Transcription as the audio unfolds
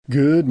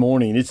Good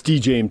morning. It's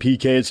DJ and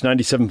PK. It's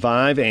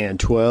 97.5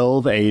 and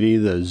 1280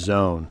 The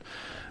Zone.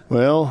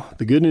 Well,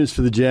 the good news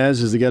for the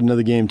Jazz is they got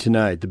another game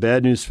tonight. The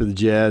bad news for the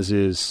Jazz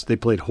is they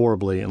played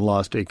horribly and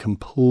lost a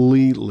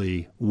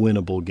completely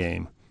winnable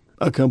game.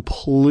 A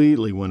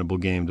completely winnable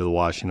game to the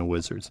Washington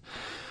Wizards.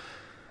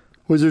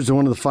 Wizards are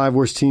one of the 5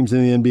 worst teams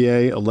in the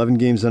NBA, 11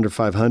 games under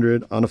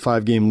 500, on a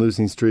 5-game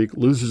losing streak,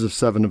 losers of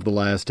 7 of the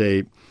last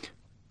 8.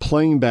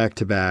 Playing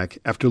back-to-back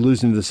after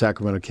losing to the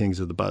Sacramento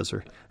Kings at the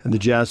buzzer. And the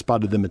Jazz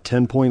spotted them a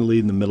 10-point lead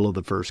in the middle of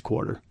the first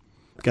quarter.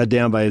 Got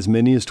down by as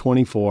many as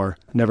 24,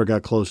 never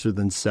got closer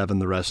than 7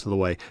 the rest of the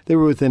way. They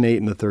were within 8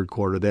 in the third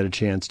quarter. They had a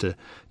chance to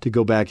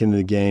go back into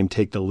the game,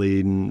 take the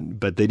lead,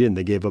 but they didn't.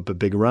 They gave up a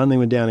big run. They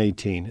went down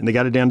 18. And they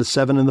got it down to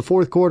 7 in the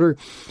fourth quarter,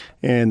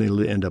 and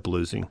they end up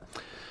losing.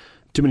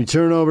 Too many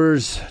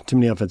turnovers, too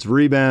many offensive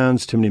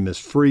rebounds, too many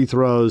missed free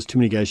throws, too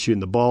many guys shooting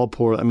the ball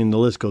poor. I mean, the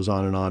list goes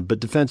on and on. But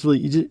defensively,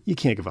 you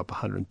can't give up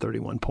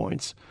 131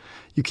 points.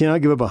 You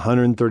cannot give up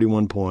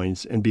 131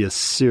 points and be a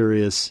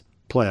serious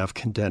playoff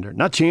contender.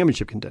 Not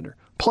championship contender,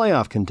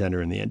 playoff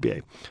contender in the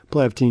NBA.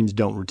 Playoff teams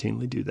don't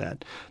routinely do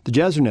that. The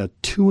Jazz are now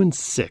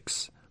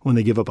 2-6 when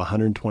they give up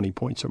 120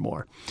 points or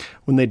more.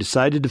 When they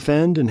decide to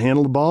defend and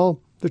handle the ball,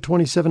 they're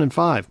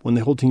 27-5 when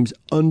they hold teams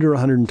under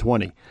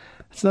 120.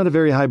 It's not a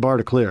very high bar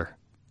to clear.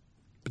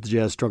 But the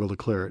Jazz struggle to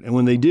clear it. And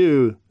when they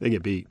do, they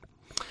get beat.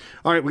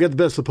 All right, we got the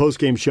best of the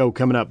post-game show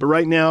coming up. But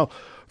right now,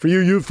 for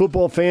you youth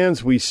football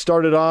fans, we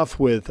started off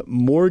with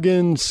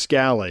Morgan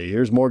Scalley.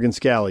 Here's Morgan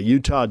Scalley,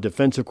 Utah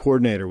defensive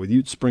coordinator with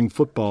Ute Spring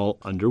football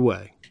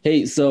underway.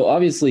 Hey, so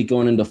obviously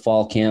going into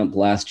fall camp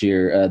last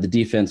year, the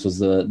defense was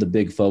the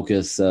big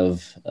focus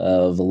of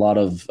a lot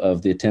of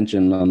the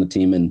attention on the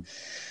team.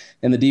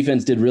 And the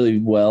defense did really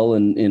well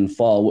in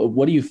fall.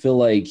 What do you feel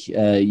like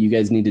you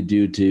guys need to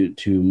do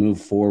to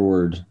move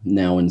forward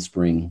now in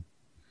spring?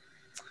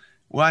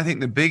 Well, I think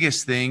the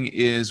biggest thing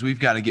is we've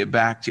got to get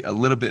back to a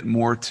little bit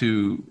more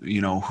to,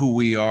 who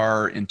we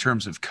are in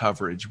terms of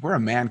coverage. We're a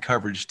man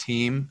coverage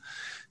team.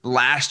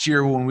 Last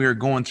year when we were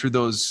going through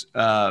those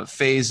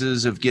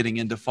phases of getting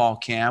into fall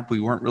camp, we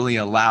weren't really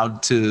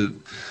allowed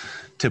to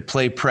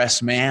play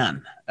press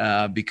man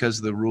because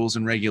of the rules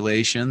and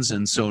regulations.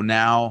 And so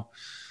now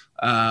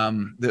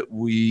that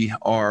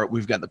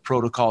we've got the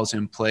protocols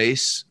in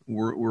place.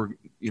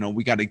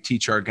 We got to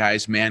teach our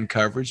guys man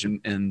coverage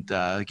and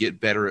get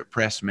better at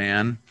press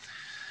man.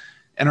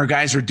 And our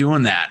guys are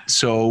doing that.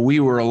 So we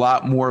were a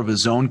lot more of a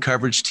zone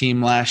coverage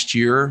team last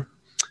year.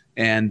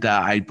 And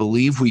I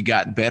believe we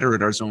got better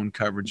at our zone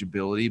coverage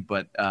ability,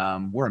 but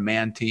we're a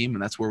man team,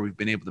 and that's where we've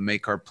been able to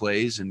make our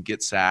plays and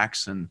get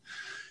sacks and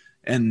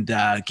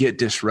get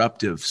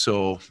disruptive.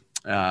 So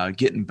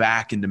getting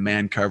back into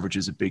man coverage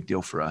is a big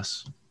deal for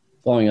us.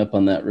 Following up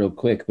on that real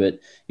quick, but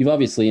you've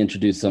obviously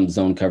introduced some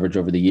zone coverage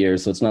over the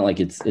years, so it's not like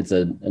it's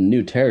a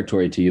new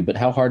territory to you, but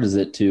how hard is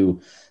it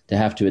to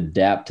have to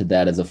adapt to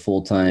that as a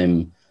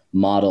full-time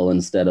model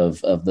instead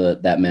of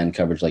that man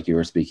coverage like you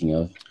were speaking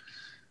of?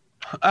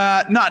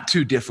 Not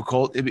too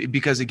difficult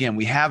because, again,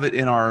 we have it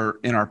in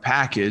our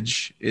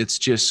package. It's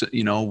just,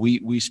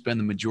 we spend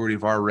the majority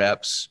of our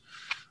reps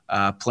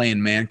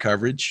playing man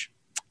coverage.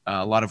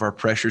 A lot of our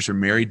pressures are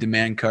married to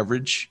man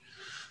coverage.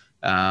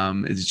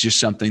 It's just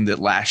something that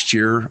last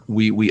year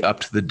we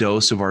upped the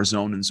dose of our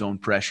zone and zone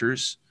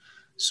pressures.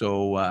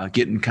 So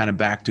getting kind of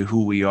back to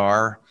who we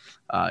are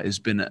has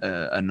been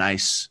a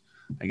nice,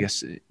 I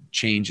guess,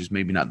 change is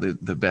maybe not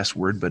the best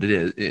word, but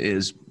it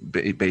is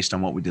based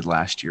on what we did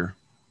last year.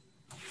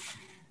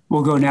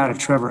 We'll go now to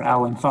Trevor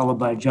Allen, followed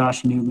by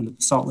Josh Newman at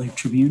the Salt Lake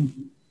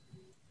Tribune.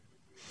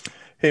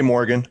 Hey,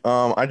 Morgan.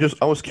 I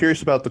was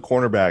curious about the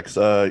cornerbacks.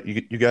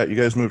 You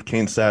guys moved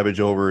Kane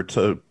Savage over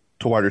to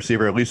wide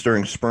receiver, at least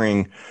during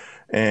spring.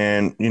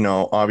 And,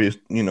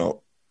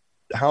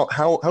 how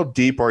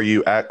deep are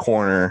you at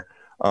corner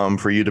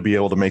for you to be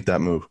able to make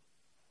that move?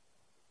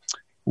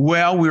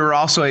 Well, we were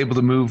also able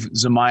to move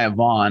Zamiah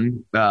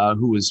Vaughn,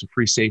 who was a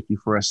free safety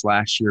for us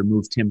last year,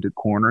 moved him to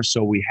corner.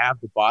 So we have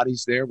the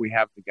bodies there. We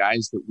have the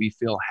guys that we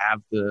feel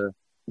have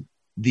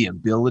the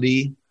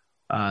ability,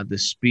 the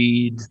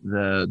speed,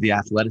 the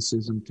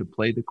athleticism to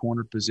play the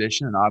corner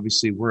position. And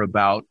obviously we're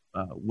about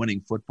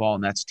winning football,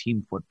 and that's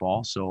team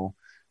football. So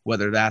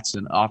whether that's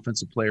an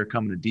offensive player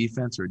coming to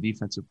defense or a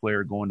defensive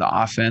player going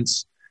to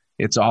offense,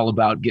 it's all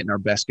about getting our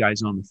best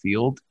guys on the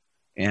field.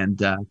 And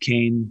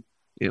Kane,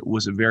 it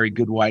was a very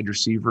good wide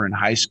receiver in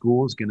high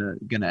school, is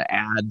gonna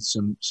add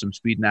some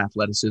speed and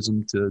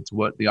athleticism to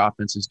what the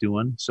offense is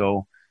doing.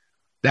 So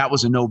that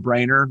was a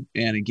no-brainer.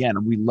 And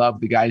again, we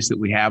love the guys that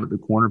we have at the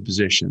corner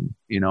position.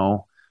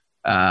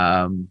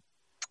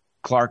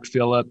 Clark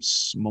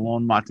Phillips,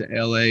 Malone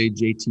Mataele,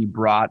 JT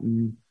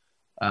Broughton,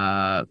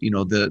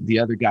 the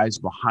other guys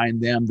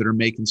behind them that are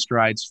making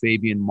strides,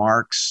 Fabian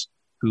Marks,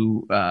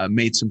 who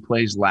made some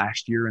plays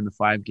last year in the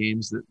 5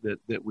 games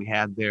that we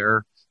had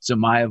there.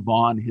 Zamiah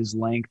Vaughn, his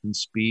length and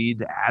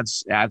speed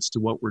adds to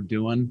what we're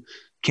doing.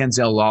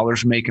 Kenzel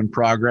Lawler's making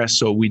progress.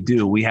 So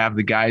we have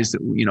the guys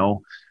that,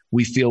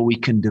 we feel we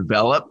can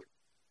develop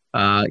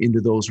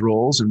into those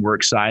roles, and we're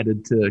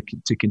excited to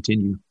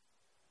continue.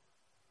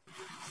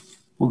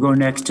 We'll go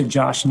next to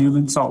Josh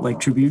Newman, Salt Lake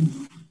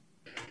Tribune.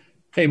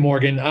 Hey,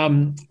 Morgan.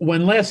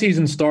 When last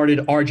season started,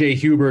 RJ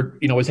Hubert,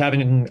 was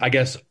having, I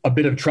guess, a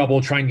bit of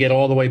trouble trying to get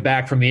all the way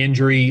back from the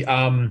injury.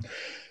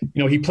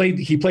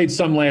 He played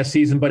some last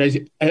season, but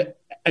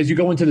as you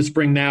go into the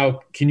spring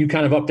now, can you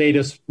kind of update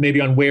us maybe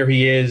on where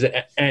he is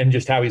and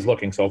just how he's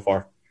looking so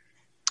far?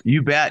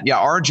 You bet. Yeah,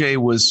 RJ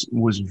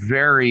was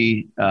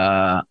very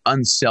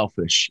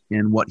unselfish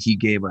in what he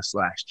gave us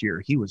last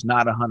year. He was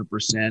not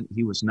 100%.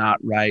 He was not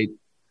right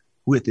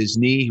with his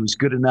knee. He was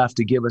good enough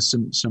to give us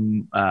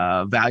some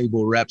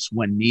valuable reps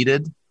when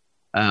needed.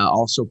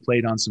 Also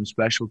played on some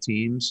special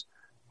teams,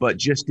 but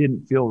just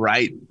didn't feel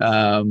right.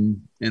 And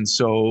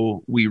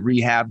so we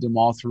rehabbed him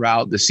all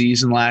throughout the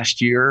season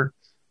last year.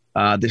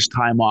 This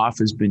time off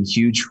has been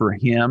huge for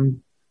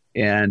him,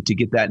 and to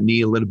get that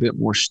knee a little bit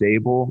more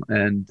stable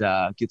and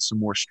get some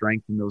more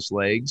strength in those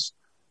legs.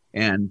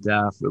 And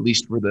at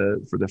least for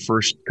the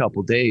first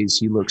couple days,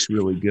 he looks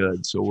really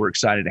good. So we're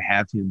excited to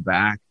have him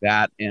back.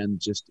 That and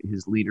just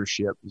his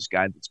leadership, this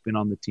guy that's been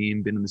on the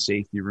team, been in the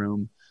safety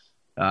room,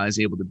 is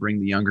able to bring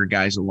the younger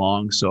guys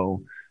along.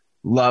 So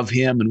love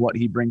him and what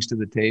he brings to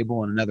the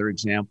table, and another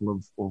example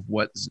of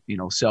what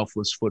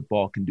selfless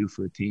football can do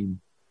for a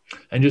team.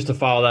 And just to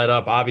follow that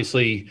up,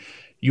 obviously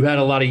you had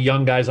a lot of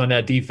young guys on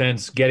that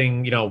defense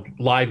getting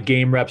live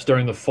game reps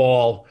during the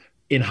fall.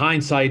 In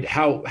hindsight,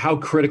 how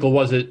critical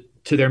was it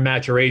to their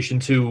maturation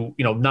to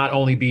not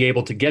only be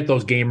able to get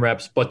those game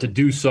reps, but to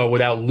do so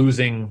without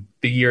losing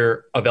the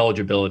year of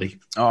eligibility?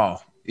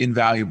 Oh,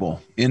 invaluable.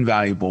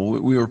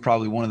 We were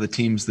probably one of the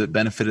teams that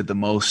benefited the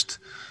most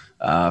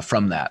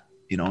from that,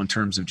 in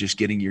terms of just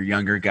getting your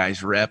younger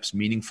guys reps,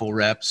 meaningful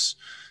reps,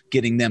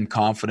 getting them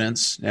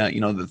confidence.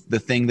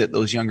 The thing that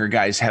those younger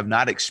guys have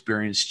not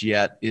experienced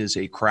yet is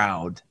a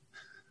crowd.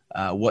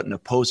 What an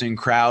opposing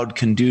crowd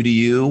can do to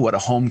you, what a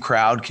home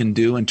crowd can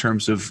do in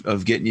terms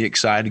of getting you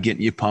excited,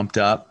 getting you pumped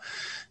up.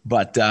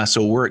 But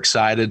so we're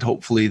excited,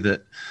 hopefully,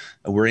 that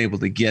we're able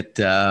to get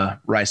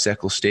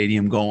Rice-Eccles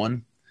Stadium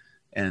going.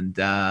 And,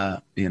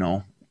 I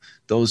know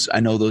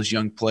those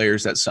young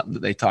players, that's something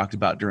that they talked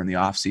about during the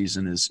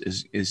offseason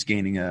is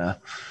gaining an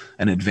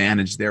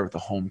advantage there with the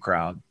home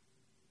crowd.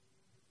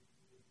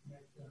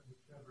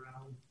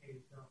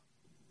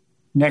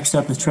 Next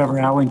up is Trevor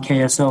Allen,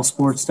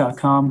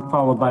 KSLSports.com,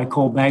 followed by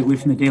Cole Bagley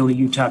from the Daily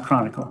Utah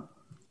Chronicle.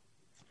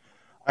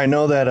 I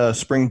know that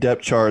spring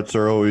depth charts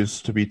are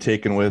always to be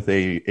taken with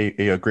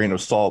a grain of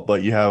salt,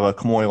 but you have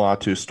Kamoi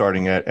Latu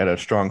starting at a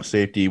strong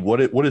safety. What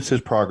has his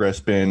progress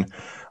been?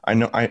 I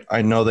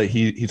know that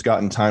he's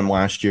gotten time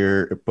last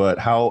year, but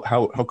how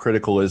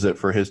critical is it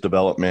for his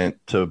development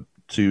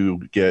to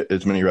get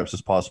as many reps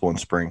as possible in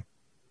spring?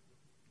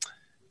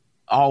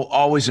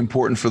 Always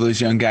important for those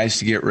young guys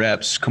to get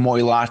reps.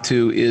 Kamoi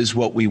Latu is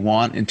what we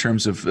want in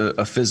terms of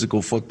a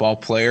physical football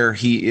player.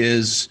 He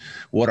is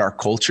what our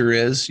culture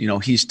is.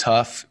 He's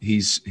tough.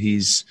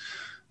 He's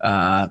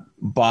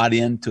bought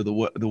into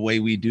the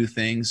way we do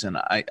things, and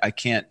I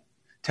can't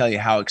tell you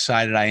how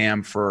excited I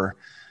am for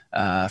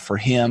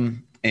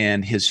him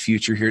and his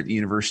future here at the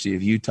University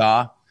of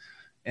Utah.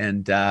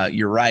 And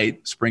you're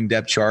right, spring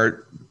depth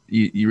chart,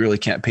 you really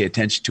can't pay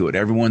attention to it.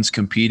 Everyone's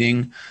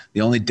competing.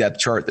 The only depth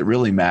chart that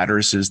really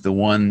matters is the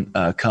one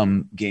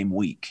come game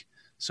week.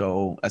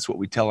 So that's what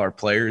we tell our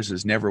players,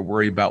 is never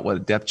worry about what a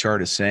depth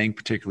chart is saying,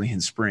 particularly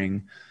in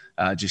spring.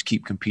 Just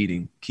keep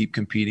competing.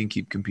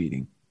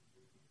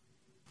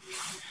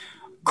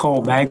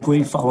 Cole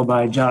Bagley, followed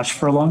by Josh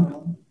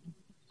Furlong.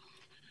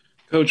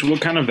 Coach,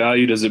 what kind of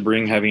value does it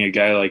bring having a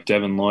guy like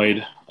Devin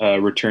Lloyd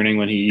returning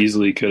when he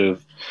easily could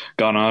have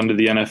gone on to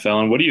the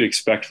NFL? And what do you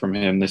expect from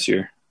him this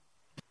year?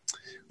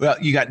 Well,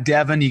 you got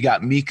Devin, you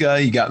got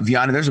Mika, you got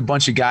Viana. There's a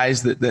bunch of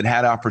guys that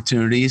had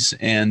opportunities,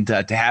 and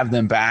to have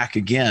them back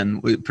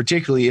again,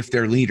 particularly if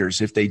they're leaders,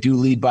 if they do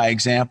lead by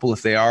example,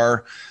 if they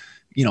are,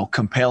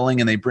 compelling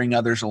and they bring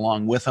others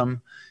along with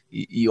them,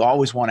 you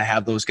always want to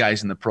have those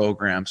guys in the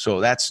program. So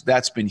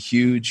that's been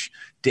huge.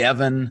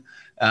 Devin,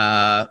 he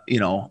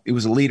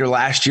was a leader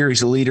last year.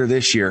 He's a leader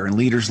this year, and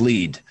leaders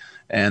lead,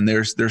 and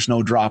there's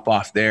no drop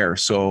off there.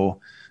 So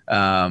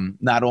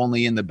not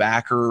only in the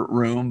backer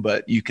room,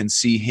 but you can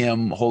see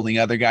him holding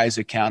other guys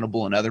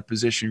accountable in other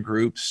position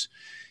groups.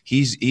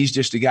 He's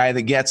just a guy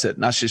that gets it.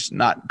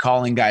 Not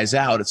calling guys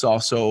out. It's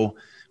also,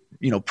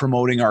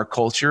 promoting our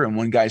culture. And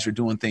when guys are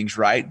doing things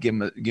right, give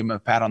him a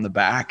pat on the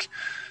back.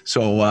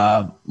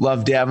 So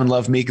love Devin,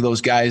 love Mika,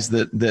 those guys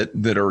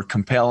that are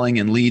compelling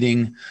and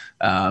leading.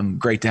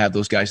 Great to have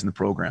those guys in the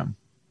program.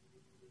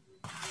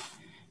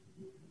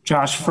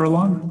 Josh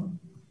Furlong.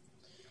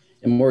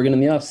 And Morgan, in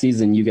the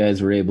offseason, you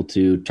guys were able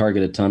to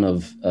target a ton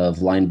of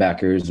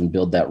linebackers and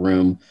build that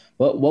room.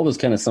 What was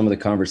kind of some of the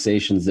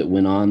conversations that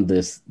went on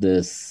this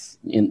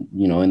in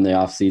the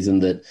offseason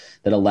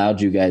that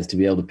allowed you guys to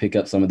be able to pick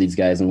up some of these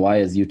guys, and why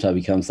has Utah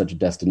become such a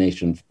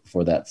destination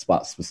for that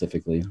spot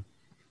specifically?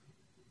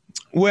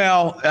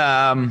 Well,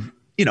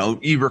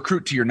 you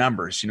recruit to your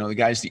numbers. The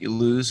guys that you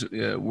lose,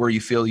 where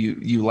you feel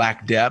you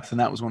lack depth, and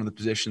that was one of the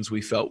positions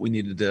we felt we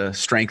needed to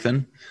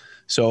strengthen.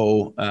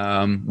 So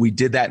we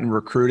did that in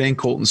recruiting.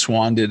 Colton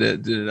Swan did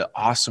an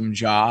awesome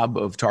job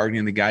of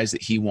targeting the guys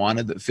that he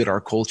wanted that fit our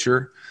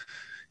culture.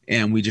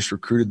 And we just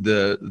recruited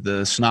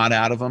the snot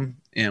out of them.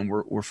 And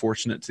we're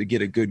fortunate to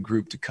get a good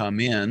group to come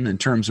in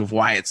terms of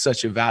why it's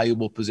such a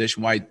valuable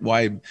position,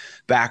 why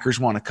backers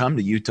want to come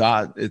to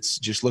Utah. It's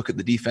just look at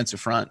the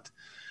defensive front.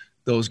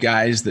 Those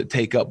guys that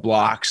take up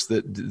blocks,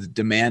 that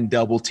demand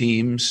double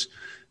teams,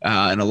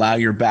 and allow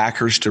your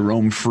backers to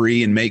roam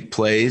free and make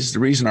plays. The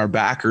reason our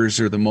backers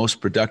are the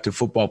most productive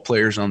football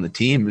players on the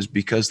team is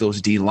because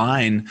those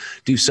D-line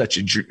do such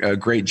a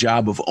great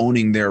job of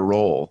owning their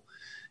role.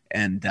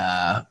 And,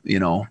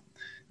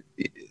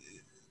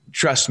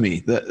 trust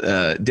me,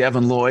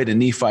 Devin Lloyd and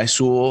Nephi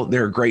Sewell,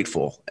 they're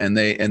grateful. And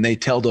they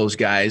tell those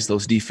guys,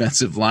 those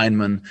defensive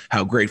linemen,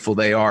 how grateful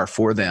they are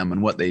for them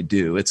and what they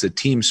do. It's a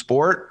team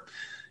sport.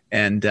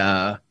 And,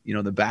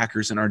 the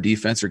backers in our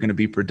defense are going to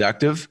be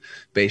productive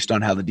based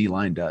on how the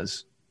D-line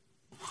does.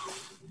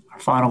 Our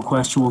final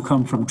question will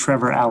come from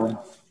Trevor Allen.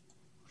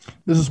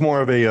 This is more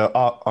of a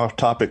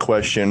off-topic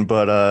question,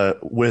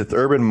 but with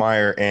Urban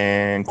Meyer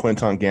and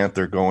Quinton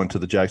Ganther going to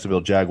the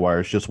Jacksonville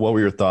Jaguars, just what were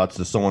your thoughts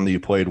as someone that you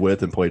played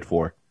with and played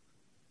for?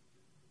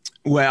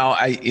 Well,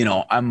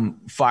 I'm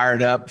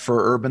fired up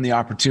for Urban, the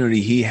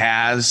opportunity he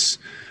has,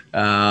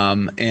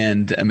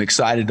 and I'm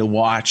excited to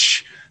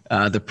watch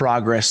the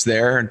progress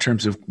there in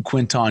terms of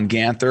Quinton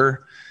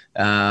Ganther.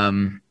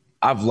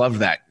 I've loved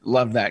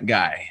that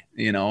guy,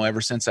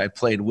 ever since I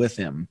played with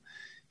him.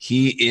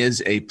 He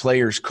is a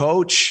player's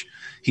coach.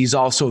 He's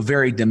also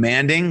very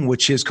demanding,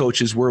 which his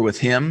coaches were with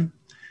him.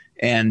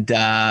 And,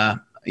 I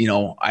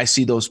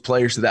see those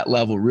players at that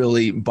level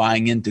really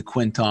buying into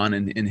Quinton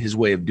and his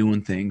way of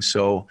doing things.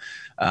 So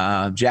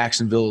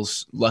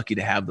Jacksonville's lucky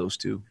to have those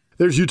two.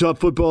 There's Utah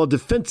football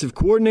defensive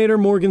coordinator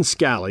Morgan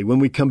Scalley. When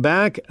we come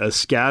back, a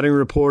scouting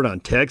report on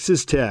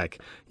Texas Tech.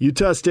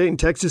 Utah State and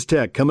Texas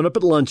Tech coming up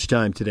at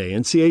lunchtime today.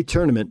 NCAA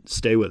tournament.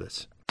 Stay with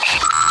us.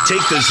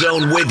 Take the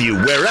Zone with you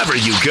wherever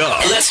you go.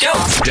 Let's go.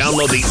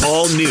 Download the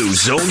all-new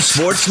Zone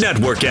Sports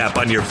Network app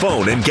on your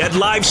phone and get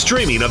live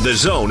streaming of the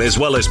Zone as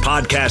well as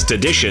podcast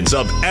editions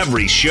of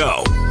every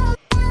show.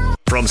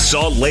 From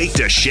Salt Lake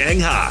to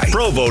Shanghai,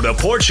 Provo to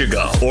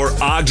Portugal, or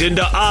Ogden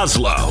to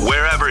Oslo,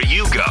 wherever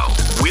you go,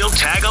 we'll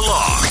tag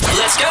along.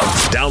 Let's go.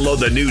 Download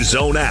the new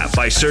Zone app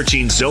by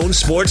searching Zone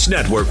Sports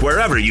Network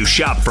wherever you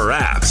shop for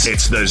apps.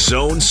 It's the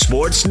Zone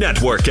Sports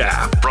Network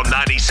app from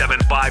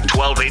 97.5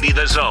 1280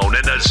 The Zone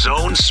and the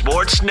Zone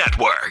Sports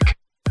Network.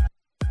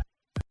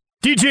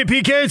 DJ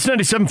PK, it's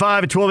 97.5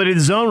 at 1280 The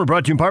Zone. We're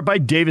brought to you in part by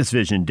Davis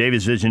Vision.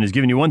 Davis Vision is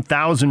giving you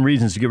 1,000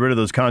 reasons to get rid of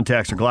those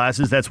contacts or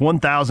glasses. That's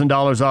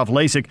 $1,000 off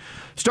LASIK.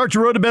 Start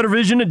your road to better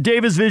vision at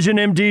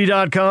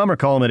davisvisionmd.com or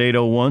call them at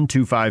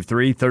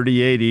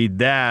 801-253-3080.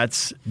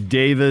 That's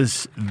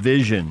Davis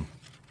Vision.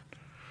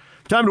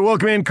 Time to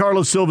welcome in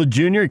Carlos Silva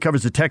Jr. He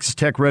covers the Texas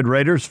Tech Red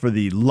Raiders for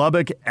the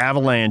Lubbock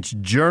Avalanche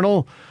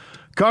Journal.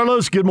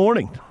 Carlos, good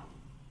morning.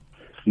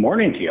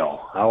 Morning to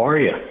y'all. How are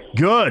you?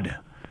 Good.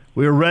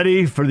 We're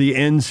ready for the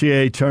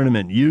NCAA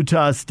tournament.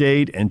 Utah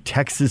State and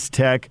Texas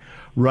Tech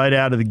right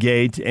out of the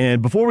gate.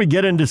 And before we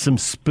get into some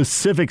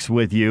specifics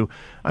with you,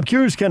 I'm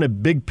curious kind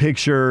of big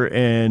picture.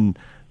 And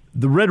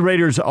the Red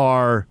Raiders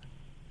are,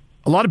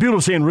 a lot of people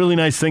are saying really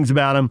nice things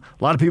about them.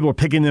 A lot of people are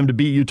picking them to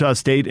beat Utah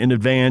State in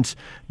advance.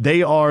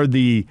 They are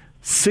the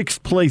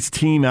sixth place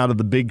team out of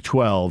the Big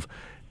 12.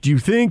 Do you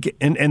think,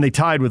 and they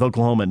tied with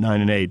Oklahoma at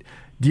 9-8,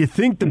 do you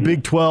think the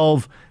Big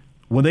 12,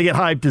 when they get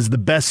hyped, is the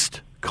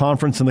best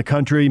conference in the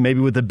country, maybe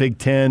with the Big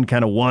 10,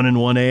 kind of 1 and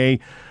 1A?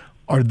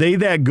 Are they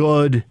that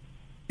good?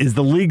 Is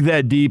the league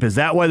that deep? Is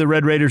that why the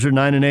Red Raiders are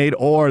 9-8?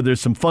 Or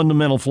there's some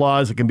fundamental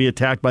flaws that can be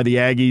attacked by the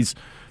Aggies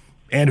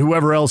and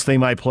whoever else they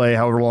might play,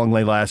 however long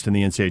they last in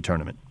the NCAA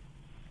tournament?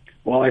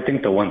 Well, I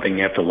think the one thing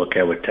you have to look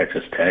at with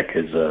Texas Tech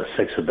is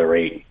 6 of their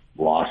 8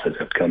 losses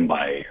have come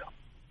by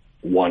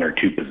 1 or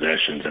 2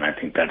 possessions, and I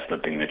think that's the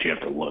thing that you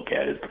have to look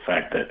at is the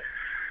fact that,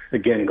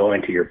 again,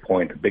 going to your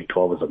point, the Big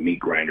 12 is a meat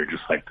grinder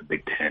just like the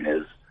Big 10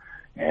 is.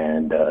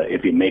 And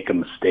if you make a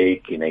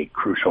mistake in a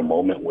crucial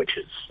moment, which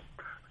has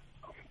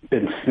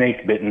been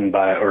snake bit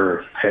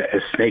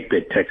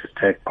Texas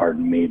Tech,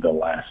 the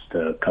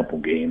last couple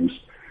games.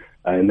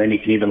 And then you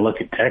can even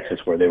look at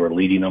Texas where they were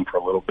leading them for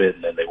a little bit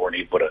and then they weren't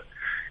able to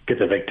get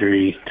the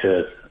victory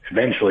to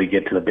eventually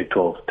get to the Big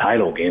 12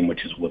 title game,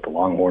 which is what the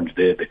Longhorns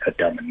did. They cut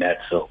down the net.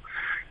 So,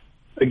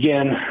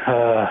 again,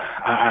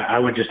 I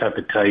would just have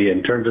to tell you,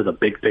 in terms of the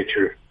big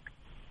picture,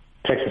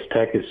 Texas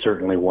Tech is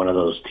certainly one of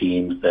those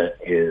teams that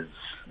is,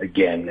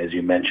 again, as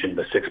you mentioned,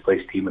 the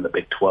 6th-place team in the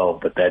Big 12,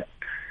 but that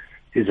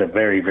is a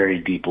very, very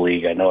deep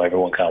league. I know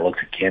everyone kind of looks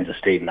at Kansas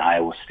State and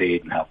Iowa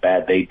State and how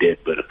bad they did,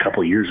 but a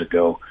couple years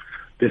ago,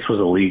 this was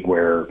a league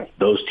where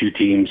those two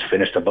teams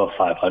finished above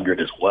 500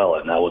 as well,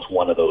 and that was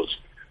one of those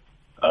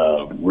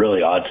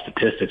really odd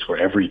statistics where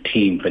every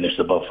team finished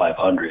above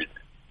 500.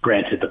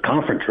 Granted, the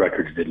conference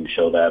records didn't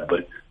show that,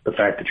 but the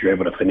fact that you're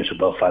able to finish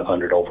above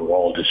 500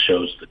 overall just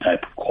shows the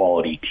type of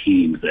quality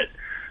teams that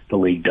the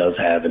league does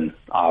have, and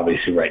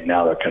obviously right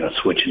now they're kind of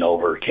switching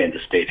over.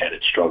 Kansas State had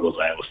its struggles.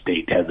 Iowa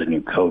State has a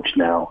new coach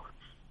now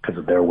because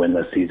of their win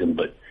this season.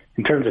 But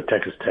in terms of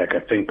Texas Tech, I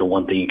think the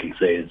one thing you can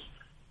say is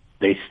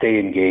they stay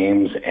in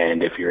games,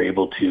 and if you're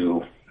able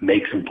to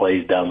make some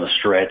plays down the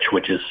stretch,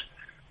 which is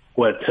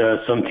what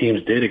some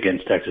teams did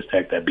against Texas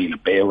Tech, that being a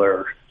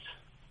Baylor,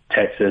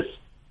 Texas.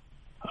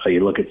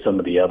 You look at some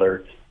of the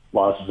other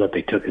losses that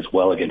they took as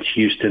well against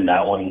Houston.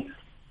 That one,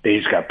 they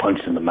just got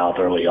punched in the mouth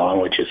early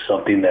on, which is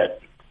something that,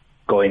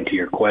 going to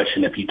your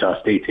question, if Utah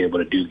State's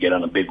able to get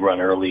on a big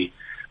run early,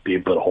 be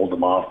able to hold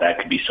them off, that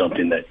could be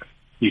something that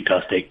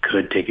Utah State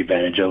could take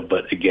advantage of.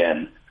 But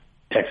again,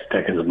 Texas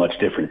Tech is a much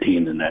different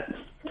team than that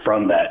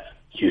from that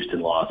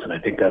Houston loss. And I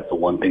think that's the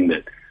one thing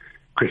that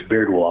Chris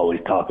Beard will always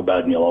talk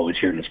about, and you'll always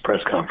hear in his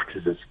press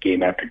conferences, is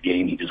game after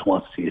game, he just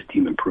wants to see his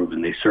team improve,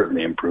 and they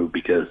certainly improved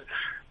because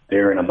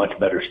they're in a much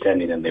better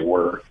standing than they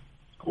were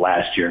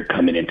last year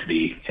coming into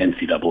the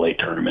NCAA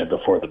tournament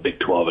before the Big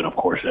 12. And, of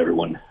course,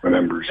 everyone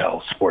remembers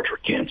how sports were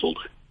canceled.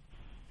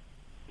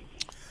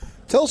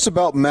 Tell us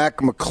about Mac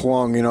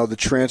McClung, the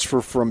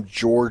transfer from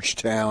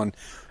Georgetown.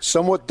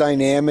 Somewhat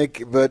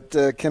dynamic, but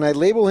can I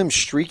label him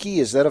streaky?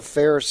 Is that a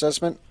fair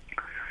assessment?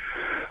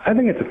 I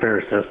think it's a fair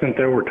assessment.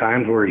 There were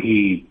times where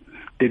he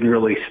didn't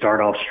really start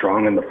off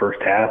strong in the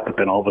first half, but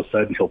then all of a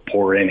sudden he'll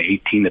pour in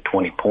 18 to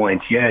 20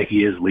 points. Yeah,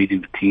 he is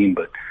leading the team,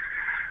 but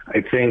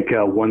I think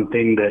one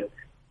thing that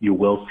you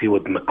will see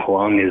with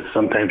McClung is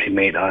sometimes he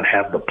may not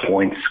have the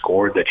points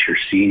scored that you're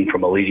seeing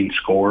from a leading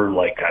scorer.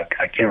 Like,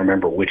 I can't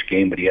remember which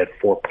game, but he had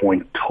 4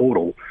 points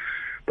total.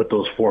 But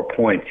those 4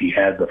 points, he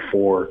had the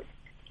 4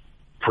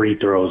 free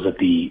throws at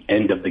the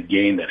end of the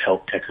game that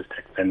helped Texas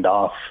Tech fend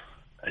off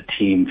a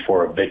team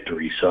for a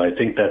victory. So I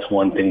think that's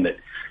one thing that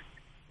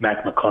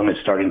Mac McClung is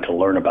starting to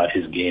learn about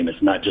his game.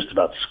 It's not just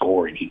about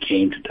scoring. He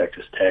came to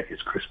Texas Tech,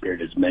 as Chris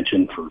Beard has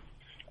mentioned, for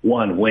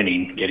one,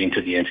 winning, getting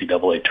to the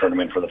NCAA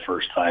tournament for the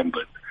first time,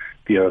 but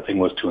the other thing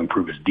was to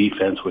improve his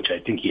defense, which I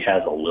think he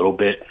has a little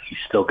bit. He's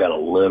still got a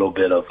little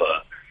bit of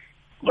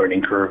a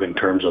learning curve in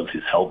terms of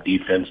his help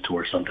defense, to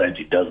where sometimes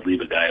he does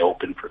leave a guy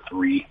open for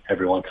 3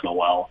 every once in a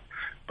while.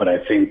 But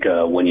I think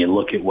when you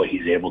look at what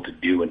he's able to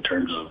do in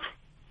terms of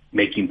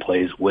making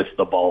plays with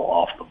the ball,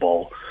 off the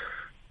ball,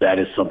 that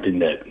is something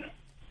that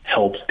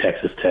helps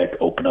Texas Tech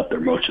open up their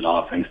motion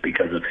offense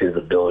because of his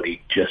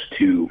ability just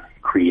to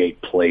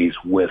create plays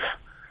with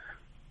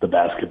the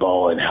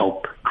basketball and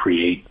help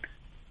create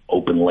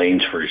open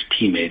lanes for his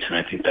teammates. And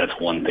I think that's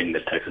one thing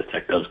that Texas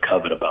Tech does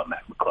covet about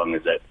Mac McClung,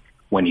 is that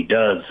when he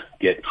does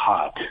get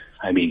hot,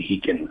 I mean, he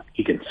can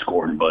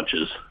score in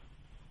bunches.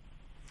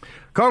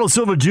 Carlos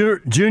Silva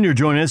Jr.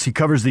 joining us. He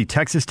covers the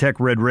Texas Tech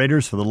Red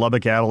Raiders for the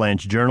Lubbock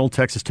Avalanche Journal.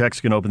 Texas Tech's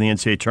going to open the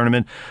NCAA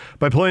tournament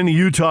by playing the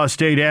Utah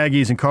State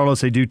Aggies. And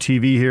Carlos, I do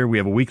TV here. We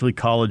have a weekly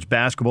college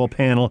basketball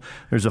panel.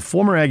 There's a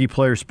former Aggie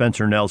player,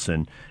 Spencer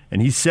Nelson,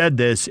 and he said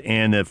this,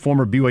 and the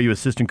former BYU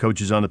assistant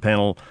coaches on the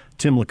panel,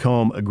 Tim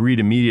Lacombe, agreed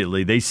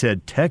immediately. They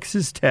said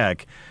Texas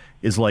Tech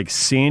is like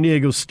San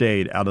Diego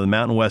State out of the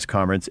Mountain West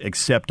Conference,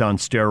 except on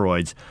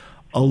steroids.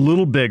 A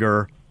little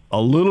bigger, a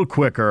little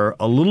quicker,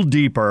 a little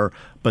deeper,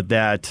 but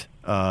that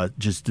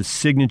just the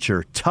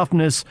signature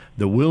toughness,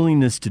 the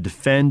willingness to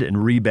defend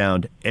and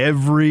rebound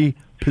every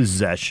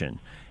possession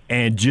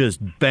and just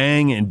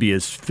bang and be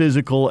as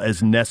physical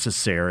as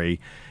necessary.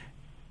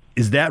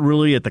 Is that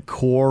really at the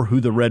core who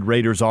the Red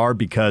Raiders are?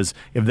 Because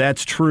if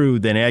that's true,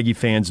 then Aggie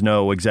fans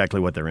know exactly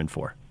what they're in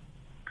for.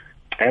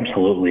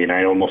 Absolutely, and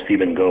I almost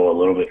even go a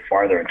little bit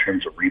farther in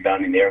terms of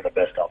rebounding. They are the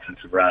best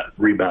offensive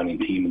rebounding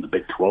team in the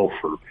Big 12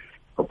 for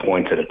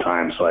points at a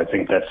time. So I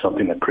think that's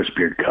something that Chris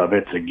Beard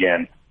covets.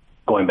 Again,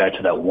 going back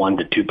to that 1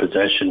 to 2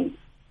 possession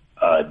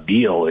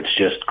deal, it's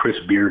just Chris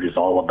Beard is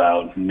all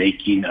about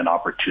making an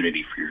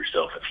opportunity for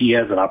yourself. If he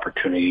has an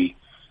opportunity,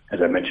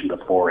 as I mentioned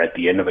before, at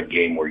the end of a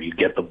game where you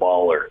get the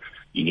ball or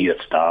you need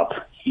a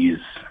stop, he's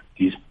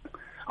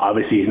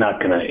obviously he's not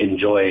going to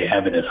enjoy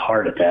having his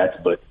heart attacks,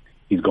 but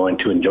he's going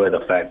to enjoy the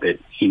fact that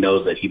he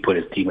knows that he put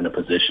his team in a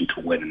position to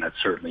win, and that's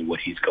certainly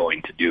what he's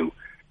going to do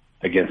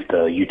against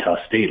Utah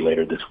State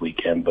later this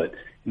weekend. But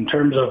in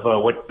terms of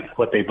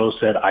what they both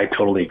said, I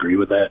totally agree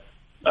with that.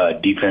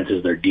 Defense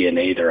is their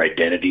DNA, their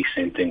identity.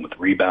 Same thing with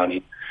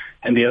rebounding.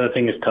 And the other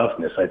thing is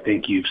toughness. I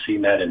think you've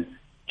seen that in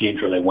games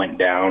where they went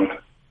down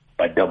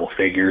by double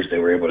figures, they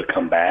were able to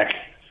come back.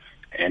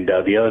 And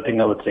the other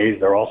thing I would say is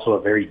they're also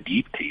a very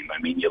deep team.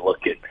 I mean, you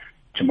look at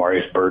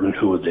Jamarius Burden,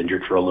 who was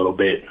injured for a little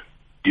bit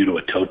due to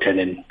a toe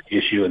tendon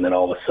issue, and then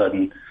all of a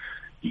sudden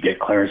you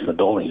get Clarence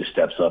Nadolny, who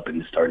steps up and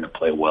is starting to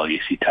play well. You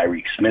see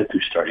Tyreek Smith,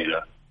 who's starting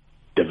to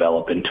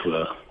develop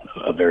into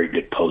a very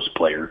good post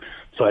player.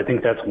 So I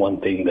think that's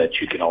one thing that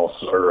you can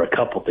also, or a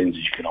couple things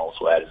that you can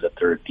also add, is that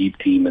they're a deep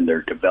team and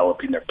they're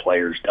developing their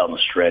players down the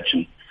stretch.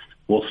 And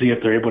we'll see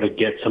if they're able to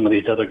get some of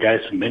these other guys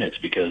some minutes,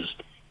 because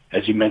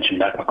as you mentioned,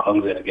 Mac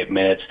McClung's going to get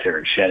minutes,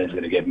 Terrence Shannon's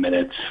going to get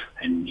minutes,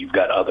 and you've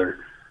got other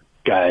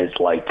guys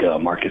like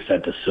Marcus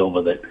Santos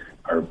Silva that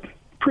are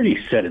pretty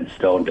set in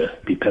stone to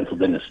be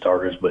penciled in as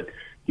starters, but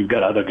you've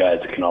got other guys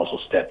that can also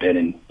step in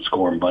and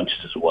score in bunches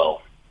as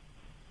well.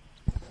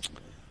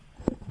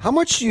 How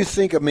much do you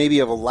think of maybe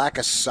of a lack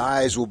of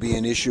size will be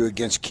an issue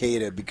against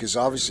Keita? Because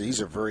obviously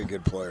he's a very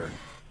good player.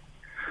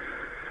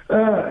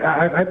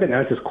 I've been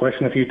asked this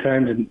question a few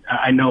times, and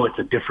I know it's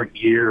a different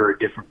year or a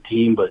different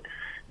team, but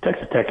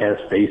Texas Tech has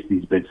faced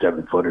these big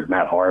 7-footers.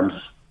 Matt Harms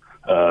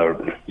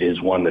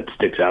is one that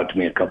sticks out to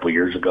me a couple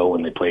years ago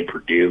when they played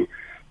Purdue.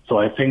 So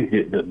I think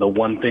the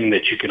one thing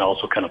that you can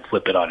also kind of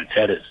flip it on its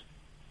head is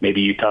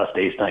maybe Utah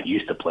State's not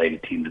used to playing a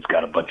team that's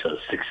got a bunch of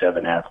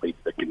 6'7" athletes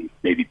that can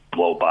maybe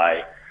blow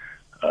by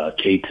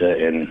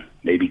Keita and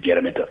maybe get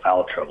him into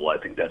foul trouble. I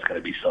think that's going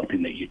to be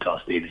something that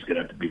Utah State is going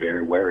to have to be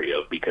very wary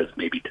of, because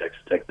maybe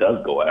Texas Tech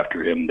does go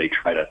after him. They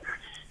try to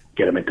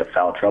get him into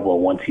foul trouble.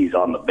 And once he's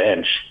on the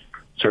bench,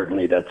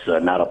 certainly that's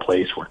not a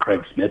place where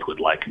Craig Smith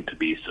would like him to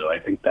be. So I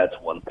think that's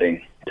one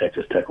thing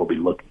Texas Tech will be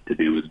looking to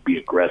do, is be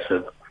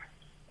aggressive,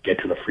 get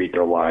to the free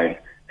throw line,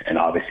 and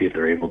obviously if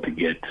they're able to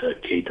get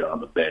Keita on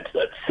the bench,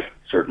 that's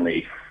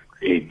certainly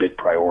a big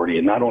priority.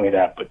 And not only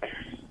that, but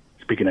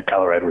speaking of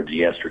Kyler Edwards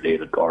yesterday,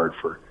 the guard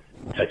for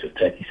Texas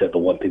Tech, he said the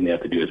one thing they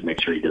have to do is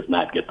make sure he does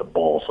not get the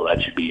ball. So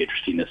that should be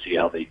interesting to see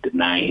how they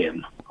deny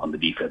him on the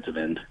defensive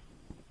end.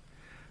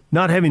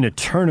 Not having a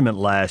tournament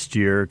last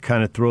year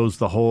kind of throws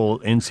the whole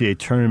NCAA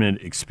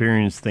tournament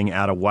experience thing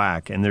out of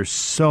whack. And there's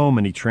so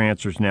many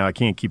transfers now, I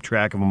can't keep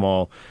track of them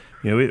all.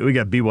 You know, we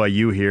got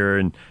BYU here,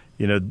 and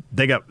you know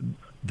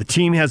the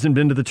team hasn't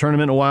been to the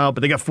tournament in a while,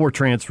 but they got 4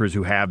 transfers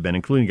who have been,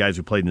 including guys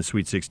who played in the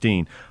Sweet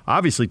 16.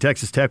 Obviously,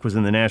 Texas Tech was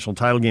in the national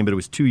title game, but it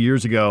was 2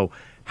 years ago.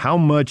 How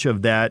much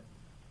of that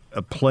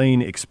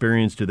playing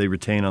experience do they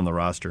retain on the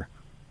roster?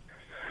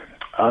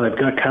 They've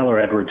got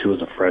Kyler Edwards, who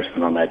was a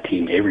freshman on that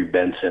team. Avery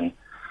Benson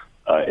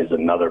is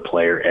another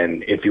player.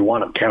 And if you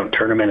want to count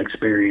tournament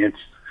experience,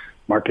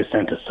 Marcus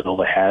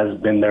Santos-Silva has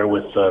been there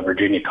with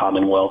Virginia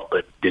Commonwealth,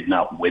 but did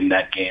not win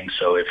that game.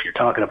 So if you're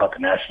talking about the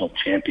national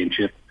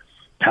championship,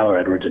 Kyler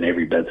Edwards and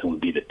Avery Benson would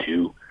be the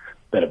two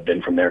that have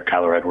been from there.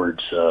 Kyler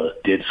Edwards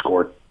did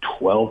score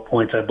 12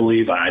 points, I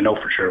believe. I know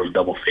for sure it was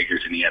double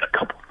figures, and he had a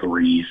couple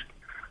threes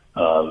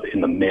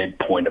in the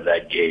midpoint of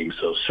that game.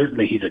 So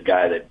certainly he's a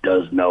guy that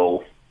does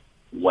know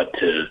what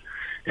to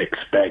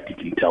expect. You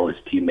can tell his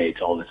teammates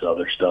all this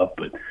other stuff.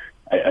 But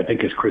I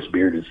think, as Chris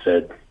Beard has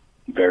said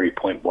very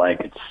point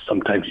blank, it's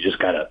sometimes you just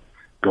got to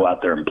go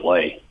out there and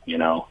play, you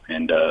know,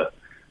 and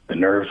the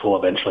nerves will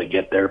eventually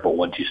get there. But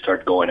once you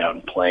start going out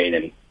and playing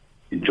and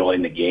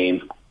enjoying the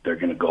game, they're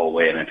going to go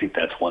away. And I think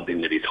that's one thing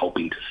that he's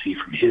hoping to see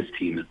from his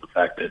team, is the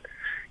fact that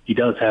he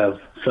does have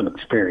some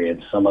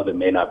experience. Some of it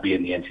may not be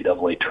in the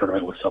NCAA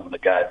tournament with some of the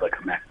guys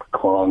like Mac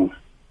McClung.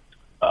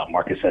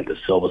 Marcus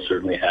Santos-Silva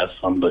certainly has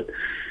some, but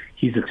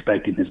he's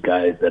expecting his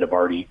guys that have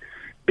already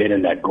been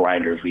in that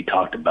grinder, as we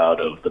talked about,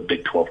 of the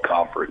Big 12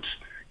 Conference.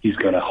 He's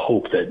going to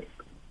hope that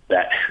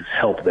that has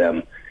helped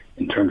them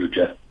in terms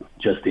of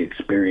just the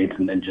experience,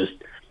 and then just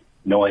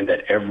knowing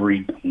that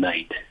every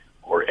night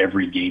or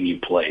every game you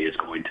play is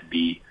going to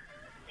be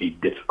a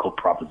difficult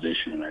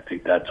proposition. And I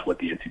think that's what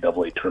the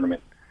NCAA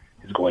tournament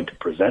is going to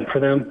present for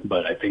them.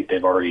 But I think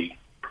they've already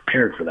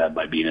prepared for that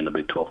by being in the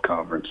Big 12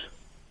 Conference.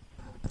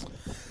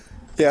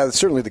 Yeah,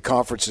 certainly the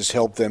conference has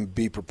helped them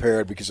be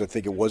prepared, because I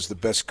think it was the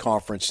best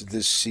conference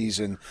this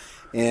season.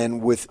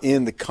 And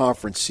within the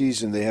conference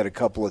season, they had a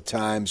couple of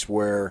times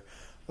where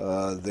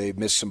they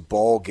missed some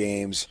ball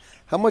games.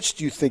 How much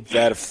do you think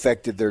that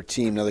affected their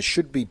team? Now, they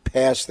should be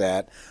past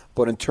that,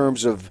 but in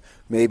terms of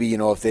maybe, you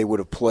know, if they would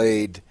have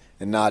played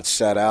and not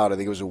sat out, I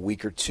think it was a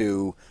week or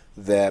two,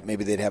 that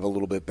maybe they'd have a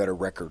little bit better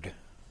record.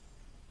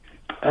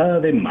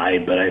 They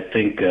might, but I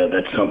think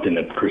that's something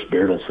that Chris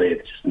Beard will say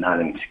it's just not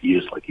an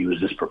excuse. Like, he was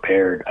just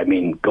prepared. I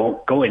mean,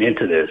 going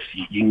into this,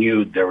 you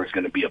knew there was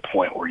going to be a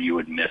point where you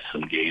would miss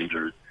some games,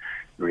 or you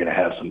were going to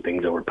have some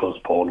things that were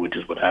postponed, which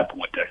is what happened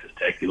with Texas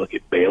Tech. You look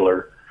at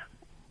Baylor,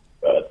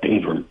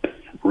 things were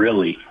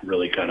really,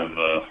 really kind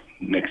of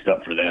mixed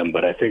up for them.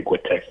 But I think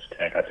with Texas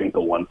Tech, I think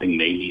the one thing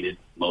they needed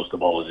most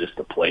of all was just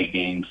to play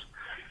games.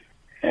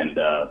 And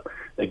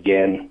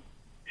again,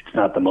 it's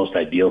not the most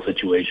ideal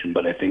situation,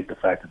 but I think the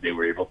fact that they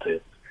were able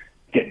to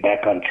get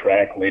back on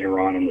track later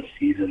on in the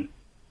season,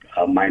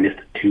 minus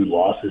the 2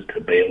 losses to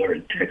Baylor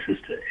and Texas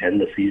to end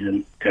the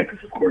season. Texas,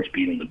 of course,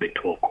 being in the Big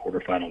 12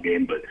 quarterfinal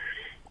game, but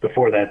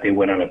before that, they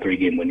went on a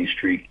 3-game winning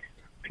streak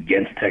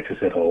against Texas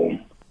at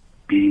home,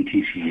 beating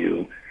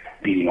TCU,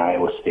 beating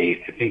Iowa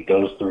State. I think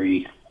those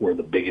 3 were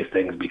the biggest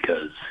things,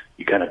 because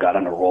you kind of got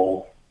on a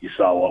roll. You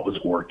saw what was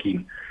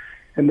working.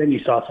 And then you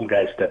saw some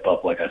guys step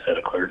up, like I said,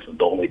 a Clarence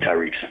Adolny,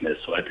 Tyreke Smith.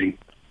 So I think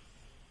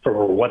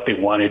for what they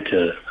wanted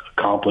to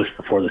accomplish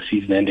before the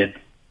season ended,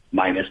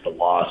 minus the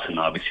loss and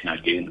obviously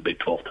not getting the Big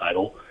 12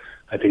 title,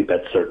 I think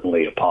that's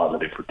certainly a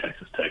positive for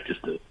Texas Tech,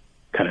 just to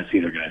kind of see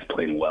their guys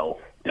playing well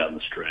down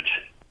the stretch.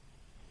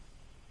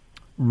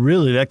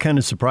 Really, that kind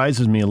of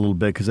surprises me a little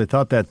bit, because I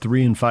thought that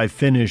 3-5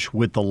 finish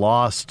with the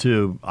loss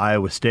to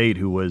Iowa State,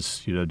 who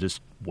was, you know,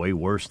 just way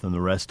worse than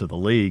the rest of the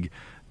league,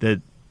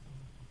 that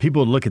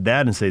people would look at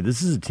that and say,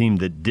 this is a team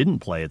that didn't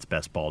play its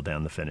best ball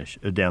down the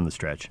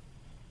stretch.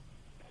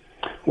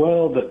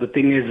 Well, the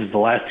thing is the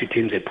last 2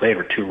 teams they played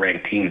were 2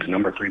 ranked teams.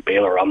 Number 3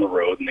 Baylor on the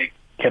road, and they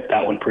kept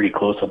that one pretty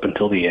close up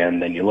until the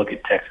end. Then you look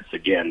at Texas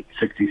again,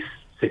 67-66.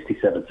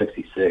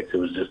 It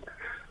was just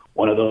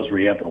one of those where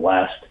you have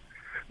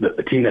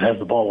the team that has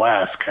the ball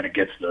last kind of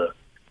gets the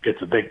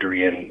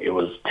victory, and it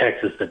was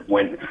Texas that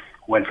went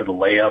for the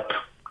layup.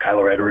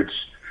 Kyler Edwards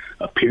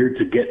appeared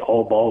to get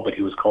all ball, but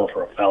he was called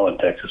for a foul, and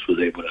Texas was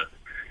able to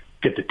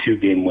get the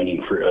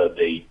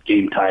the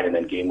game tied and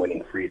then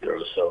game-winning free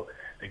throws. So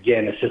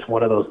again, it's just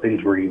one of those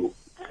things where you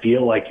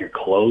feel like you're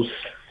close.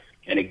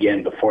 And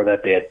again, before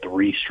that, they had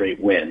 3 straight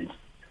wins.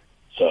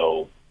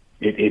 So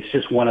it's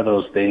just one of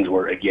those things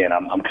where, again,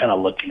 I'm kind of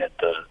looking at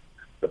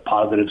the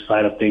positive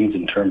side of things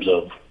in terms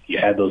of you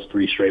had those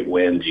 3 straight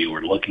wins, you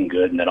were looking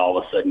good, and then all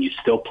of a sudden you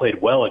still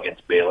played well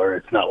against Baylor.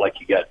 It's not like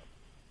you got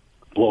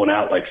blown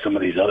out like some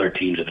of these other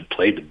teams that have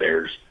played the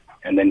Bears.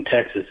 And then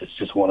Texas, it's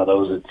just one of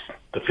those, it's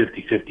the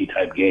 50-50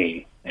 type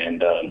game.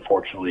 And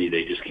unfortunately,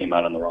 they just came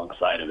out on the wrong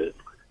side of it.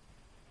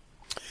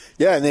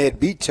 Yeah, and they had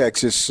beat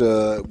Texas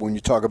when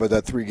you talk about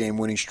that 3-game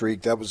winning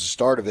streak. That was the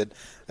start of it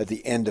at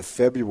the end of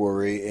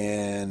February,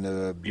 and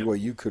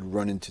BYU could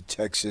run into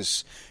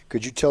Texas.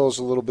 Could you tell us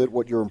a little bit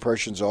what your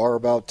impressions are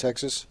about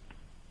Texas?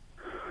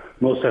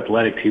 Most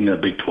athletic team in the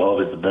Big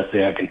 12 is the best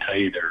thing I can tell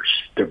you.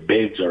 Their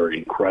bigs are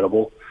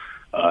incredible.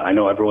 I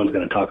know everyone's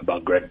going to talk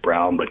about Greg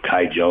Brown, but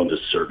Kai Jones is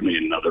certainly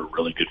another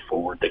really good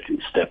forward that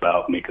can step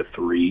out and make a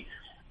 3.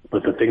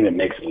 But the thing that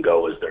makes them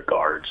go is their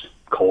guards.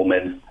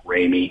 Coleman,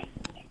 Ramey,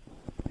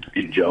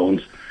 and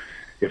Jones.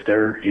 If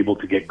they're able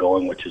to get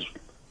going, which is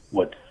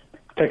what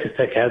Texas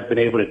Tech has been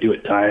able to do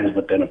at times,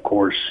 but then, of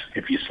course,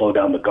 if you slow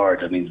down the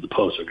guards, that means the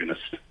posts are going to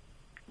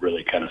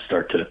really kind of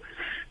start to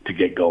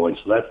get going.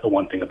 So that's the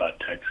one thing about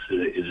Texas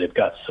is they've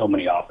got so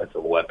many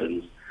offensive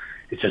weapons.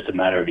 It's just a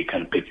matter of you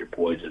kind of pick your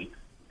poison.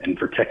 And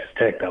for Texas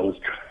Tech, that was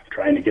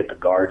trying to get the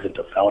guards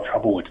into foul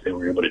trouble, which they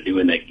were able to do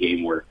in that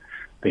game where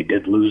they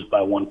did lose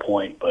by 1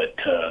 point. But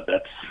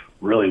that's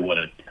really what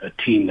a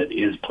team that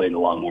is playing the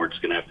Longhorns is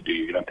going to have to do.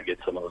 You're going to have to get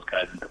some of those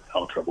guys into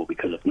foul trouble,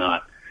 because if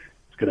not,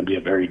 it's going to be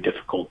a very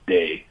difficult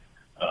day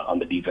on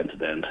the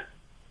defensive end.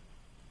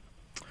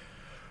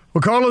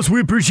 Well, Carlos, we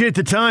appreciate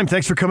the time.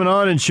 Thanks for coming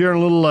on and sharing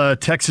a little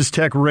Texas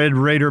Tech Red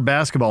Raider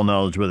basketball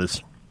knowledge with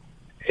us.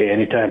 Hey,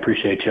 anytime.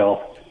 Appreciate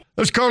y'all.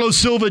 There's Carlos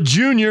Silva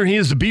Jr. He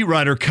is the beat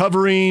writer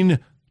covering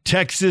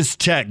Texas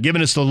Tech,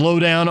 giving us the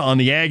lowdown on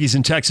the Aggies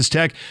and Texas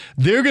Tech.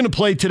 They're going to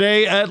play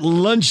today at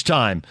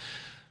lunchtime.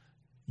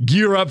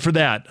 Gear up for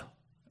that.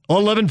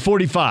 On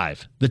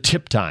 11:45, the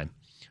tip time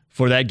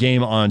for that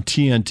game on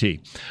TNT.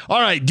 All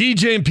right,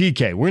 DJ and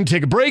PK, we're going to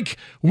take a break.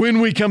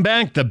 When we come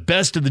back, the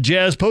best of the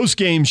Jazz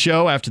post-game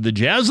show after the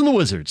Jazz and the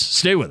Wizards.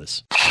 Stay with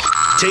us.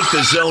 Take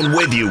the Zone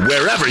with you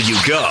wherever you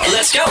go.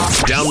 Let's go.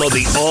 Download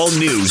the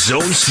all-new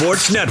Zone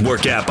Sports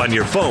Network app on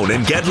your phone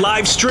and get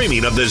live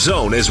streaming of the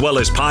Zone as well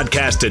as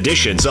podcast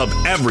editions of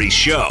every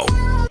show.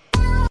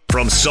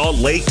 From Salt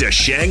Lake to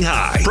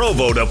Shanghai,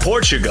 Provo to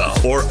Portugal,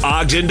 or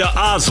Ogden to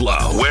Oslo,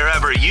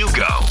 wherever you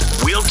go,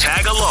 we'll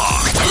tag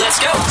along. Let's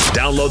go.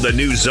 Download the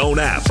new Zone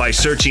app by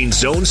searching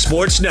Zone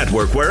Sports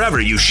Network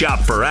wherever you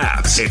shop for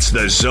apps. It's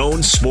the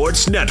Zone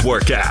Sports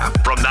Network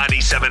app from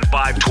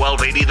 97.5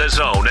 1280 The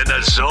Zone and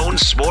the Zone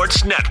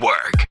Sports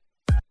Network.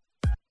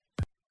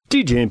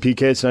 DJ and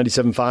PK, it's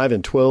 97.5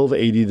 and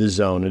 1280 The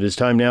Zone. It is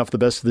time now for the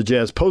best of the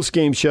Jazz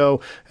post-game show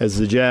as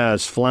the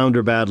Jazz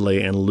flounder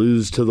badly and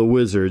lose to the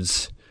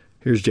Wizards.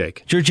 Here's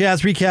Jake. Your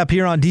Jazz recap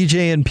here on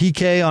DJ and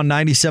PK on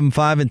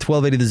 97.5 and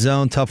 1280 The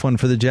Zone. Tough one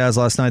for the Jazz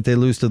last night. They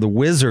lose to the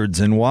Wizards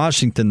in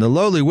Washington. The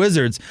lowly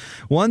Wizards,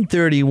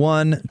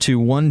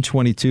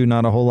 131-122.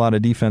 Not a whole lot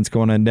of defense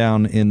going on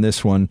down in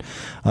this one.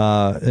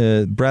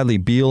 Bradley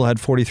Beal had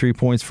 43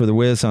 points for the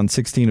Wiz on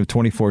 16 of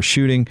 24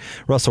 shooting.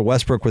 Russell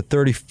Westbrook with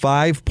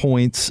 35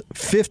 points,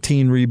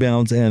 15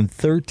 rebounds, and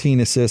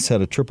 13 assists.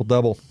 Had a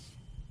triple-double.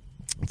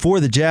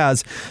 For the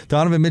Jazz,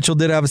 Donovan Mitchell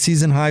did have a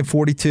season-high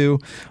 42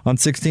 on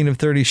 16 of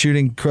 30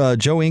 shooting.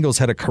 Joe Ingles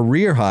had a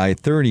career-high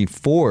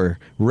 34,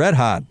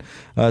 red-hot,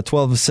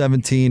 12 of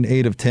 17,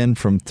 8 of 10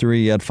 from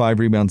 3. He had 5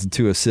 rebounds and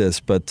 2 assists.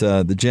 But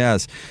the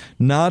Jazz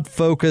not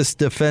focused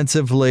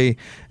defensively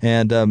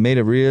and made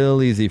it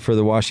real easy for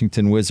the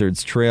Washington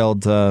Wizards.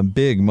 Trailed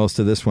big most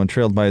of this one,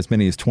 trailed by as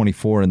many as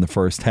 24 in the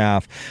first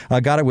half.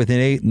 Got it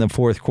within 8 in the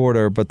fourth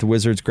quarter, but the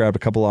Wizards grabbed a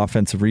couple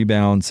offensive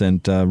rebounds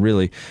and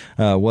really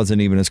wasn't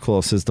even as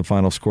close as the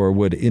final score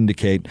would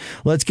indicate.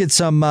 Let's get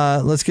some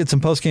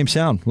post-game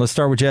sound. Let's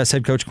start with Jazz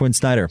head coach Quinn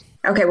Snyder.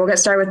 Okay, we'll get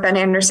started with Ben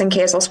Anderson,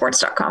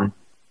 KSLSports.com.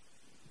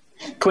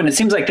 Quinn, it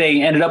seems like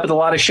they ended up with a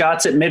lot of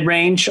shots at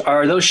mid-range.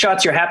 Are those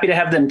shots you're happy to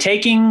have them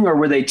taking, or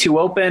were they too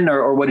open,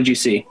 or what did you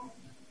see?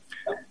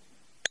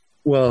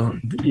 Well,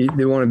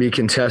 they want to be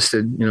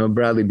contested. You know,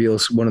 Bradley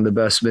Beal's one of the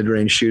best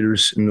mid-range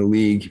shooters in the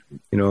league.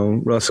 You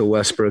know, Russell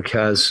Westbrook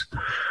has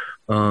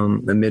a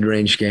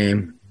mid-range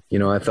game. You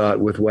know, I thought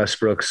with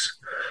Westbrook's,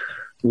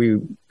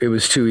 it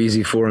was too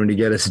easy for him to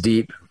get us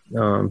deep,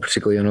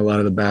 particularly on a lot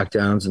of the back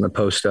downs and the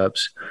post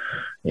ups.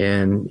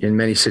 And in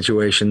many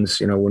situations,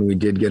 you know, when we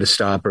did get a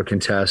stop or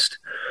contest,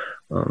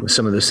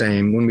 some of the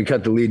same. When we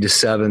cut the lead to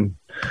 7,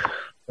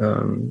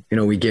 you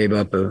know, we gave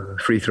up a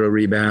free throw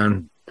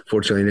rebound,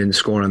 Fortunately, didn't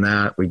score on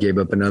that. We gave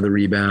up another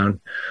rebound,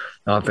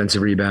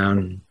 offensive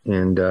rebound,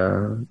 and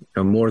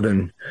more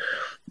than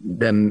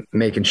them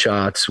making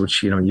shots,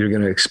 which you're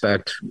going to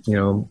expect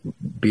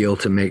Beal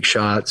to make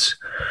shots.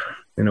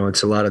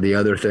 It's a lot of the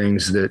other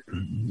things that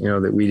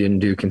that we didn't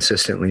do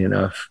consistently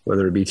enough,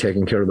 whether it be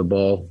taking care of the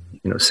ball.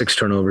 6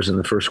 turnovers in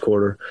the first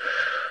quarter.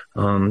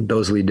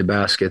 Those lead to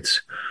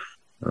baskets.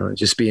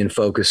 Just being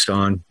focused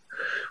on,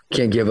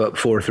 can't give up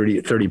 4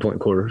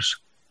 30-point quarters.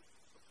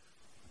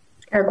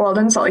 Eric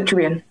Walden, Salt Lake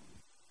Tribune.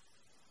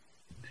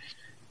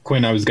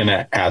 Quinn, I was going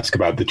to ask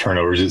about the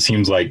turnovers. It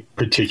seems like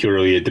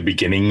particularly at the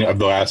beginning of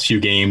the last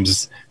few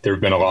games, there have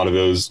been a lot of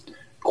those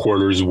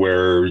quarters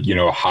where,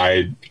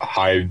 high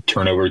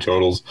turnover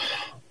totals.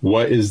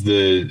 What is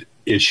the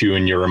issue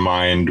in your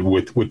mind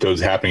with those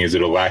happening? Is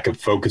it a lack of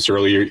focus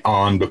earlier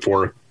on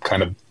before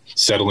kind of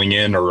settling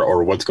in,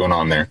 or what's going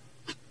on there?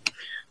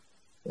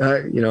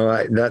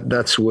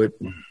 That's what,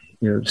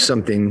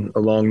 something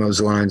along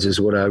those lines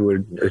is what I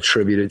would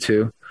attribute it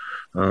to.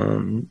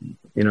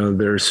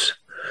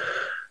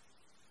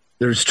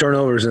 There's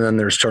turnovers and then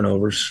there's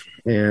turnovers,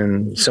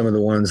 and some of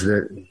the ones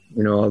that,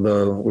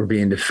 although we're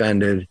being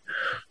defended,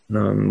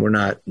 we're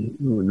not,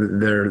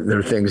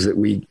 they're things that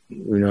we,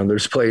 there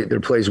are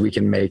plays we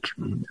can make,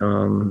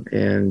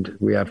 and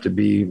we have to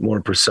be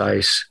more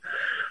precise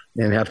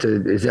and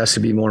it has to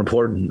be more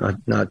important,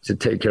 not to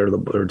take care of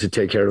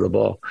the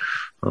ball.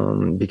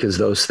 Because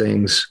those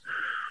things,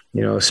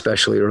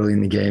 especially early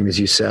in the game, as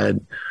you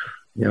said,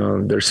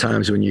 there's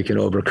times when you can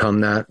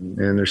overcome that,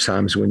 and there's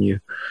times when you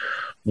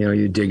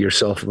dig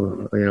yourself,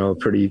 a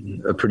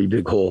pretty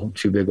big hole,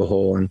 too big a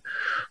hole. And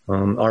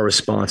our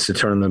response to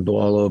turning the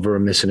ball over or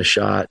missing a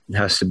shot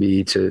has to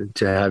be to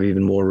have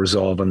even more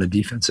resolve on the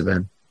defensive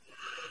end.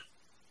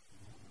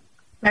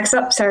 Next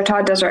up, Sarah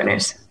Todd, Deseret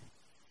News.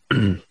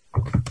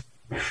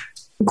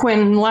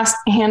 Quinn, last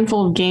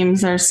handful of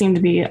games, there seemed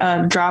to be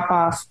a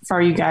drop-off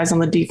for you guys on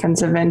the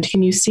defensive end.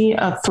 Can you see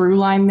a through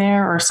line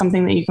there, or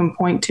something that you can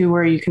point to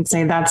where you can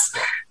say that's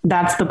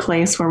the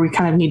place where we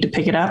kind of need to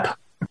pick it up?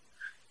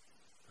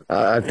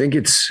 I think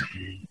it's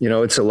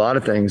a lot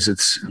of things.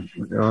 It's,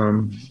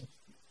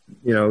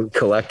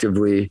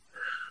 collectively,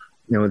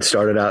 it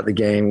started out the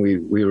game.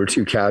 We were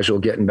too casual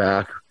getting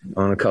back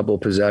on a couple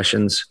of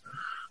possessions.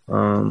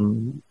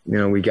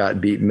 We got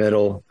beat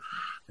middle.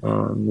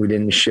 We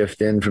didn't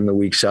shift in from the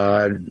weak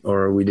side,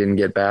 or we didn't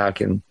get back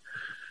and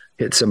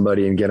hit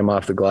somebody and get them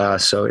off the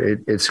glass. So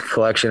it's a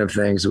collection of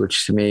things,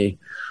 which to me,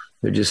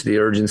 they're just the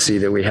urgency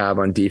that we have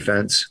on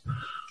defense,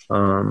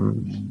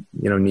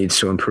 needs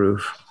to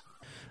improve.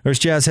 There's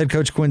Jazz head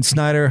coach Quinn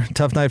Snyder.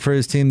 Tough night for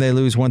his team. They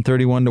lose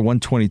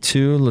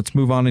 131-122. Let's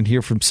move on and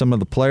hear from some of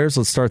the players.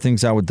 Let's start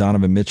things out with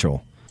Donovan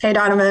Mitchell. Hey,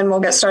 Donovan.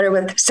 We'll get started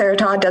with Sarah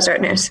Todd,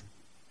 Deseret News.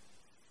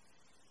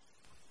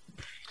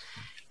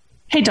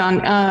 Hey,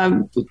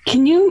 Don,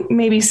 can you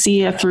maybe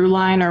see a through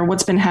line or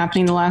what's been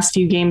happening the last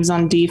few games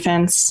on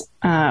defense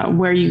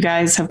where you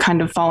guys have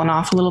kind of fallen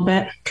off a little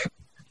bit?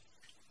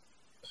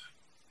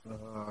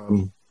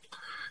 I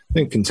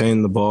think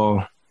containing the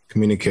ball,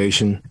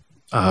 communication,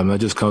 that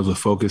just comes with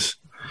focus.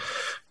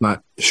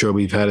 Not sure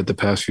we've had it the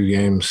past few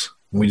games.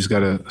 We just got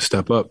to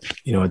step up.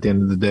 At the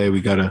end of the day,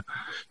 we got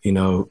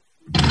to,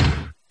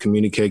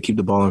 communicate, keep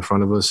the ball in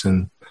front of us.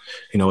 And,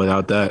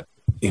 without that,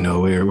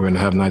 we're going to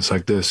have nights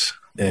like this.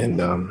 And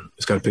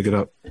just got to pick it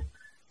up.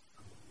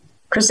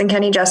 Kristen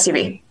Kenny, Just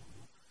TV.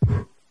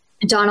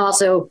 Don,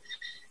 also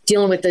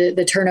dealing with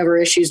the turnover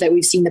issues that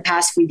we've seen the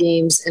past few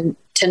games and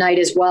tonight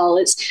as well.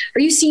 Are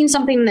you seeing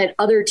something that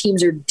other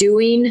teams are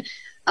doing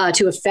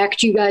to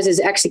affect you guys'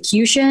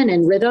 execution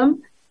and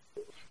rhythm?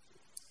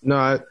 No,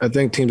 I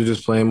think teams are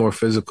just playing more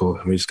physical.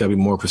 We just got to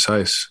be more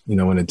precise.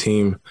 When a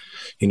team,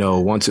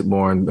 wants it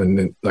more,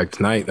 and like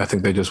tonight, I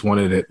think they just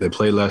wanted it. They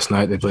played last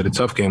night. They played a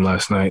tough game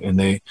last night, and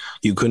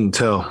you couldn't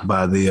tell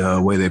by the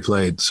way they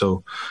played.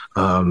 So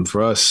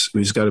for us,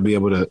 we just got to be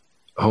able to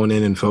hone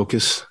in and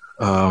focus.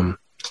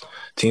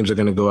 Teams are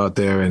going to go out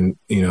there and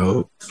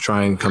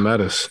try and come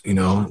at us.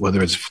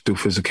 Whether it's through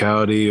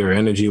physicality or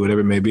energy,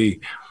 whatever it may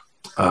be.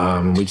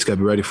 We just got to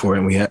be ready for it,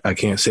 and I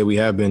can't say we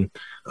have been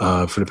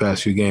for the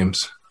past few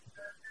games.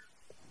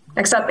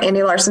 Next up,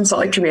 Andy Larson,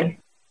 Salt Lake Tribune.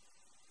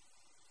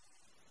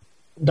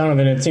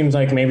 Donovan, it seems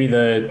like maybe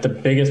the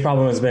biggest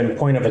problem has been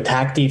point of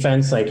attack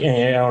defense. Like,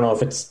 I don't know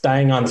if it's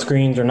dying on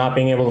screens or not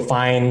being able to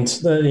find,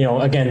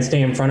 again,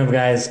 stay in front of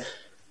guys.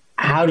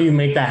 How do you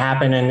make that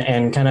happen?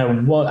 And kind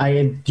of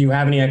do you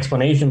have any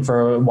explanation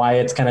for why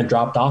it's kind of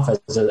dropped off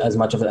as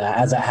much of it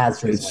as it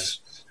has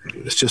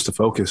recently? It's just a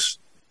focus,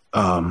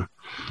 to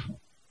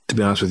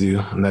be honest with you.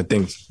 And I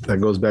think that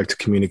goes back to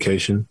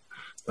communication.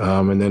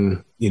 And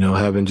then,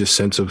 having just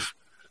sense of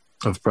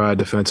pride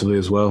defensively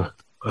as well.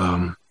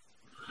 I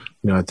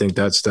think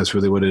that's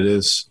really what it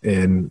is.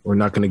 And we're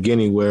not going to get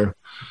anywhere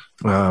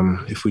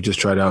if we just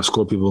try to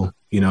outscore people.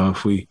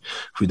 If we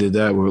did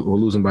that, we're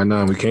losing by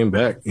 9. We came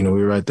back, we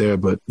were right there,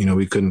 but,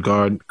 we couldn't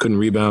guard, couldn't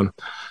rebound.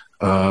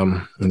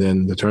 And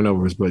then the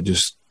turnovers, but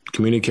just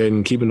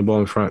communicating, keeping the ball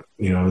in front.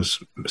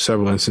 There's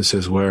several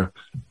instances where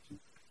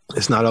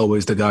it's not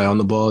always the guy on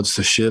the ball, it's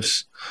the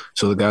shifts.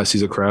 So the guy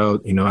sees a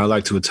crowd. You know, I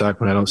like to attack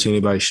when I don't see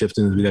anybody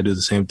shifting. We got to do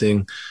the same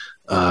thing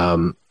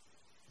on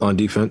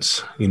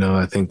defense. You know,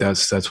 I think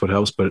that's what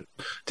helps. But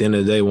at the end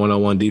of the day,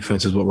 one-on-one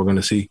defense is what we're going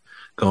to see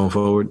going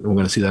forward. We're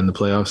going to see that in the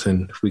playoffs.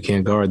 And if we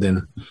can't guard,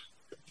 then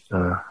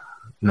not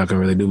going to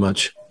really do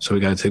much. So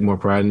we got to take more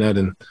pride in that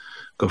and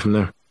go from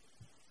there.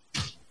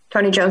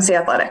 Tony Jones, The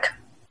Athletic.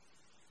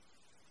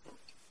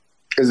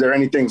 Is there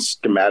anything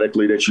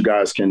schematically that you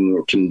guys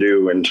can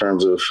do in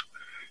terms of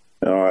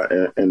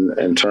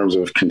in terms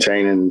of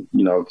containing,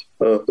 you know,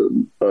 a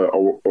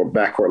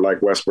backcourt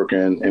like Westbrook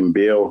and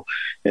Beal?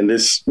 And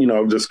this, you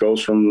know, just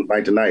goes from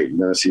night to night. You're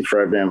going to see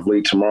Fred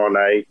VanVleet tomorrow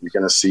night. You're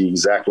going to see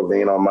Zach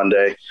LaVine on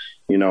Monday,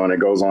 you know, and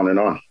it goes on and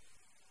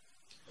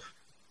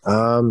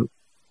on.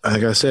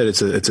 Like I said,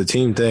 it's a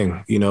team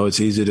thing. You know, it's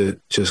easy to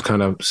just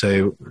kind of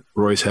say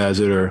Royce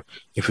has it, or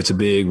if it's a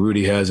big,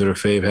 Rudy has it, or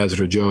Fave has it,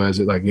 or Joe has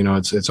it. Like, you know,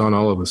 it's on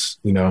all of us.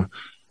 You know,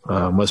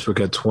 Westbrook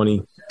had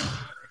 20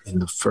 in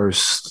the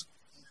first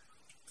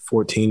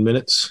 14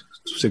 minutes,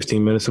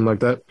 16 minutes, something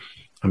like that.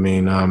 I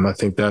mean, I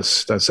think that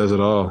says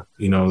it all.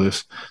 You know,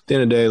 at the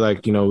end of the day,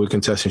 like, you know, we're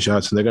contesting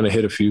shots, and they're going to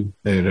hit a few.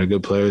 They're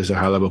good players. They're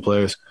high-level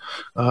players.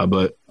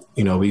 But,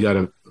 you know, we got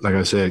to, like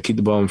I said, keep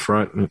the ball in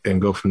front and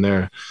go from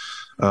there.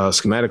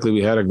 Schematically,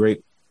 we had a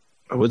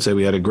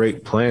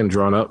great plan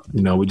drawn up.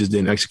 You know, we just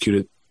didn't execute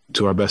it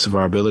to our best of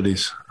our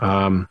abilities.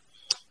 You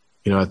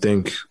know, I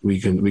think we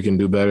can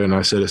do better. And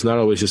I said, it's not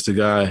always just the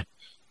guy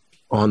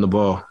on the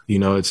ball. You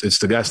know, that's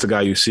the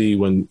guy you see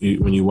when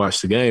you watch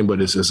the game, but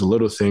it's the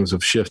little things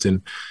of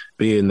shifting,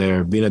 being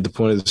there, being at the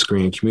point of the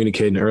screen,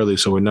 communicating early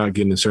so we're not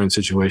getting in certain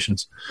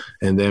situations.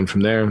 And then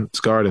from there, it's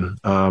guarding.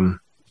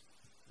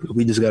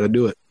 We just got to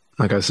do it,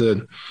 like I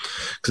said,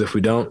 because if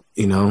we don't,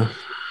 you know,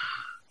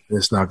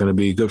 it's not going to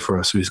be good for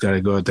us. We just got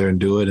to go out there and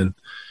do it and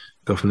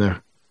go from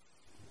there.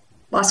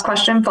 Last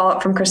question,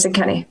 follow-up from Kristen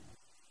Kenny.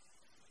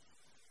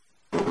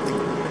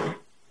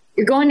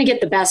 You're going to get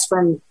the best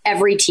from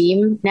every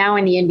team now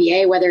in the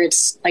NBA, whether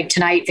it's like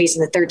tonight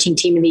facing the 13th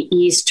team in the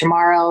East,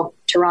 tomorrow,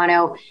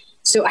 Toronto.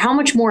 So how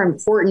much more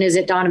important is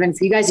it, Donovan,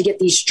 for you guys to get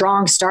these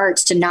strong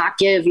starts to not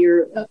give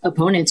your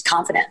opponents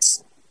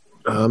confidence?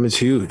 It's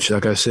huge.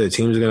 Like I said,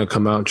 teams are going to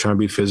come out and try and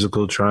be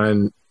physical, try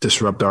and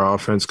disrupt our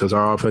offense because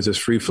our offense is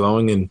free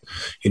flowing, and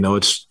you know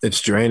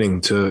it's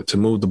draining to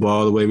move the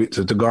ball the way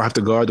have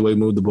to guard the way we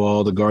move the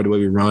ball, to guard the way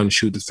we run,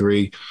 shoot the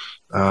three.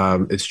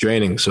 It's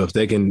draining. So if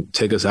they can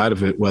take us out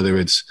of it, whether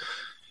it's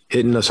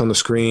hitting us on the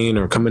screen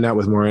or coming out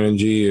with more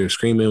energy or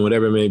screaming,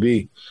 whatever it may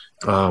be,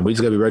 we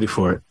just got to be ready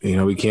for it. You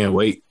know, we can't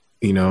wait.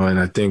 You know, and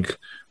I think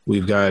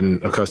we've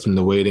gotten accustomed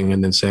to waiting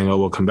and then saying, "Oh,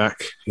 we'll come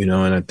back." You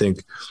know, and I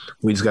think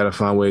we just got to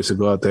find ways to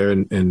go out there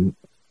and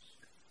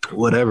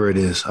whatever it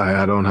is.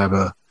 I don't have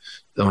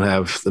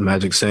the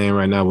magic saying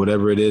right now.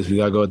 Whatever it is, we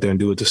got to go out there and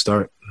do it to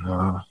start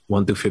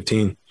 1 through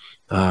 15.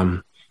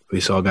 We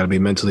just all got to be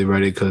mentally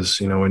ready because,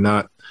 you know, it's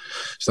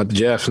not the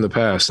Jazz from the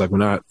past. Like, we're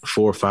not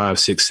 4, 5,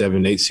 6,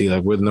 7, 8 seed.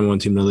 Like, we're the number one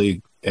team in the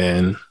league,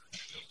 and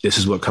this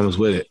is what comes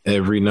with it.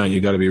 Every night you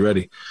got to be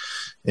ready,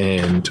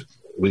 and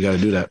we got to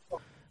do that.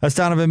 That's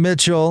Donovan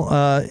Mitchell.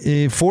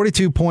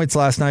 42 points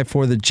last night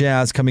for the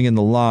Jazz coming in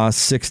the loss.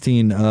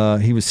 16.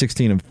 He was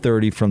 16 of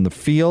 30 from the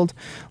field.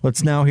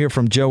 Let's now hear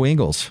from Joe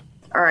Ingles.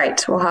 All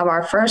right. We'll have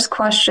our first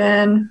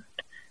question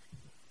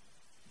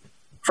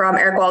from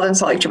Eric Walden,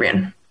 Salt Lake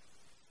Tribune.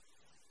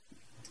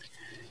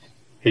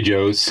 Hey,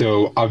 Joe.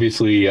 So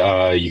obviously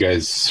you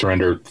guys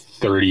surrendered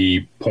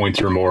 30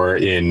 points or more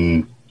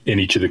in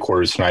each of the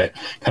quarters tonight.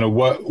 Kind of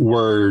what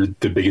were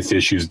the biggest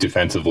issues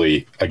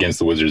defensively against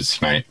the Wizards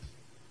tonight?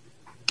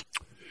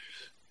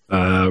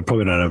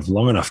 Probably don't have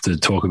long enough to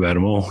talk about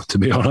them all, to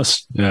be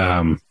honest.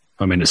 I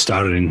mean, it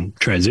started in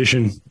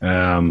transition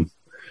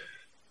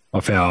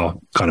off our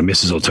kind of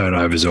misses or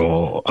turnovers,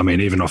 or I mean,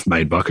 even off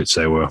made buckets,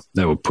 they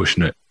were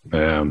pushing it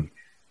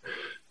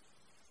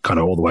kind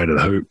of all the way to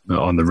the hoop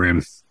on the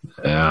rim.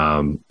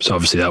 So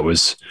obviously that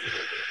was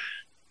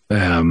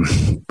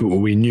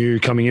we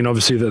knew coming in,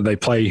 obviously, that they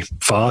play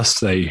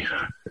fast.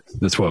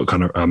 That's what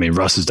kind of, I mean,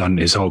 Russ has done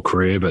his whole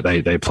career, but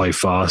they play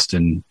fast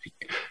and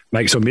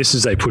make some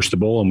misses. They push the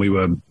ball, and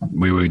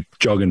we were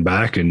jogging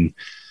back. And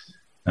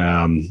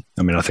I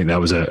mean, I think that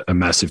was a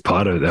massive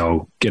part of it. They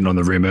were getting on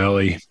the rim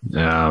early.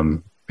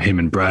 Him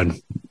and Brad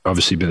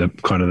obviously been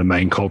kind of the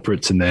main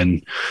culprits, and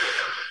then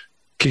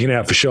kicking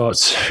out for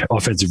shots,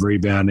 offensive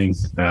rebounding.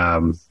 I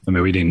mean,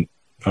 we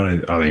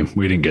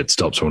didn't get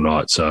stops all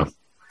night, so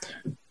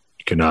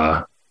you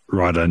can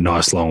write a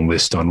nice long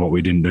list on what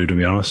we didn't do, to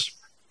be honest.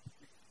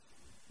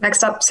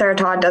 Next up, Sarah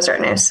Todd,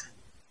 Deseret News.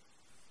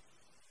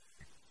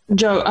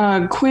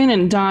 Joe, Quinn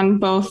and Don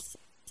both,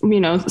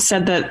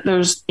 said that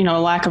there's, a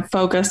lack of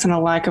focus and a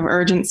lack of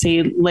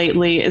urgency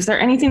lately. Is there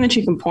anything that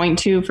you can point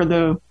to for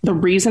the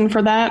reason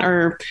for that,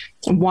 or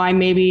why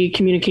maybe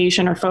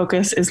communication or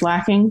focus is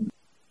lacking?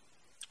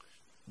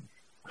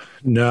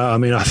 No, I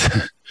mean,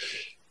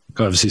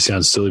 obviously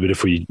sounds silly, but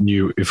if we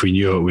knew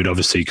it, we'd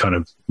obviously kind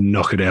of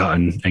knock it out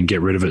and get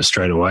rid of it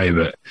straight away.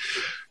 But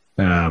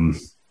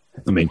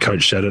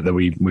Coach said it that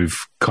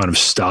we've kind of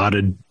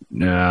started.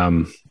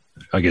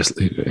 I guess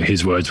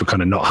his words were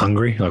kind of not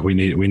hungry. Like we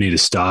need to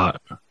start.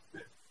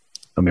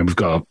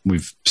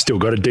 We've still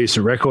got a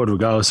decent record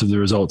regardless of the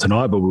result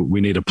tonight, but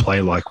we need to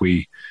play like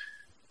we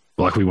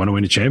want to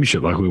win a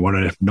championship, like we want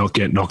to not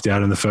get knocked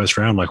out in the first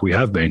round, like we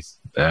have been.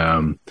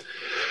 And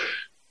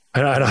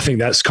I think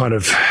that's kind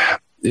of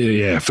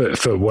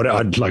for what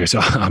like I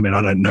said. I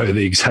don't know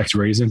the exact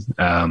reason,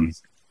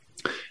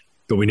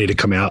 but we need to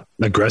come out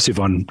aggressive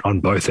on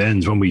both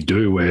ends. When we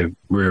do,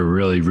 we're a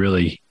really,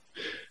 really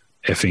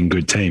effing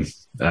good team.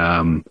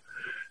 And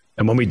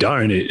when we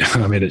don't,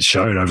 it's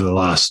shown over the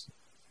last,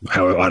 I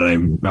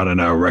don't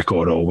know, a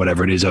record or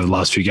whatever it is over the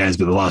last few games,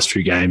 but the last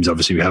few games,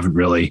 obviously we haven't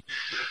really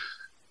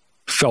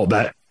felt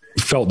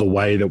the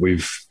way that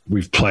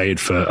we've played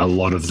for a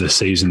lot of the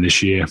season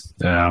this year.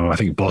 I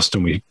think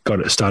Boston, we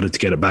started to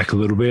get it back a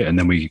little bit, and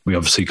then we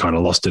obviously kind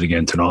of lost it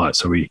again tonight.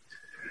 So we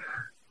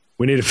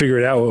need to figure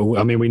it out.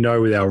 We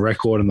know with our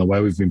record and the way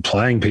we've been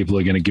playing, people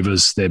are going to give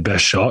us their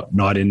best shot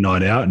night in,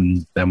 night out,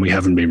 and we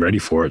haven't been ready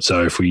for it.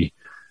 So if we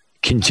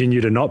continue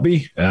to not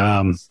be,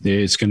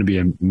 it's going to be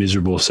a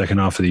miserable second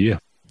half of the year.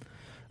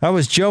 That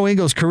was Joe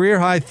Ingles, career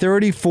high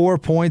 34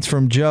 points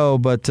from Joe,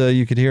 but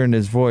you could hear in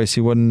his voice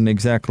he wasn't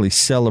exactly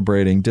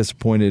celebrating,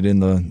 disappointed in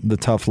the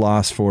tough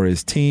loss for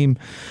his team.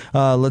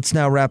 Let's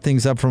now wrap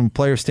things up from a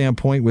player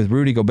standpoint with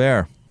Rudy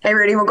Gobert. Hey,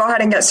 Rudy, we'll go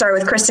ahead and get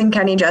started with Kristen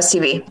Kenny, Jazz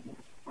TV.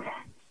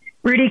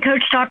 Rudy,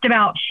 Coach talked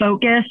about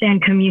focus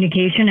and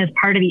communication as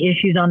part of the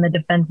issues on the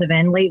defensive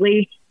end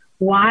lately.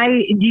 Why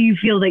do you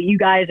feel that you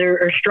guys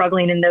are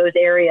struggling in those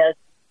areas?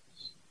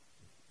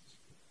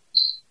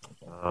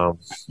 I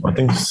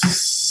think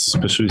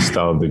especially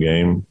start of the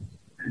game,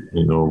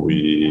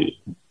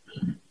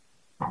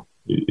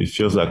 it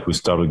feels like we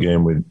start a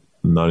game with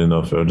not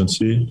enough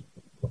urgency.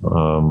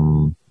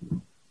 And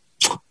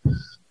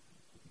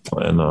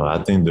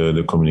I think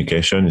the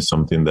communication is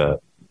something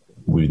that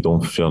we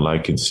don't feel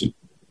like it's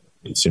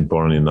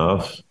important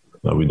enough,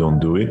 that we don't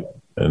do it.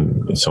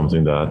 And it's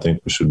something that I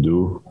think we should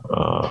do.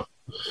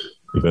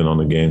 Even on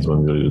the games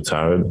when we're really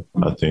tired,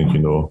 I think,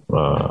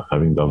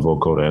 having that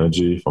vocal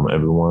energy from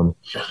everyone,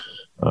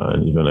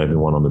 and even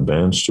everyone on the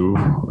bench too,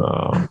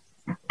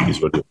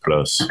 is really a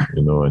plus,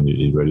 and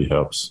it really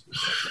helps.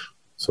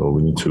 So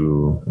we need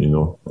to,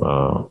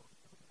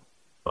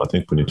 I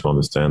think we need to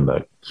understand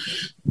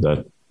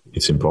that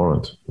it's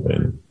important,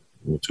 and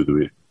we need to do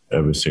it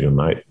every single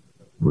night,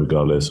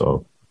 regardless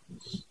of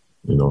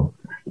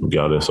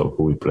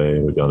who we play,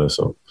 regardless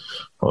of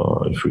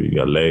if we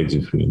got legs,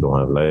 if we don't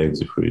have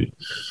legs, if if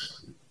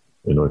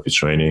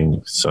it's raining,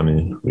 if it's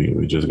sunny,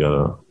 we just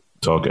gotta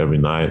talk every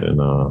night. And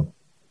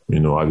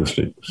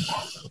obviously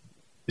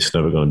it's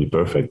never gonna be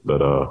perfect,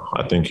 but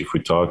I think if we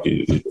talk,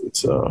 it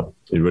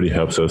really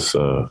helps us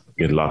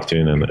get locked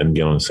in and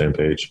get on the same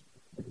page.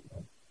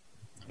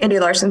 Andy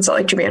Larson, Salt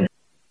Lake Tribune.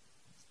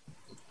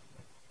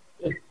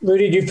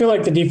 Rudy, do you feel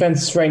like the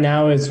defense right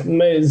now is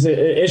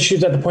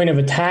issues at the point of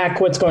attack?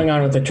 What's going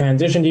on with the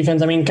transition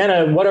defense? Kind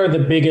of what are the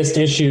biggest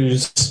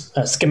issues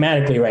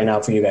schematically right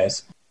now for you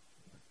guys?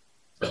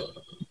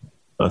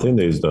 I think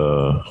there's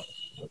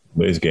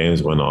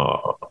games when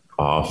our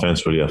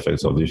offense really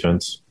affects our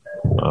defense,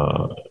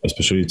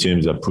 especially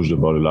teams that push the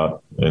ball a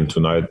lot. And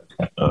tonight,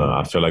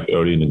 I feel like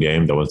early in the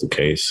game that was the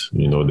case.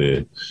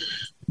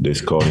 They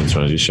scored in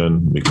transition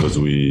because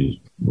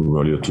we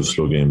were a little too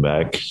slow getting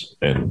back,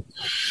 and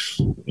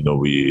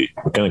we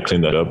kind of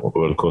cleaned that up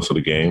over the course of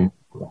the game,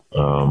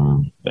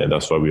 and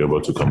that's why we were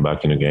able to come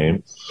back in the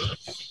game.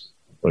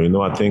 But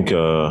I think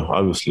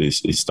obviously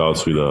it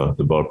starts with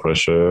the ball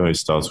pressure. It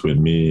starts with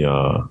me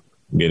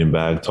getting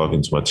back,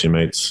 talking to my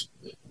teammates,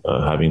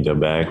 having their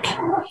back,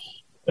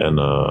 and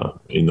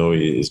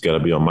it's got to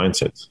be our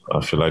mindset.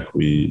 I feel like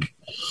we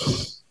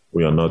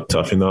are not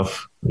tough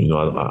enough.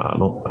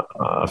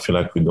 I feel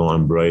like we don't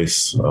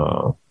embrace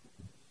our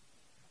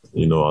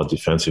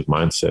defensive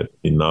mindset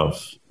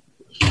enough.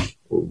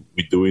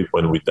 We do it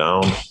when we're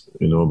down,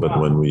 but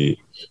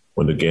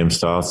when the game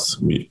starts,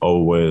 we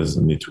always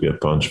need to get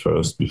punched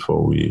first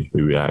before we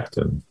react.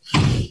 And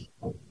if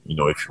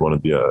you want to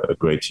be a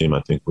great team,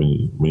 I think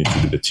we need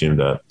to be the team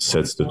that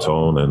sets the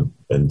tone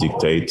and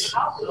dictates,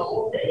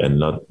 and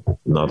not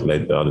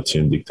let the other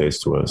team dictate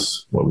to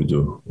us what we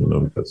do.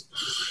 Because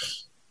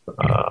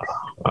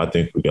I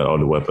think we got all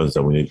the weapons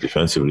that we need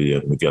defensively,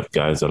 and we got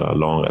guys that are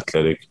long,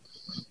 athletic,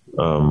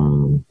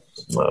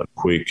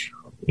 quick.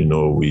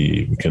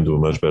 We can do a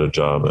much better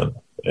job, and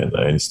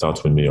it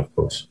starts with me, of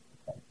course.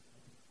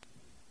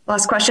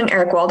 Last question,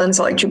 Eric Walden,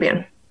 Salt Lake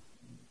Tribune.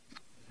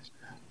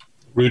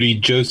 Rudy,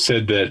 Joe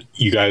said that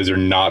you guys are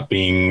not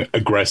being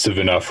aggressive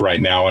enough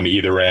right now on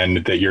either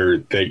end, that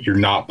you're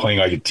not playing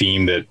like a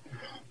team that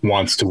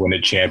wants to win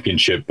a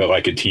championship, but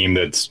like a team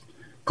that's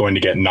going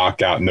to get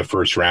knocked out in the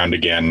first round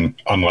again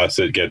unless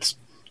it gets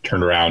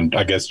turned around.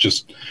 I guess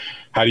just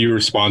how do you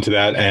respond to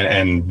that,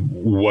 and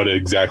what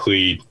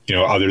exactly,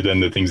 other than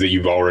the things that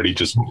you've already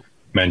just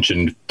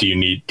mentioned, do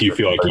you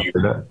feel like you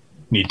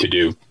need to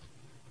do?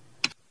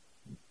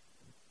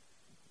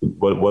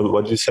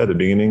 What you said at the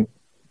beginning?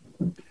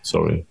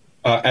 Sorry.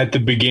 At the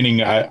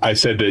beginning, I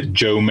said that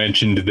Joe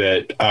mentioned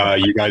that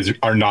you guys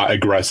are not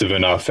aggressive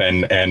enough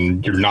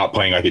and you're not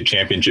playing like a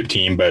championship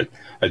team, but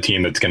a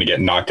team that's going to get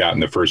knocked out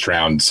in the first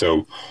round.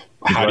 So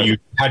how do you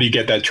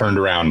get that turned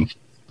around?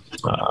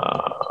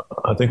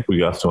 I think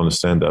we have to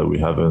understand that we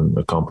haven't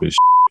accomplished,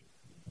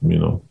 we've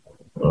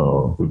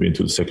been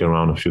to the second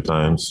round a few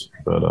times,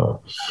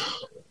 but,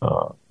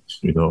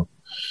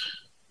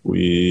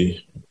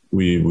 we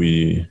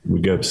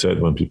get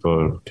upset when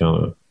people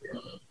kind of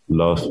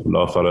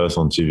laugh at us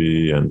on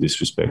TV and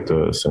disrespect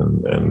us,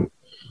 and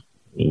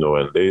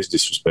there is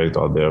disrespect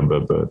out there,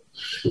 but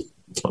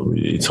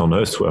it's on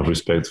us to have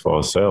respect for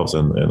ourselves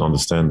and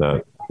understand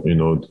that,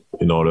 in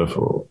order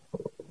for,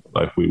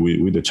 like,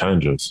 we're the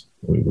challengers.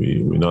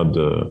 We're not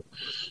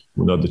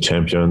the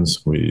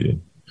champions. We're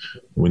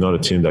not a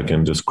team that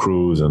can just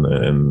cruise and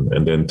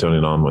then turn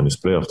it on when it's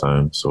playoff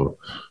time. So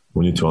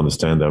we need to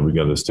understand that we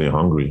got to stay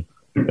hungry,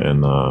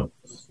 and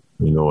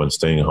and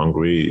staying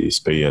hungry is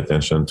paying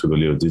attention to the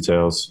little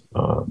details,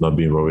 not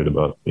being worried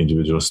about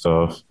individual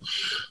stuff,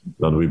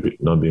 not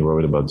being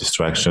worried about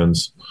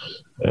distractions.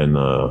 And,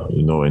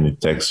 and it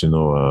takes,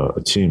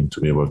 a team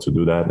to be able to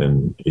do that.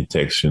 And it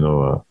takes,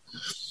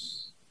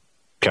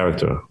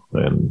 character.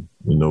 And,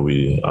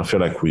 I feel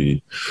like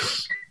we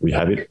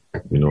have it, I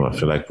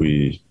feel like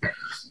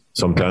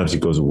sometimes it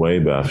goes away,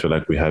 but I feel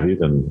like we have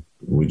it, and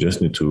we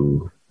just need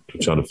to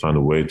try to find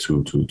a way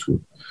to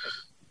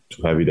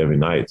have it every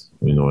night,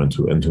 and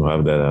to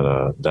have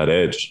that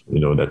edge,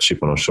 that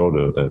chip on our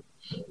shoulder that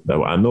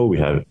I know we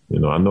have it,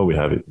 I know we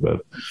have it,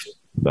 but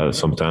that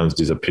sometimes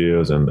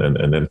disappears and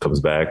then comes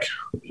back,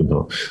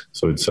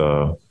 So it's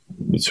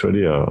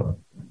really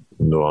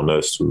on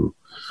us to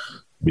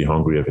be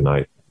hungry every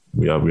night.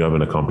 We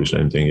haven't accomplished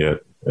anything yet,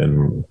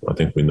 and I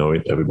think we know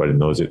it. Everybody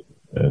knows it,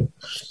 and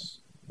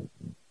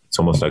it's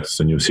almost like it's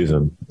a new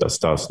season that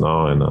starts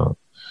now,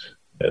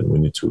 and we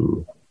need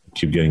to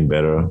keep getting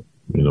better.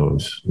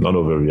 Not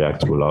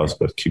overreact to a loss,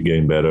 but keep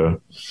getting better,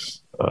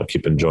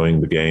 keep enjoying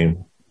the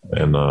game,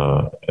 and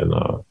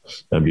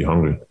be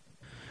hungry.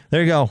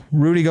 There you go.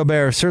 Rudy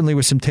Gobert, certainly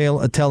with some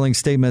telling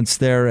statements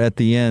there at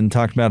the end,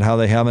 talking about how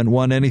they haven't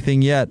won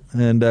anything yet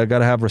and got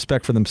to have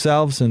respect for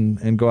themselves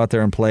and go out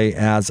there and play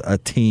as a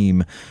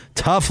team.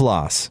 Tough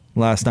loss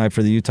last night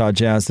for the Utah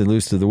Jazz. They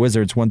lose to the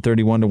Wizards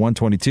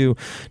 131-122.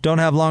 Don't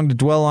have long to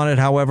dwell on it,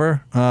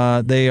 however.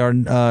 They are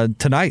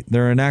tonight.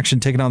 They're in action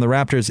taking on the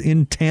Raptors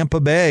in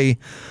Tampa Bay.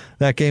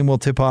 That game will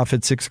tip off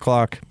at 6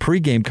 o'clock.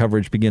 Pre-game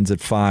coverage begins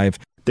at 5.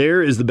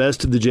 There is the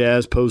Best of the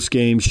Jazz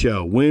post-game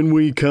show. When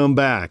we come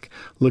back,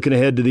 looking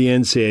ahead to the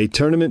NCAA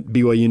tournament,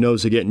 BYU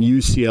knows they're getting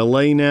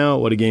UCLA now.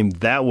 What a game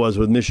that was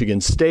with Michigan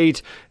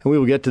State. And we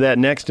will get to that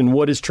next in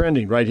What is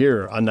Trending right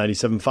here on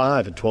 97.5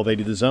 and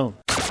 1280 The Zone.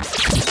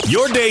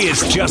 Your day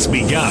has just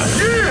begun.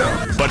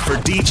 Yeah! But for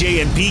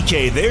DJ and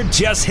PK, they're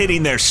just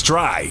hitting their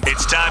stride.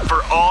 It's time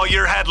for all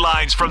your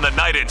headlines from the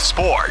night in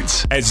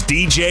sports as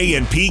DJ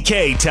and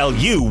PK tell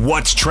you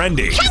what's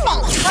trending.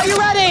 Are you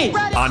ready?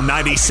 On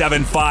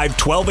 97.5,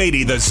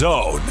 1280 The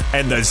Zone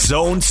and the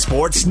Zone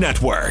Sports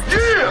Network.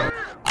 Yeah!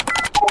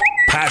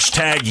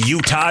 Hashtag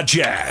Utah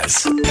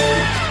Jazz.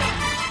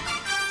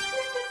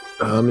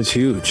 It's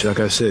huge. Like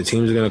I said,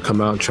 teams are going to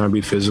come out and try and be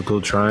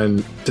physical, try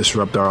and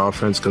disrupt our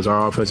offense because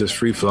our offense is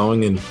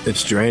free-flowing and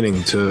it's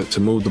draining to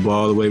move the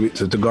ball the way we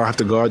have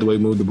to guard the way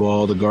we move the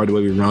ball, to guard the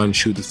way we run,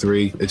 shoot the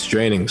three. It's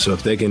draining. So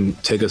if they can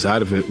take us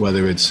out of it,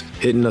 whether it's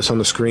hitting us on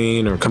the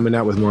screen or coming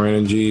out with more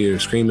energy or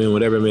screaming,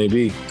 whatever it may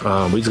be,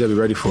 we just got to be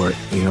ready for it.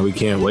 We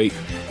can't wait.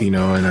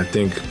 And I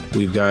think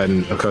we've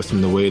gotten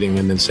accustomed to waiting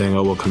and then saying,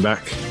 oh, we'll come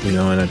back, and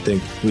I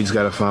think we just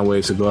got to find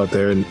ways to go out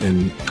there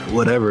and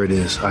whatever it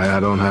is. I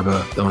don't have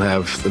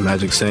the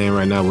magic saying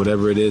right now.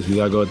 Whatever it is, we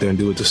got to go out there and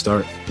do it to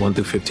start 1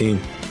 through 15.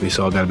 We just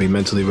all got to be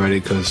mentally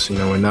ready because, it's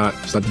not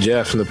the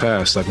Jazz from the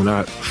past. Like, we're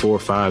not 4,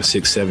 5,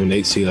 6, 7,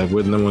 8 seed. Like,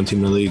 we're the number one team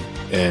in the league,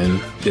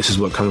 and this is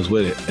what comes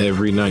with it.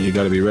 Every night you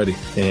got to be ready,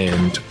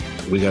 and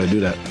we got to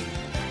do that.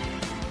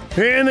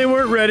 And they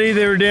weren't ready.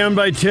 They were down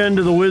by 10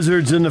 to the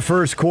Wizards in the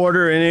first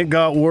quarter, and it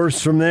got worse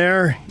from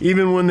there.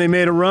 Even when they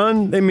made a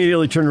run, they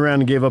immediately turned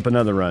around and gave up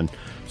another run.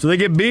 So they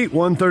get beat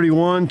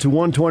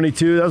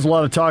 131-122. That was a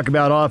lot of talk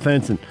about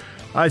offense, and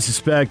I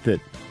suspect that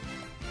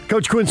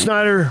Coach Quinn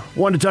Snyder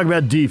wanted to talk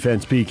about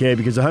defense, PK,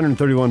 because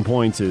 131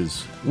 points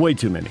is way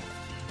too many.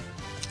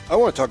 I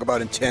want to talk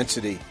about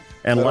intensity.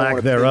 And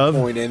lack thereof.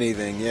 Point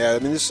anything. Yeah, I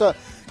mean, this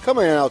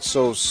coming out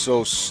so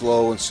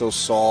slow and so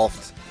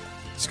soft.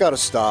 It's got to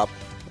stop.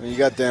 I mean, you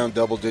got down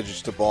double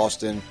digits to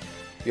Boston.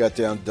 You got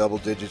down double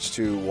digits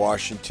to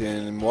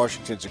Washington, and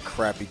Washington's a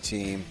crappy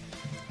team.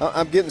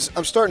 I'm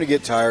starting to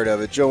get tired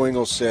of it. Joe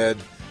Ingles said,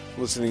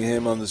 listening to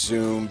him on the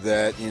Zoom,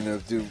 that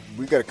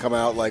we got to come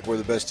out like we're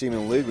the best team in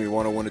the league. We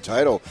want to win a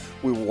title.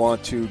 We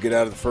want to get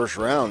out of the first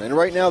round, and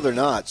right now they're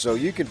not. So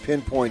you can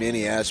pinpoint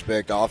any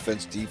aspect: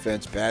 offense,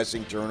 defense,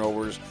 passing,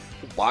 turnovers,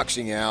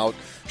 boxing out,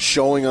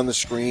 showing on the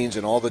screens,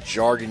 and all the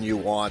jargon you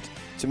want.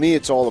 To me,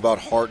 it's all about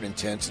heart and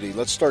intensity.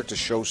 Let's start to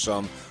show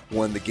some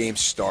when the game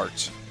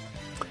starts.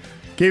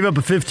 Gave up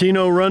a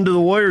 15-0 run to the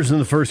Warriors in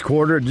the first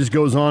quarter. It just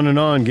goes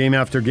on, game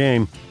after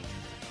game.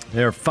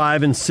 They're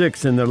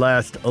 5-6 in their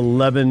last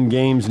 11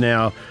 games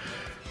now.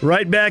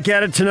 Right back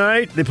at it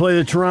tonight. They play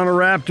the Toronto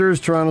Raptors.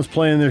 Toronto's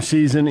playing their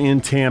season in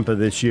Tampa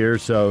this year,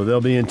 so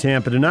they'll be in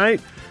Tampa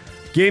tonight.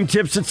 Game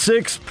tips at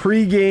 6,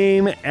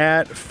 pregame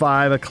at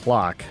 5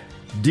 o'clock.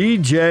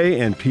 DJ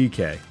and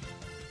PK.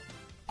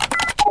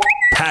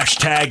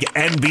 Hashtag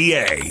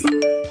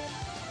NBA.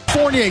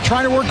 Fournier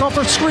trying to work off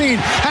a screen.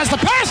 Has the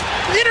pass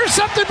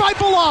intercepted by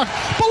Bullock.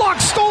 Bullock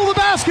stole the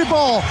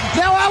basketball.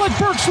 Now Alec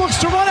Burks looks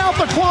to run out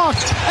the clock,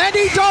 and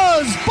he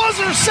does.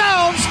 Buzzer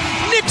sounds.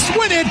 Knicks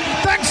win it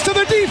thanks to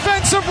the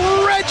defense of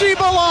Reggie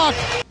Bullock.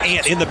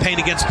 Ant in the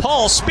paint against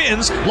Paul,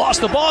 spins,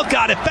 lost the ball,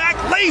 got it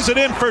back, lays it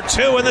in for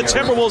 2, and the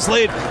Timberwolves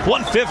lead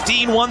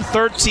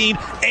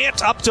 115-113.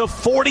 Ant up to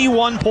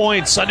 41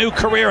 points, a new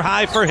career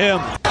high for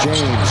him.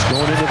 James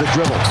going into the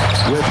dribble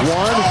with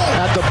one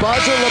at the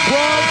buzzer.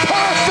 LeBron,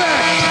 perfect!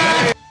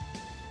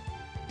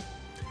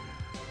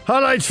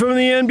 Highlights from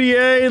the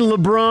NBA.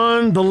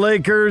 LeBron, the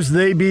Lakers,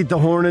 they beat the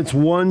Hornets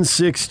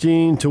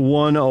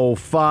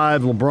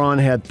 116-105.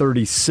 LeBron had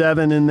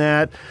 37 in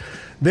that.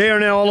 They are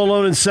now all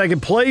alone in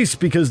second place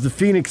because the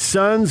Phoenix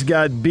Suns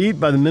got beat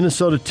by the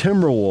Minnesota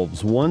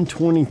Timberwolves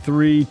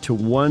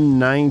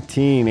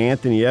 123-119.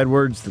 Anthony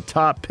Edwards, the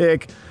top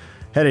pick,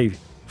 had a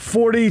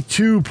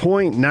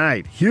 42-point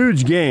night.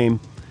 Huge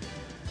game.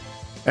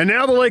 And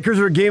now the Lakers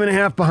are a game and a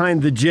half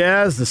behind the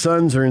Jazz. The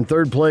Suns are in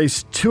third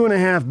place,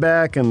 2.5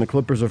 back, and the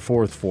Clippers are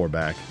fourth, 4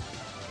 back.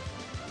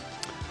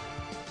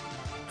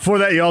 Before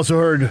that, you also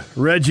heard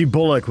Reggie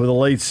Bullock with a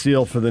late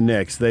steal for the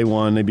Knicks. They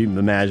won. They beat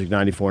the Magic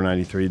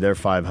 94-93. They're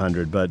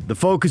 500. But the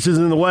focus is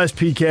in the West,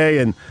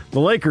 PK, and the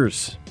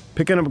Lakers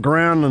picking up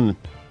ground on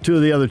 2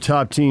 of the other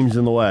top teams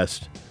in the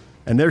West.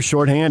 And they're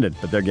shorthanded,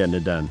 but they're getting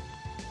it done.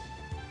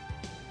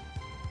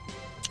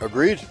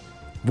 Agreed.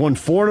 Won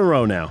 4 in a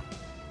row now.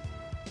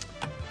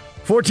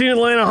 14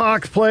 Atlanta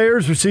Hawks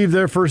players received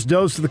their first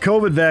dose of the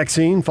COVID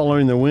vaccine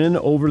following their win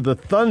over the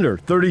Thunder.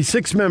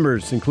 36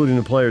 members, including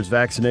the players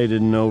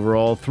vaccinated in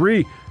overall.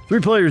 Three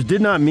players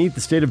did not meet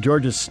the state of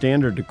Georgia's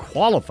standard to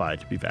qualify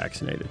to be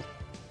vaccinated.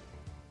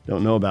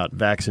 Don't know about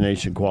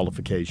vaccination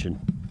qualification.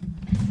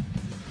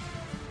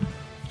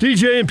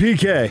 DJ and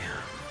PK.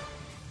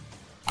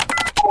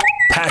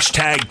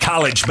 Hashtag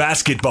college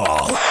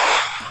basketball.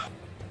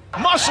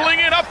 Muscling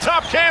in up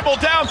top, Campbell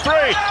down 3.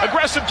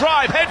 Aggressive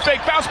drive, head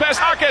fake, bounce pass,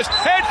 Hawkes.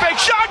 Head fake,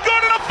 shot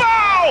good and a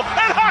foul!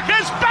 And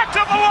Hawkes back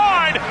to the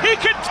line. He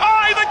can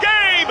tie the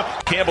game.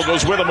 Campbell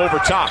goes with him over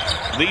top.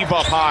 Leave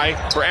up high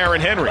for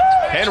Aaron Henry.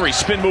 Henry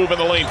spin move in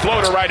the lane.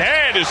 Floater right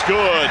hand is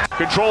good.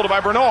 Controlled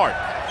by Bernard.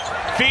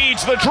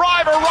 Feeds the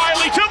driver,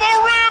 Riley to the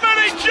rim,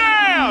 and he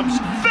jams.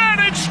 Then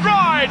in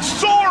stride,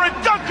 soar and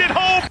dunked it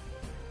home.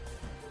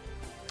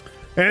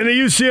 And the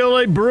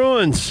UCLA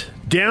Bruins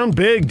down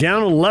big,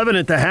 down 11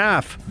 at the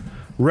half.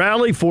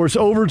 Rally, force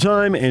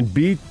overtime, and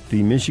beat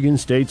the Michigan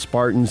State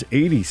Spartans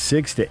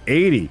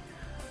 86-80.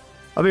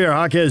 Javier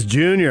Hawkes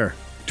Jr.,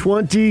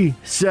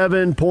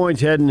 27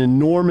 points, had an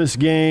enormous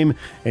game,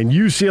 and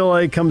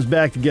UCLA comes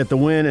back to get the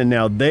win, and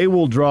now they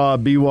will draw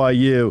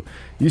BYU.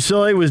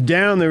 UCLA was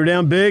down. They were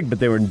down big,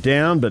 but they were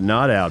down but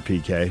not out,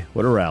 PK.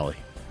 What a rally.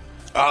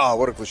 Ah,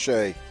 what a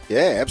cliche.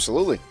 Yeah,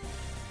 absolutely.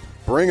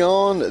 Bring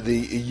on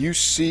the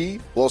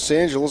UC Los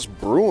Angeles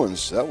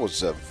Bruins. That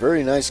was a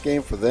very nice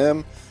game for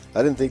them.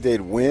 I didn't think they'd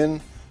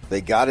win.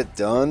 They got it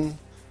done.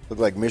 Looked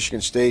like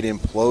Michigan State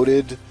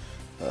imploded.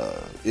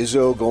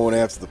 Izzo going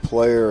after the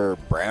player,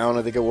 Brown,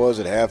 I think it was,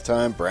 at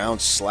halftime. Brown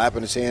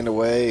slapping his hand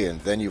away, and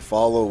then you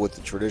follow with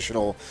the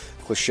traditional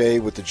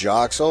cliche with the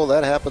jocks. Oh,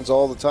 that happens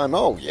all the time.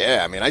 Oh,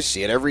 yeah, I mean, I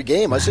see it every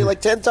game. I see it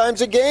like 10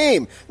 times a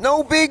game.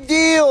 No big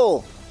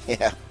deal.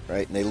 Yeah,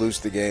 right, and they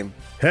lose the game.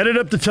 Headed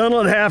up the tunnel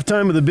at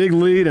halftime with a big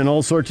lead and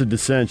all sorts of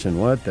dissension.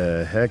 What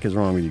the heck is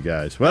wrong with you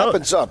guys? Well,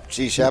 happens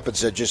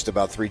at just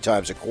about 3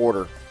 times a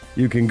quarter.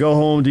 You can go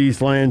home to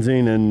East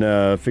Lansing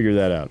and figure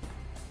that out.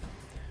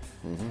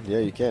 Mm-hmm. Yeah,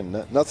 you can.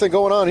 Nothing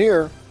going on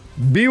here.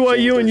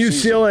 BYU and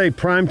UCLA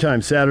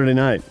primetime Saturday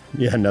night.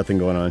 Yeah, nothing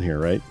going on here,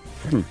 right?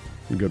 A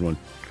good one.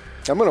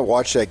 I'm going to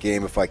watch that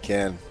game if I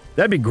can.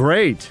 That'd be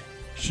great.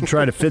 You should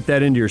try to fit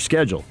that into your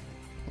schedule.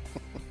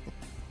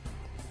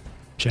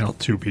 Channel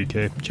 2,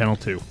 PK. Channel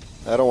 2.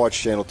 I don't watch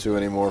Channel 2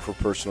 anymore for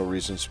personal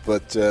reasons,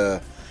 but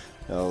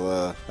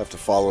I'll have to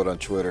follow it on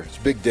Twitter. It's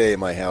a big day in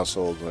my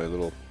household. My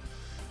little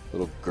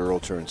girl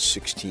turned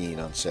 16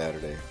 on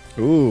Saturday.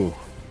 Ooh.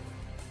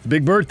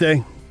 Big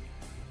birthday.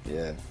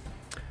 Yeah.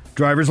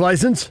 Driver's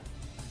license?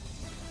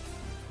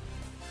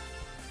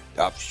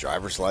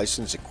 Driver's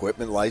license,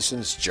 equipment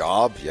license,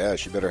 job. Yeah,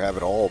 she better have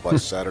it all by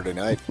Saturday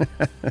night.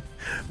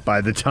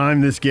 By the time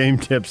this game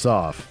tips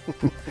off,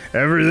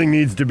 everything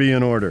needs to be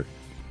in order.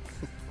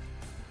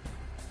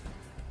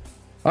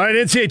 All right,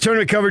 NCAA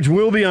tournament coverage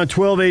will be on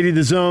 1280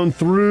 The Zone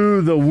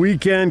through the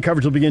weekend.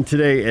 Coverage will begin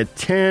today at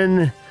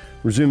 10.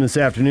 Resume this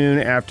afternoon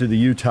after the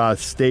Utah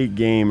State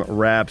game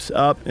wraps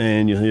up.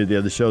 And you'll hear the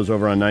other shows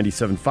over on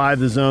 97.5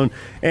 The Zone.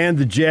 And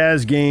the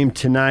Jazz game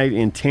tonight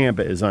in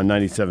Tampa is on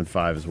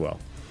 97.5 as well.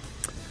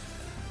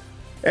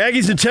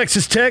 Aggies and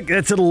Texas Tech,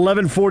 that's at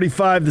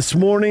 11:45 this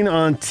morning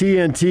on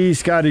TNT.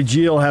 Scotty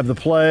G will have the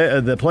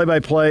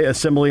play-by-play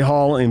Assembly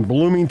Hall in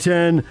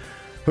Bloomington.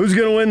 Who's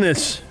going to win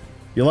this?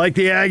 You like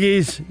the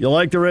Aggies? You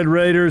like the Red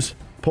Raiders?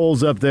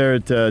 Polls up there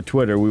at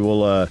Twitter. We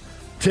will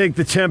take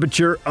the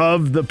temperature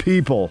of the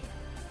people.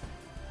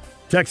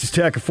 Texas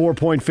Tech, a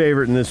 4-point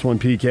favorite in this one,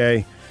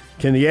 PK.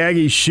 Can the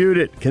Aggies shoot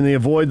it? Can they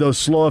avoid those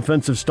slow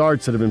offensive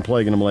starts that have been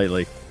plaguing them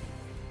lately?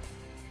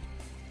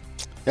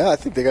 Yeah, I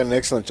think they got an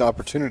excellent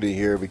opportunity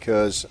here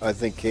because I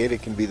think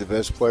Keita can be the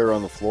best player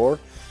on the floor.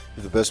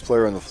 If the best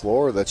player on the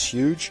floor, that's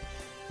huge.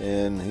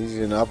 And he's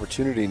an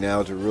opportunity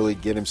now to really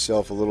get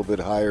himself a little bit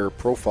higher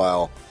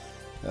profile.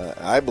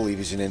 I believe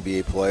he's an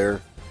NBA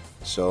player.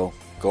 So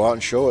go out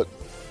and show it.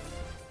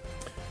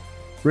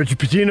 Richard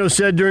Pitino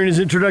said during his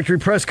introductory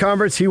press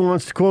conference he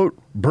wants to,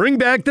 quote, bring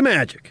back the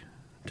magic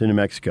to New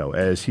Mexico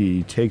as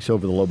he takes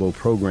over the Lobo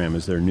program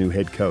as their new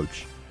head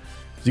coach.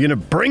 Is he going to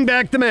bring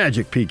back the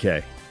magic,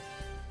 PK?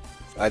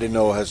 I didn't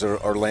know, has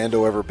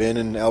Orlando ever been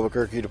in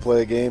Albuquerque to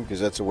play a game? Because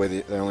that's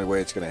the only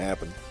way it's going to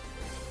happen.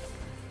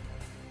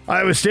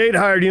 Iowa State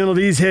hired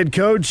UNLV's head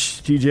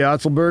coach, TJ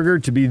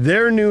Otzelberger, to be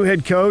their new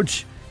head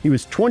coach. He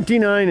was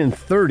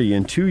 29-30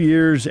 in 2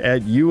 years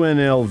at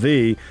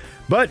UNLV,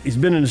 but he's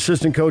been an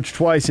assistant coach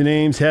twice in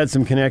Ames, had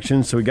some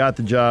connections, so he got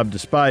the job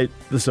despite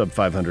the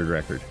sub-500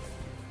 record.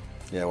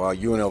 Yeah, well,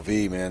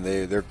 UNLV, man,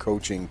 their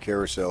coaching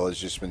carousel has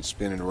just been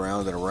spinning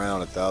around and around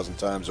 1,000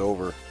 times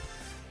over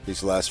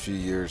these last few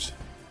years.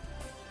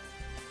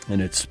 And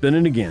it's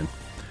spinning again.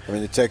 I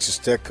mean, the Texas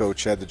Tech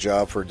coach had the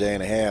job for a day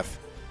and a half,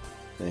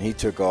 and he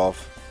took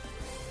off.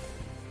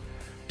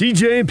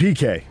 DJ and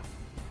PK.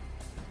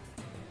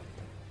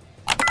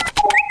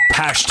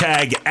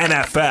 Hashtag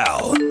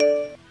NFL.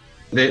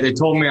 They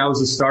told me I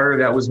was a starter.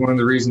 That was one of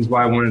the reasons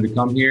why I wanted to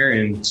come here.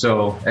 And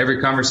so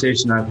every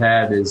conversation I've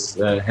had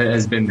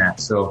has been that.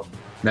 So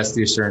that's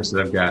the assurance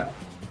that I've got.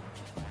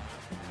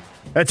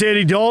 That's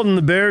Andy Dalton,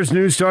 the Bears'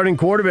 new starting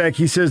quarterback.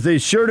 He says they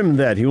assured him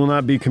that he will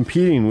not be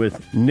competing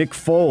with Nick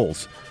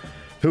Foles,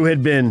 who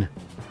had been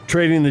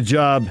trading the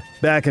job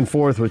back and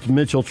forth with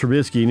Mitchell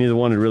Trubisky. Neither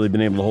one had really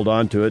been able to hold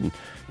on to it. And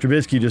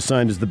Trubisky just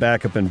signed as the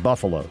backup in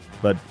Buffalo.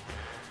 But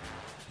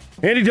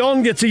Andy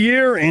Dalton gets a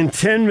year and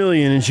 $10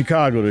 million in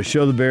Chicago to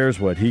show the Bears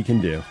what he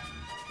can do.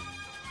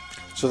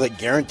 So they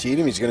guaranteed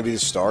him he's going to be the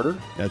starter?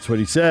 That's what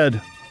he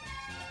said.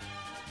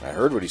 I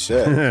heard what he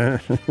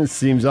said. It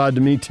seems odd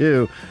to me,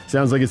 too.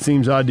 Sounds like it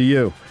seems odd to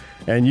you.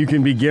 And you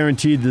can be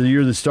guaranteed that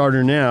you're the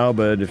starter now,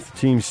 but if the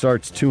team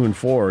starts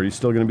 2-4, are you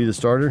still going to be the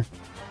starter?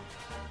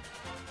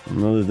 I don't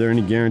know that there are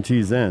any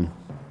guarantees then.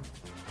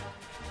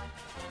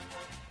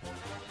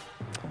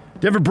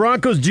 Denver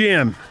Broncos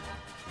GM.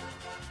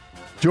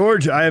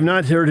 George, I have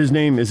not heard his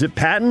name. Is it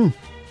Patton?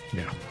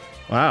 Yeah.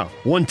 Wow.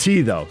 1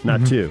 T, though,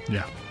 not 2.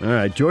 Yeah. All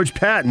right. George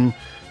Patton,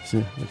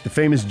 like the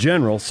famous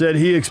general, said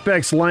he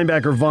expects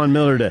linebacker Von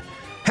Miller to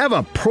have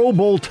a Pro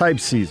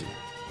Bowl-type season.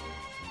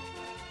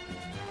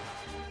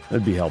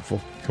 That'd be helpful.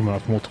 Coming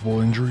off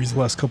multiple injuries the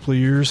last couple of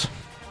years.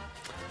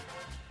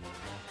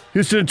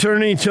 Houston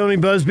attorney Tony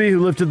Busby, who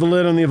lifted the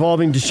lid on the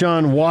evolving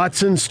Deshaun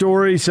Watson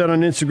story, said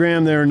on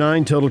Instagram there are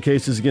 9 total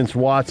cases against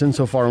Watson.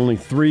 So far, only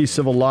 3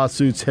 civil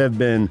lawsuits have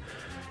been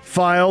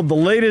filed. The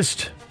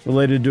latest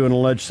related to an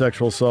alleged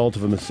sexual assault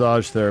of a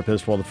massage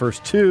therapist, while the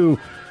first 2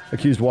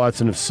 accused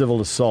Watson of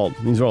civil assault.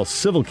 These are all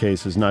civil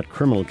cases, not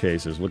criminal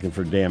cases, looking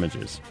for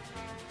damages.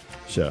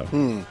 So,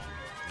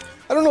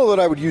 I don't know that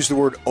I would use the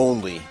word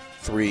only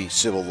 3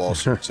 civil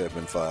lawsuits have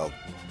been filed.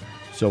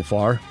 So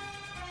far?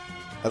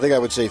 I think I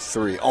would say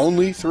 3.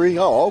 Only 3?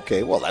 Oh,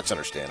 okay. Well, that's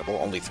understandable.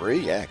 Only 3?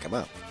 Yeah, come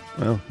on.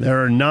 Well,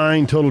 there are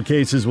 9 total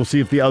cases. We'll see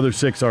if the other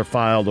 6 are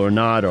filed or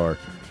not, or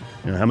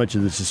how much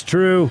of this is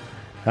true,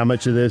 how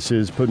much of this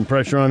is putting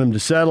pressure on him to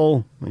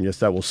settle. I guess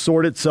that will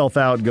sort itself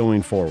out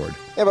going forward.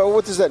 Yeah, but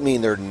what does that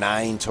mean? There are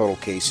 9 total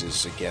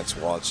cases against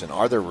Watson.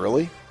 Are there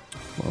really?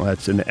 Well,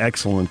 that's an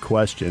excellent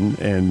question,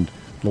 and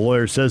the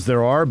lawyer says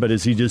there are, but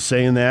is he just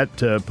saying that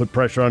to put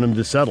pressure on him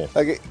to settle?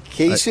 Okay,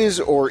 cases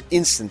or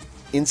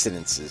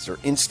incidences or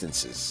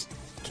instances?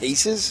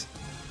 Cases?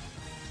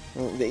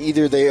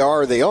 Either they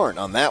are or they aren't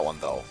on that one,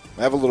 though.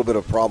 I have a little bit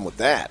of a problem with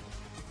that.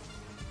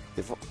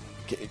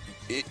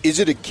 Is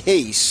it a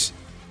case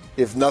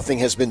if nothing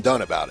has been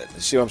done about it?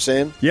 See what I'm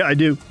saying? Yeah, I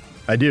do.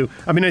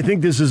 I mean, I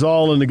think this is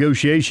all a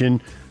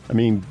negotiation. I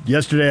mean,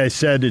 yesterday I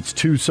said it's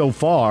 2 so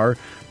far,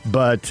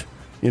 but,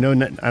 I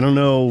don't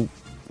know.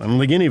 I don't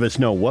think any of us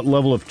know what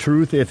level of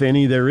truth, if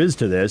any, there is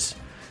to this.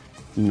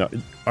 No,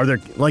 are there,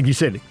 like you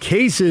said,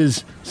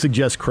 cases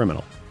suggest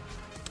criminal.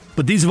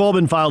 But these have all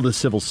been filed as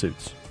civil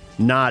suits,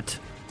 not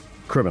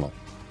criminal.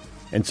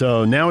 And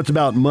so now it's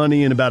about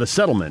money and about a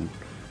settlement.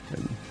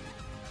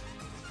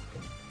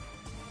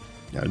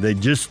 Are they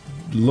just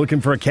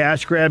looking for a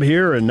cash grab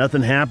here and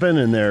nothing happened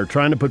and they're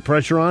trying to put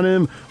pressure on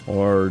him?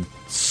 Or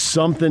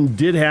something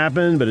did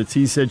happen, but it's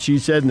he said, she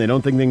said, and they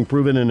don't think they can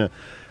prove it in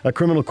a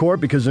criminal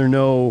court because there are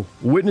no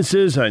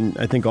witnesses? I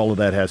think all of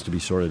that has to be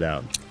sorted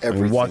out.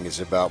 Everything is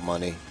about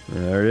money.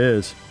 There it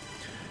is.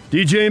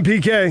 DJ and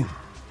PK.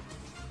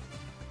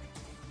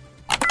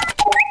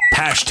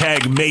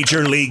 Hashtag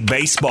Major League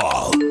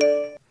Baseball.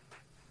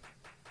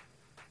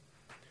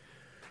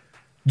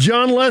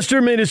 John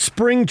Lester made his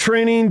spring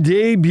training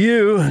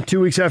debut 2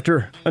 weeks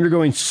after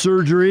undergoing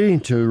surgery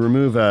to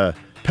remove a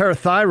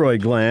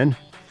parathyroid gland.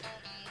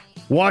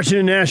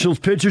 Washington Nationals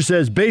pitcher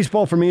says,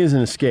 baseball for me is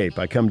an escape.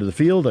 I come to the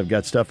field, I've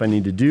got stuff I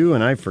need to do,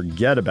 and I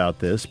forget about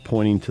this,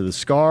 pointing to the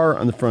scar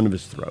on the front of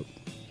his throat.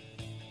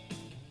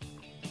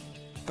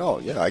 Oh,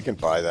 yeah, I can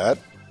buy that.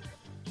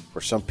 For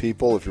some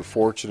people, if you're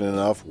fortunate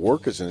enough,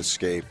 work is an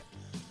escape.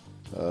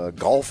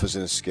 Golf is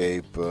an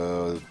escape.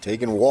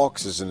 Taking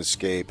walks is an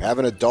escape.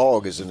 Having a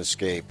dog is an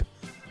escape.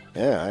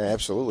 Yeah, I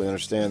absolutely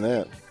understand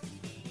that.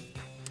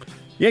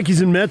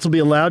 Yankees and Mets will be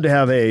allowed to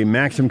have a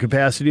maximum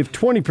capacity of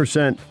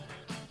 20%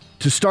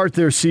 to start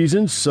their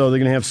seasons, so they're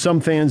going to have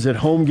some fans at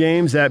home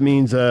games. That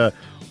means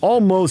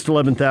almost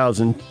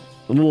 11,000,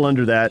 a little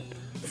under that,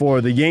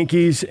 for the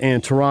Yankees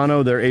and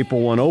Toronto, their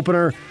April 1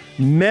 opener.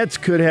 Mets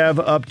could have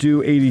up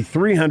to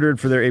 8,300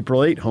 for their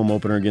April 8 home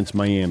opener against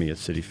Miami at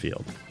Citi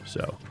Field.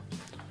 So,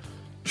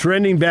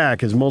 trending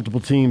back as multiple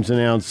teams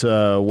announce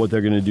what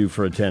they're going to do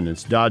for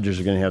attendance. Dodgers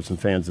are going to have some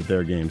fans at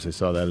their games. I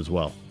saw that as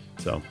well.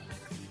 So,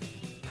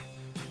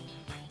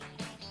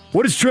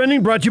 what is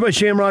trending? Brought to you by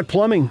Shamrock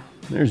Plumbing.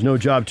 There's no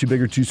job too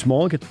big or too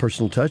small. Get the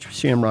personal touch with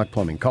Shamrock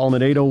Plumbing. Call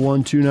them at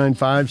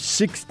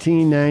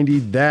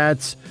 801-295-1690.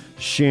 That's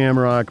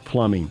Shamrock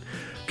Plumbing.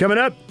 Coming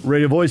up,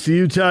 radio voice of the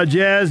Utah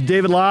Jazz,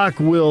 David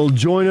Locke will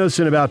join us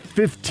in about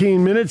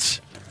 15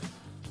 minutes.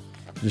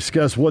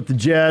 Discuss what the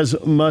Jazz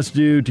must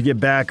do to get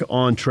back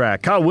on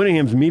track. Kyle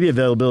Whittingham's media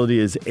availability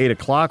is 8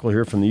 o'clock. We'll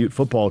hear from the Ute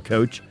football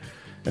coach.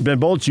 And Ben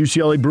Bolch,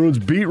 UCLA Bruins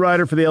beat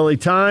writer for the LA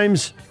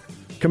Times.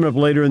 Coming up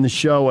later in the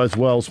show as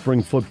well,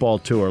 spring football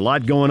tour. A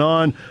lot going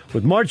on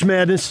with March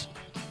Madness.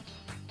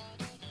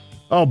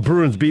 Oh,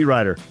 Bruins beat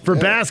writer for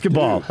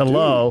basketball.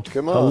 Hello. Dude,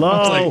 come on.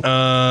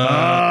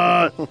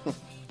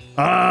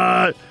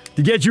 Hello.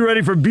 To get you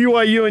ready for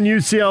BYU and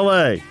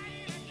UCLA.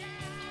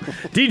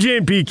 DJ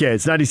and PK,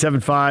 it's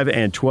 97.5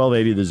 and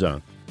 1280 The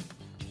Zone.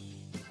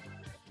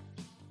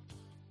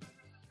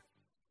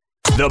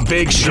 The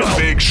Big Show.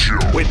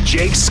 With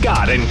Jake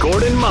Scott and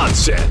Gordon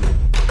Monson.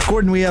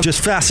 Gordon, we have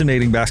just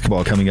fascinating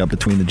basketball coming up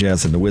between the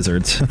Jazz and the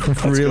Wizards.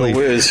 Really,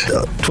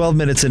 12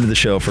 minutes into the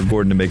show for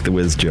Gordon to make the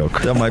Wiz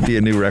joke. That might be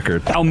a new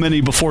record. How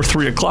many before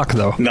 3 o'clock,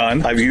 though?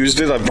 None. I've used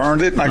it. I've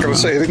burned it. Not going to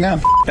say it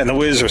again. And the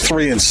Wiz are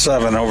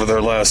 3-7 over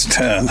their last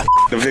 10.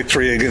 The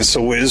victory against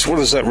the Wiz, what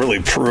does that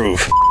really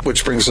prove?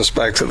 Which brings us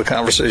back to the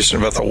conversation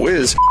about the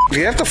Wiz.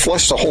 You have to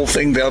flush the whole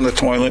thing down the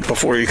toilet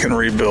before you can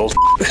rebuild.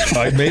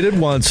 I made it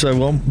once. I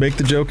won't make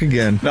the joke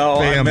again. No,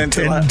 Bam, I meant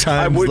 10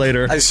 times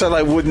later. I said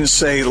I wouldn't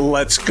say,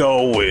 let's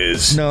go,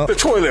 Wiz. No. The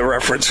toilet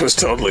reference was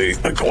totally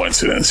a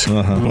coincidence.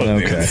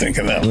 Wasn't even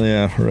thinking that.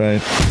 Yeah, right.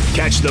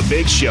 Catch the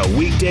Big Show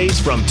weekdays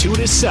from 2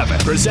 to 7.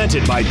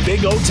 Presented by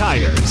Big O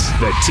Tires.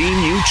 The team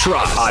you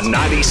trust. On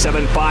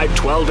 97.5,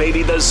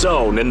 1280 The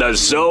Zone and The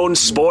Zone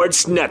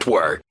Sports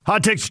Network.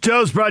 Hot Takes to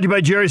Toast brought to you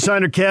by Jerry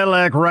Seiner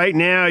Cadillac. Right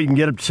now, you can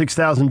get up to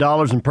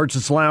 $6,000 in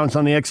purchase allowance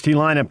on the XT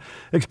lineup.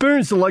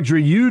 Experience the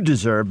luxury you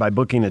deserve by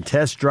booking a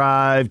test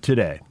drive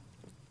today.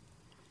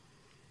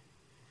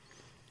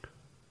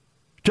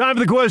 Time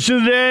for the question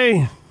of the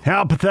day.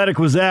 How pathetic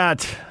was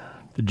that?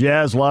 The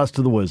Jazz lost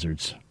to the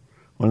Wizards.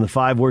 One of the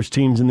 5 worst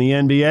teams in the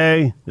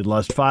NBA. They'd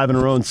lost 5 in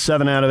a row and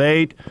 7 out of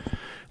 8.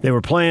 They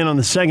were playing on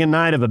the second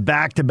night of a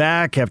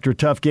back-to-back after a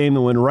tough game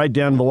that went right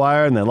down to the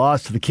wire, and they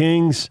lost to the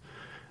Kings.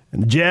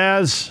 And the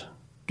Jazz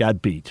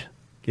got beat.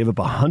 Gave up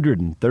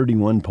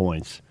 131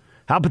 points.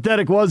 How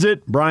pathetic was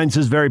it? Brian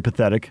says very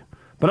pathetic.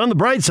 But on the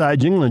bright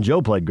side, Jingle and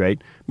Joe played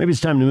great. Maybe it's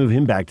time to move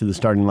him back to the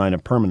starting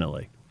lineup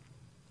permanently.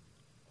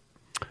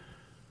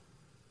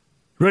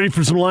 Ready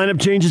for some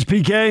lineup changes,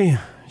 PK?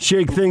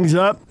 Shake things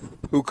up?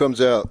 Who comes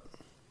out?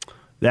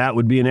 That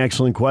would be an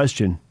excellent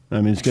question.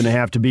 I mean, it's going to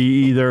have to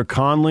be either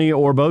Conley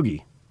or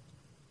Bogey.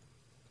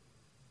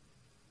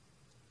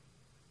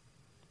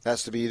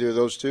 Has to be either of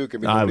those two?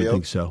 Can be I would else?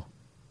 think so.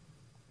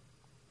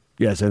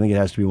 Yes, I think it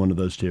has to be one of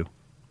those two.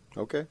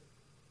 Okay.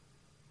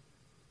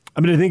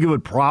 I mean, I think it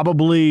would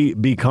probably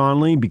be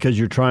Conley because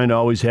you're trying to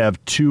always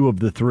have 2 of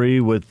the 3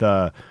 with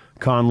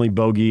Conley,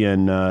 Bogey,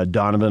 and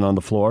Donovan on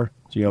the floor.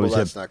 So you always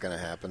that's have not going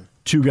to happen.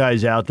 2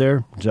 guys out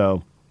there.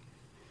 So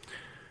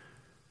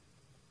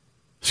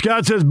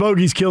Scott says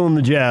Bogey's killing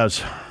the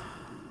Jazz.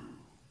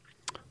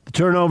 The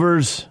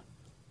turnovers,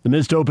 the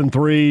missed open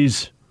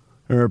threes.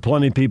 There are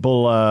plenty of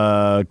people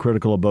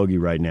critical of Bogey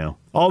right now.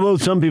 Although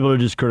some people are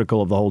just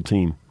critical of the whole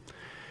team.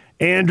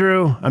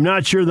 Andrew, I'm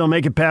not sure they'll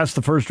make it past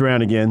the first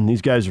round again.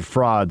 These guys are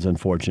frauds,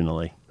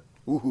 unfortunately.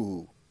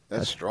 Ooh,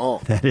 that's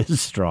strong. That is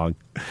strong.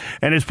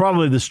 And it's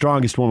probably the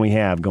strongest one we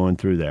have going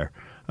through there.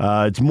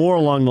 It's more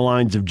along the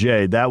lines of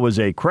Jay. That was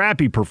a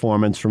crappy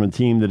performance from a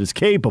team that is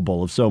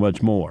capable of so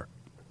much more.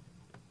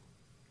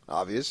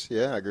 Obvious.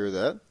 Yeah, I agree with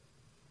that.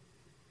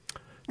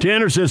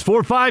 Tanner says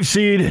 4-5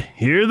 seed.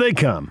 Here they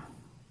come.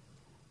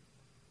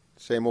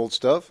 Same old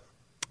stuff?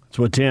 That's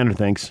what Tanner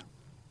thinks.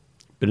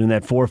 Been in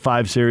that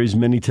 4-5 series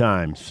many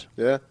times.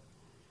 Yeah.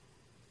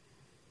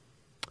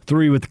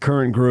 3 with the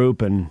current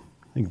group, and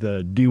I think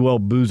the D-Well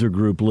Boozer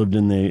group lived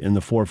in the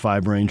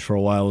 4-5 range for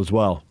a while as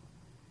well.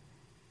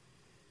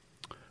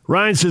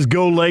 Ryan says,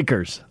 go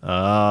Lakers.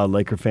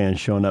 Laker fans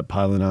showing up,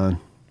 piling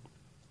on.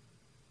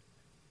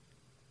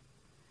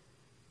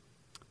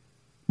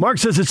 Mark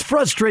says, it's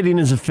frustrating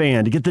as a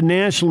fan to get the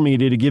national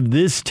media to give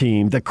this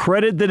team the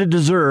credit that it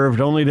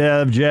deserved, only to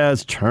have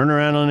Jazz turn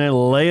around on it,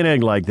 lay an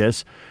egg like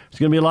this. There's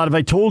going to be a lot of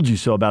I told you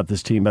so about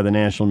this team by the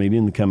national media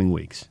in the coming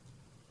weeks.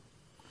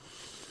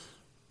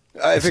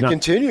 If it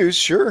continues,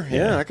 sure.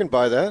 Yeah, I can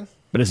buy that.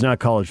 But it's not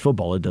college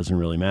football. It doesn't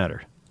really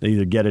matter. They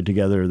either get it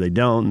together or they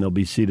don't, and they'll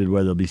be seated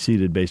where they'll be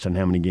seated based on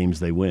how many games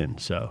they win.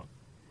 So,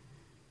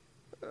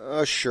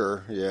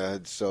 sure, yeah.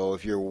 So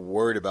if you're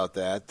worried about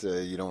that,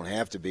 you don't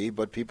have to be,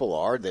 but people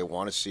are. They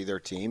want to see their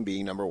team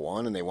being number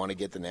one, and they want to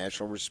get the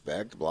national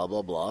respect, blah,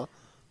 blah, blah.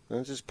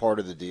 That's just part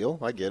of the deal.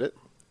 I get it.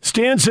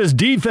 Stan says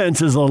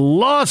defense is a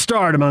lost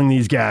art among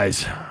these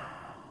guys.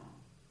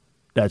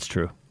 That's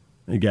true.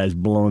 The guys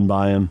blowing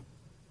by him.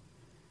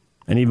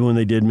 And even when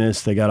they did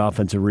miss, they got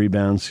offensive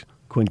rebounds.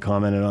 Quinn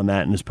commented on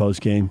that in his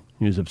postgame.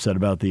 He was upset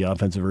about the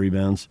offensive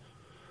rebounds.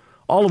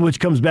 All of which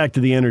comes back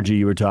to the energy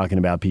you were talking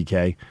about,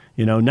 PK.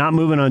 You know, not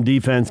moving on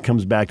defense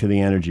comes back to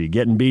the energy.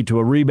 Getting beat to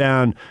a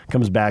rebound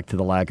comes back to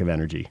the lack of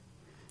energy.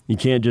 You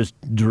can't just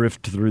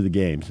drift through the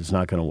games. It's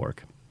not going to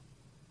work.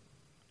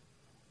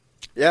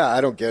 Yeah, I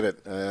don't get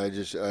it. I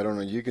don't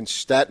know. You can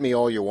stat me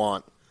all you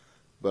want,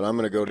 but I'm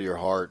going to go to your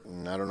heart,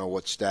 and I don't know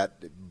what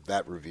stat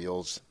that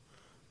reveals.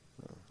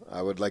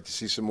 I would like to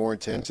see some more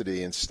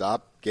intensity and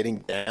stop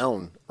getting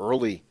down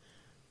early.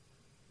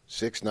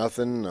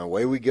 6-0,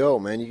 away we go,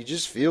 man. You can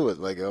just feel it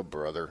like, oh,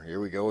 brother, here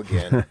we go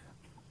again.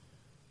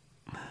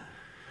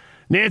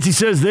 Nancy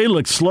says they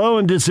look slow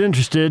and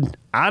disinterested.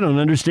 I don't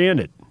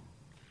understand it.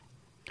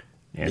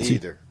 Nancy,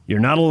 Neither. You're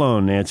not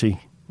alone, Nancy.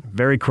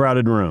 Very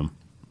crowded room.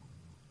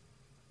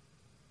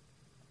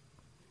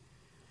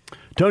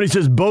 Tony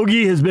says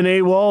Bogey has been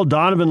AWOL.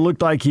 Donovan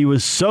looked like he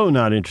was so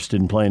not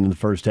interested in playing in the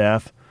first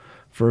half.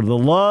 For the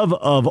love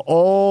of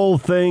all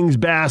things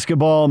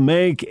basketball,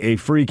 make a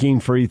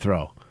freaking free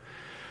throw.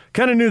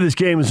 Kind of knew this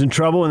game was in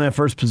trouble when that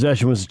first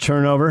possession was a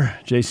turnover.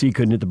 JC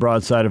couldn't hit the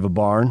broadside of a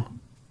barn.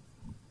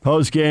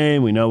 Post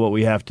game, we know what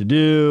we have to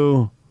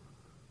do.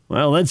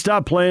 Well, let's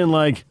stop playing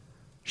like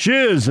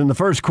shiz in the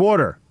first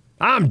quarter.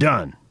 I'm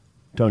done.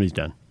 Tony's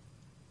done.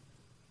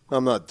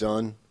 I'm not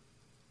done,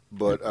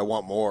 but I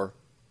want more.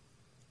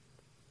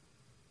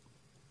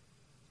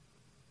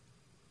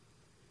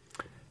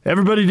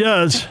 Everybody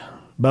does,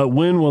 but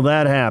when will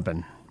that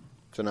happen?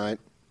 Tonight.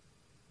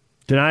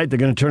 Tonight, they're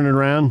going to turn it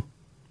around?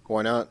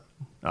 Why not?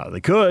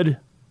 They could,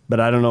 but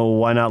I don't know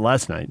why not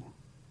last night.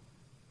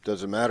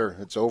 Doesn't matter.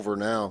 It's over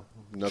now.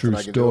 Nothing True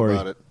I can story. do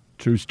about it.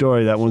 True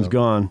story. That one's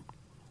gone.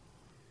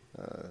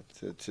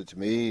 To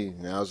me,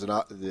 there's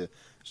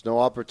no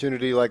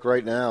opportunity like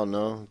right now.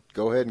 No,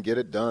 go ahead and get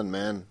it done,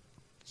 man.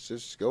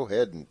 Just go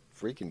ahead and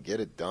freaking get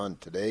it done.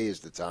 Today is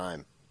the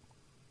time.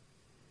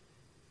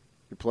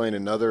 You're playing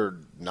another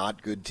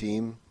not good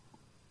team.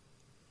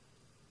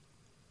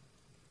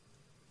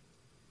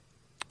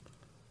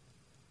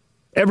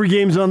 Every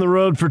game's on the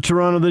road for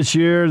Toronto this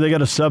year. They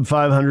got a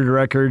sub-500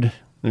 record.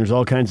 There's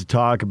all kinds of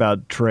talk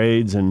about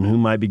trades and who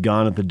might be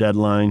gone at the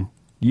deadline.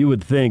 You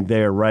would think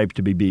they are ripe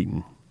to be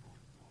beaten.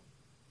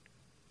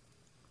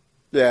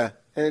 Yeah,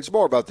 and it's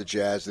more about the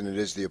Jazz than it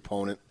is the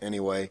opponent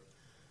anyway.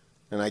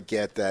 And I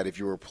get that if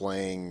you were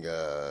playing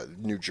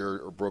New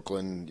Jersey or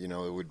Brooklyn, you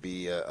know, it would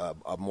be a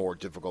more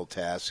difficult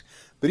task.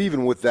 But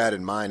even with that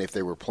in mind, if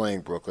they were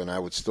playing Brooklyn, I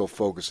would still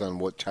focus on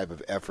what type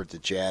of effort the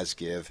Jazz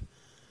give.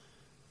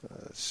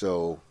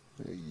 So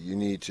you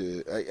need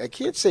to – I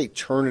can't say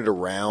turn it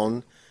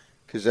around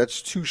because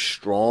that's too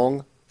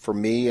strong for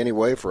me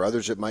anyway. For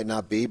others it might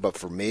not be, but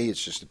for me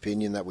it's just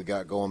opinion that we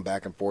got going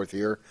back and forth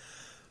here.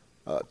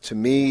 To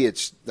me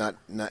it's not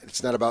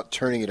about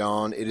turning it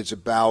on. It is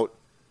about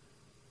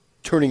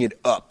turning it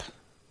up.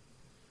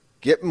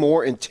 Get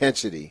more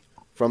intensity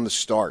from the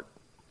start.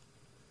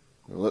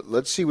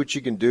 Let's see what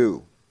you can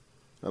do.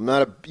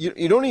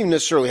 You don't even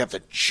necessarily have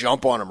to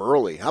jump on them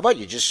early. How about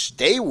you just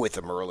stay with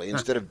them early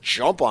instead of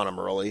jump on them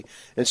early,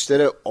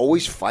 instead of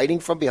always fighting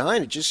from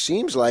behind? It just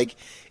seems like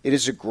it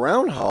is a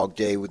Groundhog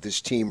Day with this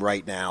team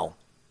right now.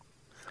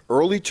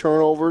 Early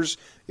turnovers,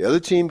 the other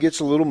team gets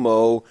a little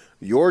mow,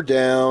 you're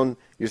down,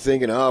 you're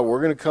thinking,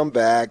 we're going to come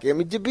back. I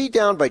mean, to be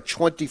down by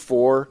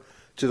 24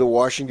 to the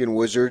Washington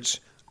Wizards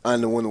when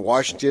the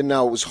Washington,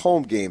 now it was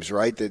home games,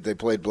 right? They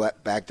played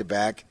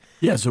back-to-back.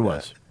 Yes, it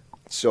was.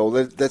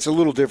 So that's a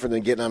little different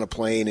than getting on a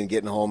plane and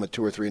getting home at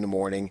 2 or 3 in the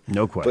morning.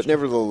 No question. But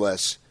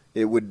nevertheless,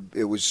 it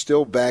was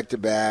still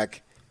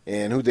back-to-back.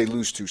 And who'd they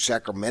lose to?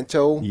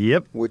 Sacramento?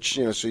 Yep. Which,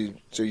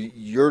 so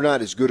you're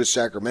not as good as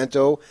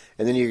Sacramento,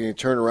 and then you're going to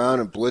turn around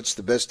and blitz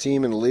the best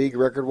team in the league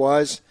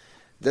record-wise?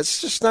 That's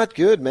just not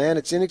good, man.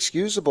 It's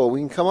inexcusable. We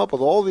can come up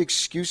with all the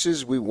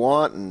excuses we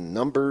want and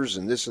numbers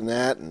and this and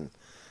that, and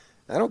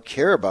I don't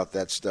care about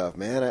that stuff,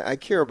 man. I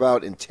care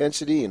about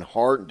intensity and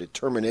heart and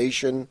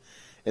determination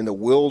and the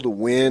will to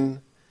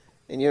win.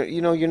 And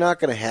you're not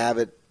going to have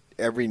it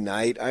every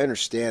night. I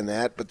understand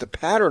that. But the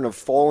pattern of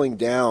falling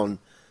down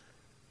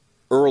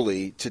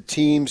early to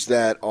teams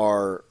that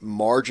are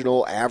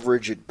marginal,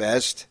 average at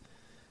best,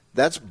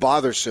 that's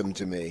bothersome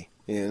to me.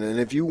 And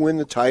if you win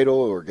the title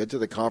or get to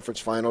the conference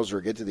finals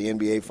or get to the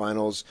NBA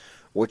finals,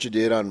 what you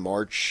did on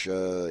March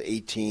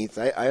 18th,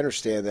 I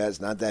understand that.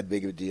 It's not that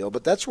big of a deal.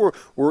 But that's where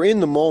we're in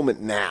the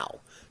moment now.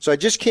 So I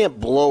just can't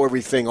blow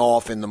everything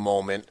off in the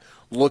moment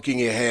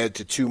looking ahead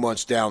to 2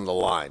 months down the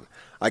line.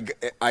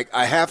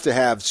 I have to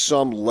have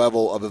some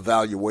level of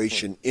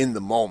evaluation in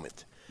the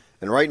moment.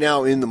 And right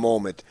now, in the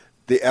moment,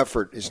 the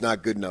effort is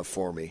not good enough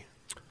for me.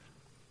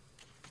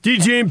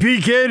 DJ and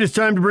PK, it's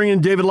time to bring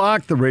in David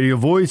Locke, the radio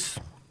voice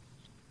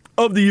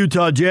of the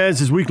Utah Jazz.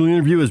 His weekly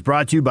interview is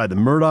brought to you by the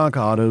Murdoch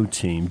Auto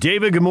Team.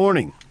 David, good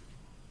morning.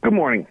 Good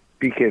morning.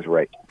 PK's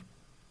right.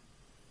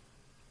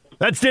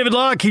 That's David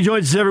Locke. He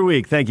joins us every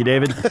week. Thank you,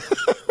 David.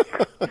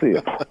 See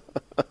you.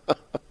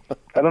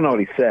 I don't know what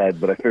he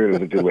said, but I figured it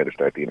was a good way to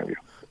start the interview.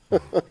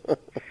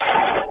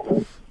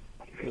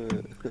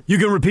 You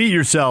can repeat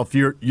yourself.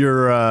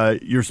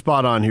 You're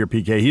spot on here,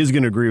 PK. He is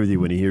going to agree with you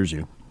when he hears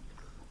you.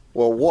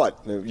 Well,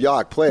 what?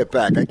 Yak, play it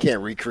back. I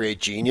can't recreate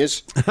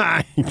genius.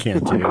 You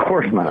can't do. Of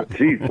course not.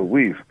 Jeez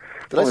Louise.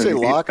 Did I say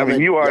Locke? I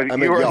mean, you are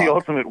the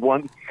ultimate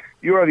one.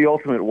 You are the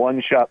ultimate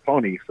one-shot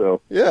pony.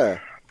 So yeah,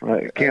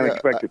 I can't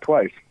expect it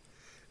twice.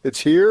 It's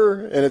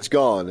here and it's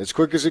gone. As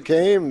quick as it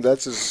came,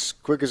 that's as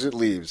quick as it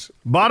leaves.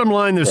 Bottom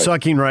line, they're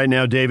sucking right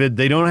now, David.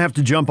 They don't have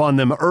to jump on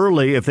them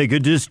early. If they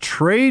could just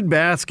trade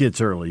baskets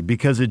early,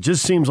 because it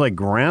just seems like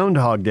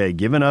Groundhog Day,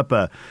 giving up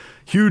a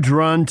huge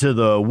run to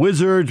the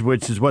Wizards,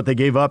 which is what they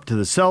gave up to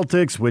the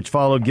Celtics, which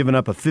followed giving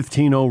up a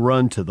 15-0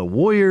 run to the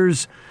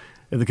Warriors.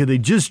 Could they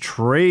just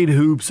trade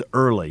hoops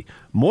early?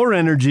 More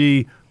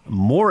energy,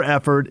 more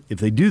effort. If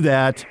they do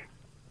that,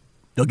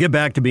 they'll get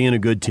back to being a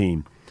good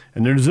team.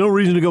 And there's no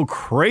reason to go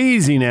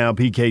crazy now,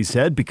 PK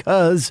said,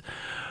 because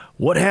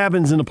what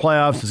happens in the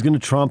playoffs is going to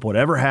trump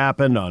whatever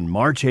happened on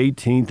March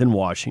 18th in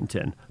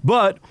Washington.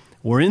 But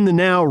we're in the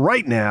now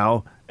right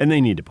now, and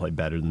they need to play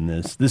better than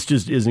this. This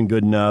just isn't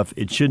good enough.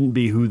 It shouldn't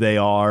be who they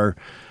are.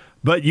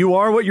 But you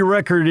are what your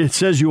record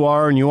says you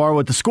are, and you are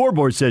what the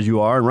scoreboard says you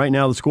are. And right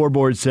now the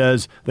scoreboard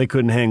says they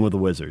couldn't hang with the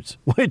Wizards,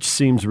 which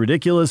seems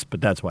ridiculous, but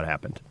that's what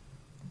happened.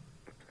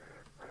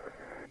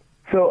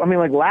 So, I mean,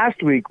 like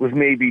last week was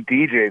maybe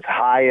DJ's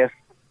highest,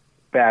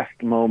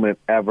 best moment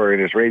ever in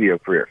his radio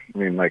career. I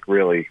mean, like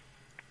really.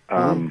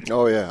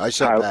 Oh, yeah. I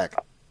sat back.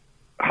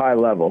 High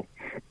level.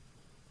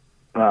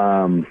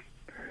 And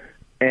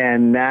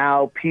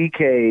now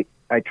PK,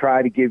 I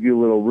try to give you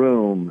a little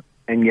room,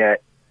 and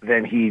yet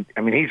then he's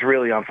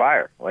really on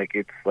fire. Like,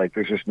 it's like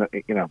there's just no,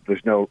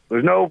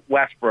 there's no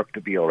Westbrook to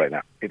Beal right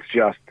now. It's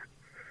just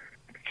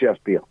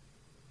Beal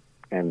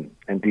and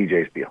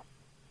DJ's Beal.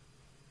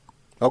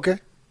 Okay.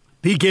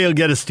 PK will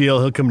get a steal.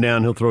 He'll come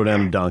down. He'll throw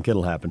down a dunk.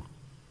 It'll happen.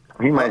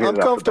 I'm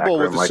comfortable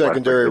with the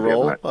secondary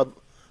role.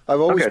 I've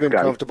always been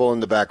comfortable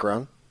in the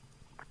background.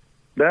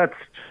 That's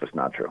just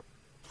not true.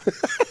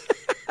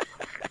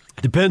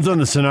 Depends on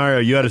the scenario.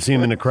 You ought to see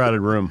him in a crowded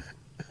room.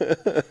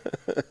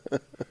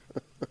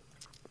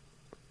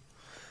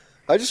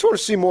 I just want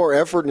to see more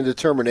effort and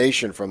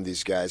determination from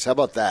these guys. How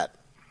about that?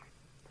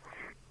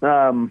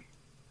 100%.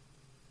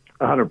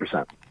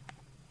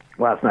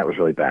 Last night was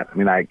really bad. I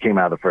mean, I came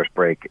out of the first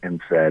break and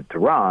said to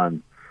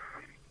Ron,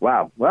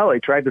 wow, well, they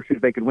tried to see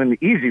if they could win the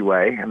easy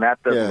way, and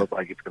that doesn't look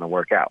like it's going to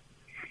work out.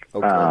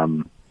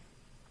 Okay.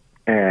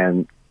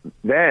 And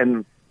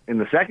then in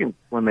the second,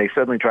 when they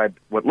suddenly tried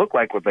what looked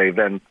like what they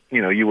then,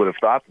 you would have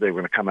thought that they were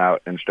going to come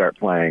out and start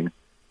playing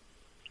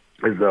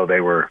as though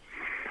they were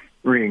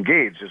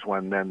re-engaged, is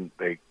when then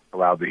they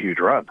allowed the huge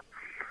run.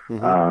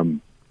 Mm-hmm.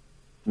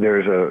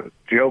 There's a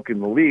joke in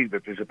the league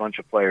that there's a bunch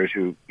of players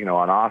who,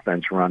 on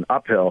offense run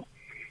uphill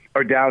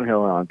or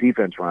downhill, and on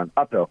defense run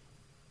uphill.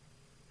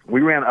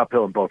 We ran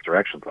uphill in both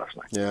directions last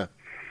night. Yeah.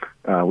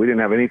 We didn't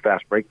have any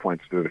fast break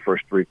points through the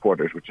first three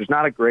quarters, which is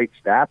not a great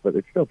stat, but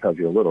it still tells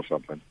you a little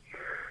something.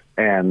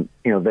 And,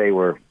 they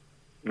were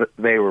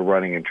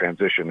running in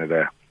transition at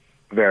a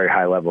very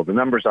high level. The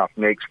numbers off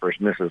makes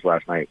versus misses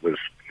last night was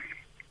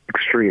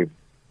extreme.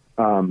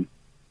 The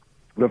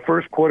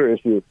first quarter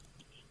issue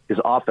is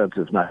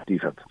offensive, not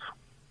defensive.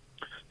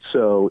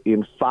 So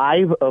in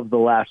 5 of the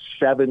last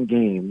 7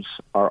 games,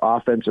 our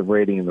offensive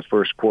rating in the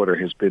first quarter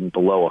has been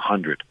below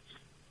 100.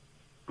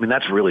 I mean,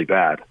 that's really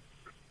bad.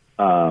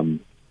 The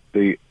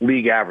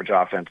league average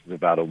offense is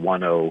about a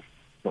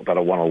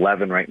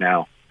 111 right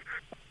now,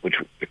 which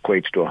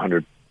equates to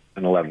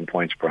 111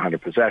 points per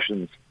 100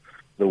 possessions.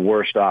 The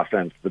worst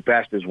offense, the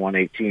best is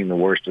 118. The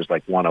worst is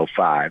like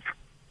 105.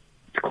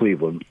 It's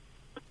Cleveland.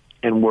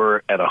 And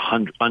we're at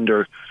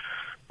under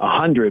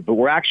 100, but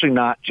we're actually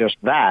not just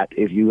that.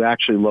 If you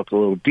actually look a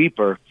little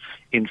deeper,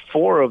 in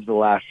 4 of the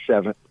last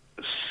 7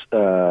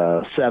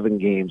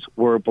 games,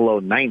 we're below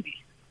 90.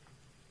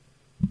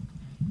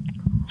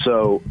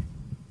 So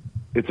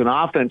it's an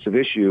offensive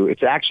issue.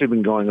 It's actually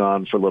been going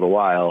on for a little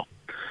while.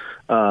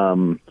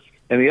 And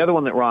And the other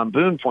one that Ron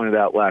Boone pointed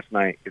out last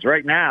night is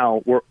right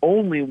now we're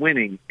only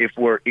winning if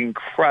we're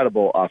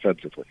incredible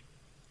offensively.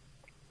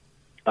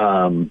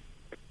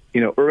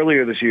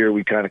 Earlier this year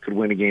we kind of could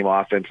win a game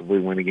offensively,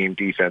 win a game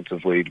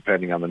defensively,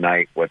 depending on the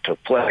night, what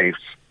took place.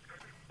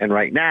 And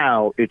right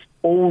now it's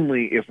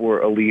only if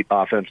we're elite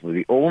offensively.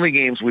 The only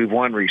games we've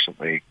won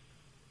recently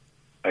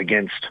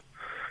against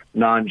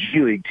non-G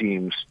League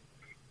teams,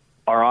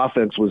 our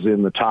offense was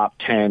in the top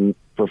 10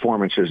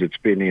 performances it's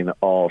been in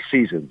all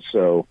season.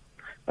 So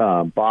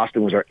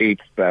Boston was our 8th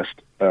best,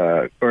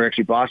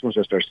 Boston was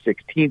just our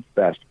 16th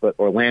best, but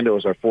Orlando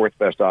was our 4th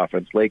best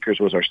offense.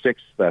 Lakers was our 6th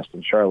best,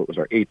 and Charlotte was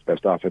our 8th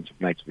best offensive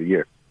nights of the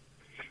year.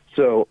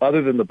 So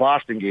other than the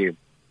Boston game,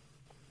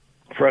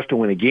 for us to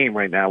win a game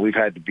right now, we've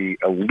had to be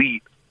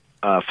elite.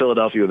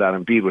 Philadelphia without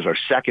Embiid was our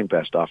 2nd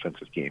best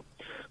offensive game.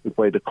 We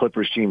played the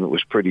Clippers team that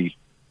was pretty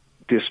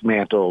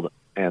dismantled,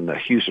 and the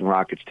Houston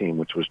Rockets team,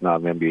 which was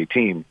not an NBA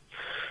team.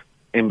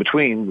 In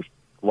between, we've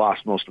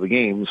lost most of the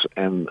games,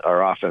 and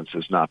our offense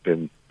has not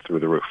been through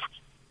the roof.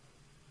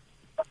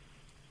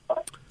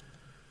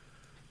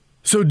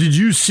 So did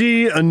you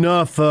see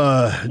enough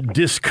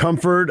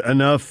discomfort,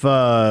 enough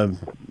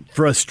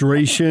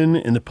frustration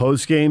in the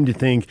postgame to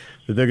think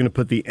that they're going to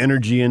put the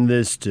energy in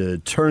this to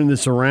turn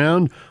this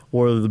around,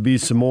 or there'll be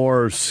some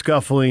more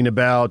scuffling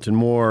about and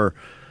more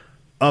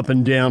up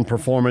and down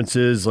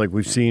performances like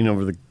we've seen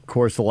over the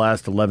course of the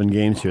last 11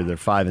 games here? They're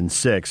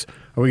 5-6.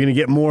 Are we going to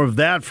get more of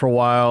that for a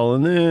while,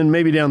 and then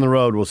maybe down the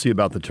road we'll see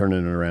about the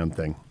turning it around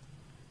thing?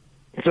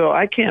 So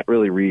I can't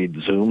really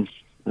read Zoom.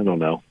 I don't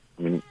know.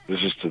 I mean, there's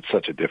just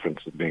such a difference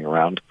in being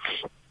around.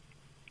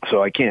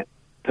 So I can't.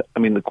 I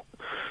mean,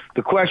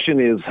 the question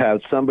is, has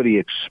somebody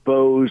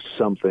exposed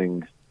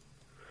something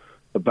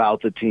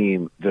about the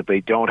team that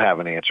they don't have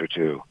an answer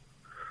to,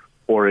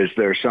 or is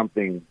there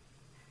something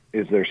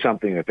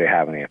that they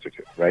have an answer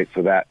to, right?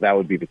 So that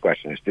would be the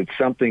question. Is, did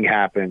something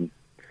happen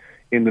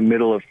in the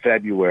middle of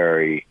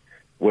February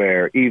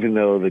where even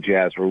though the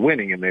Jazz were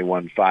winning and they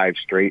won 5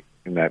 straight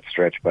in that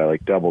stretch by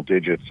like double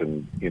digits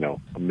and,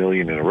 a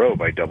million in a row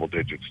by double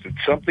digits, did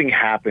something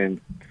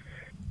happen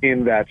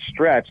in that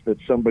stretch that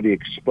somebody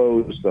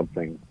exposed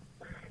something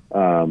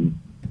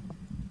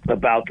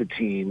about the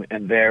team,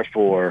 and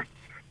therefore,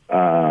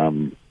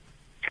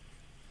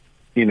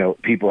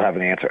 people have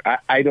an answer?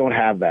 I don't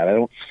have that. I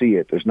don't see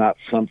it. There's not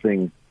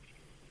something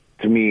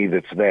to me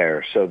that's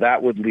there. So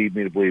that would lead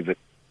me to believe that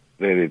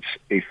it's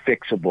a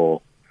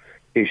fixable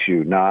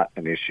issue, not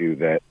an issue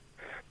that,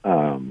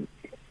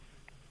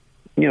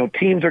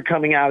 teams are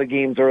coming out of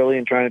games early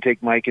and trying to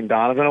take Mike and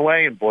Donovan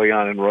away, and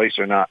Bojan and Royce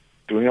are not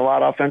doing a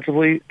lot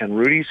offensively, and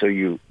Rudy. So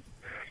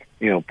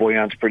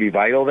Bojan's pretty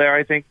vital there,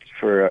 I think,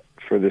 for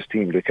this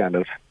team to kind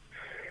of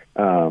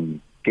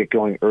get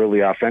going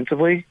early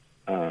offensively.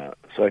 So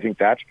I think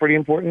that's pretty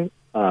important.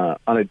 On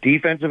a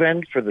defensive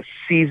end for the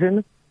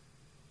season,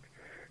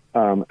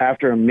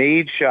 after a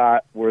made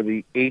shot, we're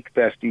the 8th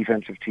best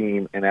defensive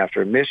team, and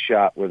after a missed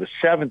shot, we're the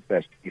 7th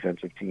best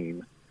defensive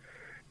team.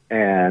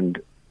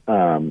 And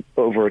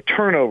over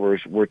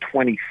turnovers, we're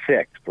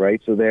 26th,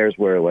 right? So there's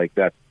where,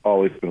 that's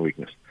always been a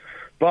weakness.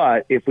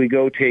 But if we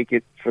go take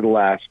it for the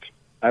last,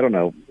 I don't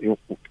know,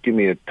 give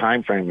me a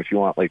time frame if you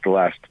want, the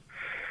last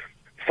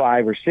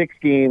 5 or 6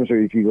 games, or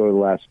if you go to the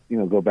last,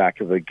 go back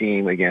to the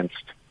game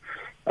against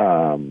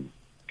Miami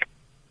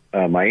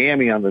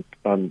on the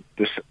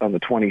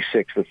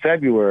 26th of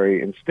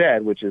February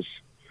instead, which is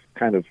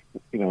kind of,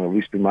 at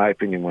least in my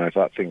opinion, when I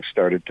thought things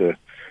started to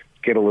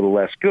get a little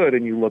less good,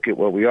 and you look at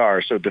what we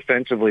are. So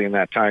defensively in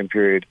that time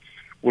period,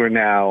 we're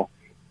now,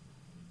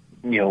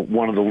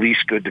 one of the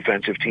least good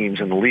defensive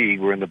teams in the league.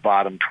 We're in the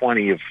bottom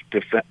 20 of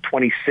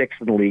 26th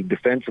in the league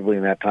defensively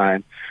in that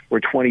time.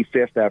 We're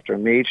 25th after a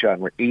made shot,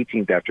 and we're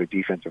 18th after a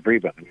defensive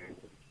rebound.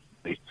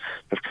 They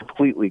have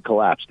completely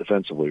collapsed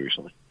defensively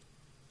recently.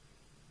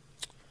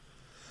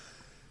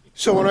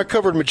 So when I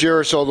covered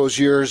Majerus all those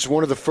years,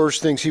 one of the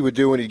first things he would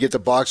do when he'd get the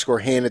box score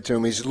handed to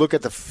him is look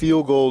at the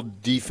field goal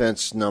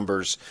defense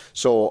numbers.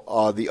 So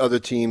the other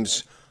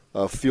team's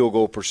field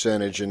goal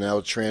percentage, and now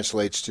it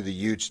translates to the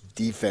Utes'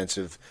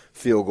 defensive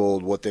field goal,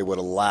 what they would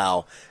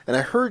allow. And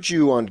I heard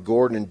you on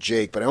Gordon and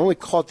Jake, but I only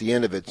caught the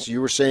end of it. So you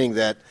were saying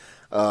that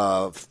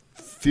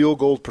field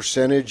goal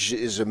percentage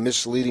is a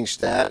misleading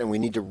stat, and we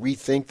need to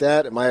rethink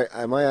that. Am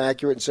I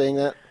accurate in saying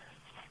that?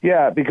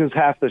 Yeah, because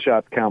half the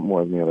shots count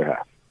more than the other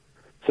half.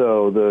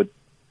 So the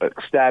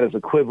stat is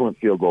equivalent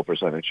field goal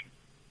percentage.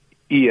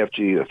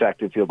 EFG,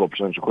 effective field goal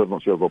percentage,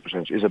 equivalent field goal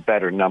percentage, is a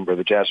better number.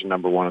 The Jazz are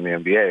number 1 in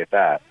the NBA at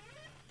that.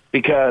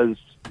 Because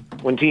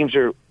when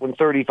 35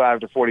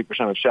 to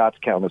 40% of shots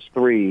count as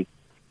 3,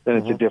 then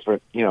it's a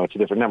different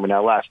number.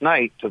 Now, last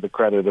night, to the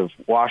credit of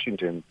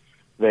Washington,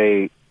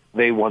 they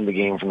won the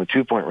game from the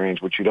 2-point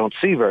range, which you don't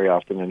see very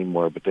often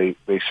anymore, but they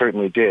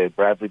certainly did.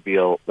 Bradley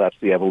Beal, that's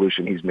the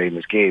evolution he's made in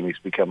his game. He's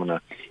becoming an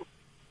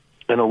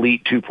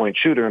elite 2-point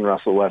shooter, and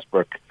Russell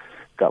Westbrook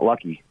got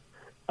lucky.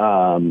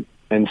 And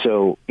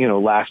so,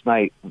 last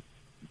night,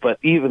 but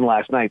even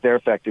last night, their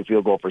effective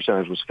field goal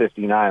percentage was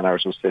 59,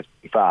 ours was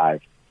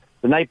 55.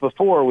 The night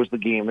before was the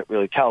game that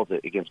really tells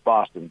it against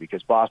Boston,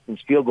 because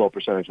Boston's field goal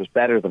percentage was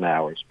better than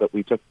ours, but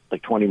we took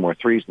like 20 more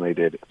threes than they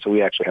did, so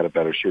we actually had a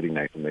better shooting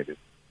night than they did.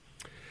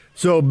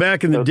 So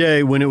back in the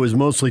day when it was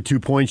mostly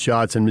 2-point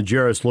shots and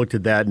Majerus looked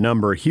at that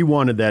number, he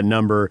wanted that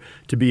number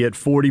to be at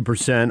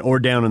 40% or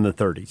down in the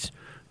 30s.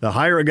 The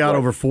higher it got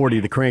over 40,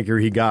 the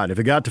crankier he got. If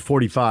it got to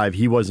 45,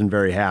 he wasn't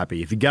very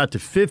happy. If it got to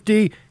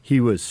 50, he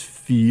was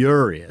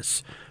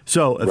furious.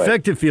 So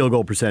effective field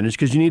goal percentage,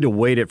 because you need to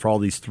weight it for all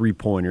these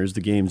three-pointers.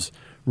 The game's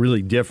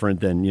really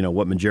different than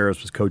what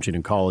Majerus was coaching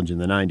in college in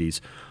the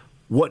 90s.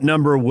 What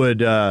number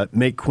would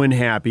make Quinn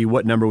happy?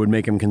 What number would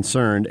make him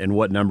concerned? And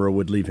what number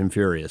would leave him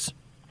furious?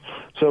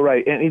 So,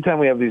 anytime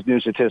we have these new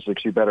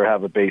statistics, you better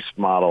have a base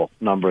model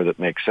number that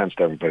makes sense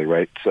to everybody,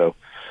 right? So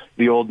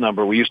the old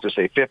number, we used to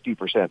say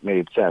 50%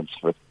 made sense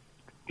for,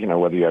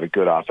 whether you had a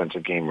good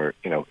offensive game or,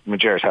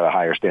 Majerus had a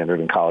higher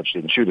standard in college,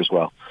 didn't shoot as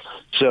well.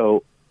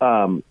 So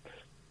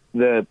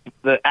the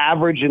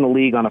average in the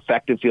league on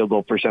effective field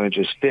goal percentage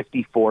is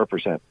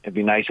 54%. It'd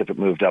be nice if it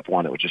moved up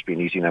one. It would just be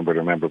an easy number to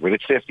remember, but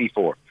it's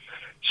 54.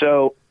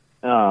 So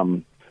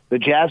the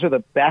Jazz are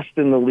the best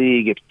in the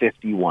league at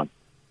 51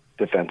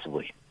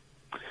 defensively.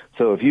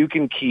 So if you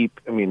can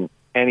keep,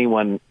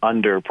 anyone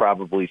under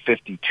probably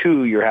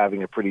 52, you're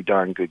having a pretty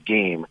darn good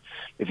game.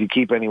 If you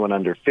keep anyone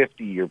under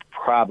 50, you're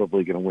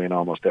probably going to win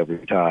almost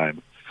every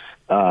time.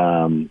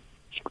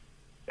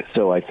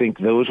 So I think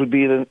those would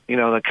be the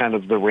kind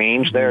of the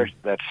range there.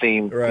 That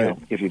same,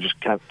 if you just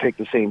kind of take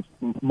the same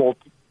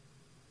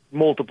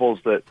multiples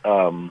that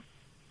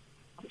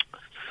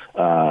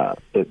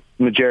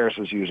Majerus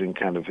was using,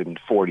 kind of in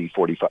 40,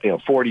 45.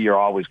 40, you're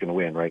always going to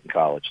win, right, in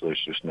college. So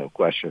there's just no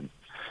question.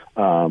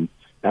 I'm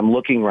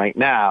looking right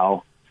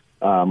now.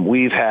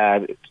 We've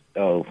had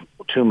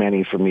too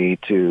many for me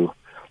to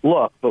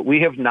look, but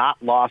we have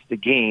not lost a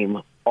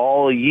game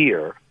all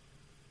year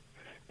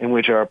in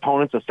which our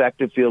opponent's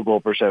effective field goal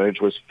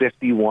percentage was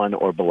 51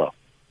 or below.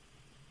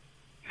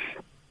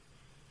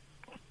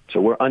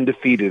 So we're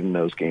undefeated in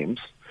those games.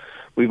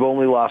 We've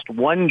only lost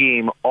one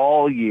game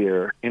all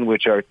year in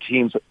which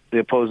the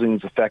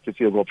opposing's effective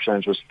field goal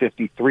percentage was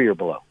 53 or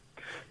below.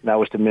 And that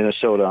was to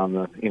Minnesota on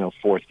the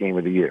fourth game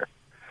of the year.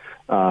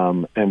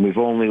 And we've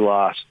only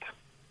lost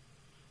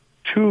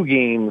 2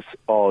 games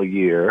all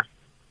year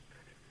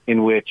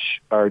in which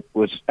our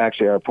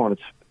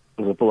opponent's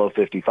was below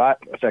 55.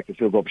 Effective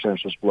field goal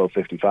percentage was below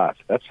 55.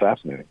 That's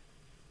fascinating.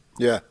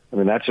 Yeah.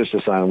 That's just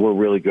a sign we're a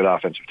really good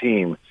offensive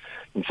team.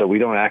 And so we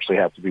don't actually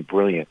have to be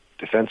brilliant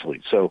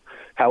defensively. So,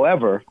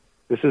 however,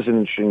 this is an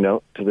interesting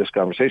note to this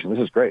conversation.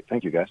 This is great.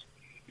 Thank you, guys.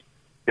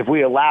 If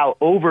we allow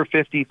over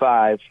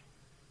 55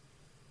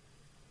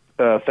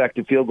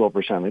 effective field goal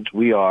percentage,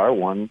 we are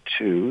 1,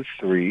 2,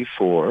 3,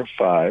 4,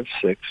 5,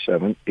 6,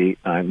 7, 8,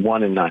 9,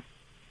 1 and 9.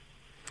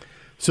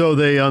 So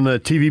they on the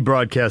TV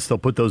broadcast they'll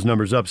put those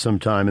numbers up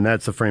sometime, and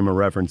that's the frame of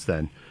reference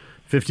then.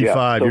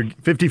 55, Yeah,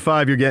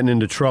 55, you're getting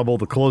into trouble.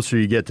 The closer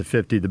you get to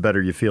 50, the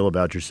better you feel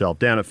about yourself.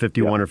 Down at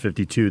 51 or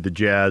 52, the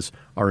Jazz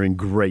are in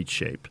great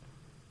shape.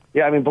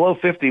 Yeah, below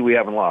 50 we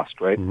haven't lost,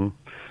 right? Mm-hmm.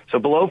 So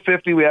below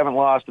 50 we haven't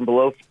lost,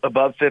 and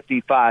above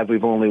 55 we're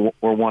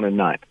 1 and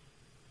 9.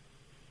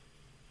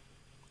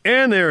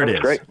 And there That's it is.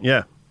 Great.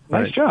 Yeah.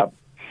 Nice job.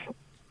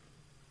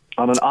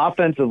 On an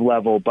offensive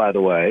level, by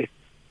the way,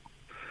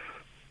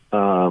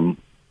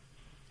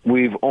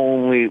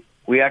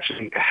 we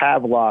actually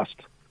have lost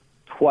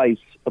twice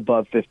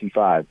above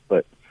 55,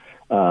 but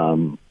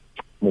won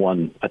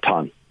a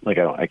ton.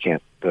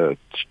 The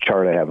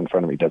chart I have in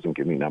front of me doesn't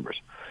give me numbers.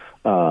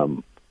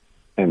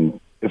 And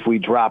if we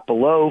drop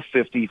below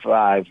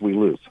 55, we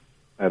lose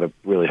at a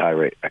really high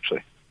rate,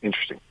 actually.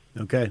 Interesting.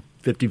 Okay.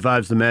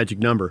 55 is the magic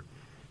number.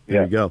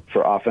 There you go.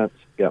 For offense,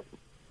 yep.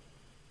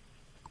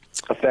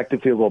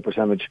 Effective field goal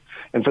percentage.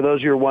 And for those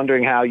of you who are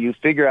wondering how you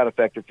figure out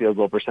effective field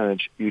goal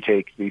percentage, you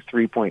take the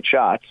 3-point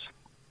shots,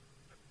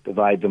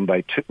 divide them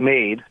by 2.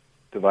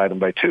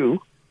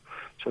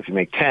 So if you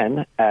make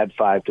 10, add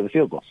 5 to the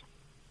field goals.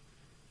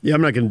 Yeah,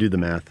 I'm not going to do the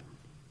math.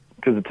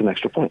 Because it's an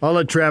extra point. I'll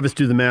let Travis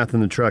do the math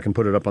in the truck and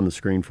put it up on the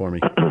screen for me.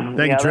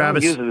 Thank you,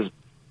 Travis.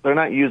 They're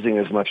not using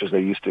as much as they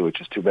used to, which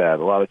is too bad.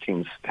 A lot of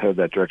teams head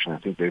that direction. I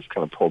think they've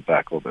kind of pulled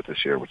back a little bit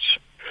this year, which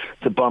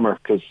it's a bummer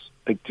because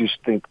I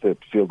just think that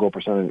field goal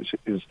percentage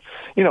is,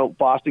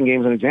 Boston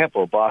game's an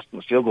example.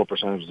 Boston's field goal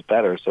percentage is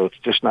better, so it's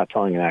just not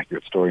telling an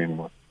accurate story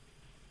anymore.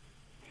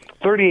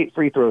 38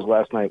 free throws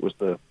last night was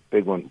the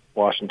big one.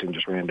 Washington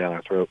just ran down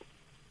our throat.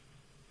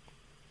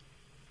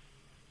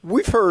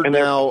 We've heard and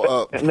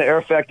now... and their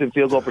effective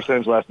field goal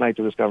percentage last night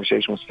to this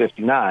conversation was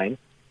 59.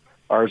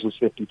 Ours was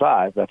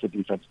 55. That's a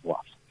defensive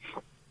loss.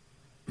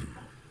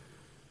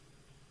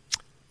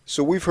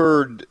 So we've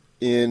heard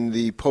in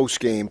the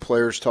post-game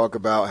players talk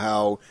about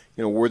how,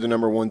 we're the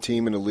number 1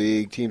 team in the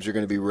league. Teams are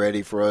going to be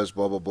ready for us,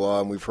 blah, blah,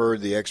 blah. And we've heard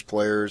the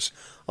ex-players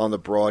on the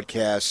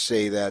broadcast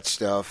say that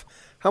stuff.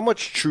 How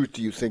much truth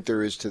do you think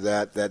there is to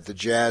that the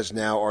Jazz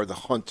now are the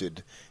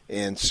hunted,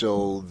 and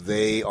so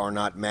they are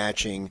not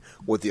matching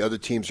what the other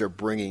teams are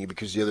bringing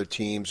because the other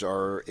teams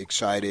are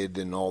excited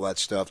and all that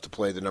stuff to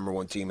play the number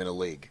 1 team in the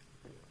league?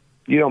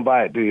 You don't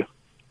buy it, do you?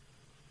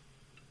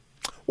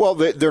 Well,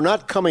 they're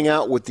not coming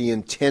out with the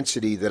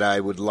intensity that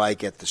I would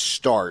like at the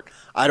start.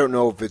 I don't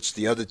know if it's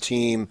the other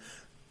team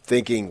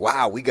thinking,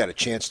 wow, we got a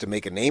chance to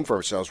make a name for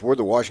ourselves. We're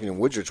the Washington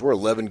Wizards. We're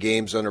 11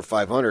 games under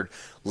 500.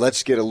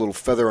 Let's get a little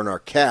feather in our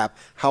cap.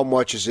 How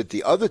much is it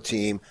the other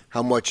team?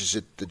 How much is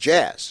it the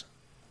Jazz?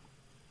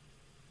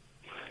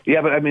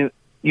 Yeah, but I mean,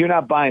 you're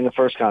not buying the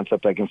first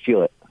concept. I can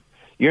feel it.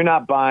 You're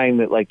not buying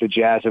that, like, the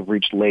Jazz have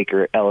reached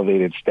Laker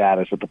elevated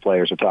status that the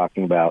players are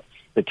talking about.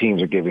 The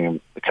teams are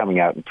coming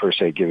out and per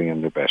se giving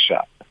them their best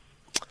shot.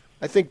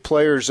 I think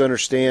players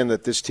understand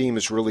that this team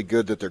is really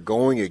good that they're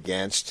going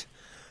against,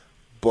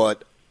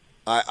 but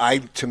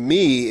to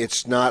me,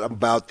 it's not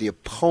about the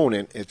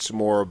opponent. It's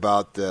more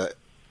about the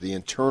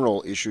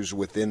internal issues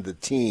within the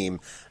team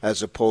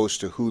as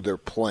opposed to who they're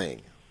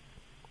playing.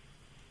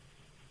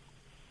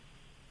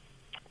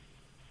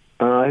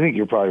 I think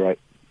you're probably right.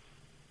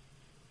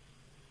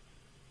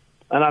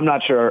 And I'm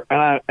not sure,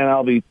 and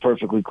I'll be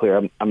perfectly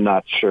clear, I'm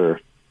not sure.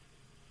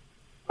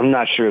 I'm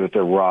not sure that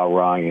they're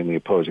rah-rahing in the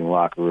opposing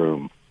locker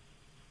room,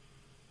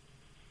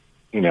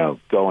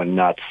 going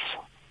nuts.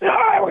 All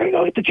right, we're going to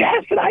go get the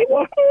Jazz tonight.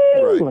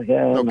 Right. Like, I'm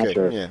okay. not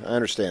sure. Yeah, I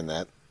understand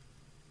that.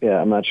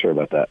 Yeah, I'm not sure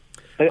about that.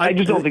 I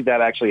just don't think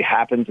that actually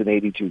happens in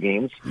 82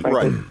 games.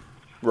 Frankly.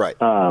 Right.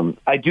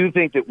 I do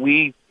think that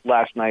we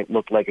last night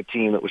looked like a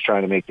team that was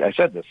trying to make. I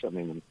said this. I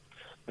mean,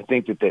 I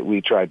think that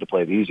we tried to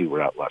play the easy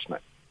route last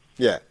night.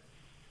 Yeah.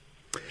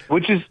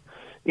 Which is,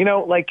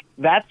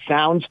 that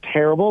sounds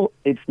terrible.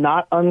 It's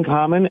not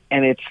uncommon,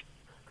 and it's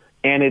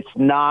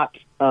not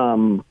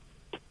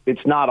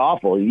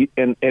awful.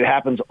 And it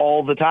happens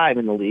all the time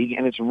in the league,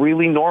 and it's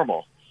really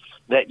normal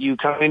that you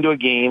come into a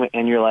game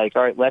and you're like,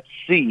 all right, let's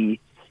see.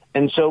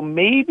 And so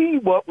maybe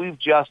what we've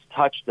just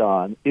touched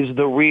on is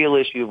the real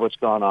issue of what's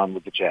gone on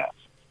with the Jazz.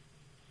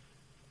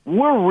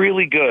 We're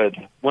really good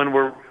when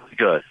we're really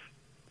good.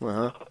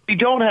 Uh-huh. We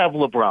don't have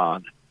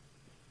LeBron,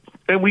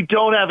 and we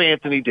don't have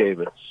Anthony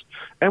Davis,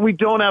 and we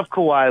don't have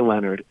Kawhi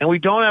Leonard, and we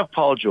don't have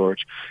Paul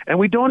George, and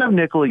we don't have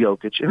Nikola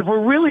Jokic. And if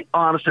we're really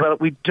honest about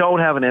it, we don't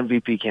have an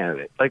MVP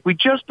candidate. Like, we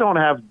just don't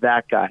have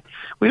that guy.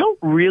 We don't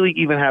really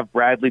even have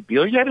Bradley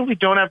Beal yet, and we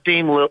don't have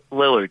Dame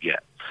Lillard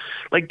yet.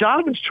 Like,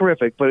 Donovan's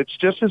terrific, but it's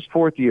just his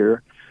fourth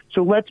year.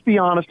 So let's be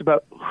honest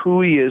about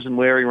who he is and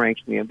where he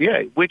ranks in the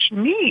NBA, which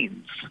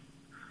means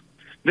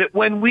that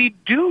when we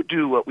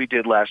do what we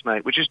did last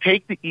night, which is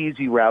take the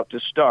easy route to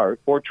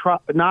start or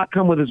not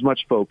come with as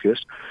much focus,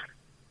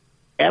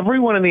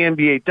 everyone in the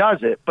NBA does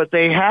it, but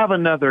they have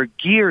another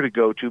gear to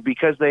go to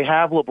because they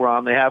have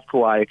LeBron, they have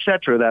Kawhi, et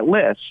cetera, that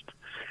list.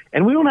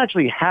 And we don't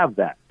actually have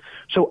that.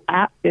 So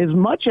as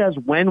much as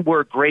when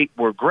we're great,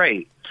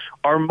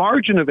 our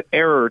margin of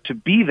error to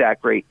be that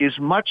great is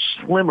much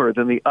slimmer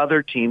than the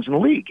other teams in the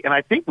league. And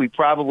I think we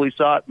probably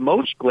saw it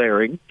most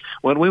glaring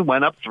when we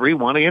went up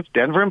 3-1 against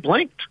Denver and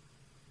blinked.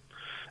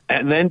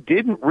 And then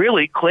didn't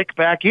really click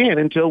back in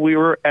until we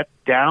were at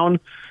down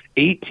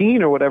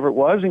 18 or whatever it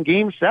was in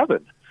Game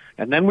 7.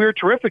 And then we were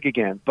terrific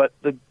again. But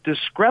the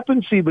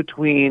discrepancy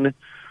between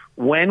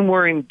when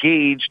we're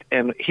engaged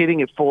and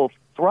hitting it full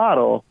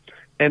throttle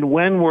and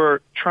when we're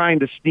trying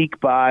to sneak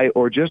by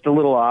or just a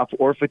little off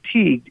or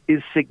fatigued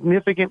is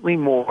significantly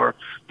more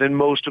than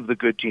most of the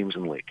good teams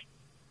in the league.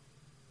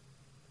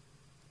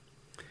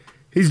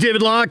 He's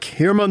David Locke.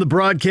 Hear him on the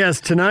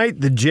broadcast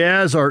tonight. The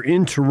Jazz are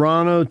in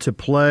Tampa to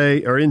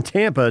play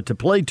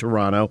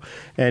Toronto,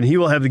 and he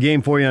will have the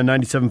game for you on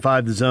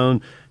 97.5 The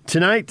Zone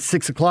tonight,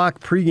 6 o'clock,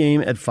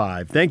 pregame at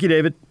 5. Thank you,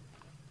 David.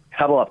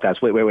 Huddle up,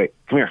 guys. Wait.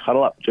 Come here.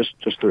 Huddle up. Just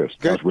through us.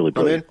 That was really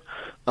brilliant.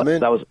 I'm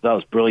in. That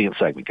was brilliant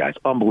segment, guys.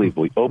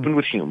 Unbelievable. We opened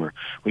with humor.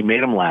 We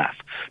made them laugh.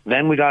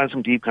 Then we got in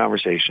some deep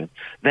conversation.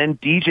 Then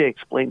DJ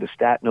explained a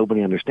stat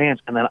nobody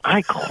understands, and then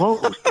I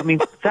closed. I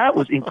mean, that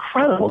was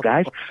incredible,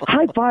 guys.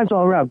 High fives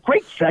all around.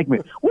 Great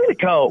segment. Way to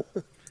go.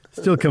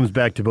 Still comes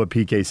back to what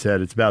PK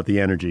said. It's about the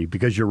energy,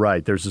 because you're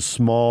right. There's a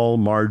small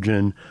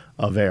margin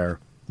of error.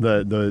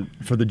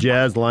 For the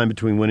Jazz, the line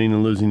between winning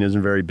and losing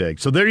isn't very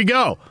big. So there you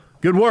go.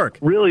 Good work.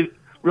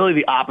 Really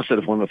the opposite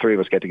of when the three of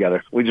us get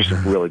together. We just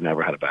really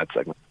never had a bad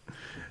segment.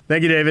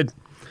 Thank you, David.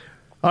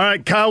 All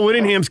right, Kyle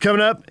Whittingham's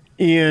coming up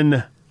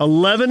in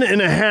 11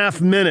 and a half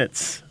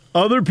minutes.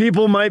 Other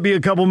people might be a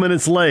couple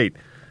minutes late.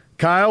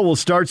 Kyle will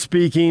start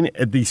speaking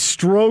at the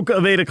stroke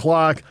of 8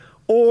 o'clock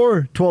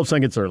or 12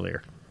 seconds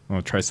earlier.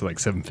 Well, try to like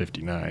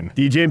 7:59.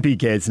 DJ and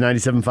PK, it's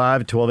 97.5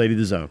 at 1280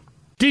 The Zone.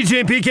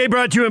 DJ and PK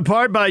brought to you in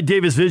part by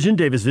Davis Vision.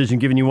 Davis Vision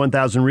giving you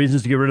 1,000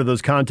 reasons to get rid of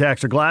those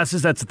contacts or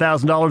glasses. That's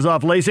 $1,000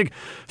 off LASIK.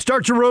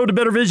 Start your road to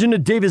better vision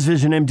at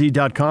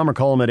davisvisionmd.com or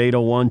call them at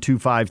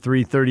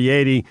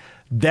 801-253-3080.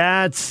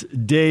 That's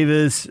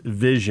Davis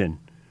Vision.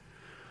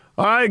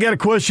 All right, I got a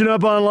question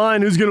up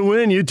online. Who's going to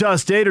win, Utah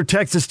State or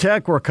Texas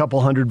Tech? We're a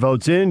couple hundred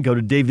votes in. Go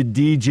to David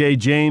DJ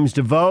James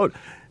to vote.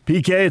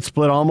 PK, it's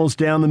split almost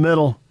down the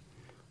middle.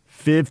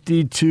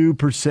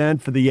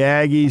 52% for the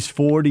Aggies,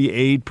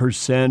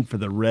 48% for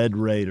the Red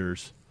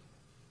Raiders,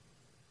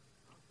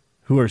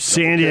 who are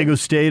San Diego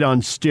State on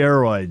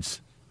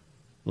steroids.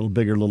 little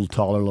bigger, a little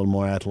taller, a little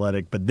more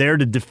athletic, but there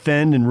to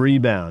defend and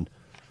rebound.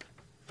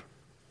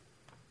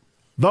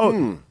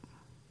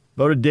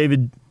 Voted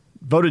David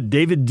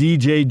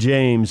DJ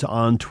James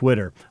on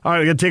Twitter. All right,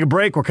 we're going to take a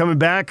break. We're coming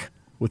back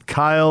with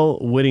Kyle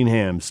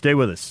Whittingham. Stay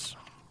with us.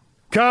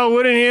 Kyle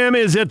Whittingham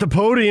is at the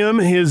podium,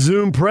 his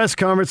Zoom press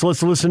conference.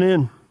 Let's listen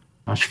in.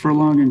 Josh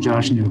Furlong and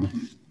Josh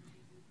Newman.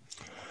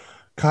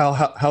 Kyle,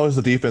 how has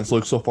the defense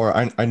looked so far?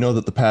 I know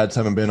that the pads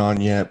haven't been on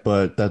yet,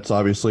 but that's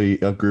obviously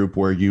a group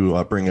where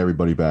you bring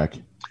everybody back.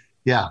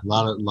 Yeah, a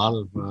lot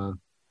of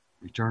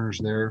returners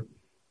there,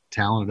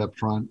 talented up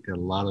front, got a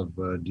lot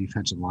of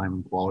defensive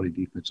linemen, quality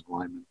defensive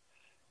linemen,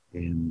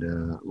 and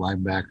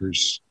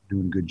linebackers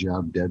doing a good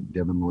job.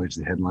 Devin Lloyd's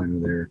the headliner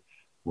there.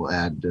 We'll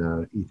add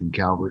Ethan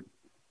Calvert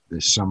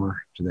this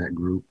summer to that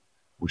group,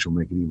 which will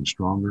make it even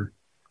stronger.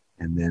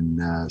 And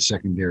then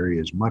secondary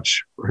is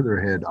much further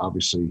ahead,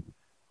 obviously,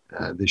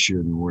 this year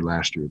than we were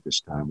last year at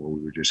this time, where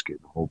we were just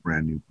getting a whole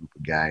brand new group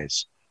of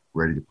guys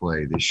ready to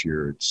play. This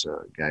year, it's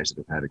guys that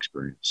have had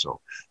experience.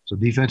 So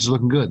defense is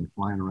looking good. They're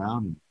flying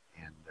around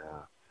and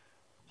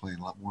playing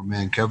a lot more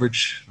man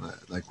coverage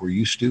like we're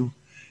used to,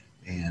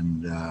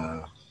 and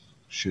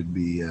should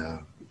be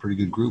a pretty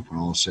good group when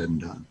all is said and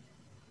done.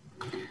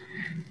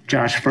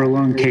 Josh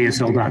Furlong,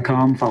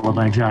 KSL.com, followed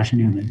by Josh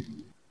Newman.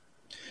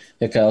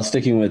 Yeah, Kyle,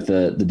 sticking with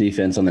the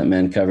defense on that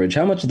man coverage,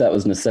 how much of that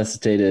was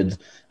necessitated,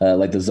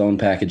 like the zone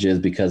packages,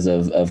 because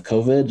of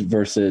COVID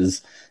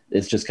versus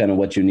it's just kind of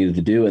what you needed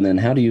to do? And then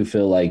how do you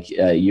feel like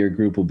your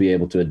group will be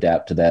able to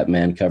adapt to that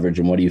man coverage,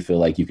 and what do you feel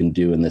like you can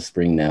do in this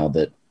spring now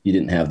that you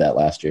didn't have that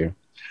last year?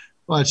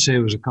 Well, I'd say it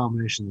was a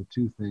combination of the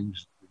two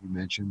things that you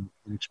mentioned,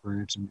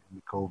 inexperience in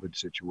the COVID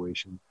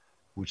situation,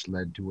 which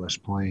led to us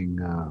playing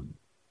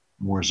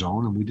more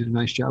zone, and we did a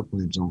nice job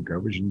playing zone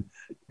coverage, and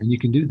you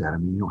can do that. I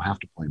mean, you don't have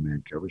to play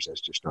man coverage. That's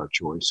just our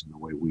choice and the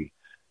way we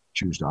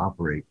choose to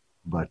operate.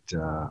 But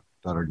I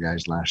thought our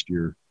guys last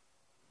year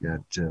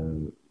got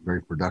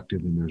very productive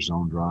in their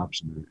zone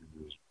drops and their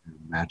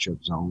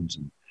matchup zones,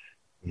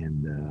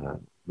 and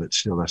but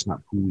still, that's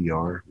not who we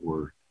are.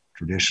 We're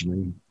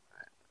traditionally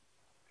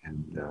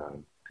and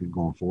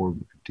going forward,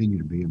 we continue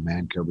to be a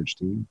man coverage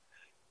team,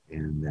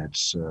 and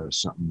that's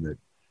something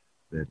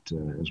that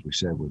as we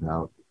said,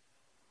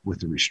 with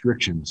the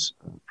restrictions,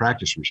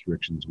 practice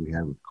restrictions we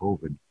had with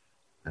COVID,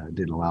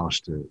 didn't allow us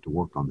to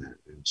work on that.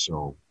 And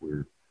so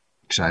we're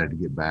excited to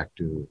get back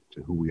to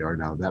who we are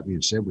now. That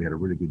being said, we had a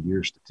really good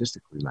year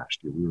statistically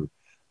last year. We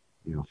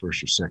were,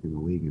 first or second in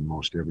the league in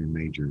most every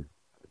major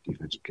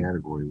defensive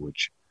category,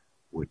 which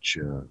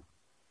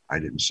I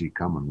didn't see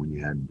coming when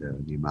you had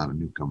the amount of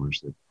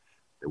newcomers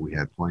that we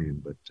had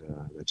playing. But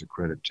that's a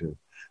credit to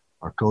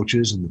our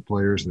coaches and the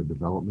players, their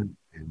development,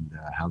 and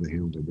how they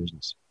handled their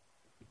business.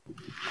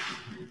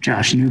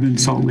 Josh Newman,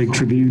 Salt Lake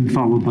Tribune,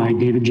 followed by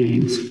David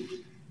James.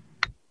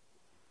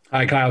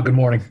 Hi, Kyle. Good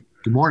morning.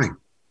 Good morning.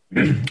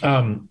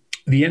 The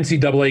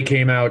NCAA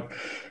came out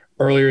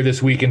earlier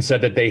this week and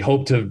said that they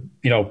hope to,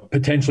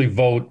 potentially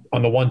vote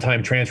on the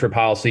one-time transfer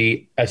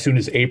policy as soon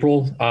as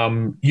April.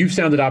 You've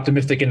sounded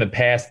optimistic in the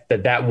past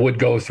that would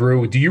go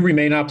through. Do you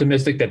remain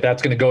optimistic that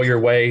that's going to go your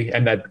way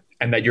and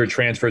that your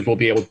transfers will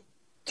be able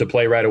to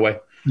play right away?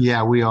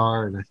 Yeah, we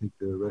are, and I think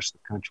the rest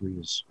of the country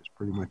is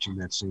pretty much in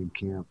that same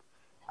camp.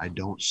 I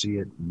don't see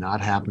it not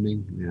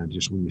happening.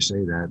 Just when you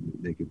say that,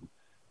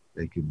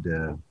 they could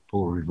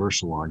pull a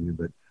reversal on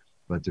you.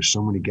 But there's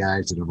so many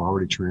guys that have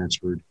already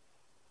transferred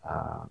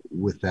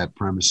with that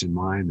premise in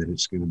mind that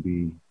it's going to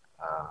be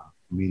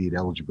immediate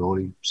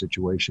eligibility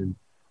situation.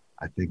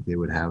 I think they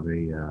would have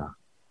a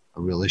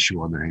real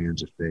issue on their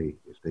hands if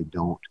they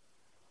don't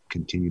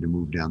continue to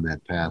move down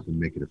that path and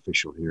make it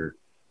official here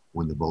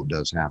when the vote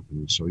does happen.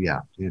 And so, yeah,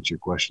 to answer your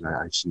question,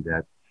 I see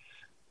that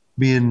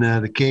being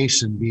the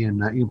case and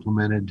being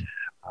implemented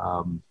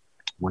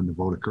when the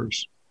vote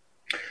occurs.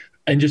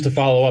 And just to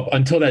follow up,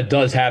 until that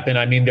does happen,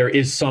 I mean, there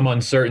is some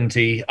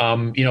uncertainty.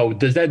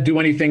 Does that do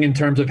anything in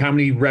terms of how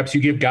many reps you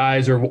give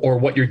guys or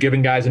what you're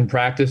giving guys in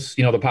practice?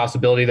 The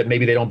possibility that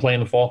maybe they don't play in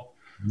the fall?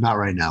 Not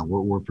right now.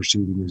 What we're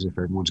proceeding as if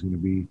everyone's going to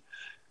be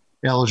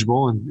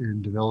eligible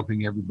and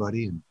developing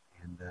everybody and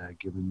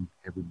giving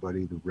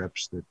everybody the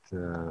reps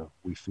that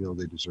we feel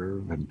they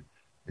deserve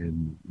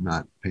and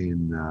not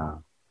paying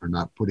or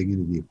not putting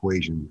into the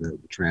equation the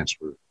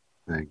transfer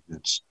thing.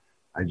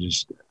 I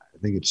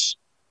think it's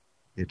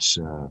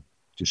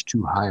just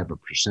too high of a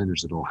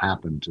percentage that will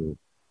happen to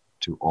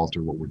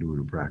alter what we're doing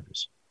in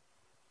practice.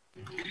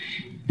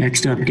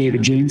 Next up,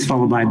 David James,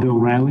 followed by Bill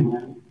Riley.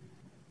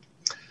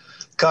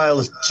 Kyle,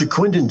 if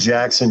Jaquindon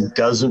Jackson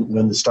doesn't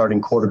win the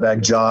starting quarterback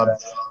job,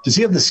 does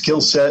he have the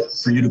skill set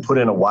for you to put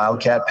in a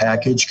Wildcat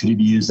package? Could he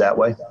be used that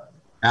way?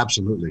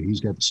 Absolutely. He's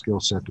got the skill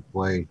set to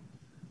play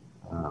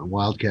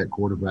Wildcat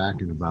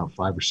quarterback and about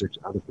 5 or 6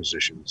 other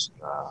positions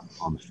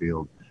on the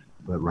field.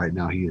 But right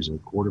now he is a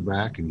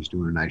quarterback and he's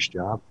doing a nice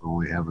job for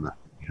only having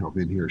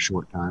been here a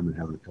short time and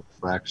having a couple of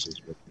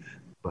practices.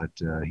 But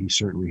he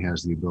certainly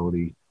has the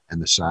ability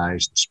and the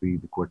size, the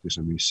speed, the quickness.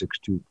 I mean,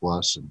 6'2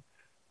 plus and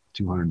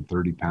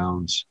 230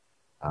 pounds,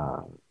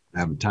 I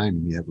haven't timed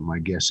him yet, but my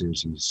guess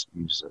is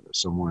he's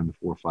somewhere in the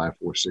 4.5,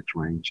 4.6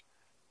 range,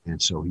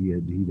 and so he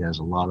has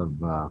a lot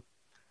of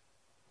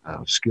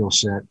skill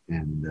set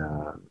and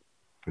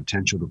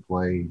potential to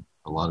play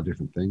a lot of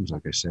different things,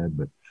 like I said.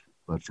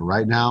 But for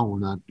right now, we're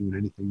not doing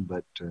anything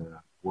but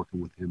working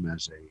with him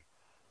as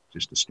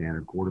just a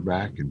standard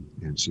quarterback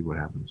and see what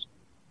happens.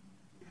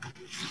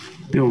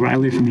 Bill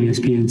Riley from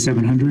ESPN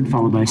 700,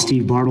 followed by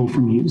Steve Bartle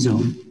from Ute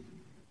Zone.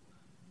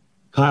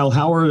 Kyle,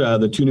 how are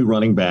the two new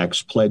running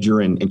backs,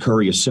 Pledger and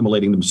Curry,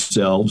 assimilating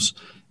themselves,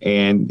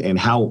 and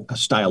how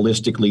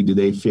stylistically do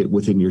they fit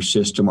within your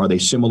system? Are they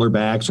similar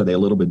backs? Are they a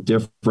little bit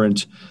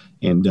different?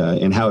 And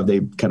how have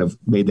they kind of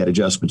made that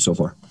adjustment so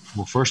far?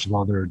 Well, first of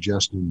all, they're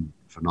adjusting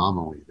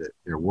phenomenally. That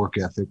their work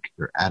ethic,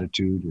 their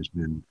attitude has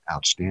been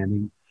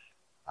outstanding.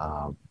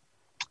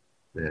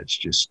 It's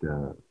just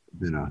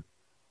been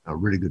a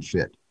really good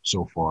fit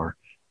so far.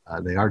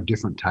 They are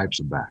different types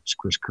of backs.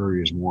 Chris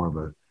Curry is more of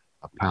a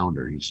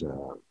pounder. He's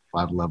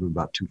 5'11",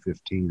 about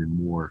 215, and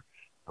more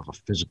of a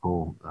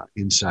physical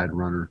inside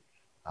runner.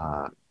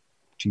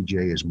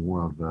 TJ is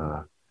more of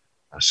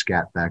a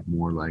scat back,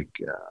 more like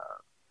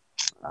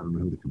I don't know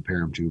who to compare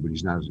him to, but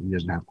he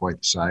doesn't have quite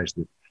the size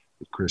that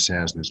Chris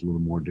has, and it's a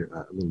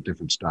little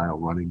different style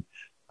running.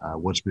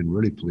 What's been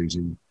really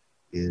pleasing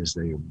is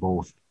they are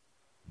both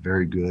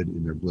very good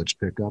in their blitz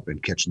pickup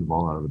and catching the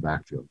ball out of the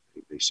backfield.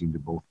 They seem to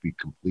both be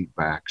complete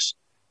backs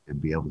and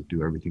be able to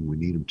do everything we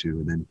need them to.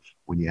 And then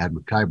when you add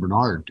Mekhi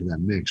Bernard to that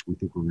mix, we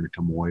think we're going to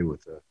come away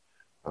with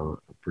a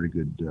pretty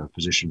good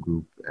position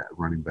group at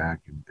running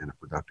back and a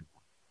productive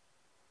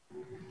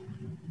one.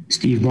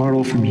 Steve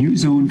Bartle from Ute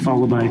Zone,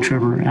 followed by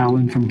Trevor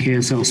Allen from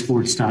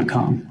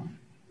KSLSports.com.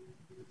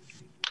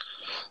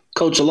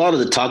 Coach, a lot of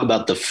the talk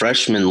about the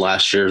freshmen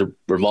last year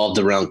revolved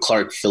around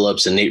Clark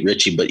Phillips and Nate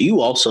Ritchie, but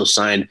you also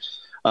signed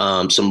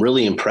some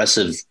really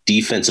impressive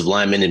defensive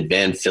linemen in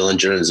Van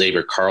Fillinger and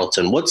Xavier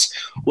Carlton.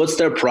 What's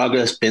their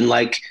progress been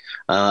like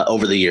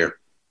over the year?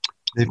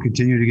 They've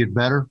continued to get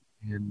better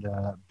and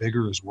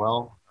bigger as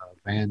well.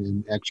 Van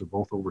and X are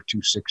both over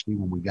 260.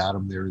 When we got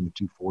them, they're in the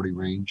 240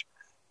 range.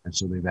 And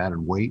so they've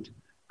added weight,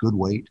 good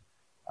weight.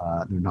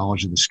 Their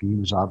knowledge of the scheme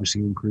has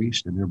obviously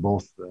increased, and they're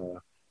both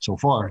so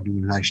far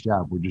doing a nice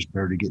job. We're just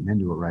barely getting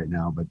into it right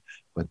now,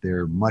 but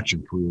they're much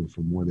improved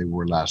from where they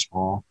were last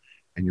fall.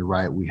 And you're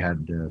right, we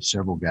had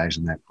several guys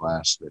in that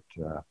class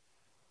that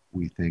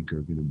we think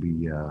are going to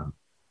be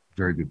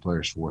very good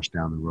players for us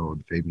down the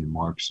road. Fabian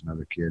Marks,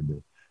 another kid,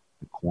 the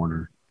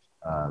corner,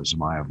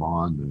 Zemiah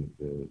Vaughn,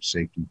 the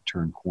safety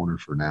turned corner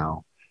for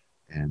now,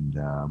 and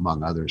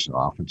among others,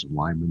 offensive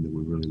linemen that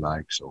we really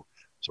like. So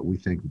we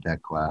think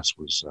that class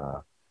was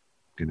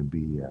going to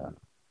be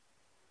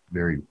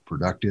very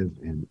productive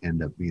and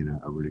end up being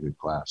a really good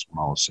class when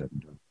all is said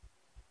and done.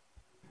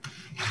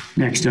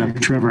 Next up,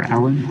 Trevor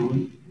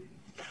Allen.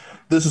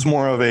 This is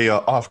more of a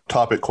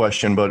off-topic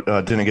question, but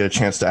didn't get a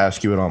chance to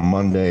ask you it on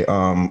Monday.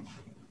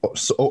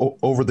 So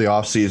over the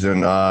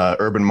offseason,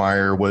 Urban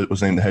Meyer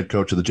was named the head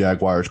coach of the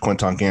Jaguars.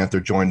 Quinton Ganther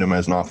joined him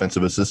as an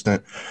offensive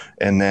assistant.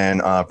 And then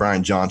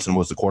Brian Johnson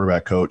was the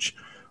quarterback coach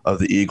of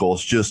the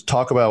Eagles. Just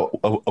talk about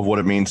of what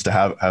it means to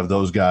have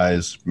those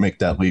guys make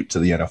that leap to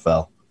the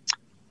NFL.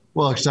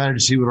 Well, excited to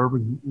see what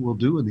Urban will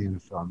do in the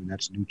NFL. I mean,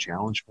 that's a new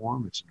challenge for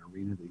him. It's an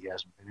arena that he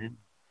hasn't been in.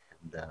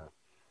 And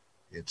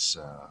it's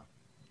a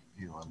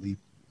leap,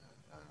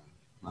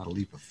 not a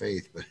leap of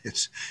faith, but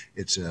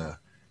it's a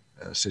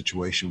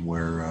situation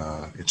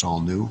where it's all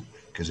new,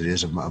 because it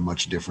is a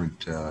much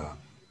different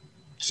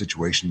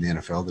situation in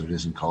the NFL than it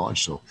is in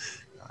college. So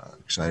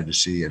excited to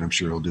see, and I'm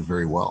sure he'll do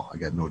very well. I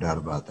got no doubt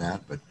about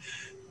that. But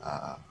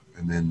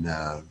and then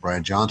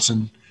Brian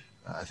Johnson,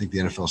 I think the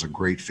NFL is a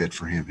great fit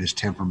for him. His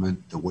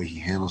temperament, the way he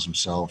handles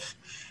himself,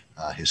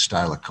 his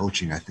style of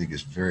coaching, I think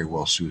is very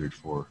well suited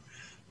for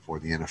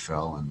the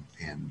NFL,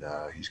 and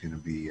he's going to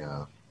be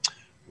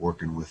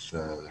working with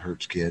the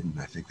Hurts kid, and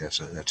I think that's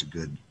a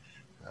good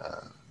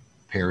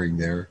pairing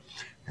there.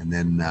 And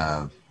then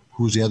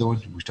who's the other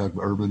one? We talked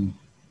about Urban,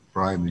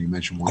 Brian, you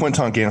mentioned one.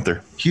 Quinton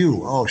Ganther.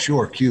 Q. Oh,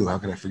 sure, Q. How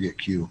could I forget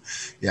Q?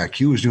 Yeah,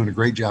 Q was doing a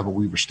great job at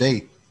Weber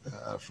State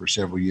for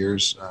several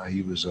years.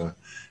 He was a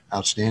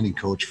outstanding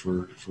coach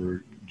for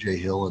Jay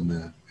Hill and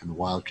the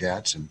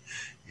Wildcats,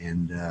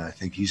 and I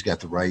think he's got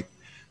the right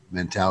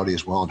mentality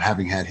as well. And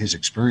having had his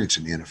experience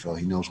in the NFL,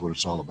 he knows what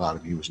it's all about.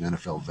 And he was an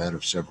NFL vet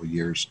of several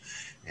years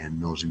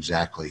and knows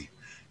exactly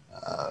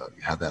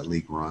how that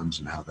league runs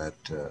and how that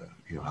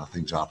how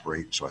things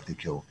operate. So I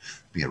think he'll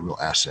be a real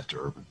asset to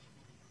Urban.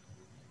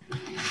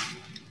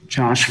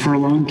 Josh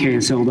Furlong,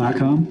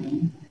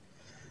 KSL.com.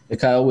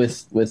 Kyle,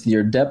 with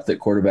your depth at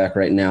quarterback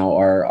right now,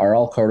 are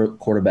all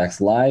quarterbacks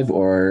live,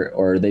 or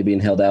are they being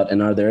held out?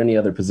 And are there any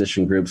other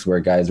position groups where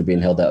guys are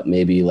being held out,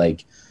 maybe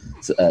like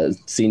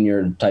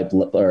senior type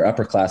or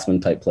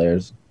upperclassmen type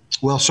players?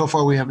 Well, so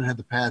far we haven't had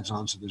the pads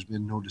on, so there's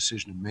been no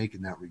decision to make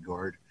in that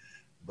regard.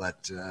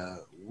 But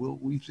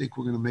we think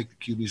we're going to make the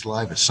QBs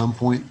live at some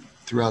point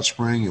throughout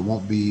spring. It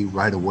won't be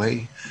right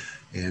away.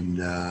 And,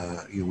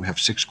 we have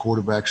 6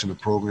 quarterbacks in the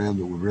program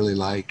that we really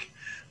like.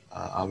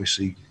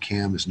 Obviously,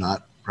 Cam is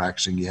not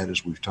practicing yet,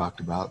 as we've talked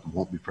about, and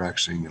won't be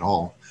practicing at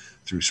all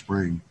through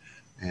spring.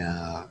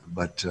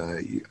 But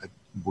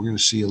we're going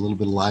to see a little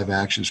bit of live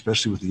action,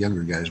 especially with the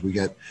younger guys. We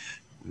got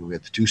the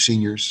two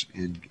seniors,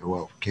 and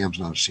Cam's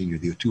not a senior.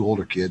 The two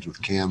older kids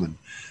with Cam and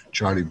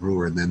Charlie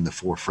Brewer, and then the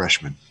 4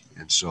 freshmen.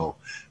 And so,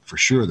 for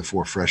sure, the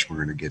 4 freshmen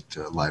are going to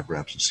get live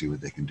reps and see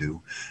what they can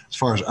do. As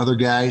far as other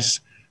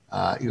guys,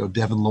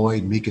 Devin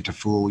Lloyd, Mika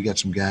Tafua, we got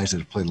some guys that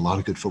have played a lot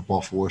of good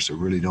football for us that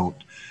really don't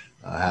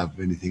have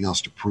anything else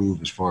to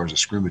prove as far as a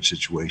scrimmage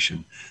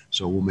situation.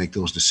 So we'll make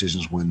those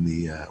decisions when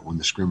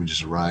the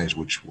scrimmages arise,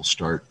 which will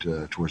start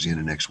towards the end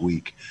of next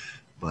week.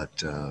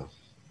 But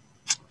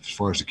as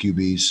far as the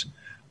QBs,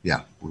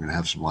 yeah, we're going to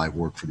have some live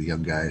work for the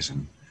young guys,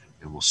 and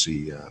we'll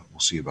see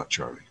about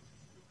Charlie.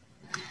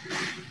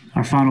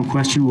 Our final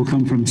question will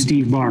come from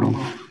Steve Bartle.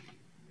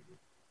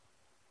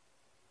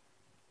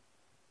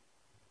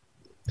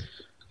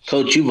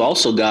 Coach, you've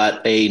also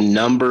got a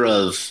number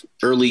of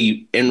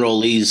early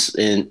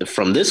enrollees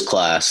from this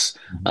class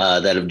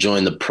that have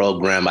joined the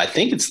program. I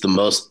think it's the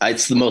most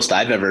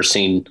I've ever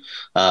seen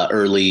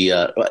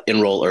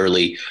enroll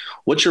early.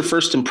 What's your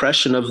first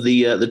impression of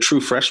the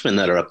true freshmen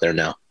that are up there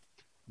now?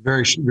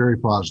 Very, very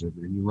positive.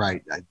 And you're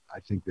right. I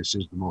think this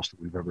is the most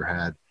that we've ever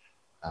had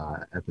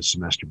at the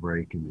semester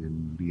break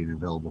and being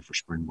available for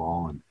spring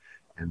ball.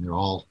 And they're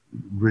all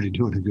really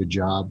doing a good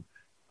job.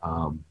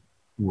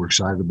 We're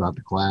excited about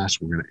the class.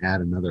 We're going to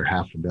add another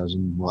half a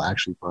dozen, well,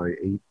 actually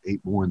probably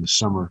eight more in the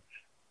summer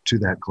to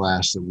that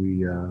class that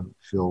we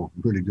feel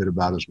really good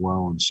about as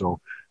well. And so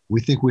we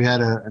think we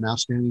had an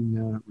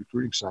outstanding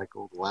recruiting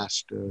cycle the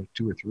last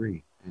 2 or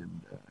 3,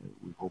 and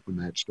we're hoping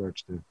that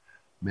starts to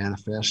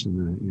manifest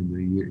in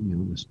the year,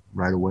 this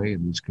right away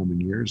in these coming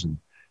years.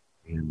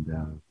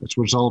 And that's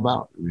what it's all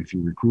about. I mean, if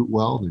you recruit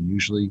well, then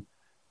usually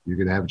you're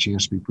going to have a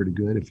chance to be pretty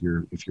good if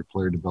your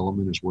player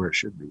development is where it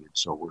should be. And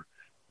so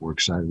we're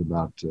excited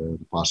about the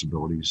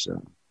possibilities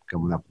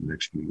coming up in the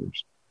next few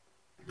years.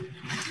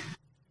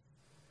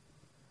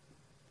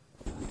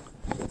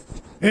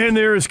 And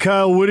there is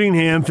Kyle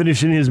Whittingham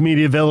finishing his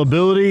media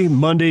availability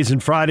Mondays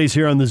and Fridays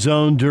here on The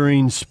Zone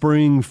during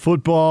spring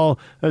football.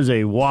 There's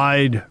a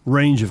wide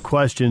range of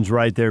questions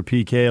right there,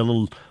 PK.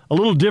 A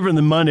little different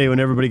than Monday when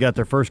everybody got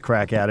their first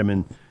crack at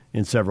him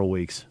in several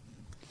weeks.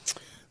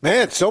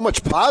 Man, so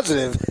much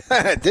positive.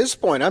 At this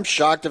point, I'm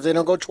shocked if they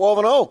don't go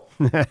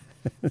 12-0.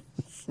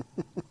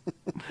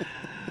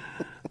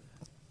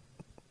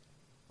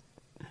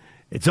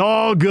 It's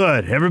all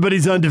good.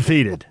 Everybody's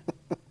undefeated.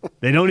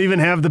 They don't even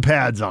have the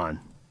pads on.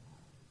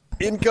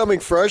 Incoming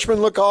freshmen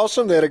look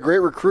awesome. They had a great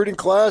recruiting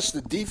class.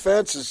 The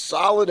defense is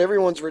solid.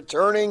 Everyone's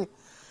returning.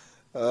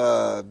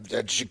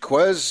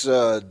 Jaquez,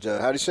 how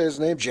do you say his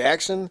name?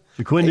 Jackson?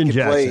 Jaquindon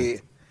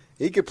Jackson.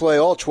 He could play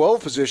all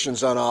 12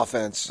 positions on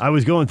offense. I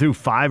was going through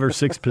 5 or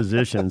 6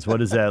 positions. What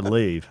does that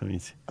leave? I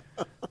mean,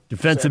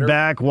 defensive Center.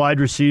 back, wide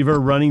receiver,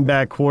 running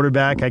back,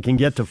 quarterback. I can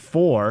get to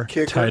 4.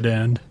 Kicker. Tight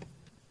end.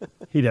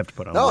 He'd have to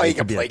put on No, weight he to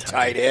can be a play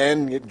tight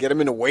end. Get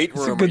him in the weight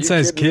room. He's a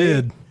good-sized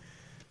kid.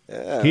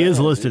 Yeah, He is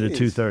listed at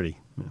 230.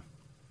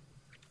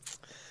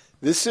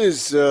 This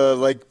is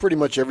like pretty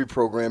much every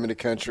program in the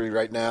country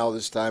right now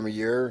this time of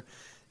year.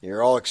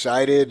 You're all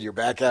excited. You're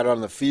back out on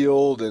the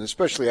field, and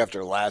especially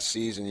after last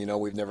season,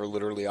 we've never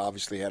literally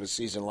obviously had a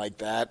season like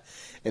that.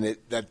 And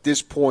at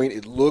this point,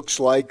 it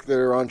looks like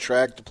they're on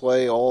track to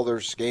play all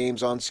their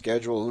games on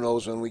schedule. Who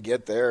knows when we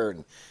get there?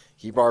 And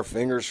keep our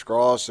fingers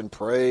crossed and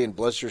pray and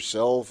bless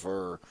yourself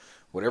or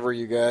whatever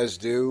you guys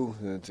do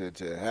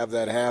to have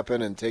that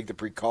happen and take the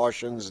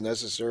precautions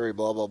necessary,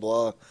 blah, blah,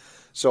 blah.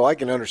 So I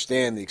can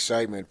understand the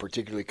excitement,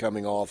 particularly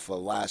coming off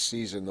last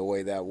season the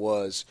way that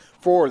was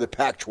for the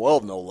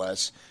Pac-12, no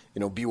less.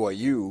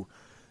 BYU,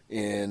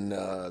 in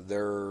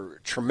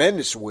their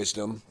tremendous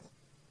wisdom,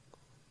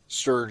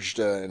 surged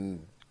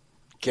and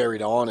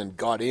carried on and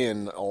got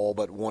in all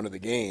but one of the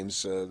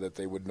games that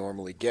they would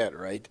normally get,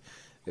 right?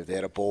 If they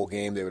had a bowl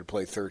game, they would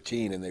play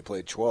 13, and they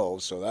played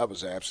 12, so that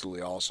was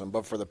absolutely awesome.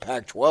 But for the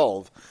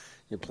Pac-12,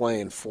 you're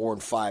playing 4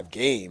 and 5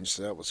 games,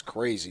 so that was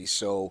crazy.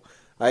 So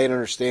I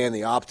understand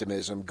the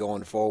optimism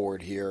going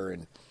forward here,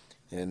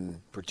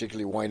 and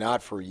particularly why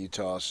not for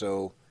Utah.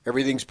 So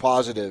everything's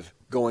positive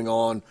going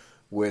on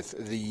with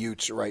the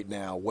Utes right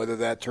now. Whether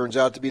that turns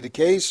out to be the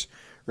case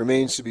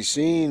remains to be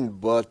seen,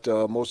 but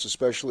most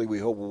especially we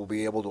hope we'll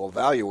be able to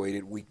evaluate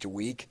it week to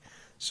week.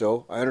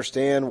 So I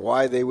understand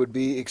why they would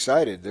be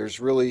excited. There's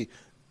really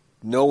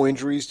no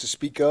injuries to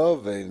speak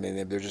of, and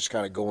they're just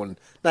kind of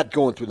not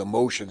going through the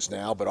motions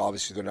now, but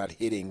obviously they're not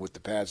hitting with the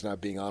pads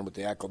not being on with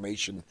the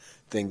acclimation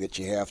thing that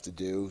you have to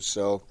do.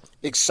 So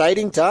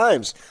exciting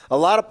times. A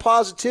lot of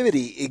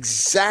positivity,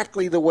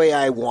 exactly the way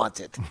I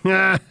want it.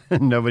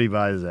 Nobody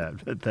buys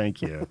that, but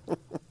thank you.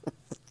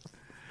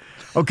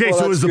 Okay, Well,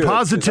 so is the good, 'cause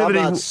positivity?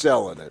 I'm not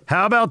selling it.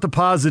 How about the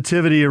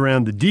positivity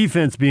around the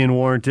defense being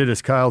warranted?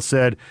 As Kyle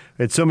said,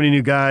 had so many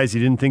new guys, he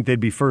didn't think they'd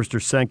be first or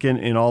second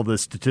in all the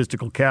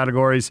statistical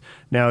categories.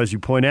 Now, as you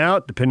point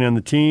out, depending on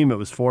the team, it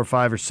was 4,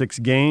 5, or 6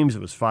 games.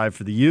 It was 5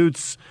 for the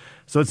Utes.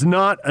 So it's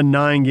not a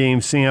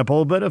 9-game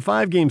sample, but a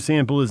 5-game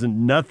sample isn't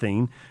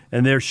nothing,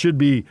 and there should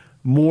be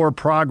more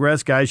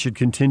progress. Guys should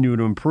continue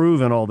to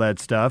improve and all that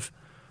stuff.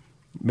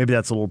 Maybe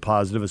that's a little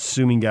positive,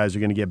 assuming guys are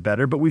going to get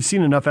better. But we've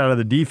seen enough out of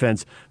the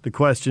defense. The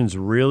questions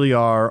really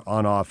are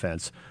on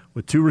offense.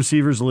 With 2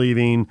 receivers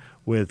leaving,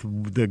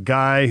 with the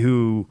guy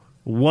who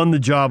won the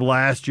job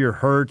last year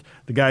hurt,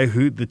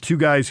 the 2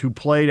 guys who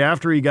played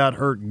after he got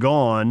hurt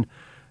gone,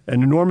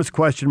 an enormous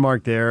question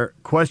mark there.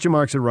 Question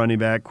marks at running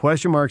back,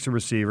 question marks at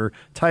receiver.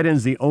 Tight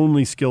end's the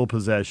only skill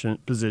position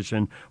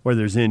where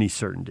there's any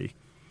certainty.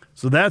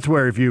 So that's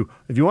where if you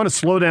want to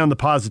slow down the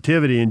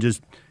positivity and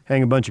just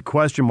hang a bunch of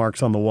question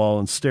marks on the wall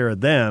and stare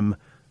at them,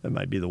 that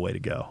might be the way to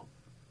go.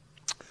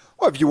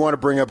 Well, if you want to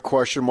bring up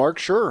question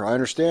marks, sure, I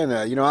understand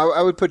that.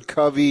 I would put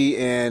Covey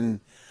and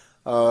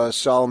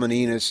Solomon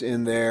Enis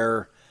in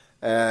there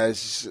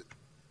as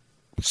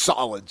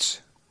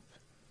solids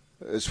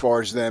as far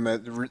as them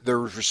at their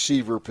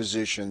receiver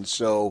position.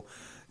 So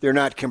they're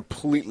not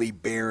completely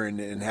barren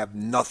and have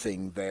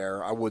nothing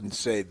there. I wouldn't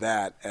say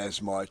that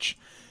as much.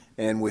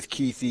 And with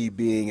Keithy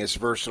being as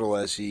versatile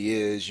as he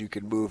is, you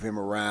can move him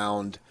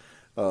around.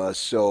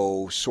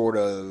 So sort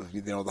of,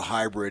 the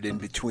hybrid in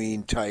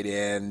between tight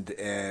end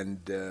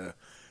and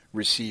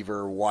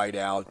receiver, wide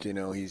out,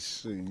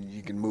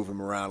 you can move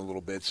him around a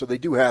little bit. So they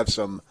do have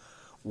some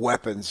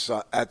weapons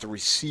at the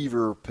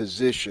receiver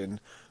position,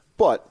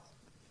 but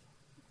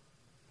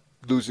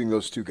losing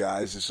those 2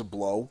 guys is a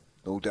blow,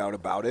 no doubt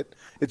about it.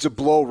 It's a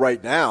blow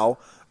right now,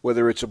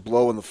 whether it's a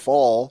blow in the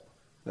fall,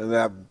 and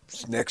that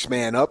next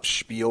man up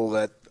spiel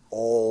that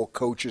all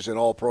coaches and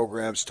all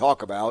programs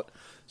talk about.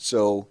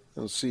 So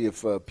we'll see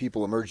if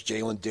people emerge.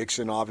 Jalen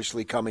Dixon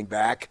obviously coming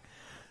back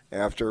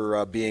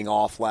after being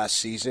off last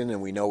season,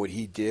 and we know what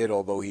he did,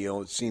 although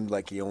it seemed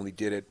like he only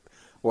did it,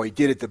 well, he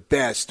did it the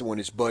best when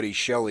his buddy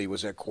Shelley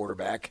was at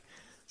quarterback.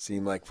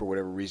 Seemed like for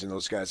whatever reason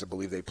those guys, I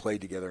believe they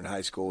played together in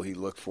high school, he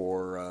looked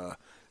for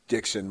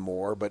Dixon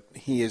more, but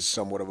he is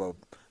somewhat of a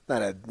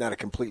not a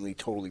completely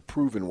totally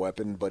proven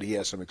weapon, but he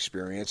has some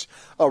experience.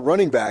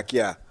 Running back,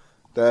 yeah.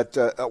 That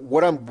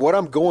what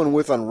I'm going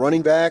with on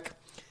running back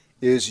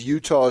is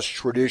Utah's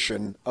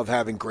tradition of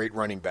having great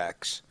running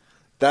backs.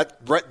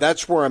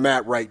 That's where I'm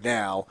at right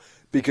now,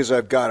 because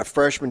I've got a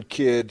freshman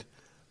kid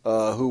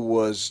who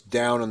was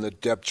down on the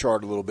depth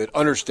chart a little bit,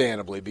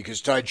 understandably, because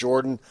Ty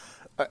Jordan,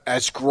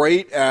 as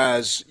great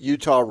as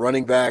Utah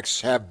running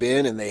backs have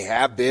been, and they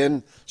have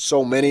been,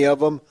 so many of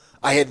them,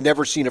 I had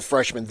never seen a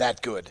freshman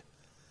that good.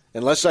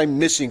 Unless I'm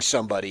missing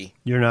somebody.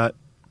 You're not.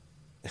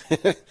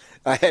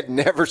 I had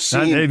never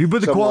seen. If you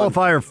put the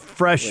qualifier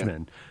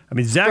freshman, yeah. I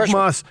mean, Zach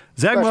Moss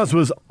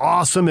was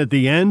awesome at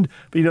the end,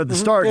 but at the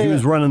start he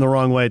was running the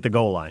wrong way at the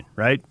goal line,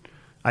 right?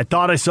 I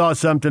thought I saw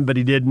something, but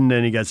he didn't,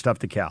 and he got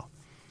stuffed to Cal.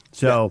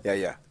 So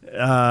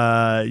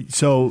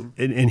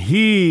and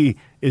he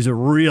is a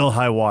real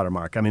high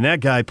watermark. I mean, that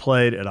guy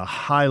played at a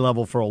high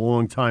level for a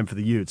long time for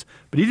the Utes,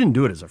 but he didn't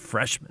do it as a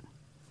freshman.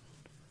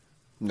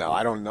 No,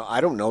 I don't know.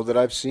 I don't know that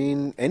I've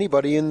seen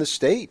anybody in the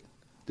state.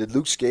 Did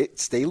Luke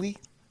Staley,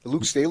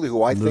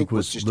 who I think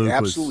was just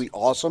absolutely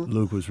awesome.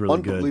 Luke was really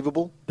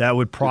unbelievable. Good. That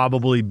would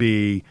probably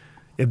be,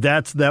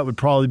 that would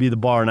probably be the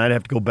bar, and I'd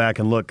have to go back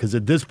and look, because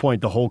at this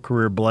point the whole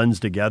career blends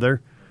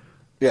together.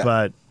 Yeah.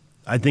 But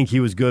I think he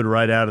was good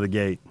right out of the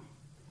gate.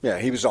 Yeah,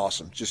 he was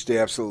awesome. Just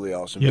absolutely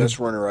awesome. Best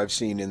runner I've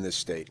seen in this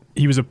state.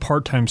 He was a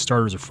part-time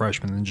starter as a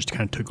freshman and just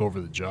kind of took over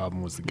the job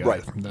and was the guy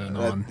from then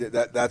on.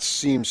 That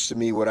seems to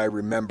me what I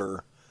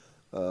remember.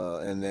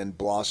 And then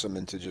blossom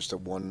into just a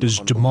one. Does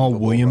Jamal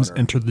Williams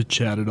enter the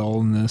chat at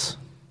all in this?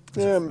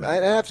 I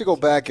have to go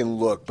back and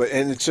look,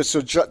 and it's just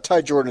so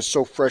Ty Jordan is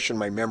so fresh in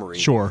my memory.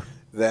 Sure.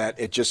 That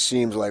it just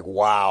seems like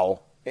wow.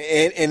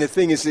 And the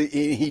thing is,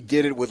 he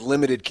did it with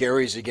limited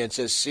carries against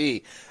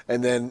SC,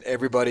 and then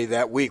everybody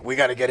that week, we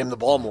got to get him the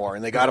ball more,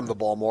 and they got him the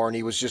ball more, and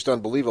he was just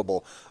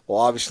unbelievable. Well,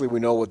 obviously we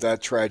know what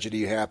that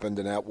tragedy happened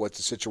and what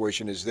the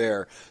situation is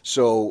there.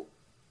 So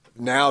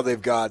now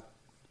they've got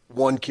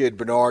one kid,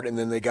 Bernard, and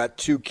then they got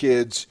 2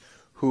 kids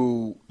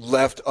who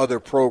left other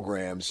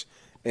programs.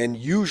 And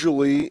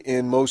usually,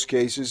 in most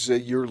cases,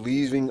 you're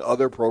leaving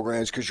other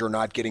programs because you're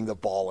not getting the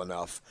ball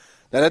enough.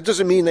 Now, that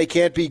doesn't mean they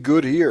can't be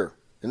good here.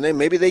 And then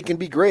maybe they can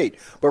be great.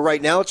 But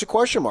right now, it's a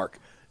question mark.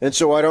 And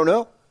so I don't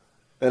know.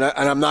 And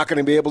I'm not going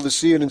to be able to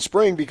see it in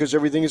spring because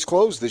everything is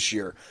closed this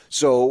year.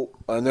 So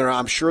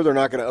I'm sure they're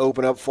not going to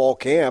open up fall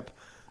camp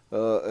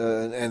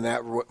in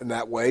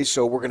that way,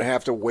 so we're going to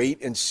have to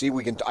wait and see.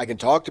 I can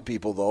talk to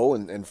people though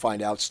and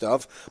find out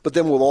stuff. But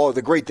then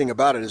the great thing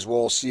about it is we'll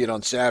all see it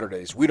on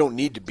Saturdays. We don't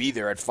need to be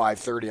there at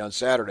 5:30 on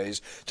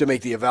Saturdays to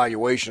make the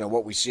evaluation of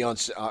what we see on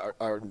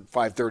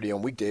 5:30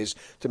 on weekdays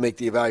to make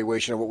the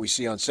evaluation of what we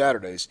see on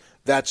Saturdays.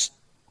 That's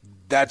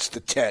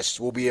the test.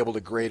 We'll be able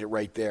to grade it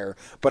right there.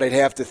 But I'd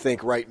have to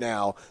think right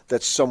now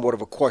that's somewhat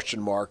of a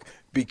question mark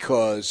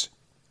because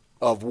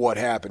of what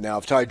happened. Now,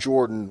 if Ty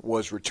Jordan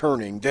was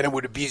returning, then it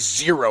would be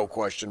 0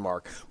 question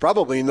mark.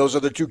 Probably in those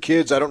other 2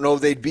 kids, I don't know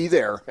if they'd be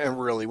there. And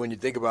really, when you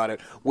think about it,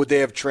 would they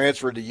have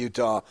transferred to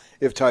Utah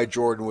if Ty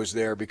Jordan was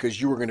there?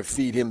 Because you were going to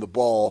feed him the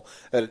ball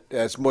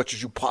as much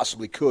as you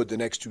possibly could the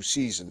next 2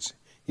 seasons.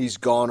 He's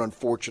gone,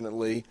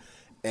 unfortunately.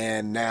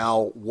 And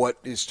now what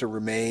is to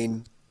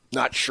remain?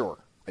 Not sure.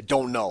 I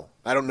don't know.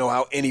 I don't know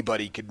how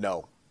anybody could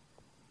know.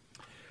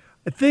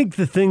 I think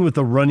the thing with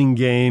the running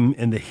game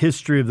and the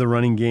history of the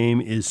running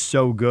game is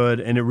so good,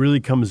 and it really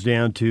comes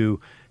down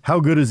to how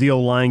good is the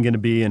O-line going to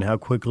be and how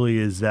quickly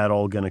is that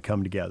all going to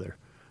come together.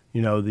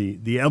 You know,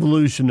 the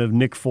evolution of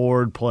Nick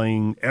Ford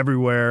playing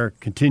everywhere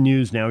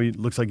continues. Now he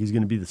looks like he's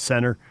going to be the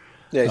center.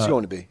 Yeah, he's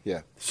going to be,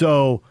 yeah.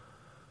 So,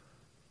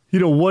 you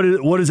know,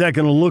 what is that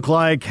going to look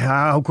like?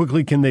 How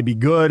quickly can they be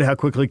good? How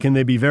quickly can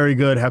they be very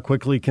good? How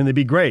quickly can they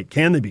be great?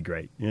 Can they be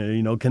great?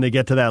 You know, can they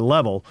get to that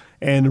level?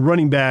 And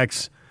running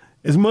backs,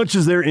 as much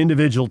as their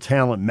individual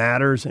talent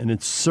matters, and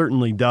it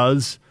certainly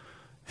does,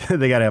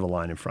 they got to have a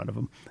line in front of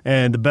them.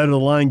 And the better the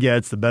line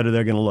gets, the better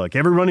they're going to look.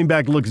 Every running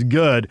back looks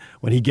good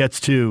when he gets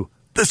to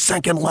the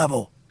second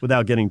level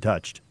without getting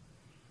touched.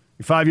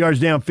 You're 5 yards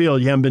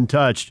downfield, you haven't been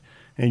touched,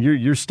 and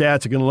your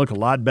stats are going to look a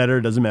lot better.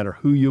 It doesn't matter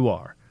who you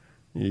are.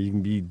 You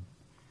can be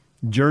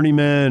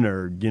journeyman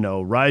or, you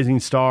know, rising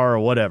star or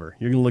whatever.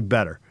 You're going to look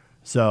better.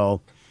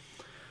 So,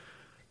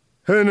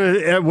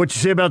 and what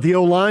you say about the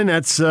O-line,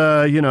 that's,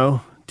 you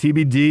know,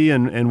 TBD,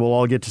 and we'll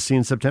all get to see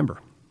in September.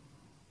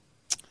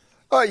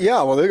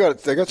 Yeah, well, they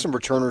got some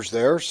returners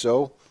there,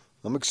 so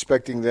I'm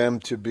expecting them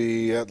to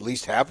be at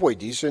least halfway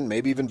decent,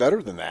 maybe even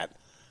better than that.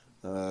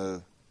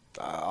 I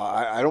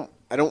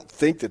don't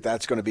think that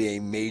that's going to be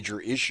a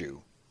major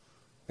issue.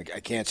 I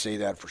can't say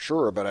that for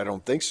sure, but I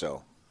don't think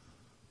so.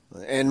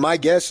 And my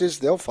guess is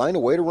they'll find a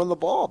way to run the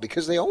ball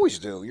because they always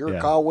do. You're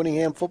a Kyle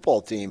Whittingham football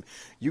team.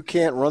 You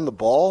can't run the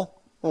ball.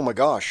 Oh, my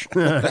gosh.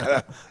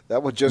 That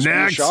would just be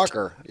a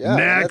shocker. Yeah,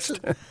 Next.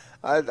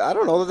 I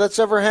don't know that that's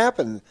ever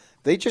happened.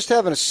 They just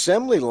have an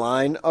assembly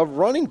line of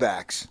running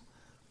backs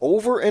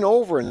over and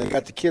over, and they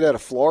got the kid out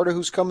of Florida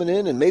who's coming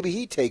in, and maybe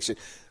he takes it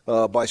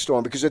by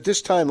storm. Because at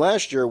this time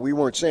last year, we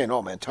weren't saying,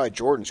 oh, man, Ty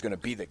Jordan's going to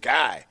be the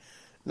guy.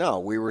 No,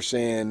 we were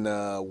saying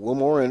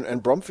Wilmore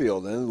and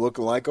Brumfield, and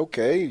looking like,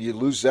 okay, you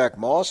lose Zach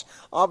Moss,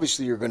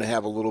 obviously you're going to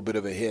have a little bit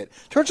of a hit.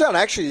 Turns out,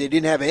 actually, they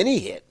didn't have any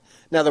hit.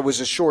 Now, there was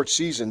a short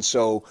season,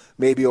 so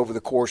maybe over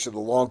the course of the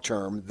long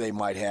term they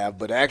might have.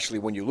 But actually,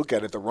 when you look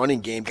at it, the running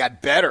game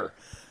got better.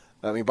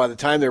 I mean, by the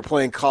time they were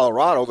playing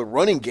Colorado, the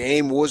running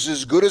game was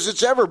as good as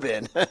it's ever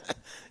been.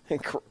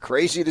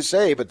 Crazy to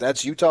say, but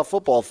that's Utah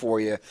football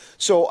for you.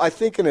 So I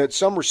think in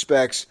some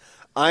respects,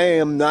 I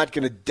am not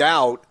going to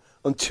doubt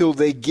until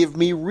they give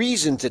me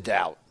reason to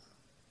doubt.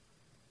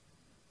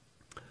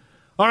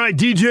 All right,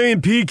 DJ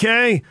and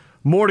PK,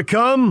 more to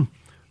come.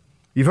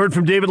 You've heard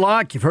from David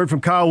Locke. You've heard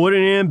from Kyle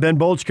Whittingham. Ben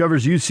Bolch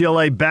covers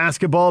UCLA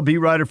basketball, beat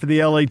writer for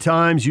the LA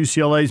Times.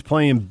 UCLA's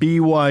playing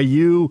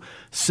BYU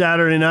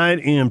Saturday night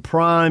in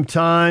prime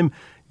time.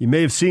 You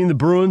may have seen the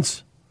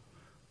Bruins.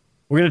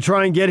 We're going to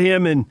try and get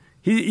him, and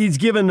he's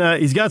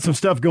got some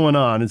stuff going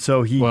on, and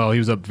so he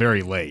was up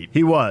very late.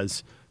 He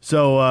was.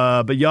 So,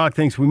 but Yock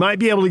thinks we might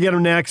be able to get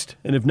him next,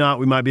 and if not,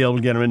 we might be able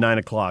to get him at 9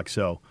 o'clock.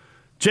 So,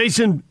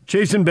 chasing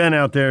Ben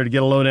out there to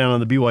get a lowdown on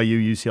the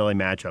BYU-UCLA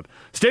matchup.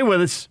 Stay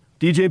with us.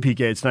 DJ and PK,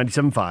 it's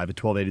 97.5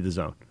 at 1280 The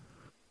Zone.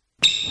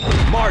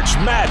 March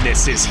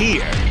Madness is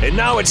here, and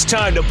now it's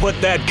time to put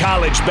that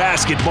college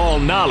basketball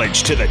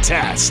knowledge to the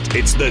test.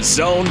 It's the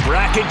Zone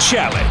Bracket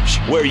Challenge,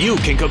 where you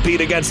can compete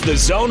against the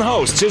Zone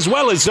hosts as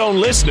well as Zone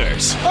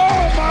listeners.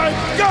 Oh, my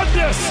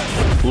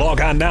goodness!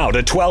 Log on now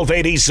to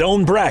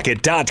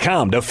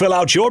 1280zonebracket.com to fill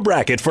out your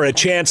bracket for a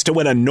chance to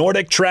win a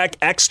Nordic Trek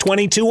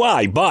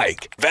X22i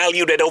bike,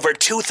 valued at over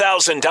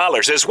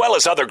 $2,000, as well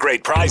as other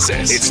great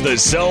prizes. It's the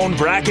Zone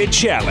Bracket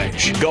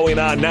Challenge, going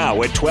on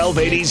now at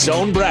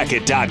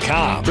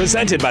 1280zonebracket.com.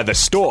 Presented by The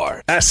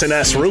Store,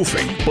 S&S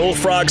Roofing,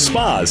 Bullfrog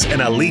Spas,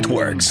 and Elite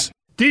Works.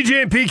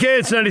 DJ and PK,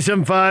 it's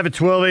 97.5 at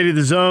 1280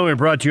 The Zone. We're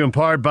brought to you in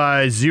part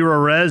by Zero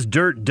Res.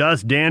 Dirt,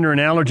 dust, dander,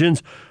 and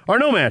allergens are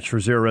no match for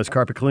Zero Res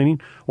carpet cleaning.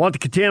 Want the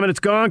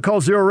contaminants gone?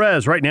 Call Zero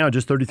Res. Right now,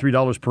 just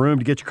 $33 per room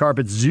to get your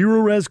carpets Zero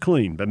Res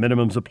clean, but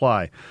minimums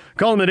apply.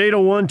 Call them at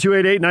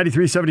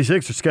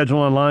 801-288-9376 or schedule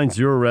online,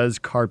 Zero Res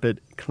Carpet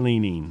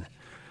Cleaning.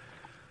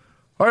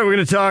 All right, we're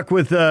going to talk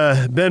with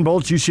Ben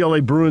Bolch,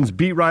 UCLA Bruins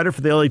beat writer for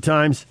the LA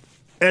Times.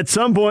 At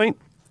some point,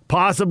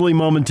 possibly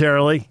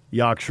momentarily,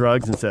 Yock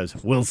shrugs and says,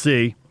 we'll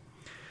see.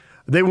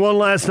 They won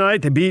last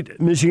night. They beat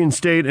Michigan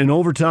State in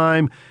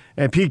overtime.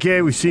 And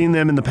PK, we've seen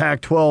them in the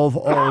Pac-12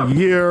 all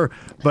year,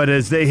 but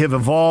as they have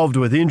evolved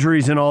with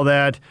injuries and all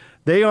that,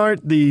 they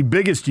aren't the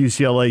biggest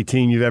UCLA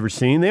team you've ever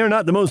seen. They are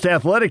not the most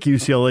athletic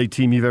UCLA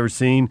team you've ever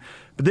seen,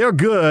 but they're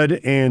good,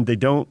 and they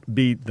don't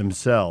beat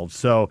themselves.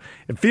 So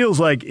it feels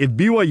like if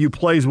BYU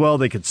plays well,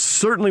 they could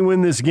certainly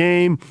win this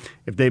game.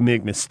 If they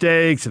make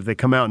mistakes, if they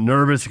come out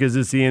nervous because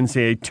it's the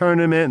NCAA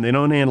tournament and they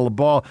don't handle the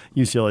ball,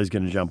 UCLA is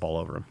going to jump all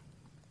over them.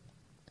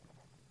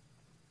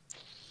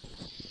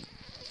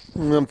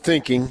 I'm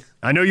thinking.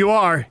 I know you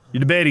are. You're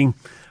debating.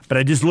 But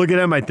I just look at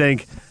them, I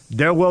think,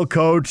 they're well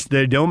coached.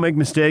 They don't make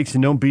mistakes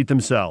and don't beat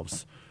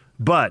themselves.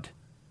 But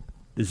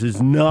this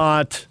is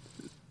not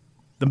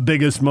the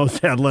biggest,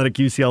 most athletic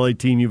UCLA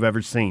team you've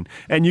ever seen.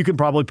 And you can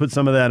probably put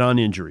some of that on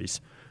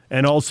injuries.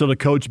 And also the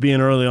coach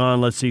being early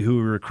on, let's see who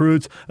he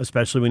recruits,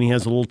 especially when he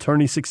has a little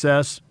tourney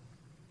success.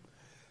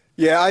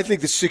 Yeah, I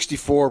think the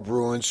 64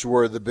 Bruins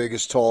were the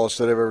biggest,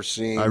 tallest I've ever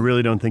seen. I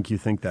really don't think you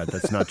think that.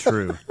 That's not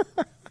true.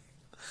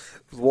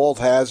 Walt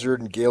Hazard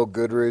and Gail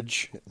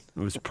Goodridge. It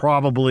was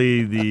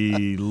probably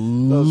the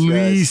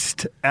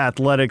least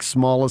athletic,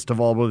 smallest of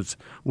all those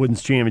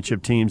Woodens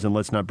Championship teams, and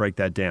let's not break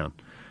that down.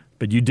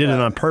 But you did it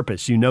on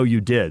purpose. You know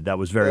you did. That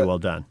was very well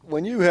done.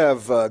 When you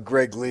have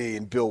Greg Lee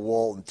and Bill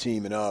Walton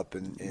teaming up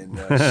in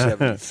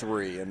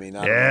 73, I mean,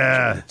 I don't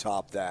know how to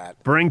top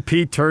that. Bring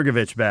Pete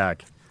Turgovich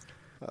back.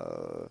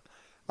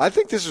 I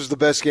think this was the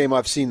best game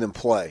I've seen them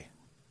play.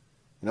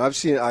 You know,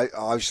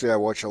 I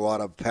watch a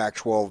lot of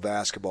Pac-12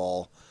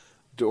 basketball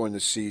during the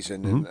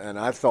season, and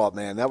I thought,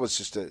 man, that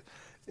was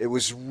it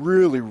was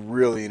really,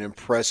 really an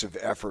impressive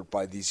effort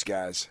by these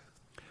guys.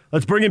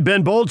 Let's bring in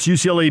Ben Bolts,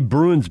 UCLA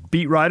Bruins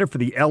beat writer for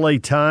the LA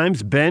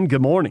Times. Ben,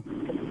 good morning.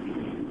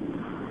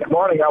 Good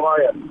morning. How are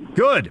you?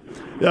 Good.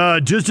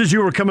 Just as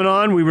you were coming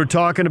on, we were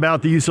talking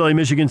about the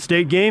UCLA-Michigan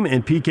State game,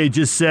 and PK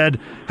just said,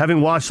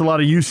 having watched a lot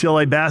of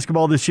UCLA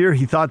basketball this year,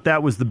 he thought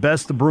that was the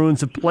best the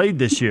Bruins have played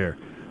this year.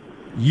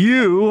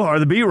 You are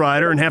the beat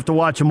writer and have to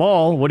watch them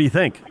all. What do you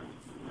think?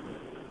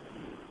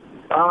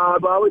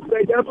 I would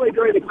say definitely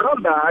during the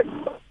comeback.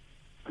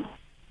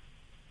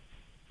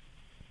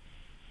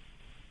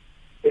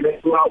 They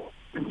went out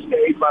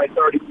State by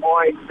 30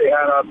 points. They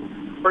had a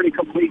pretty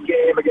complete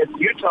game against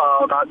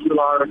Utah not too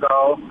long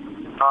ago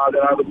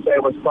that I would say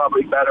was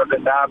probably better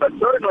than that. But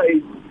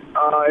certainly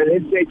an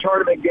in-state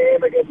tournament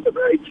game against a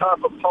very tough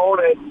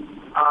opponent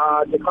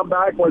to come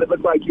back when it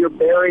looked like you're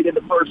buried in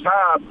the first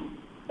half.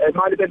 It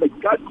might have been the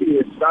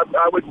gutsiest.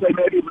 I would say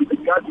maybe it was the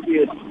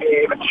gutsiest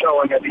game and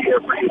showing of the year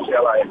for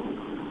UCLA.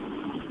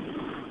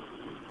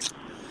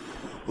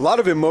 A lot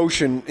of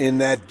emotion in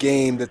that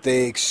game that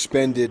they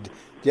expended. Do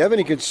you have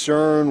any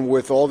concern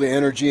with all the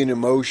energy and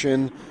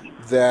emotion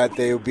that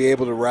they will be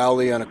able to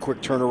rally on a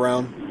quick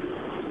turnaround?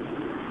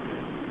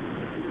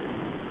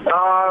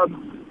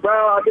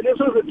 Well, I mean, this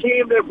was a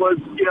team that was,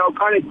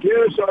 kind of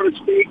due, so to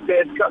speak.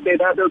 They'd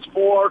had those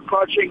 4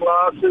 crushing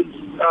losses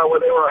where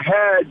they were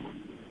ahead.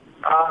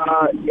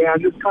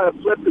 And just kind of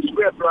flipped the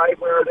script, right,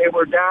 where they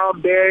were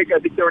down big. I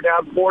think they were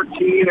down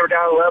 14 or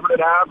down 11 at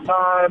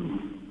halftime.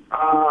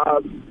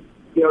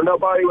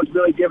 Nobody was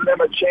really giving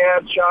them a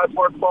chance. Shots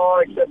weren't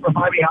falling except for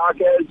Jaime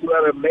Jaquez, who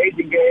had an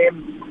amazing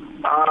game.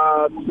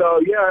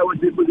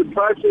 It was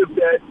impressive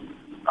that,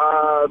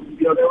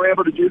 they were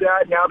able to do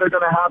that. Now they're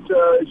going to have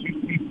to, as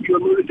you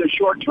alluded to,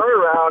 short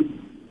turnaround,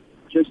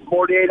 just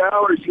 48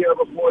 hours here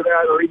before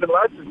that, or even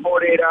less than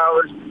 48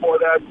 hours before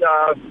that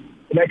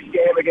next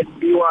game against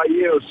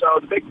BYU. So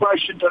the big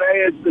question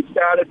today is the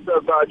status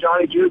of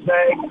Johnny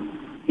Juzang.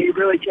 He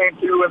really came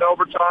through in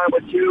overtime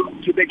with two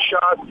big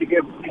shots to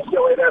give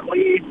UCLA that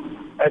lead,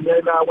 and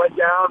then went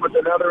down with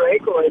another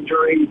ankle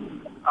injury.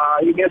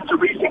 He missed a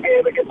recent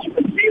game against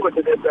UNC with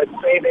that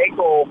same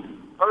ankle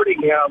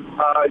hurting him.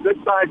 A good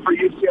sign for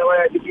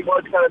UCLA. I think he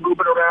was kind of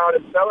moving around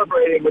and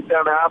celebrating with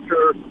them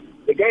after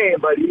the game,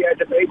 but he had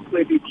to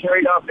basically be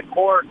carried off the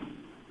court.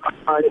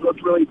 It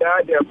looked really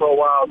bad there for a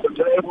while. So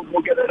today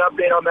we'll get an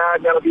update on that,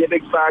 and that'll be a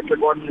big factor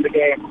going into the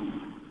game.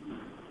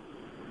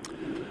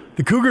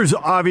 The Cougars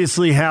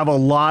obviously have a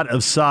lot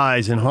of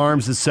size, and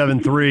Harms at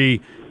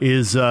 7'3"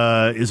 is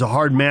a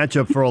hard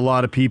matchup for a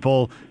lot of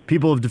people.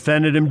 People have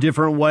defended him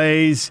different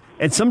ways,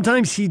 and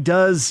sometimes he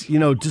does,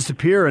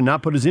 disappear and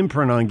not put his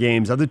imprint on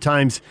games. Other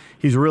times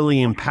he's really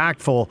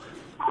impactful.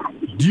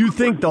 Do you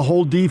think the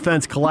whole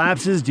defense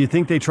collapses? Do you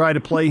think they try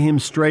to play him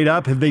straight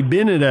up? Have they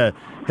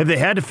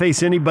had to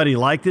face anybody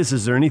like this?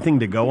 Is there anything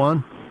to go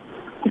on?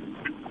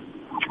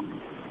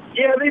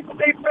 Yeah, they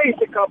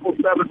faced a couple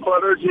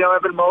 7-footers.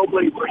 Evan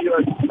Mobley for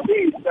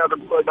USC,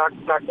 7 foot,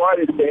 not quite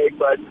as big,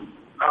 but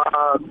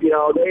I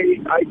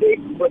think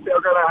what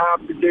they're going to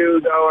have to do,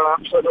 though,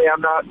 and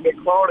I'm not Mick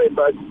Cronin,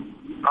 but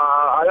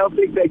I don't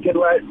think they can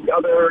let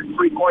other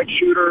 3-point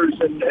shooters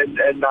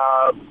and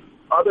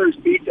others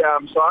beat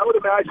them. So I would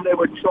imagine they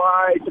would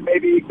try to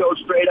maybe go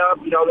straight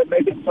up. That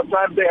maybe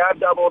sometimes they have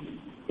doubled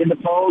in the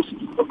post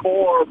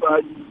before,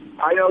 but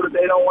I know that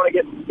they don't want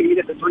to get beat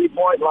at the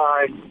 3-point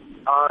line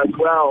as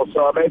well.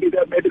 So maybe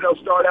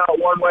they'll start out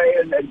one way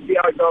and see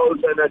how it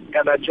goes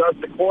and adjust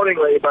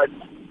accordingly. But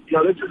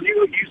this is a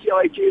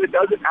UCLA team that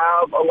doesn't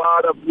have a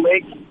lot of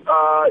length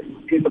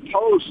in the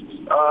post,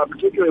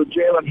 particularly with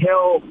Jalen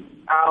Hill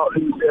out,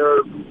 who's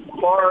their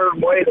far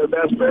and away their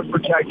best rim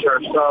protector.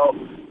 So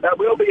that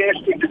will be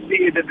interesting to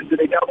see. Do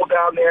they double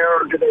down there,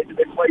 or do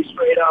they play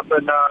straight up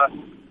and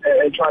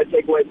try to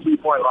take away the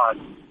 3-point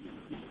line?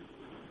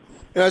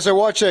 And as I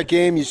watched that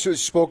game, you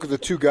spoke of the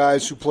two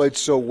guys who played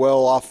so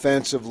well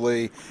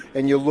offensively,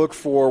 and you look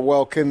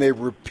for, can they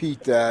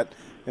repeat that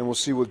and we'll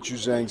see what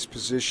Juzang's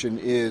position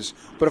is.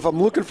 But if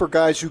I'm looking for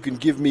guys who can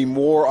give me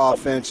more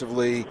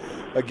offensively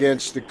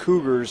against the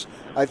Cougars,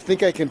 I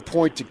think I can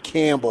point to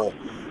Campbell.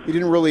 He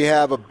didn't really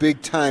have a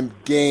big-time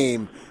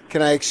game.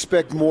 Can I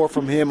expect more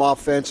from him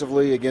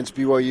offensively against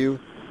BYU?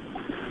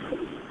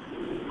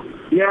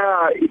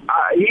 Yeah,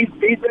 he's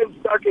been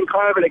stuck in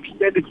kind of an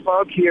extended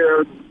funk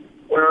here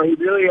where he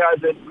really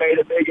hasn't made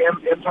a big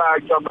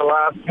impact on the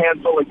last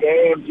handful of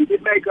games. He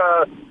did make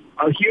a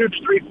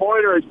huge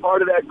three-pointer as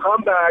part of that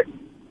comeback,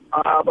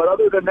 but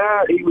other than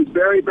that, he was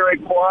very, very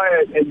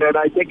quiet. And then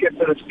I think it's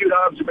an astute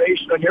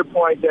observation on your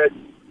point that,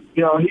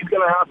 he's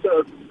going to have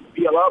to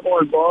be a lot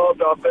more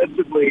involved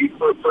offensively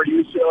for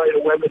UCLA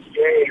to win this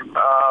game.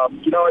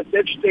 It's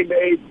interesting.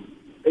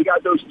 They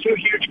got those two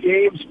huge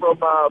games from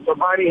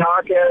Jaime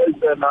Jaquez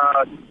and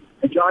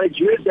Johnny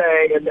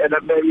Juzang, and then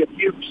maybe a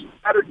few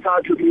scattered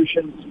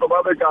contributions from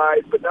other guys,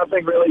 but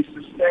nothing really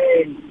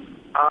sustained.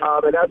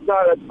 And that's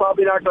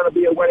probably not going to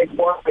be a winning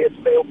formula against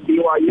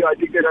BYU. I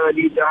think they're going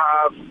to need to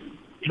have,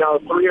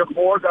 3 or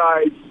 4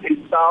 guys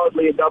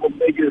solidly in double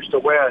figures to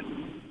win.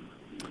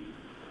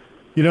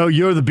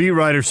 You're the beat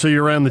writer, so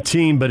you're around the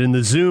team, but in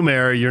the Zoom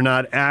era, you're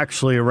not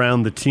actually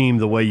around the team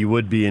the way you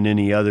would be in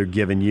any other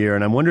given year.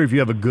 And I'm wondering if you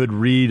have a good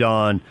read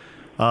on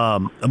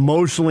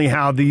emotionally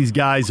how these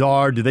guys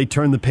are. Do they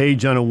turn the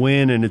page on a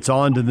win and it's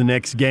on to the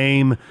next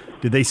game?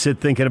 Do they sit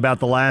thinking about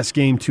the last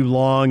game too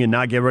long and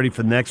not get ready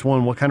for the next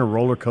one? What kind of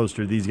roller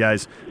coaster are these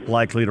guys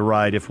likely to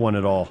ride, if one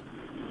at all?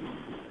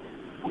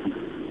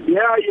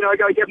 Yeah, I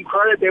got to give them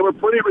credit. They were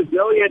pretty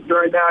resilient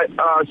during that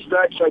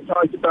stretch I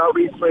talked about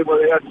recently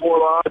where they had 4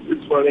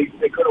 losses, where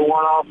they could have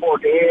won all 4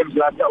 games.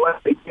 And I felt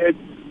like they did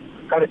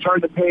kind of turn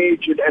the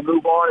page and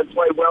move on and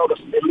play well to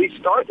at least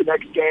start the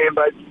next game.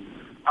 But,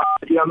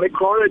 Mick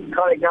Cronin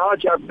kind of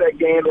acknowledged after that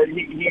game that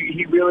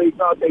he really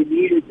thought they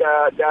needed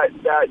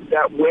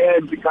that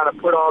win to kind of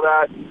put all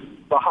that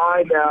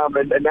behind them.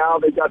 And now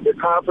they've got their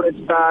confidence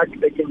back.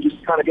 They can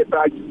just kind of get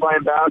back to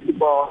playing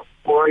basketball,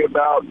 worry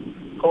about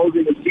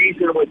closing the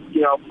season with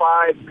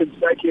 5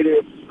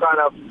 consecutive kind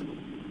of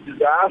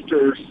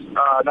disasters.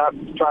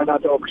 Trying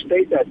not to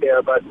overstate that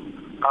there, but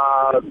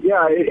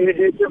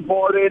it's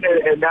important.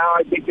 And now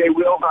I think they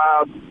will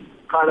have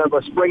kind of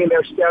a spring in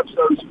their step,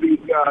 so to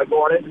speak,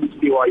 going into this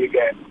BYU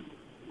game.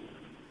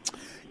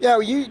 Yeah,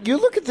 you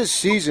look at this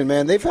season,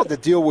 man. They've had to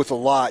deal with a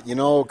lot.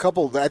 A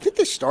couple. I think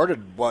they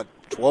started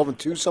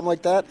 12-2, something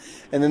like that,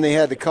 and then they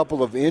had a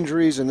couple of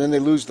injuries, and then they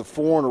lose the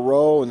 4 in a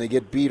row, and they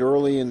get beat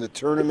early in the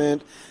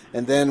tournament,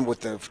 and then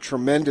with the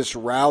tremendous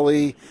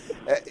rally.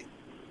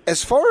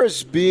 As far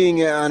as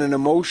being on an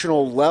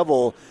emotional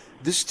level,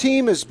 this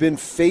team has been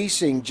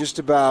facing just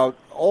about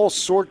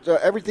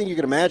everything you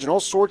can imagine, all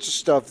sorts of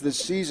stuff this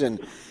season.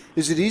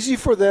 Is it easy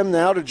for them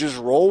now to just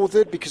roll with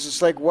it? Because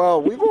it's like,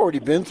 well, we've already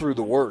been through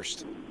the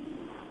worst.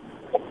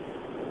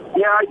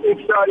 Yeah, I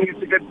think so. I think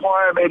it's a good point.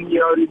 I mean,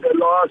 they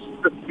lost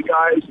the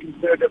guy who's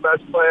considered the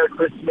best player,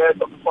 Chris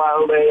Smith, on the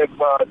final day of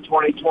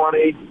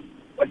 2020,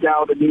 went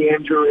down with a knee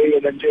injury,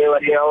 and then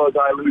Jalen Hill, as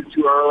I alluded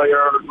to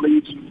earlier,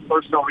 leaves for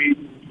personal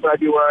reasons in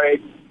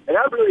February. And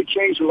that really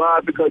changed a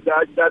lot because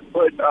that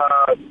put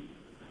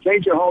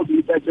changed their whole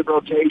defensive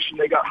rotation.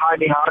 They got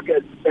Jaime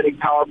Jaquez setting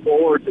power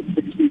forwards at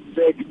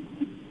 6'6".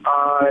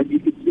 And you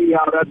can see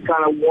how that's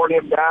kind of worn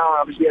him down.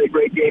 Obviously, he had a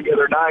great game the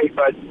other night,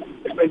 but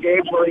there's been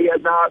games where he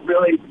has not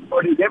really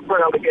put his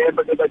imprint on the game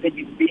because I think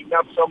he's beaten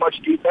up so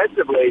much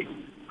defensively.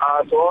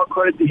 So all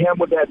credit to him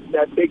with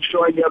that big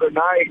showing the other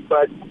night.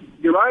 But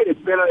you're right,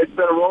 it's been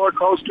a roller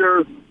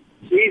coaster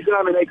season.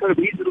 I mean, they could have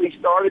easily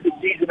started the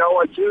season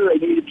 0-2.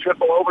 They needed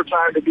triple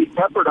overtime to beat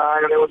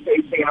Pepperdine, and they were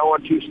facing an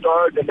 0-2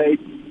 start, and they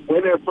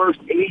win their first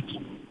 8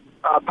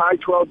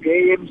 Pac-12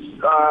 games,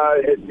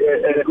 and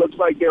it looks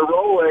like they're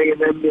rolling,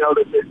 and then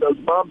those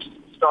bumps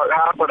start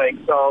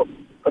happening. So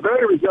a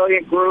very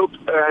resilient group,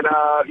 and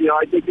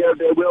I think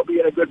they will be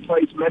in a good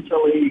place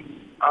mentally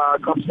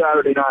come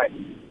Saturday night.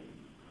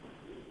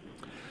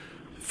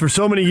 For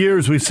so many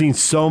years, we've seen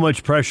so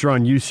much pressure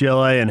on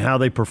UCLA and how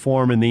they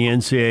perform in the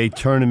NCAA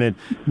tournament.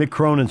 Mick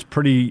Cronin's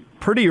pretty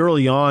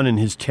early on in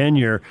his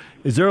tenure.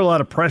 Is there a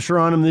lot of pressure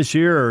on him this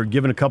year, or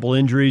given a couple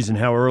injuries and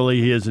how early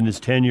he is in his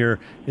tenure,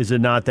 is it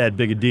not that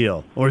big a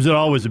deal? Or is it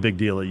always a big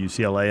deal at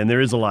UCLA, and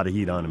there is a lot of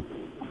heat on him?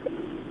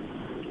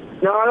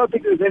 No, I don't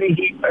think there's any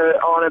heat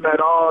on him at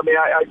all. I mean,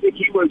 I think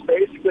he was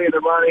basically in the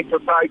running for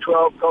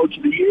Pac-12 Coach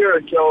of the Year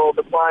until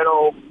the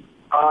final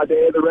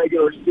day of the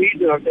regular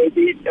season. If they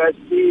beat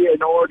SC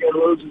and Oregon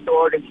loses to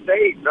Oregon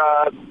State,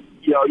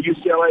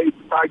 UCLA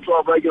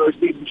Pac-12 regular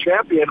season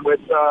champion with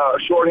a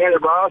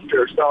shorthanded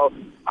roster. So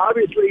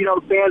obviously,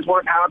 fans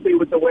weren't happy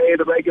with the way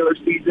the regular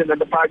season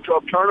and the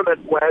Pac-12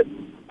 tournament went,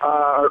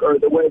 or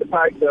the way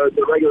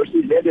the regular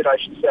season ended, I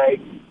should say.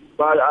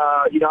 But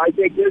I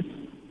think this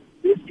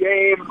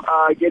game,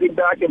 getting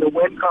back in the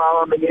win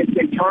column in the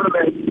NCAA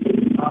tournament,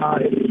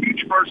 is a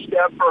huge first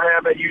step for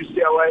him at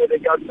UCLA. They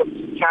got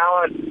some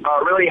talent,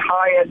 really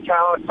high-end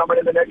talent coming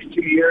in the next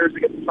 2 years.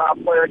 They get the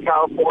top player in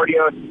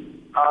California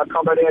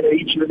coming in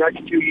each of the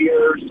next 2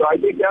 years. So I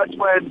think that's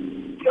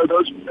when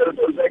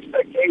those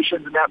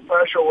expectations and that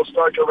pressure will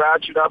start to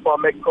ratchet up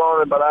on Mick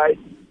Cronin. But I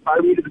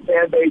read the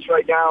fan base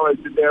right now is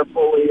that they're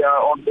fully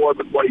on board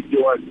with what he's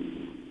doing.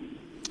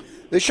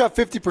 They shot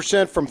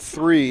 50% from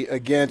three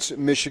against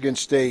Michigan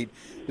State.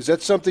 Is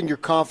that something you're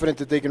confident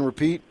that they can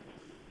repeat?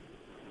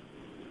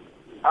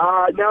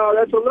 No,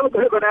 that's a little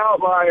bit of an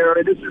outlier.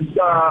 This is,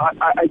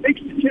 I think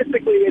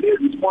statistically it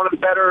is one of the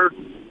better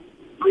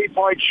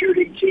three-point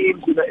shooting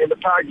teams in the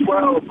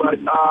Pac-12, but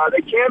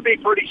they can be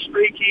pretty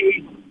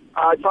streaky.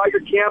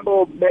 Tiger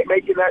Campbell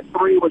making that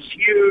three was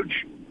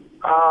huge.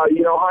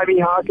 Jaime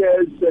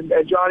Jaquez and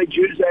Johnny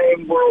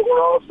Juzang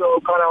were also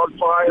kind of on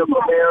fire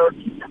from there.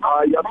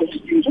 You have to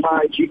excuse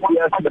my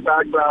GPS in the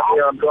background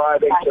here. I'm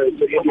driving to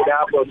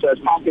Indianapolis as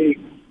we speak.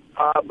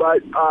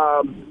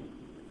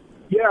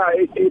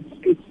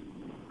 It's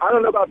I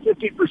don't know about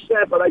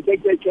 50%, but I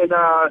think they can.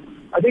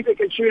 I think they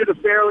can shoot at a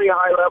fairly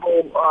high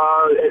level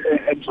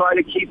and try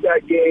to keep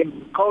that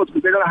game close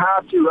because they're going to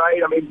have to,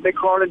 right? I mean, Mick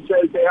Cronin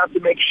says they have to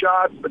make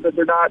shots, but that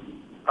they're not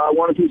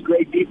one of these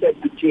great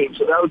defensive teams.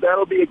 So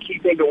that'll be a key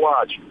thing to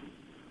watch.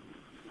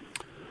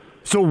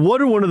 So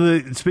what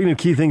are speaking of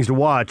key things to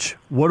watch,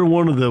 what are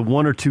one of the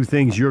one or two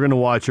things you're going to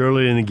watch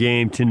early in the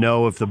game to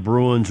know if the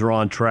Bruins are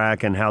on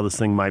track and how this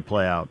thing might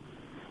play out?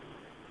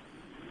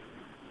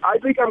 I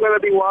think I'm going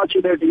to be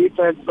watching their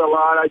defense a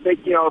lot. I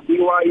think,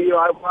 BYU,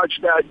 I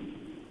watched that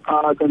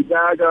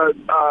Gonzaga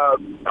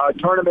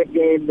tournament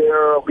game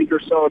there a week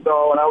or so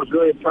ago, and I was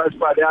really impressed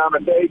by them.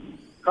 If they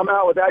come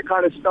out with that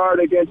kind of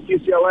start against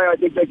UCLA, I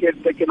think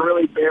they can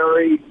really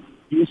bury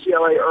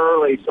UCLA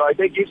early. So I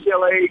think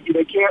UCLA,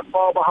 they can't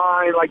fall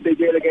behind like they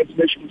did against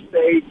Michigan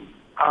State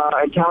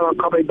and count on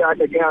coming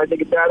back again. I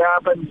think if that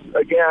happens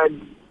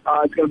again,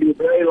 it's going to be a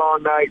very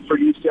long night for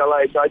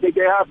UCLA. So I think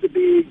they have to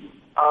be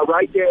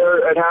right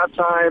there at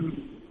halftime,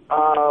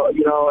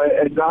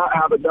 and not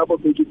have a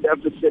double-digit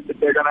deficit that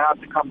they're going to have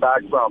to come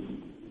back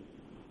from.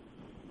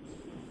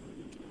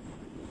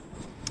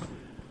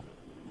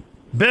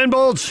 Ben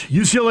Bolch,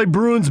 UCLA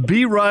Bruins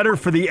beat writer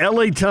for the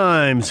LA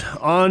Times,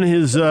 on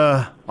his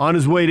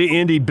way to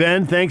Indy.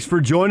 Ben, thanks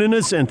for joining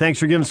us, and thanks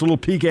for giving us a little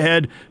peek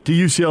ahead to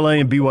UCLA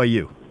and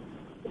BYU.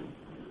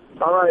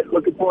 All right,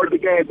 looking forward to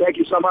the game. Thank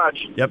you so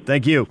much. Yep,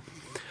 thank you.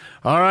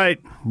 All right,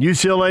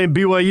 UCLA and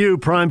BYU,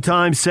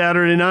 primetime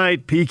Saturday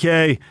night.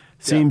 PK,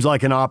 seems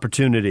like an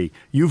opportunity.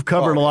 You've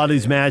covered a lot of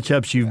these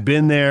matchups. You've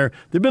been there.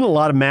 There have been a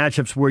lot of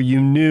matchups where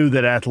you knew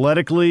that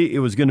athletically it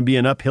was going to be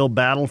an uphill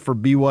battle for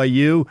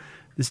BYU.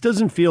 This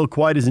doesn't feel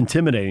quite as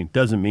intimidating.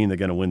 Doesn't mean they're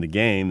going to win the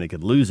game. They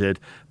could lose it.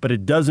 But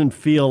it doesn't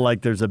feel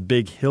like there's a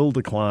big hill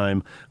to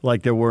climb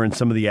like there were in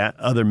some of the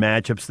other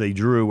matchups they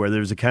drew, where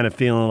there's a kind of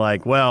feeling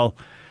like, well,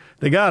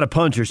 they got a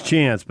puncher's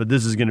chance, but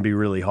this is going to be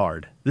really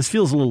hard. This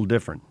feels a little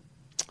different.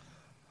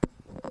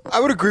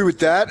 I would agree with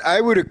that. I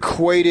would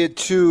equate it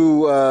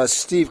to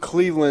Steve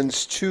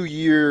Cleveland's 2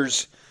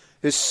 years.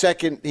 His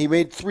second, he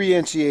made 3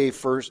 NCAA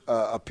first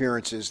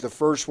appearances. The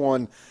first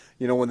one,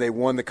 when they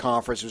won the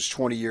conference, was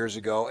 20 years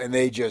ago, and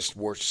they just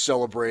were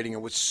celebrating.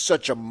 It was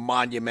such a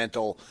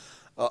monumental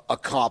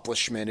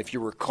accomplishment, if you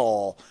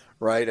recall,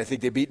 right? I think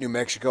they beat New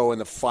Mexico in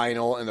the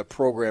final, and the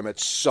program had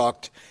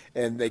sucked,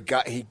 and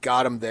he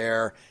got them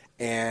there,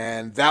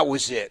 and that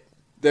was it.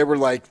 They were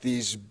like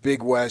these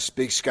Big West,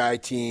 Big Sky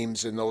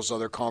teams and those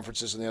other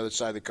conferences on the other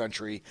side of the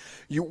country.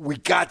 We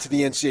got to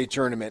the NCAA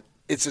tournament.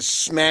 It's a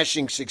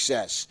smashing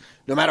success,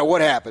 no matter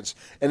what happens.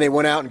 And they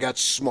went out and got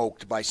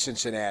smoked by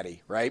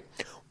Cincinnati, right?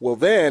 Well,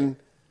 then,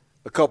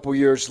 a couple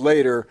years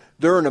later,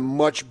 they're in a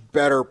much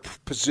better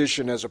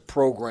position as a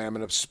program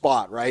and a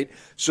spot, right?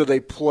 So they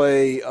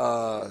play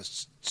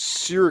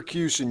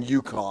Syracuse and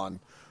UConn,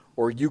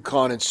 or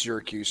UConn and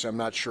Syracuse. I'm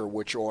not sure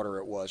which order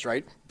it was,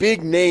 right?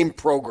 Big name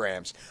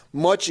programs,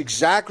 much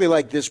exactly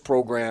like this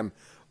program.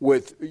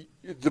 With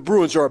the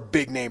Bruins are a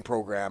big name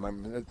program. I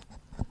mean,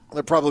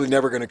 they're probably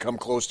never going to come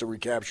close to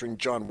recapturing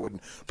John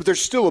Wooden, but they're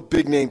still a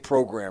big name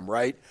program,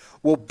 right?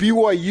 Well,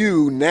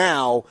 BYU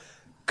now,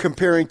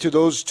 comparing to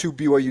those two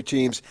BYU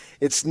teams,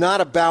 it's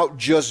not about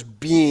just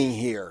being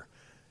here.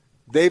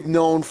 They've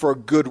known for a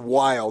good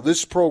while.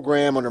 This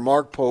program under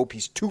Mark Pope,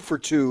 he's 2 for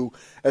 2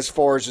 as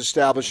far as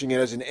establishing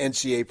it as an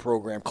NCAA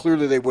program.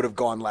 Clearly they would have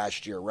gone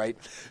last year, right?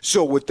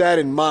 So with that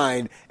in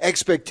mind,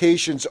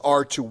 expectations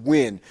are to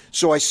win.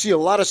 So I see a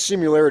lot of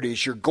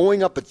similarities. You're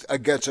going up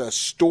against a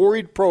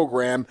storied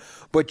program,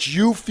 but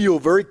you feel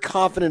very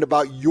confident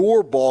about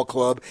your ball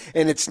club,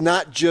 and it's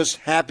not just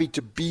happy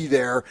to be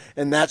there,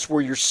 and that's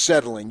where you're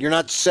settling. You're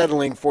not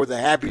settling for the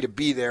happy to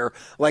be there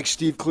like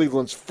Steve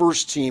Cleveland's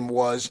first team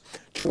was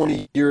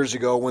 20 years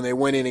ago when they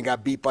went in and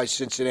got beat by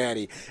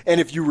Cincinnati. And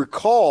if you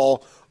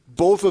recall,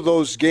 both of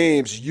those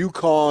games,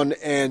 UConn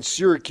and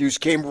Syracuse,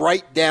 came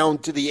right down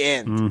to the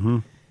end. Mm-hmm.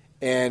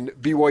 And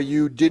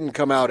BYU didn't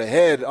come out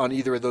ahead on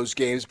either of those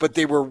games, but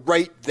they were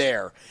right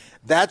there.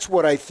 That's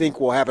what I think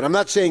will happen. I'm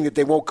not saying that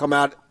they won't come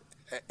out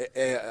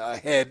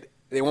ahead.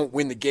 They won't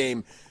win the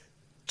game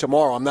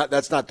tomorrow.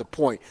 That's not the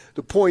point.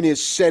 The point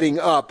is setting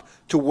up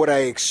to what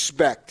I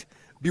expect.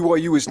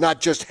 BYU is not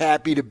just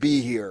happy to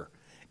be here.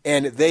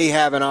 and they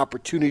have an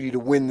opportunity to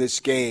win this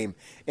game.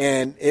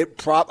 And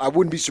I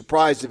wouldn't be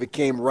surprised if it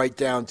came right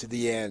down to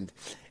the end.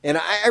 And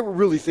I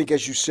really think,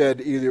 as you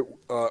said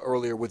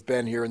earlier with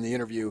Ben here in the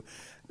interview,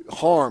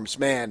 Harms,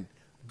 man,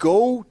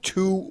 go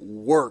to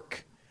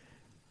work.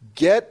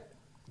 Get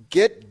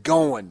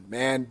going,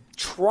 man.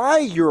 Try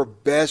your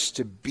best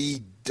to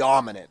be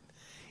dominant.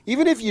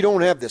 Even if you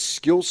don't have the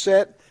skill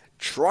set,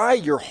 try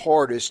your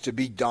hardest to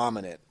be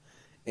dominant.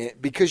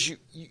 Because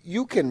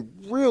you can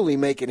really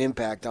make an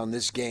impact on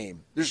this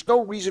game. There's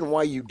no reason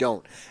why you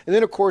don't. And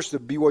then, of course, the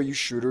BYU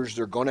shooters,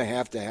 they're going to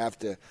have to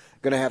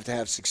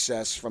have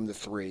success from the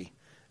three.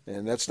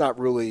 And that's not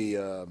really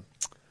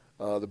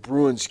the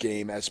Bruins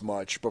game as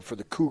much. But for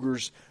the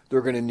Cougars,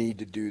 they're going to need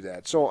to do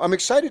that. So I'm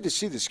excited to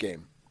see this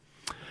game.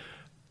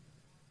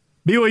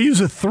 BYU's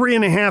a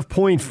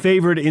 3.5-point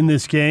favorite in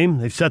this game.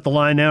 They've set the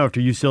line now after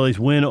UCLA's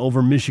win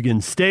over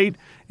Michigan State,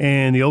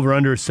 and the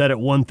over-under is set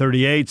at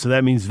 138, so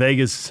that means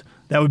Vegas,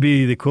 that would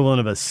be the equivalent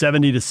of a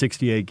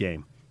 70-68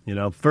 game. You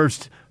know,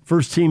 first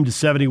team to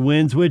 70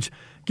 wins, which,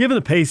 given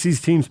the pace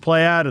these teams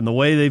play at and the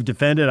way they've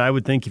defended, I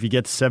would think if you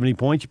get to 70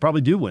 points, you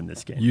probably do win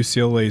this game.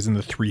 UCLA is in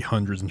the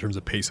 300s in terms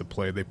of pace of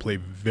play. They play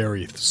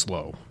very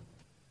slow.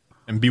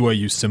 And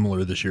BYU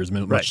similar this year has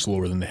been much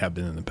slower than they have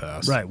been in the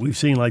past. Right. We've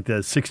seen like the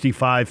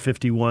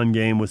 65-51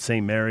 game with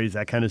St. Mary's,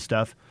 that kind of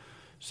stuff.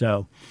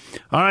 So,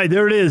 all right,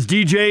 there it is.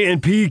 DJ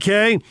and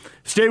PK.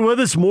 Stay with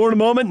us. More in a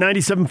moment.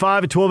 97.5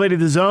 at 1280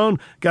 The Zone.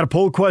 Got a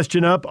poll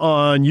question up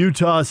on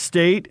Utah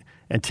State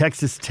and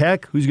Texas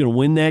Tech. Who's going to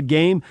win that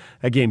game?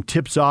 That game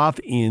tips off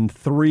in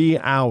 3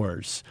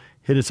 hours.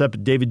 Hit us up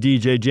at David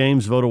DJ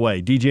James. Vote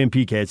away. DJ and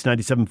PK. It's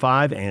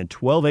 97.5 and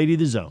 1280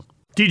 The Zone.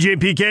 DJ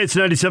and PK, it's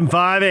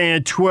 97.5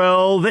 and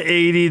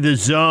 1280 The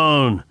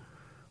Zone.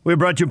 We're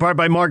brought to you in part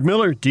by Mark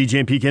Miller. DJ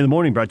and PK in the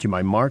morning brought to you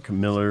by Mark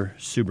Miller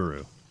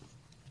Subaru.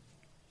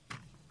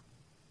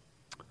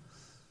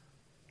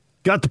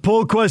 Got the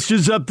poll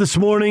questions up this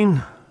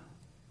morning.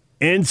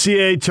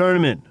 NCAA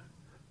tournament.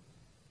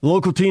 The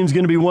local team's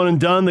going to be one and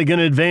done. They're going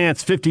to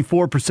advance.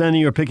 54% of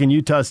you are picking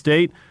Utah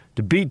State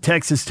to beat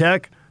Texas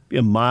Tech. Be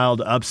a mild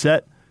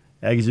upset.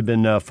 Aggies have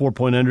been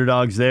 4-point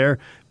underdogs there.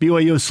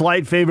 BYU a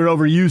slight favorite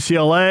over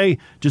UCLA.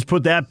 Just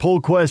put that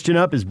poll question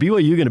up. Is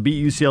BYU going to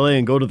beat UCLA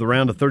and go to the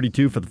round of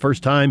 32 for the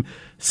first time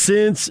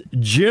since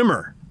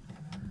Jimmer?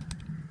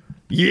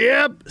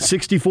 Yep,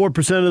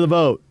 64% of the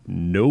vote.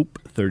 Nope,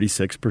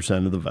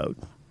 36% of the vote.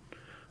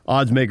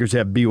 Odds makers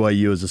have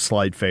BYU as a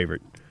slight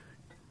favorite.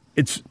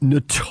 It's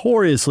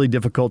notoriously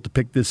difficult to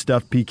pick this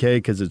stuff, PK,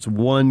 because it's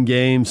one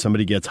game.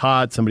 Somebody gets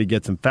hot. Somebody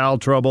gets in foul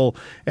trouble.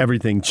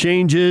 Everything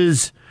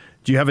changes.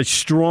 Do you have a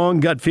strong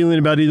gut feeling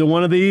about either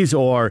one of these,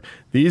 or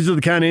these are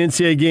the kind of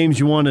NCAA games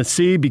you want to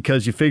see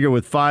because you figure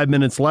with 5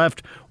 minutes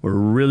left, we're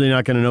really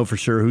not going to know for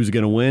sure who's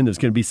going to win. There's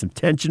going to be some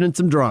tension and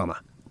some drama.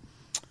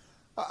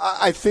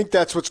 I think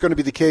that's what's going to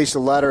be the case, the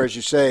latter, as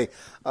you say.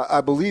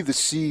 I believe the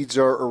seeds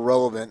are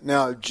irrelevant.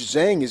 Now,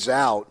 Zhang is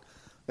out,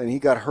 and he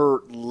got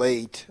hurt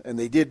late, and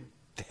they did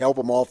help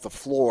him off the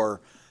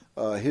floor.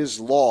 His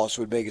loss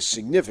would make a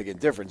significant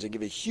difference and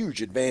give a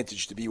huge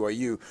advantage to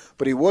BYU.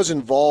 But he was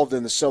involved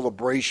in the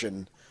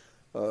celebration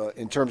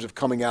in terms of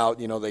coming out.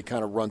 You know, they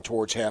kind of run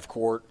towards half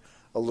court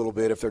a little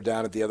bit if they're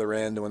down at the other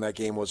end when that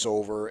game was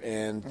over.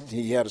 And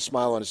he had a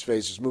smile on his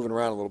face. He was moving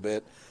around a little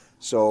bit.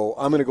 So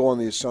I'm going to go on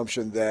the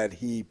assumption that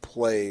he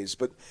plays.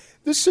 But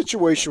this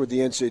situation with the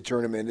NCAA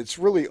tournament, it's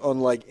really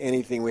unlike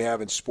anything we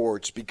have in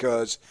sports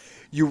because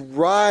you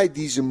ride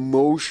these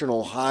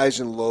emotional highs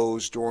and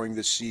lows during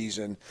the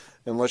season,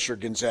 unless you're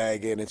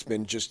Gonzaga and it's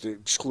been just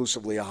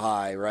exclusively a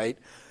high, right?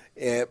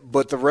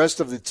 But the rest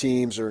of the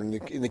teams, or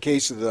in the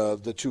case of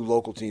the two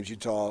local teams,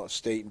 Utah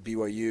State and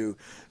BYU,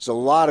 there's a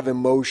lot of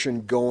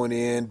emotion going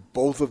in,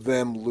 both of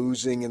them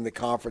losing in the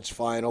conference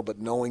final, but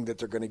knowing that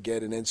they're going to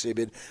get an NCAA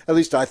bid. At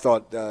least I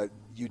thought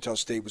Utah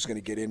State was going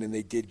to get in, and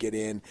they did get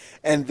in.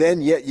 And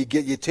then yet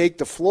you take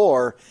the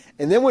floor,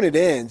 and then when it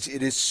ends,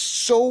 it is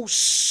so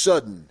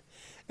sudden,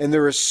 and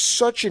there is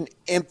such an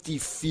empty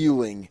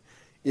feeling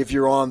if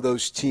you're on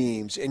those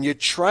teams, and you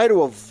try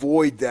to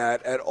avoid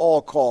that at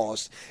all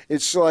costs.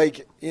 It's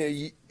like, you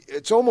know,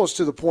 it's almost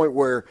to the point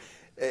where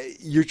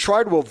you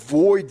try to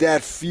avoid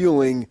that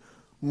feeling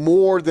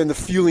more than the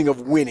feeling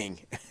of winning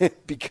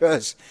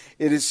because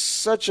it is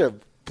such a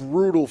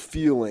brutal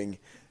feeling,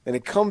 and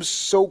it comes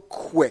so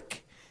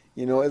quick.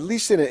 You know, at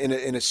least in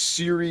a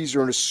series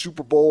or in a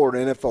Super Bowl or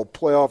an NFL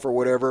playoff or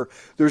whatever,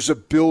 there's a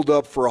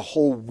build-up for a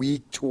whole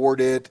week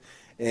toward it.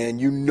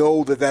 And you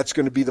know that that's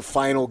going to be the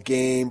final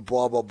game,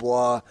 blah, blah,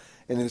 blah.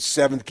 And in the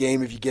seventh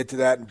game, if you get to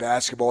that in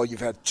basketball,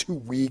 you've had 2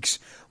 weeks.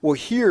 Well,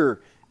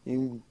 here,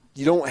 you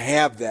don't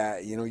have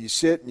that. You know, you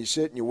sit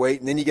and you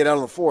wait, and then you get out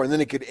on the floor, and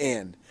then it could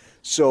end.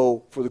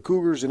 So for the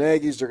Cougars and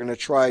Aggies, they're going to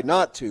try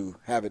not to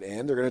have it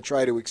end. They're going to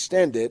try to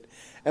extend it.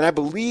 And I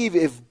believe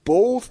if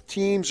both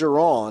teams are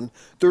on,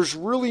 there's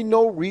really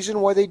no reason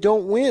why they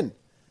don't win.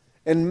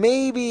 And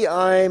maybe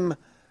I'm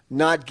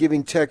not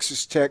giving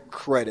Texas Tech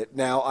credit.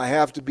 Now, I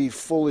have to be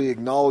fully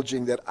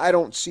acknowledging that I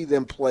don't see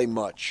them play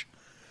much,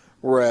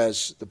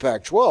 whereas the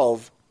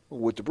Pac-12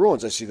 with the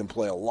Bruins, I see them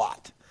play a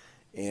lot.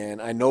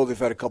 And I know they've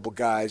had a couple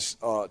guys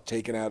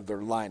taken out of their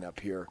lineup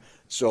here.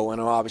 So,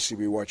 and obviously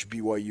we watch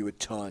BYU a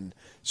ton.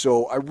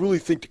 So I really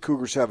think the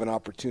Cougars have an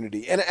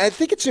opportunity. And I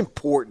think it's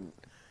important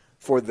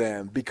for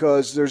them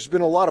because there's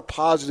been a lot of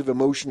positive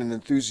emotion and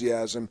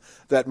enthusiasm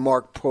that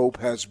Mark Pope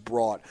has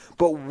brought.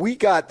 But we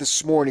got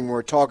this morning, we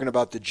were talking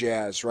about the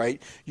Jazz, right?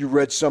 You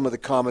read some of the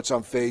comments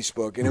on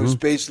Facebook, and it was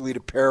basically to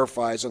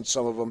paraphrase on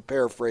some of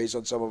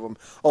them,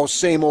 oh,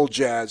 same old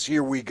Jazz,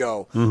 here we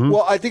go.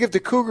 Well, I think if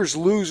the Cougars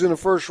lose in the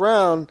first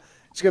round,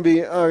 it's going to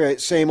be, all right,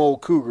 same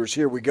old Cougars,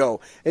 here we go.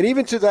 And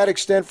even to that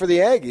extent for the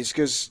Aggies,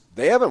 because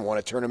they haven't won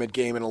a tournament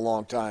game in a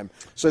long time.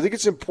 So I think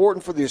it's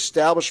important for the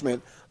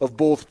establishment of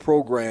both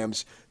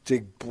programs to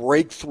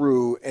break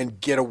through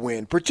and get a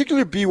win,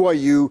 particularly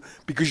BYU,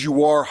 because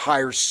you are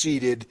higher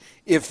seeded,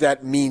 if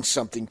that means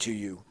something to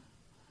you.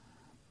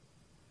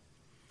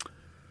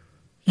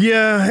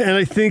 Yeah, and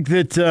I think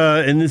that,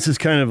 and this is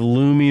kind of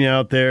looming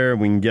out there.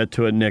 We can get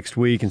to it next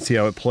week and see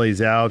how it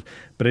plays out.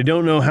 But I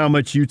don't know how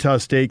much Utah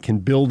State can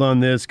build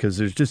on this because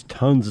there's just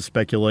tons of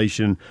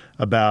speculation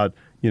about,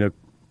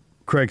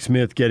 Craig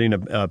Smith getting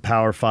a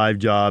Power 5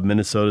 job.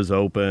 Minnesota's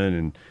open,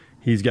 and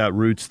he's got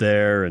roots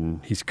there,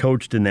 and he's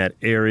coached in that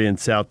area in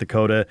South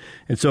Dakota.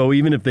 And so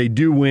even if they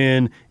do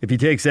win, if he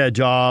takes that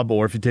job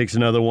or if he takes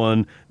another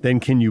one, then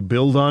can you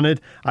build on it?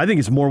 I think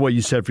it's more what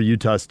you said for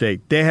Utah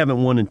State. They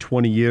haven't won in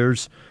 20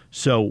 years,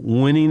 so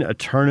winning a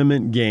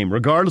tournament game,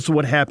 regardless of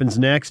what happens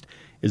next,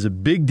 is a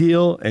big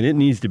deal, and it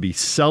needs to be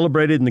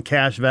celebrated in the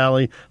Cache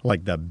Valley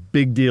like the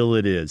big deal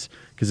it is.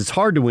 Because it's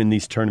hard to win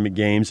these tournament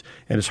games,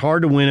 and it's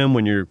hard to win them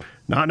when you're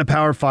not in a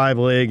Power 5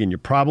 league and you're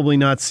probably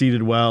not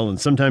seeded well, and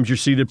sometimes you're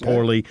seeded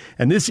poorly.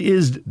 And this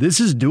is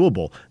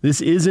doable. This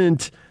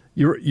isn't.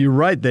 You're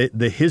right.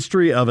 The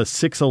history of a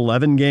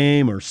 6-11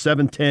 game or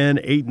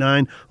 7-10,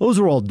 8-9, those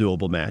are all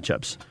doable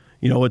matchups.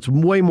 It's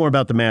way more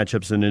about the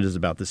matchups than it is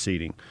about the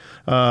seeding.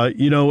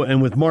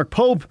 And with Mark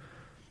Pope,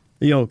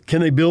 can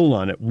they build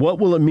on it? What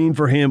will it mean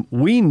for him?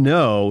 We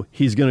know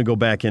he's going to go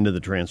back into the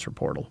transfer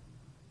portal.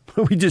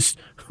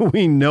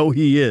 We know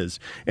he is.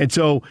 And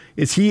so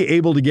is he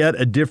able to get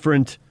a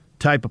different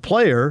type of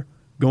player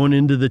going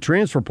into the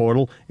transfer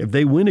portal if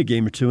they win a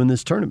game or two in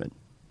this tournament?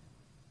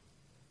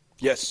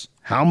 Yes.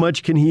 How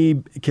much can he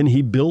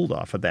build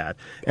off of that?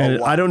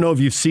 And I don't know if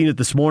you've seen it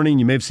this morning.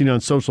 You may have seen it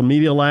on social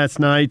media last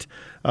night.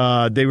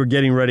 They were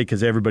getting ready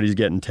because everybody's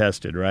getting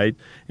tested, right?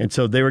 And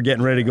so they were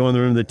getting ready to go in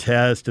the room to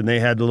test, and they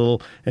had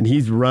and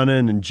he's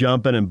running and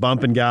jumping and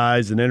bumping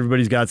guys, and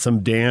everybody's got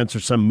some dance or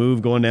some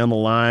move going down the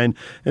line.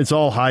 It's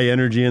all high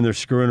energy, and they're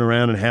screwing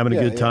around and having a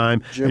good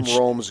time. Jim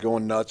Rome's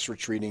going nuts,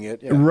 retweeting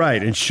it. Yeah.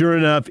 Right, and sure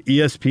enough,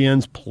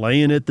 ESPN's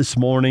playing it this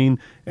morning,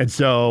 and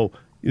so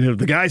the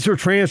guys who are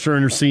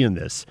transferring are seeing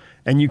this.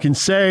 And you can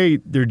say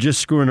they're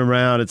just screwing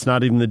around. It's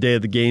not even the day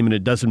of the game, and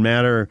it doesn't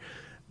matter.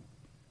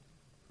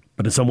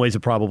 But in some ways, it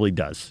probably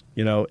does.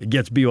 It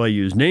gets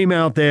BYU's name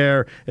out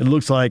there. It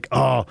looks like,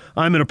 oh,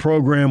 I'm in a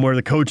program where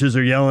the coaches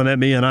are yelling at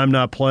me, and I'm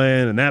not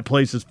playing, and that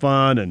place is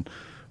fun, and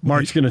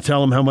Mark's going to tell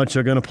them how much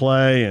they're going to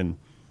play. And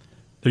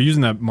they're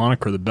using that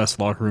moniker, the best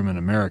locker room in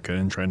America,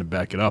 and trying to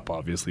back it up,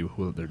 obviously, with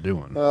what they're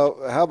doing.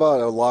 How about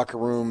a locker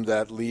room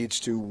that leads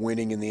to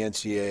winning in the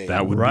NCAA?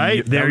 That would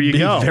be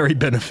very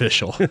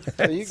beneficial.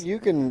 You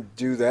can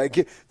do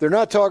that. They're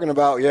not talking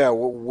about,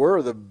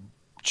 we're the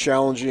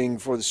challenging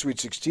for the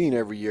Sweet 16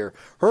 every year.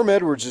 Herm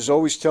Edwards is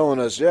always telling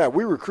us,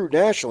 we recruit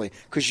nationally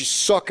because you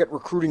suck at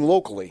recruiting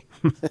locally.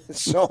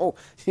 So,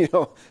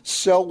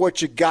 sell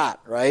what you got,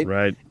 right?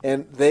 Right.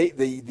 And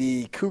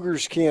the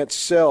Cougars can't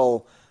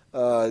sell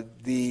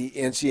the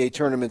NCAA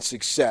tournament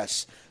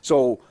success.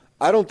 So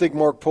I don't think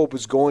Mark Pope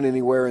is going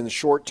anywhere in the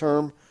short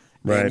term.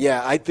 Right. And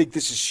I think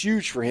this is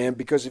huge for him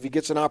because if he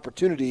gets an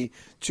opportunity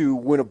to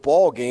win a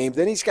ball game,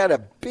 then he's got a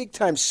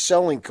big-time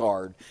selling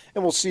card.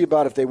 And we'll see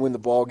about if they win the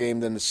ball game,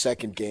 then the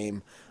second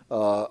game,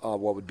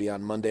 what would be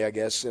on Monday, I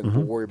guess, and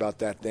we'll worry about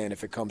that then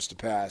if it comes to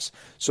pass.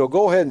 So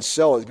go ahead and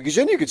sell it because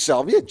then you could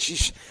sell it. Yeah,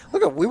 geez,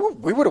 look, we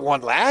would have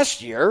won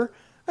last year.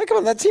 Hey, come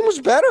on, that team was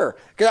better.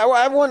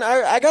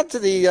 I got to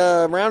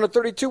the round of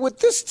 32 with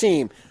this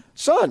team.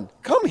 Son,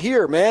 come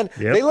here, man.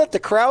 Yep. They let the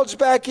crowds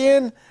back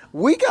in.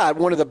 We got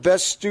one of the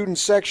best student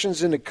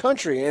sections in the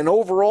country, and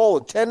overall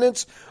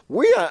attendance,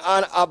 we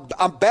on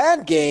a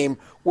bad game,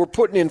 we're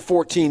putting in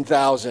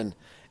 14,000.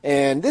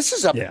 And this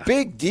is a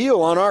big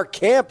deal on our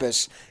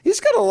campus. He's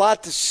got a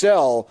lot to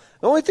sell.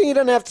 The only thing he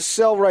doesn't have to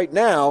sell right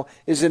now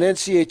is an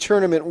NCAA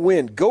tournament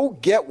win. Go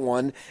get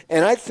one,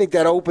 and I think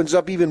that opens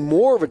up even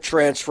more of a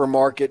transfer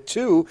market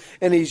too.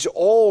 And he's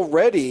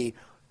already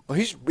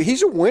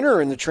he's a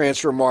winner in the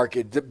transfer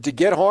market. To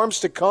get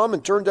Harms to come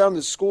and turn down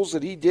the schools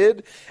that he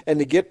did, and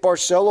to get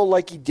Barcelo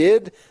like he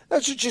did,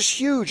 that's just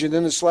huge. And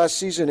then this last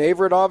season,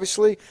 Averett,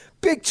 obviously,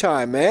 big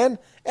time, man.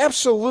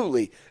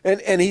 Absolutely.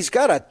 And he's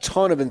got a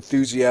ton of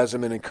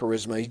enthusiasm and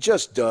charisma. He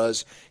just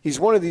does. He's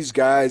one of these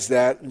guys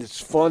that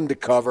it's fun to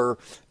cover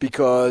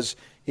because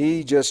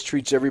he just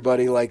treats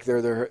everybody like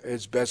they're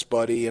his best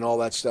buddy and all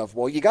that stuff.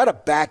 Well, you got to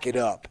back it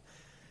up.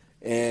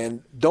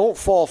 And don't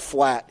fall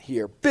flat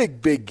here.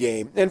 Big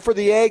game. And for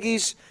the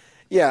Aggies,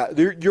 yeah,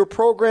 your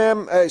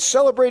program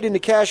celebrating the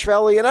Cache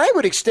Valley, and I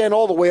would extend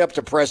all the way up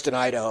to Preston,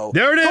 Idaho.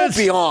 There it is.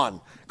 Go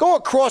beyond. Go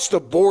across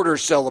the border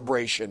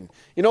celebration.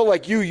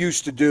 Like you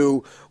used to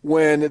do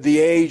when the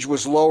age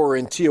was lower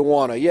in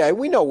Tijuana. Yeah,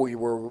 we know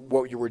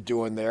what you were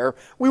doing there.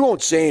 We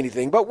won't say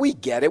anything, but we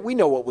get it. We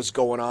know what was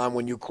going on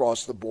when you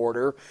crossed the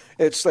border.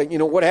 It's like,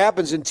 what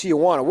happens in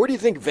Tijuana. Where do you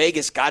think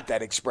Vegas got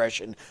that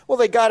expression? Well,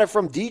 they got it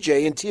from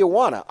DJ in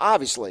Tijuana,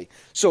 obviously.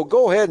 So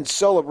go ahead and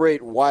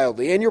celebrate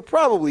wildly. And you're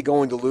probably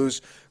going to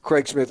lose,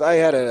 Craig Smith. I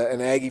had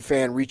an Aggie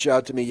fan reach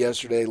out to me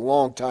yesterday,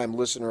 longtime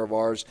listener of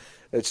ours.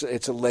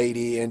 It's a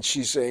lady, and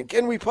she's saying,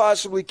 can we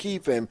possibly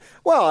keep him?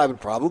 Well, I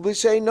would probably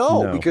say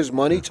no. Because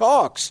money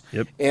talks.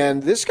 Yep.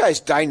 And this guy's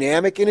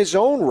dynamic in his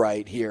own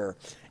right here.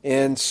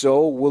 And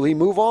so will he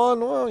move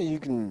on? Well, you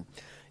can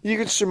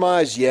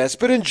surmise yes,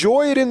 but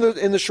enjoy it in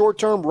the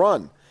short-term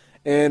run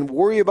and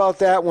worry about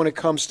that when it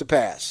comes to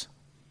pass.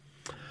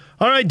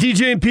 All right,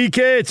 DJ and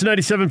PK, it's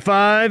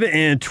 97.5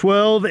 and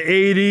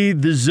 1280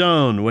 The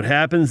Zone. What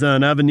happens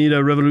on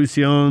Avenida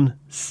Revolucion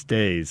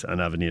stays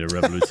on Avenida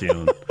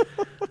Revolucion.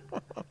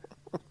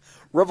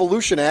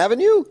 Revolution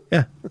Avenue?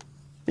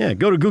 Yeah,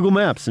 go to Google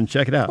Maps and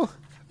check it out.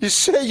 You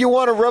say you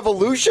want a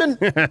revolution?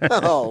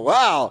 Oh,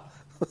 wow.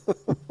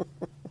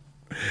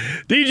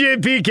 DJ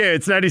and PK,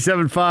 it's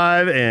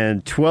 97.5 and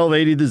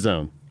 1280 The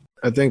Zone.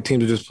 I think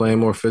teams are just playing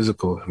more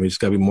physical. You just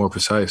got to be more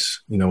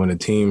precise. When a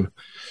team,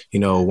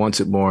 wants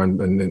it more,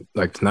 and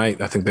like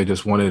tonight, I think they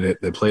just wanted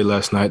it. They played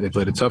last night. They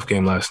played a tough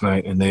game last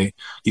night, and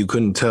you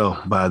couldn't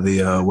tell by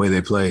the way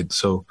they played.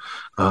 So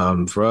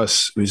for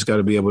us, we just got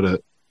to be able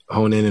to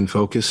hone in and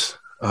focus.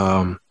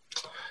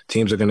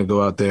 Teams are going to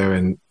go out there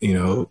and,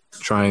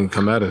 try and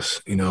come at us,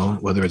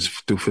 whether it's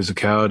through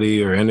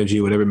physicality or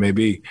energy, whatever it may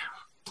be.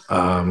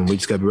 We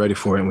just got to be ready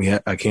for it.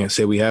 And I can't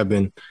say we have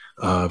been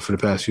for the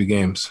past few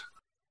games.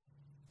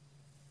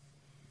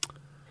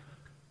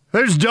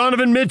 There's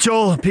Donovan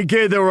Mitchell.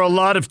 PK, there were a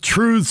lot of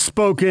truths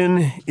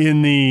spoken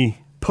in the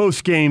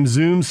post-game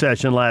Zoom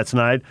session last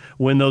night.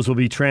 When those will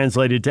be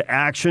translated to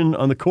action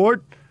on the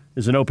court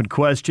is an open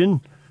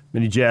question.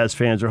 Many Jazz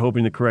fans are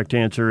hoping the correct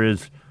answer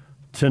is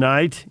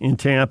tonight in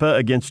Tampa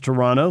against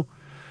Toronto.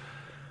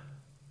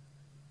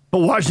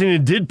 But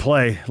Washington did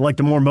play like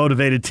the more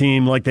motivated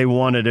team, like they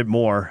wanted it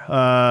more.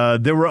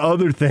 There were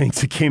other things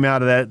that came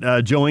out of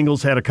that. Joe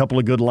Ingles had a couple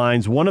of good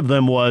lines. One of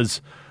them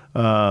was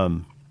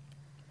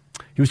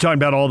he was talking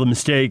about all the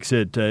mistakes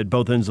at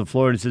both ends of the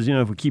floor. He says,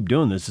 if we keep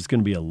doing this, it's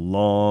going to be a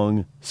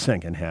long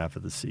second half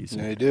of the season.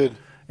 Yeah, he did.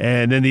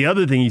 And then the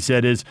other thing he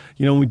said is,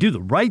 when we do the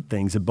right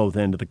things at both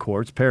ends of the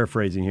courts,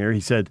 paraphrasing here,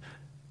 he said,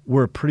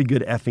 we're a pretty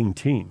good effing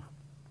team.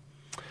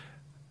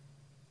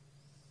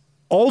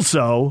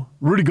 Also,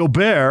 Rudy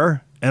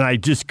Gobert, and I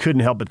just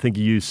couldn't help but think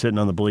of you sitting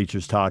on the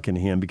bleachers talking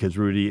to him because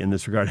Rudy, in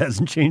this regard,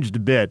 hasn't changed a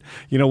bit.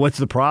 What's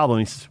the problem?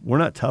 He says, we're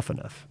not tough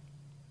enough.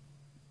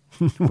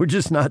 We're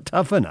just not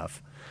tough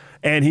enough.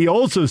 And he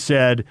also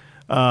said,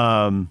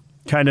 kind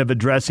of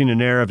addressing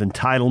an air of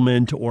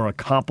entitlement or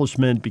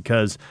accomplishment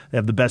because they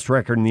have the best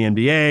record in the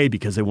NBA,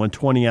 because they won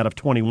 20 out of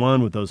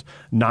 21 with those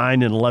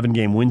 9 and 11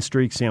 game win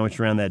streaks sandwiched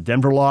around that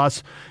Denver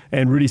loss.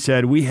 And Rudy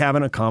said, we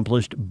haven't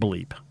accomplished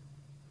bleep.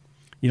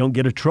 You don't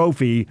get a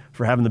trophy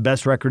for having the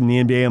best record in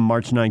the NBA on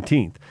March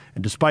 19th.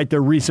 And despite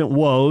their recent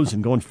woes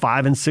and going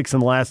 5-6 in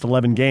the last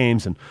 11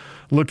 games and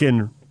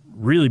looking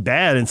really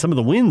bad in some of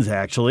the wins,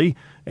 actually,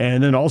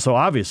 and then also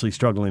obviously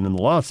struggling in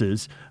the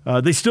losses,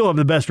 they still have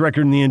the best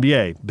record in the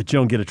NBA. But you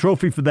don't get a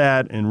trophy for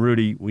that. And,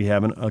 Rudy, we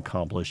haven't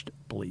accomplished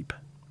bleep.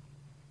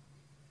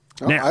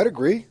 Oh, now, I'd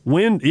agree.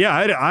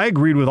 I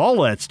agreed with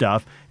all that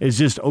stuff. It's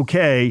just,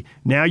 okay,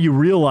 now you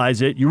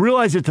realize it. You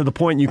realize it to the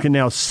point you can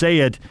now say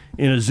it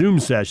in a Zoom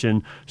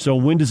session. So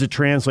when does it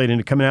translate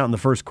into coming out in the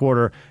first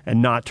quarter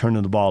and not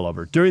turning the ball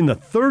over? During the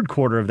third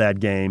quarter of that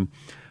game,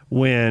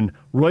 when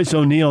Royce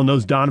O'Neal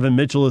knows Donovan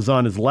Mitchell is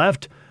on his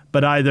left,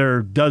 but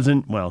either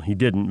he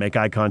didn't make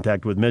eye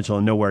contact with Mitchell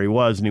and know where he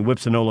was, and he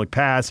whips a no-look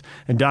pass,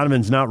 and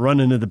Donovan's not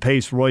running at the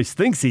pace Royce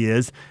thinks he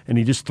is, and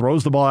he just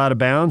throws the ball out of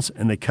bounds,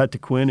 and they cut to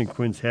Quinn, and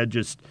Quinn's head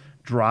just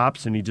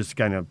drops, and he just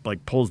kind of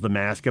pulls the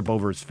mask up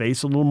over his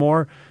face a little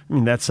more.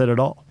 That said it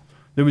all.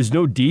 There was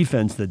no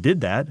defense that did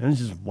that, and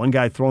it's just one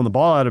guy throwing the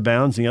ball out of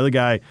bounds, and the other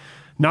guy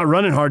not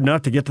running hard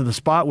enough to get to the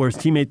spot where his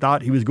teammate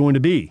thought he was going to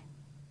be.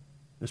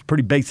 It's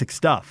pretty basic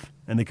stuff,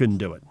 and they couldn't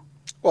do it.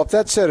 Well, if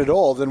that said it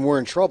all, then we're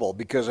in trouble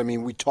because,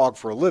 we talk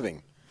for a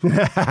living.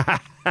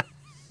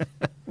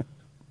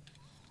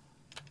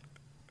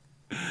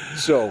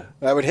 So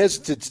I would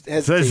hesitate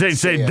to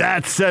say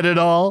that said it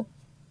all?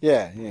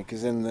 Yeah,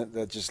 because then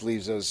that just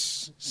leaves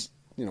us,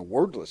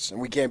 wordless, and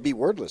we can't be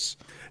wordless.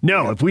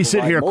 No, if we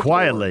sit here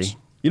quietly.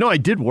 Words. I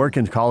did work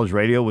in college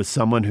radio with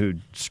someone who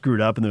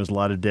screwed up and there was a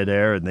lot of dead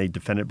air, and they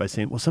defended it by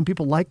saying, well, some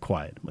people like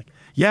quiet. I'm like,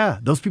 yeah,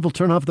 those people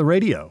turn off the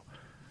radio.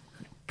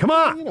 Come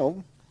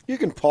on. You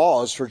can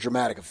pause for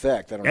dramatic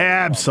effect. I don't know.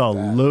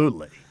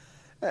 Absolutely.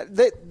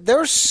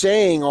 They're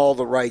saying all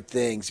the right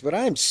things, but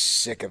I'm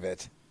sick of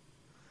it.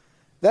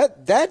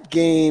 That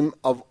game,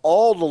 of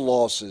all the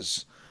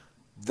losses,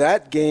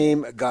 that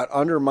game got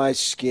under my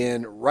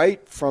skin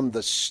right from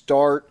the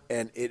start,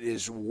 and it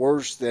is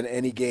worse than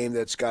any game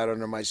that's got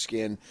under my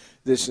skin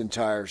this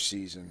entire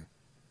season.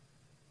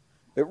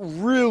 It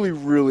really,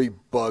 really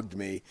bugged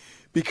me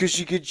because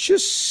you could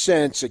just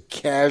sense a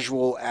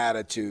casual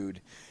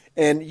attitude,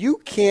 and you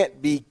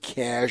can't be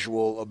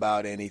casual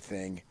about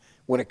anything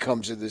when it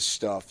comes to this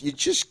stuff. You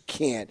just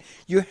can't.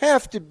 You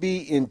have to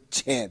be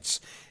intense.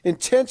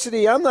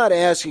 Intensity, I'm not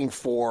asking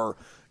for,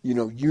 you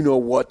know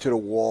what to the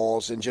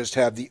walls and just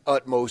have the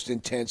utmost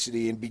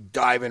intensity and be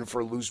diving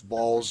for loose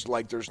balls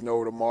like there's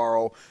no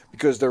tomorrow,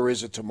 because there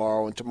is a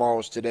tomorrow and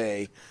tomorrow's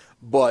today.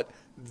 But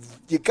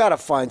you got to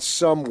find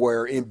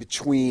somewhere in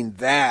between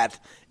that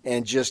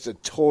and just a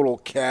total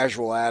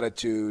casual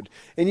attitude.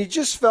 And you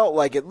just felt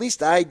like, at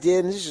least I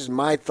did, and this is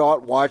my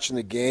thought watching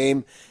the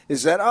game,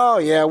 is that, oh,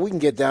 yeah, we can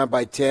get down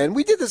by 10.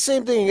 We did the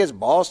same thing against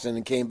Boston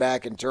and came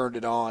back and turned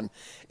it on.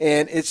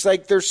 And it's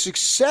like their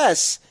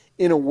success,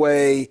 in a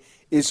way,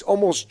 is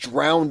almost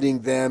drowning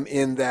them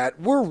in that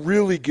we're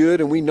really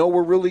good and we know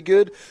we're really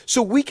good,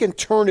 so we can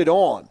turn it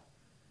on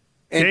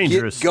and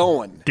dangerous. Get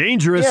going.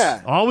 Dangerous.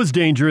 Yeah. Always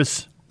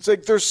dangerous. It's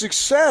like their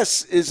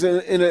success is,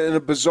 in a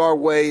bizarre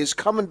way, is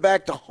coming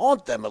back to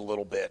haunt them a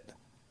little bit.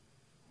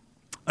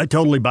 I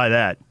totally buy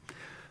that.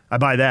 I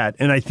buy that.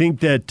 And I think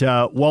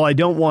that while I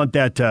don't want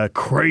that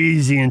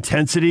crazy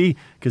intensity,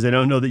 because I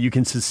don't know that you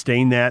can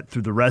sustain that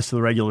through the rest of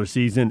the regular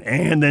season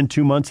and then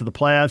 2 months of the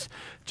playoffs,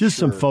 just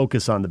some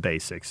focus on the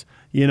basics.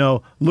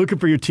 Looking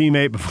for your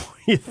teammate before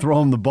you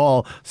throw him the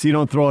ball so you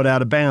don't throw it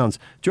out of bounds.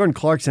 Jordan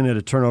Clarkson had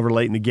a turnover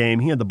late in the game.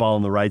 He had the ball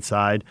on the right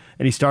side,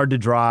 and he started to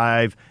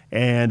drive,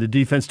 and the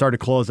defense started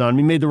to close on him.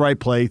 He made the right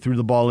play, threw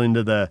the ball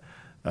into the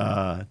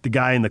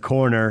guy in the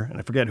corner, and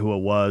I forget who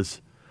it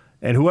was.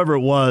 And whoever it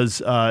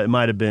was, it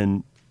might have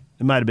been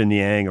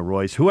Niang or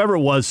Royce. Whoever it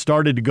was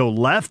started to go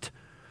left,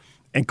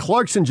 and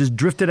Clarkson just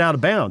drifted out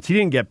of bounds. He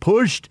didn't get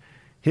pushed.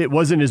 It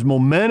wasn't his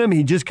momentum.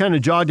 He just kind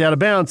of jogged out of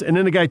bounds, and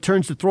then the guy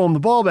turns to throw him the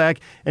ball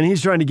back, and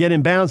he's trying to get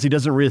in bounds. He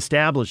doesn't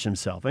reestablish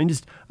himself. I mean,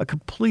 just a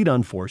complete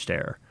unforced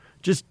error.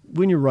 Just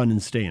when you're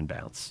running, stay in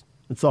bounds.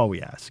 That's all we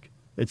ask.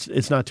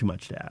 It's not too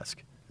much to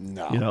ask.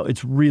 No.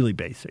 It's really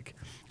basic.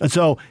 And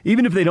so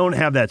even if they don't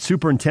have that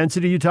super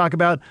intensity you talk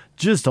about,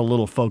 just a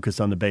little focus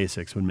on the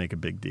basics would make a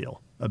big deal,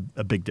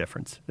 a big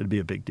difference. It'd be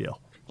a big deal.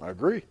 I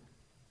agree.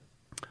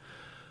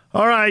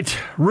 All right.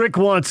 Rick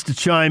wants to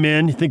chime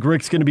in. You think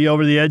Rick's going to be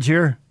over the edge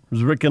here?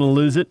 Is Rick going to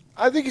lose it?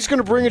 I think he's going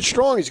to bring it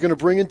strong. He's going to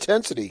bring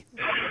intensity.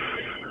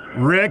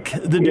 Rick,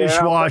 the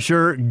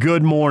dishwasher,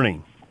 good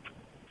morning.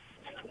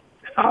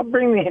 I'll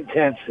bring the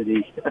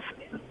intensity.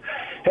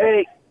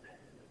 Hey,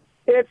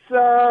 it's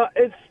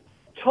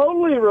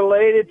totally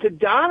related to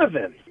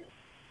Donovan.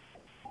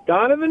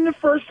 Donovan in the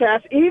first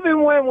half,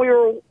 even when we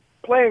were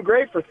playing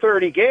great for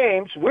 30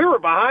 games, we were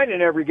behind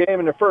in every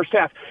game in the first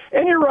half.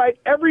 And you're right,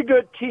 every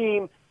good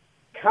team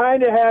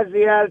kind of has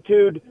the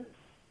attitude,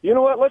 you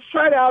know what, let's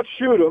try to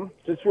outshoot them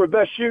since we're the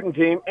best shooting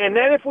team. And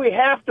then if we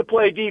have to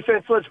play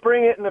defense, let's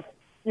bring it in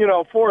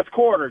the fourth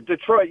quarter.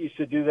 Detroit used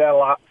to do that a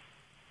lot.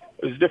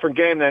 It was a different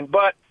game then.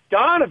 But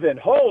Donovan,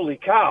 holy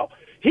cow,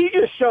 he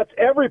just shuts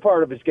every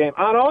part of his game.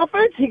 On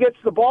offense, he gets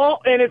the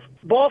ball, and its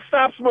ball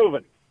stops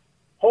moving.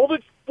 Hold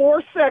it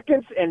 4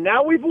 seconds, and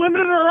now we've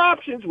limited our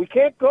options. We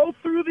can't go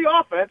through the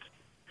offense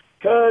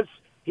because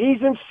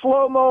he's in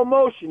slow-mo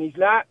motion. He's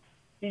not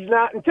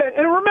intent.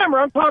 And remember,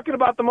 I'm talking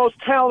about the most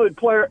talented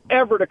player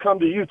ever to come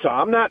to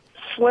Utah. I'm not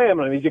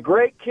slamming him. He's a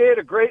great kid,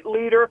 a great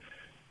leader.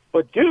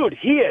 But, dude,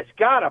 he has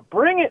got to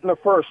bring it in the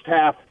first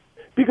half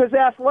because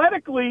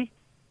athletically,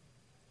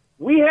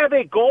 we have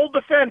a goal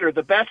defender,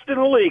 the best in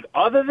the league.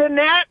 Other than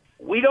that,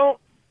 we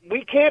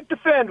can't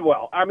defend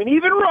well. I mean,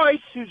 even Royce,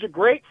 who's a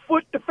great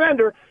foot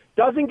defender,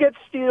 doesn't get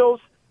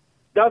steals,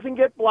 doesn't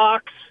get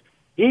blocks.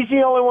 He's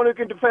the only one who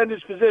can defend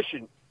his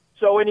position.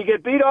 So when you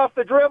get beat off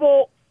the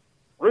dribble,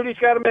 Rudy's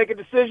got to make a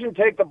decision,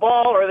 take the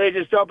ball, or they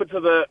just dump it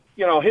to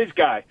his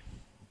guy.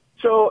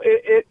 So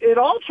it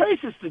all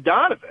traces to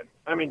Donovan.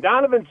 I mean,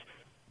 Donovan's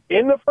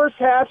in the first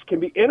half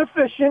can be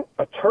inefficient,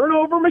 a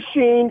turnover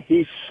machine.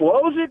 He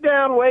slows it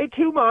down way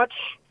too much.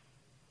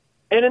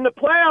 And in the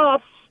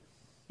playoffs,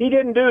 he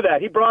didn't do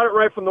that. He brought it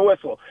right from the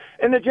whistle.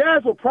 And the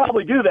Jazz will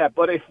probably do that.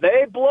 But if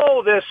they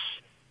blow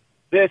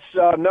this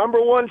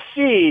number one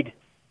seed,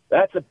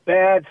 that's a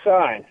bad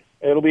sign.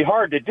 It'll be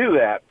hard to do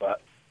that,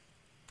 but.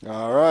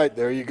 All right,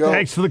 there you go.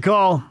 Thanks for the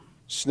call.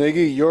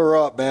 Sniggy, you're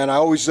up, man. I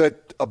always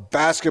let a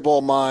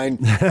basketball mind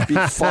be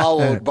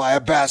followed by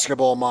a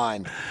basketball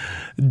mind.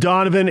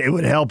 Donovan, it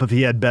would help if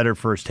he had better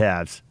first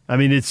halves. I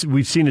mean,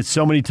 we've seen it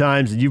so many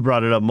times, and you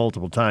brought it up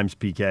multiple times,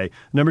 PK.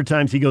 Number of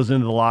times he goes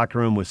into the locker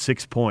room with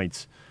 6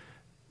 points.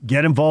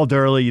 Get involved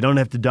early. You don't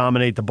have to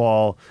dominate the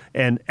ball.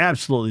 And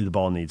absolutely the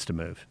ball needs to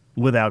move,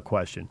 without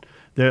question.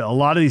 A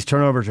lot of these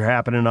turnovers are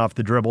happening off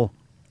the dribble.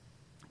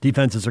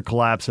 Defenses are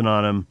collapsing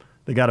on him.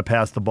 They got to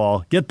pass the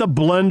ball. Get the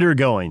blender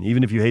going.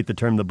 Even if you hate the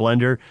term the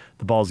blender,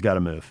 the ball's got to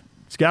move.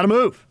 It's got to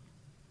move.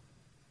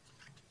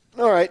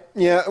 All right.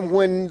 Yeah,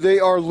 when they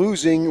are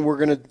losing, we're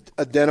going to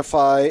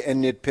identify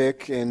and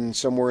nitpick, and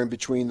somewhere in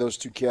between those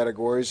two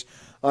categories.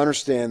 I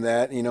understand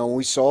that.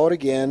 We saw it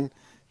again,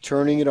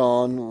 turning it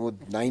on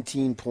with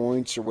 19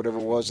 points or whatever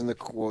it was in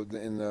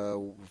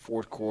the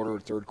fourth quarter or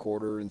third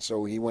quarter, and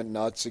so he went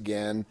nuts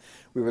again.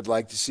 We would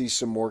like to see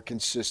some more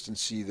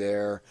consistency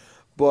there.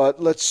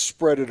 But let's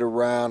spread it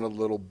around a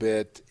little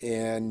bit,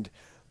 and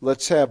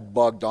let's have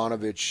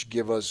Bogdanovich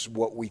give us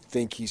what we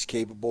think he's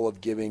capable of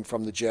giving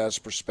from the Jazz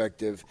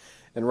perspective.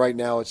 And right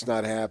now it's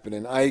not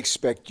happening. I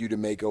expect you to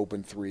make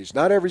open threes.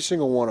 Not every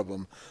single one of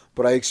them,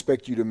 but I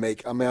expect you to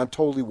make, I'm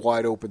totally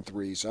wide open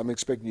threes. I'm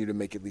expecting you to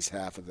make at least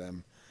half of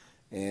them.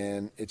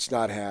 And it's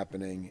not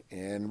happening.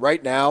 And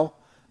right now,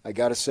 I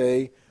got to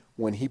say,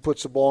 when he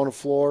puts the ball on the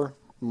floor,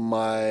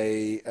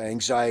 my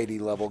anxiety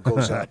level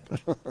goes up.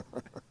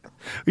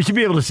 We should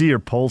be able to see your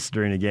pulse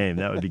during a game.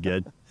 That would be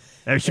good.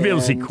 I should be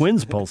able to see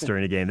Quinn's pulse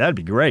during a game. That would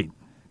be great.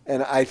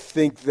 And I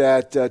think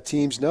that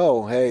teams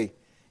know, hey,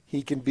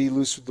 he can be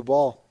loose with the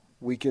ball.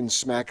 We can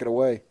smack it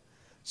away.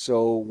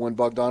 So when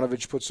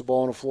Bogdanovich puts the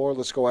ball on the floor,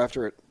 let's go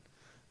after it,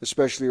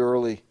 especially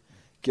early.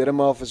 Get him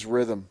off his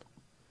rhythm,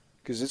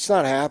 because it's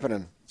not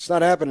happening. It's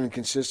not happening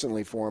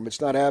consistently for him.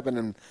 It's not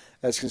happening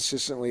as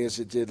consistently as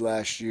it did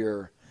last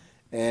year.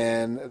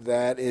 And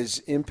that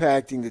is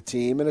impacting the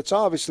team. And it's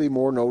obviously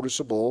more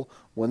noticeable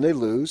when they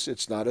lose.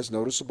 It's not as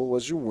noticeable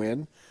as you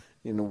win.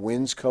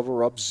 Wins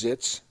cover up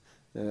zits,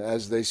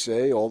 as they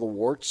say, all the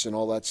warts and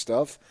all that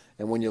stuff.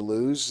 And when you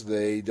lose,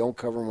 they don't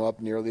cover them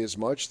up nearly as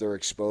much. They're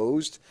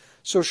exposed.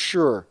 So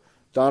sure,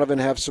 Donovan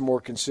have some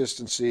more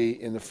consistency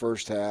in the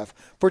first half,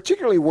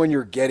 particularly when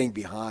you're getting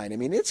behind.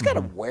 It's got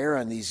to wear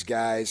on these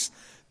guys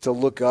to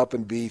look up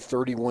and be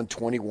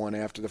 31-21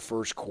 after the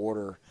first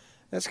quarter.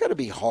 That's got to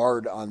be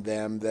hard on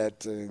them,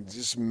 that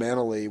just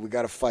mentally we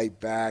got to fight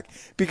back.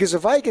 Because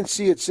if I can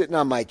see it sitting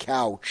on my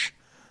couch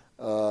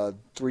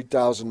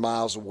 3,000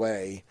 miles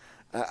away,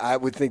 I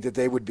would think that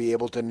they would be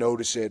able to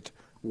notice it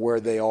where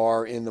they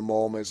are in the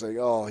moment. It's like,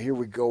 oh, here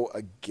we go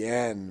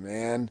again,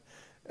 man.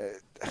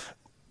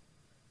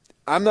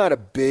 I'm not a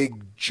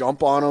big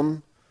jump on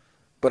them,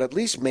 but at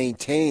least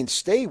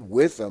stay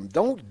with them.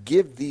 Don't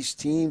give these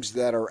teams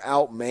that are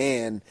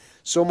outmanned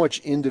so much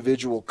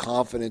individual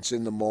confidence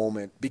in the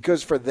moment.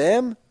 Because for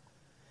them,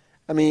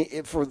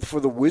 for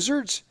the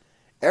Wizards,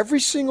 every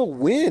single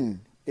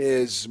win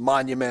is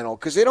monumental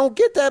because they don't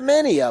get that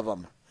many of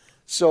them.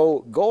 So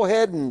go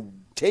ahead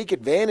and take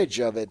advantage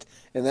of it,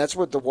 and that's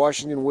what the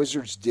Washington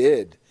Wizards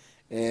did.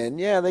 And,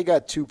 yeah, they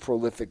got two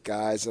prolific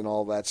guys and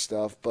all that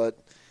stuff, but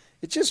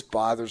it just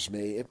bothers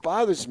me. It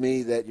bothers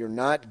me that you're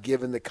not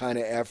given the kind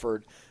of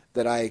effort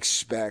that I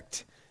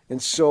expect.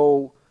 And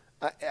so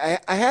I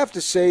have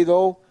to say,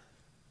 though,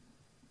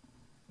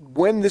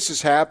 when this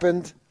has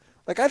happened,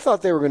 I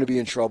thought they were going to be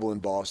in trouble in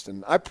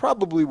Boston. I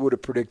probably would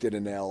have predicted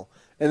an L,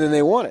 and then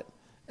they won it.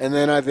 And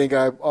then I think,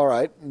 all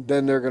right,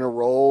 then they're going to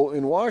roll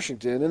in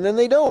Washington, and then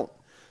they don't.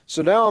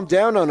 So now I'm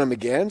down on them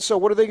again. So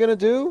what are they going to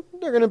do?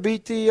 They're going to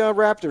beat the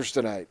Raptors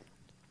tonight.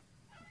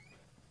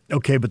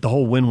 Okay, but the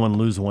whole win one,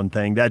 lose one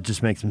thing, that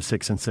just makes them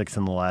 6-6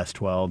 in the last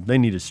 12. They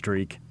need a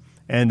streak.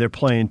 And they're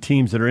playing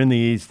teams that are in the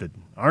East that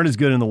aren't as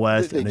good in the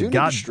West. They do need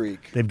a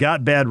streak. They've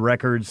got bad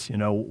records.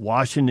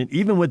 Washington,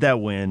 even with that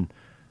win,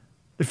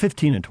 they're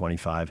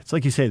 15-25. It's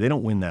like you say, they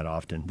don't win that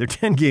often. They're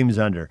 10 games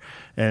under.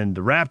 And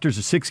the Raptors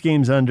are 6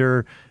 games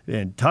under.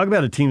 And talk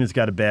about a team that's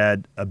got a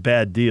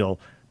bad deal.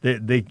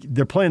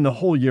 They're playing the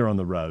whole year on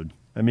the road.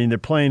 They're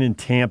playing in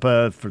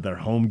Tampa for their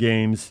home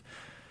games.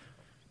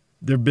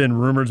 There have been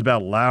rumors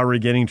about Lowry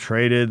getting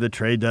traded, the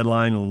trade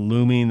deadline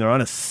looming. They're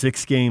on a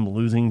 6-game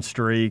losing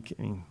streak.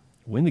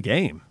 Win the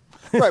game.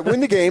 Right, win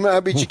the game,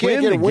 but you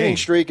can't get a winning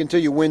streak until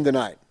you win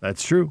tonight.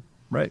 That's true,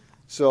 right.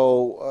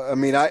 So,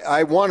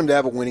 I want them to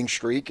have a winning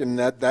streak, and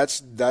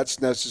that's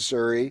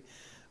necessary.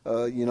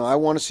 I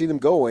want to see them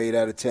go 8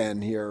 out of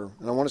 10 here,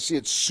 and I want to see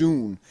it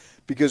soon,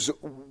 because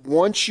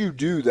once you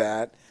do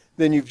that,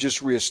 then you've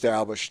just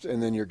reestablished,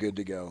 and then you're good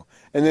to go.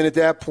 And then at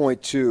that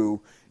point,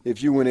 too,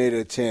 if you win 8 out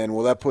of 10,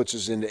 well, that puts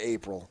us into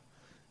April.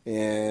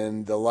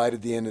 And the light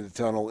at the end of the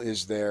tunnel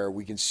is there.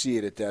 We can see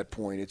it at that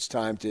point. It's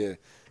time to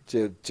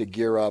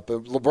gear up.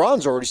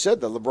 LeBron's already said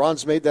that.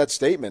 LeBron's made that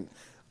statement.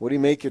 What do you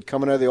make it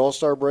coming out of the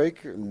All-Star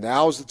break?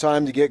 Now's the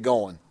time to get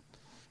going,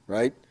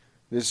 right?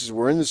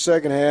 We're in the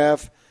second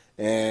half,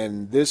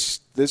 and this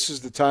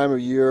is the time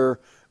of year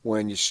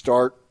when you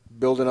start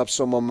building up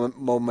some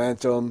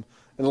momentum.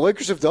 And the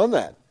Lakers have done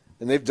that,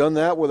 and they've done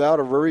that without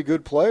a very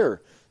good player.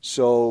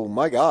 So,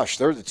 my gosh,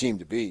 they're the team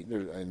to beat.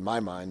 In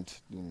my mind,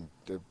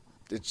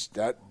 it's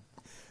that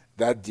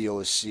deal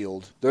is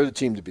sealed. They're the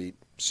team to beat.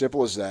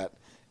 Simple as that.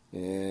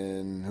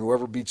 And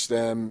whoever beats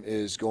them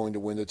is going to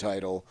win the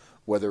title,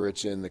 whether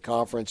it's in the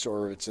conference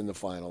or it's in the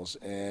finals.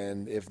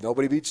 And if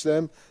nobody beats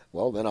them,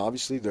 well, then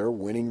obviously they're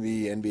winning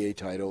the NBA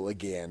title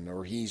again,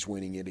 or he's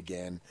winning it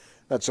again.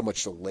 Not so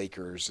much the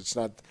Lakers. It's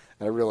not.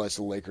 I realize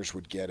the Lakers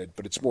would get it,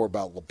 but it's more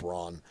about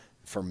LeBron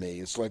for me.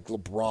 It's like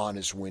LeBron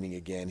is winning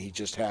again. He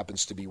just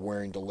happens to be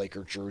wearing the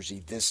Laker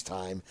jersey this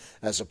time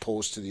as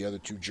opposed to the other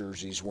two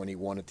jerseys when he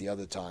won it the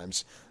other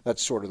times.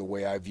 That's sort of the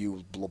way I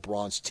view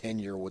LeBron's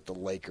tenure with the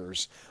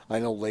Lakers. I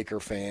know Laker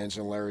fans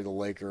and Larry the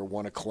Laker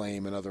want to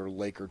claim another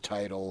Laker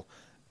title,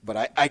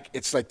 but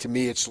it's like, to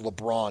me, it's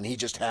LeBron. He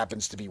just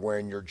happens to be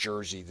wearing your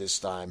jersey this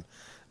time.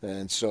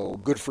 And so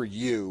good for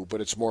you, but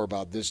it's more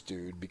about this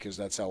dude because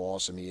that's how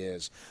awesome he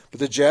is.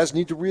 But the Jazz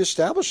need to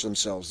reestablish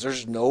themselves.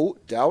 There's no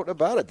doubt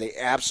about it. They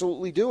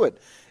absolutely do it.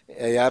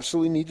 They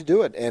absolutely need to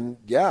do it. And,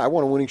 yeah, I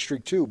want a winning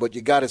streak too, but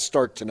you got to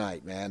start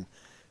tonight, man.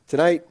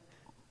 Tonight,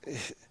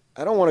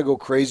 I don't want to go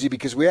crazy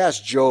because we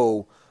asked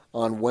Joe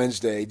on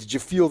Wednesday, did you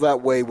feel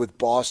that way with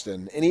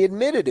Boston? And he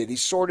admitted it. He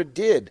sort of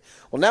did.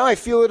 Well, now I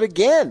feel it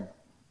again.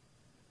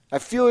 I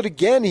feel it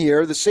again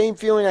here, the same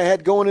feeling I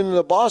had going into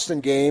the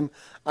Boston game.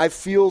 I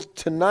feel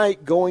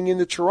tonight going in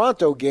the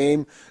Toronto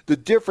game, the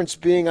difference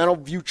being I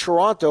don't view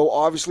Toronto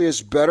obviously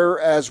as better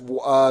as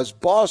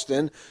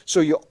Boston, so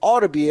you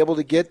ought to be able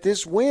to get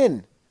this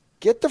win.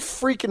 Get the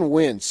freaking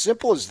win.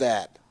 Simple as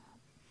that.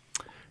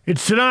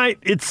 It's tonight.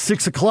 It's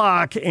 6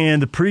 o'clock,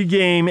 and the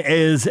pregame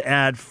is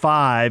at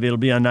 5. It'll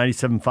be on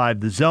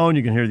 97.5 The Zone.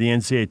 You can hear the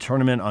NCAA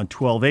tournament on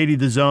 1280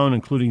 The Zone,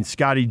 including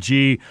Scotty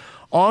G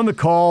on the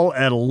call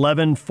at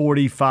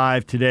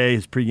 11:45 today.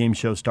 His pregame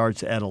show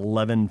starts at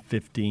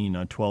 11:15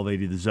 on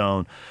 1280 The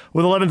Zone.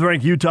 With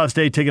 11th-ranked Utah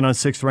State taking on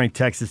 6th-ranked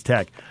Texas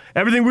Tech.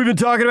 Everything we've been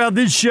talking about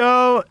this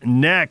show,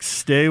 next.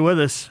 Stay with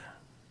us.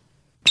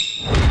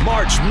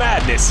 March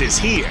Madness is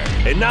here,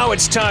 and now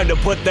it's time to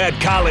put that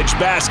college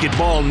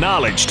basketball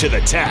knowledge to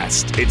the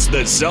test. It's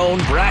the Zone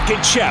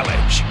Bracket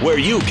Challenge, where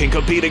you can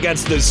compete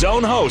against the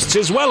Zone hosts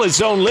as well as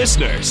Zone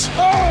listeners.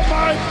 Oh,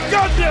 my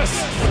goodness!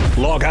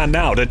 Log on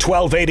now to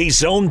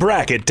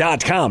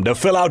 1280zonebracket.com to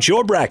fill out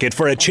your bracket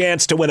for a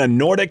chance to win a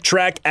Nordic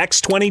Trek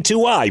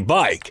X22i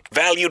bike,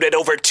 valued at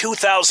over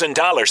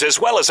 $2,000, as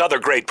well as other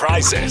great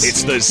prizes.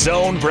 It's the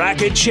Zone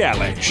Bracket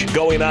Challenge,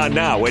 going on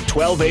now at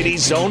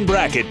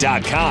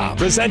 1280zonebracket.com.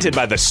 Presented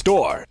by The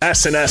Store,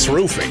 S&S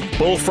Roofing,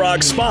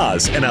 Bullfrog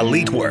Spas, and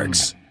Elite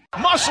Works.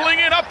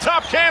 Muscling in up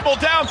top, Campbell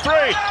down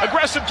 3.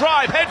 Aggressive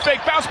drive, head fake,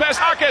 bounce pass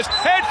Jaquez.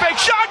 Head fake,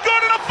 shot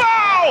good and a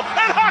foul!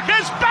 And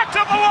Jaquez back to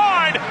the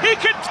line. He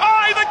can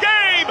tie the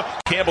game.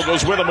 Campbell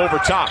goes with him over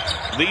top.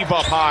 Leave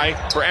up high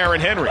for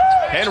Aaron Henry.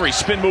 Henry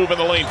spin move in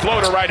the lane.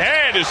 Floater right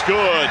hand is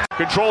good.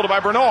 Controlled by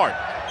Bernard.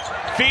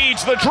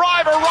 Feeds the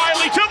driver,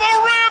 Riley to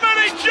the rim, and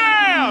he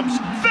jams.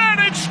 Then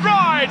in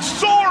stride,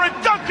 soar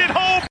and dunk it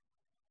home.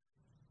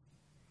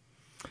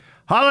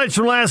 Highlights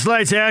from last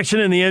night's action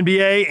in the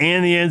NBA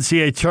and the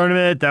NCAA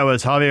tournament. That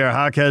was Javier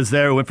Jaquez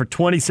there, who went for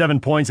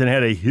 27 points and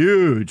had a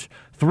huge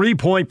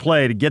three-point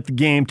play to get the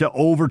game to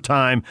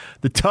overtime.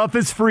 The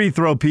toughest free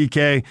throw,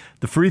 PK,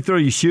 the free throw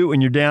you shoot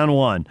when you're down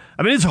 1.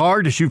 I mean, it's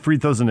hard to shoot free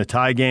throws in a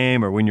tie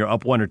game or when you're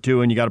up 1 or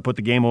 2 and you got to put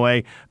the game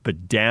away,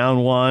 but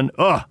down 1,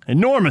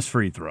 enormous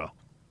free throw.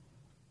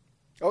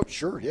 Oh,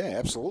 sure, yeah,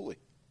 absolutely.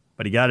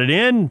 But he got it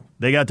in,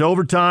 they got to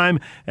overtime,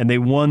 and they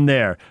won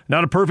there.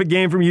 Not a perfect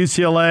game from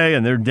UCLA,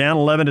 and they're down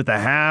 11 at the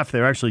half.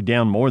 They're actually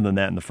down more than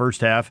that in the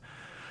first half.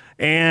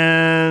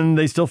 And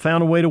they still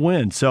found a way to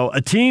win. So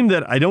a team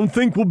that I don't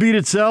think will beat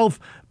itself,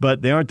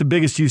 but they aren't the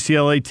biggest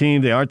UCLA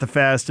team. They aren't the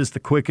fastest, the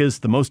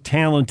quickest, the most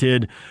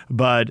talented.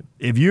 But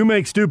if you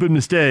make stupid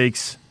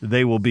mistakes,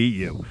 they will beat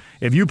you.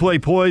 If you play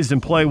poised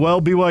and play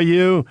well,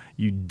 BYU,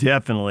 you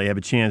definitely have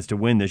a chance to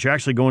win this. You're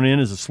actually going in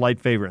as a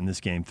slight favorite in this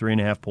game,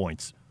 3.5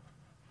 points.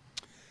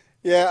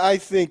 Yeah, I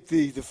think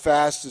the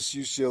fastest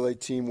UCLA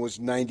team was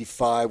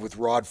 95 with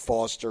Rod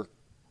Foster.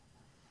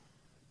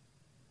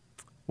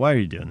 Why are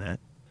you doing that?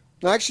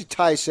 No, actually,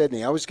 Tyus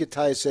Edney. I always get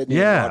Tyus Edney.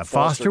 Yeah, and Rod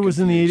Foster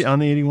was on the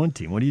 81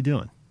 team. What are you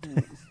doing?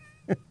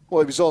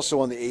 Well, he was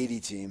also on the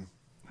 80 team.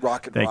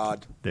 Rocket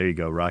Rod. There you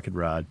go, Rocket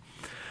Rod.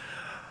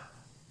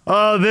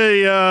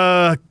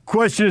 The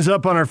question is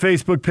up on our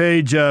Facebook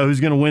page.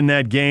 Who's going to win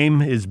that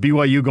game? Is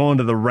BYU going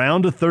to the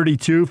round of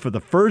 32 for the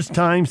first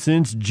time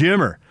since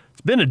Jimmer? It's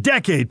been a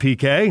decade,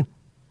 PK.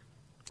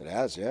 It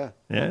has, yeah.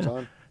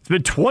 Yeah. It's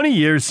been 20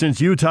 years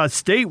since Utah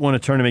State won a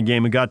tournament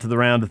game and got to the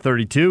round of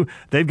 32.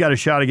 They've got a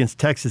shot against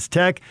Texas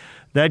Tech.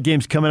 That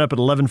game's coming up at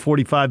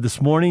 11:45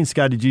 this morning.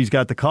 Scotty G's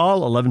got the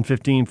call,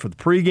 11:15 for the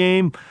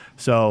pregame.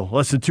 So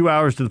less than 2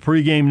 hours to the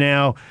pregame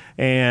now.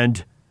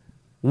 And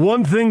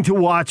one thing to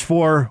watch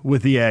for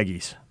with the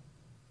Aggies.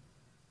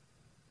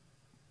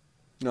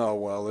 No,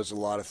 well, there's a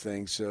lot of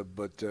things,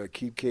 but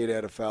keep Keita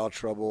out of foul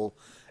trouble.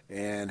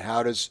 And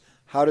how does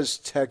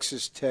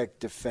Texas Tech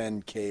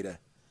defend Keita?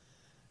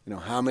 You know,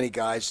 how many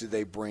guys do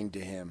they bring to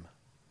him?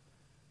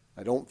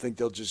 I don't think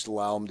they'll just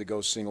allow him to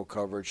go single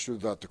coverage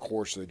throughout the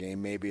course of the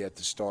game, maybe at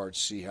the start,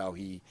 see how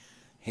he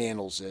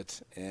handles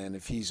it. And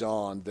if he's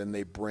on, then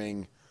they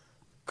bring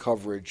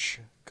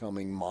coverage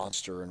coming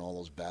monster and all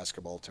those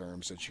basketball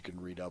terms that you can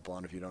read up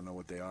on if you don't know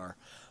what they are.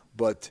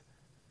 But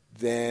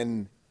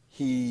then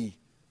he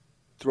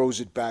throws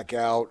it back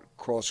out,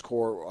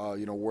 cross-court,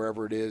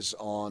 wherever it is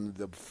on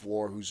the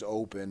floor who's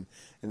open.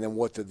 And then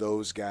what do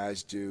those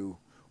guys do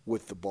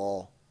with the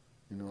ball?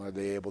 Are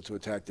they able to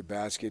attack the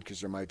basket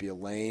because there might be a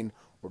lane,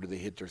 or do they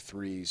hit their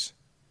threes?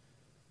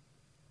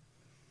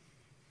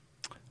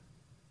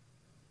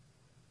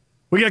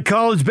 We got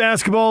college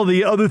basketball.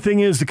 The other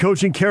thing is the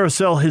coaching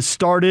carousel has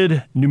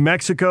started. New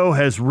Mexico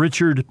has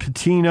Richard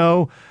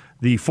Pitino,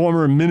 the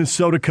former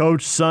Minnesota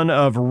coach, son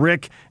of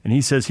Rick, and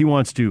he says he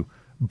wants to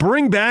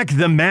bring back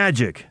the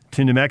magic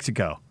to New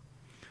Mexico.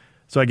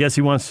 So I guess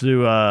he wants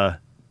to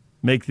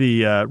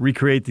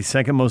recreate the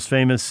second most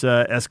famous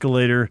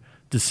escalator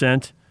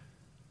descent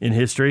in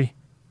history.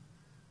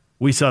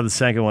 We saw the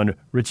second one,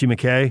 Richie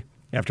McKay,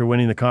 after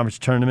winning the conference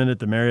tournament at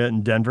the Marriott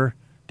in Denver.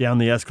 Down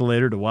the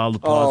escalator to wild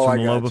applause from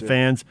the Loba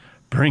fans.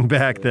 Bring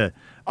back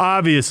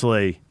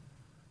obviously,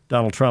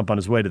 Donald Trump on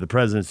his way to the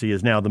presidency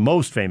is now the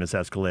most famous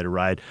escalator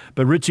ride.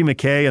 But Richie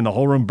McKay and the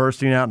whole room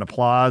bursting out in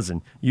applause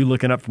and you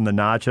looking up from the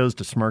nachos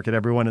to smirk at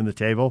everyone in the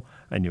table.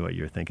 I knew what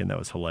you were thinking. That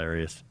was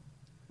hilarious.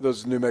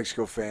 Those New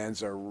Mexico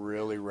fans are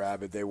really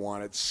rabid. They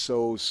want it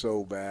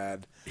so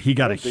bad. He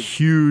got a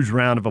huge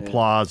round of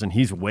applause, and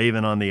he's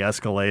waving on the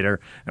escalator,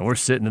 and we're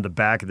sitting in the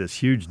back of this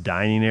huge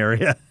dining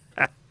area.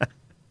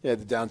 Yeah,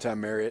 the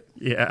downtown Marriott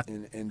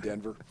in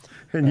Denver.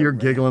 And you're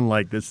giggling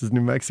like this is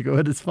New Mexico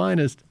at its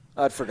finest.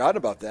 I'd forgotten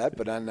about that,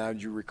 but now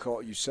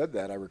you said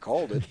that. I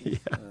recalled it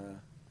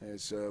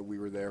as we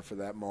were there for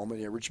that moment.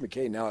 Yeah, Rich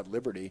McKay now at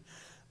Liberty.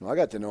 I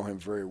got to know him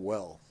very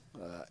well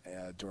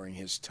during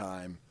his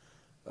time.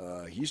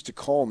 He used to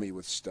call me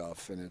with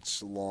stuff, and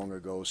it's long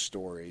ago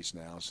stories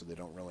now, so they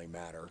don't really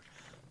matter.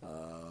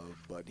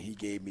 But he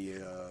gave me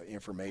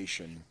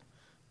information,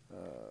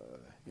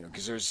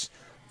 because there's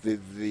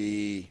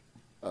the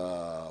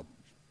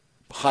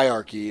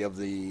hierarchy of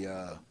the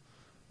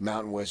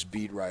Mountain West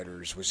beat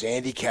writers was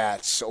Andy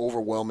Katz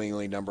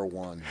overwhelmingly number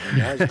one.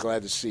 And I was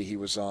glad to see he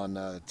was on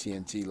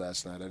TNT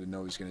last night. I didn't know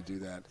he was going to do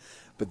that.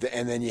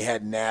 And then you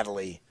had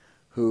Natalie,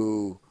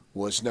 who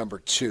was number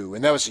two,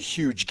 and that was a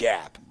huge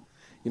gap.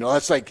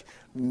 That's like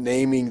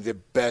naming the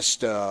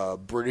best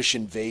British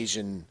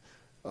invasion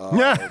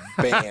bands.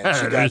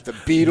 You got the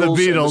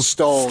Beatles, and the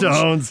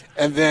Stones,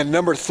 and then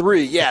number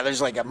three. Yeah, there's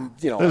like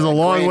there's a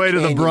long way to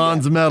the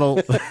bronze medal.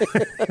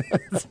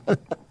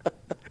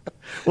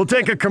 We'll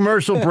take a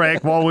commercial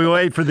break while we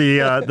wait for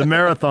the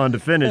marathon to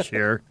finish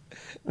here.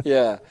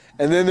 Yeah,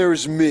 and then there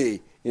was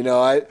me.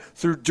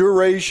 Through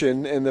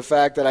duration and the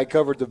fact that I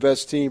covered the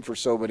best team for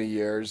so many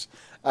years,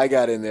 I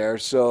got in there.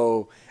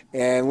 So,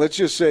 and let's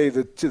just say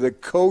that to the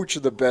coach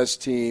of the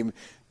best team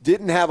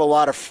didn't have a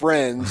lot of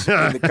friends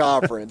in the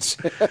conference.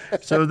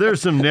 So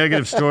there's some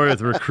negative story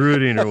with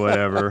recruiting or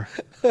whatever.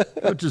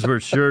 Coaches were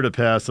sure to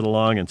pass it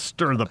along and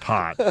stir the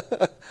pot.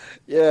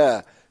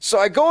 Yeah. So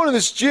I go into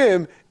this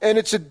gym, and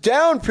it's a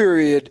down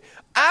period.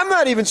 I'm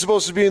not even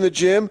supposed to be in the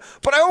gym,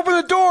 but I open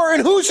the door,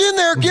 and who's in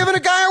there giving a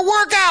guy a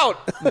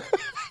workout?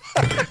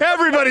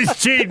 Everybody's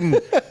cheating.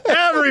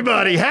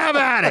 Everybody, have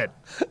at it.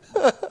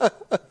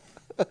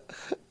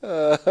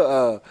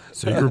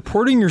 So you're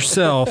reporting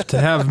yourself to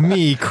have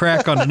me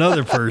crack on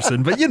another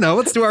person, but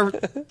let's do our.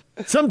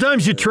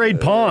 Sometimes you trade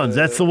pawns.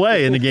 That's the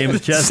way in the game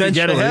of chess. To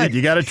get ahead,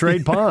 you got to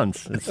trade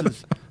pawns.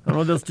 I don't know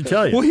what else to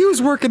tell you. Well, he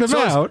was working them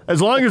out.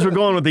 As long as we're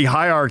going with the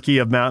hierarchy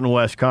of Mountain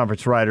West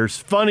Conference writers,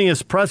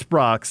 funniest press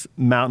box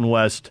Mountain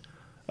West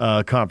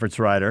Conference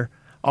writer.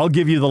 I'll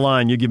give you the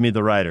line. You give me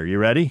the writer. You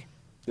ready?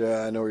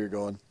 Yeah, I know where you're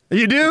going.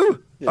 You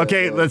do? Yeah,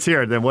 okay, let's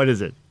hear it. Then what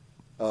is it?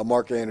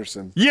 Mark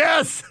Anderson.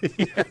 Yes!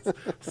 Yes!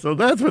 So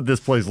that's what this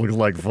place looks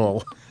like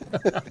full.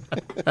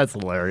 That's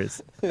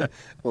hilarious.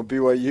 Well,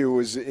 BYU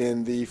was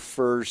in the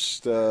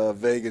first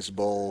Vegas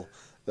Bowl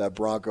that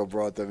Bronco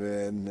brought them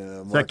in.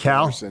 Mark is that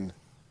Cal? Anderson.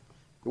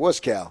 It was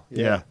Cal.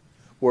 Yeah.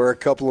 Where a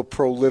couple of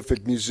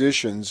prolific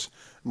musicians,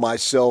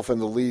 myself and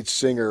the lead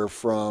singer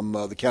from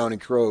the Counting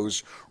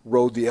Crows,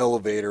 rode the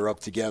elevator up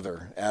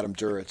together, Adam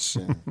Duritz.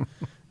 And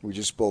we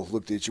just both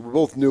looked at each other. We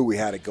both knew we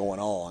had it going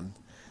on.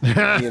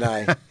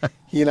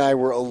 He and I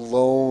were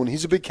alone.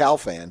 He's a big Cal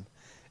fan,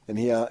 and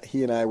he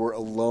and I were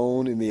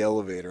alone in the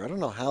elevator. I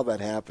don't know how that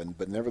happened,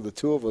 but never the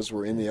two of us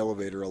were in the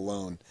elevator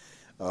alone,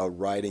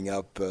 riding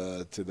up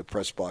to the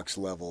press box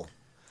level.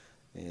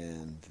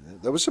 And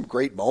there was some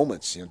great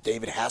moments.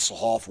 David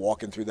Hasselhoff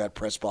walking through that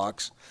press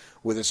box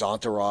with his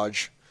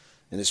entourage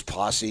and his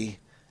posse,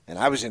 and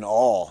I was in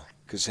awe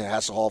because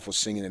Hasselhoff was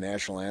singing the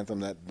national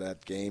anthem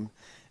that game,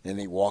 and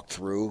he walked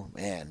through.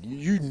 Man,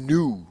 you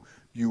knew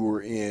you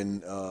were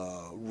in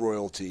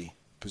royalty,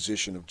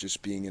 position of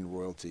just being in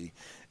royalty.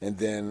 And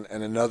then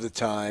another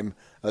time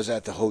I was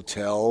at the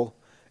hotel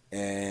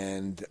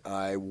and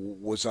I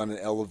was on an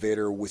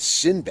elevator with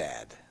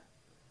Sinbad.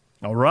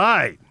 All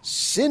right.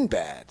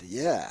 Sinbad,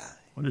 yeah.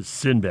 What is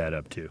Sinbad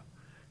up to?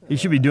 He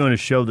should be doing a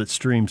show that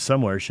streams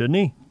somewhere, shouldn't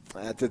he?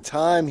 At the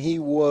time, he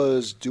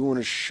was doing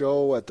a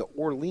show at the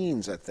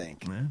Orleans, I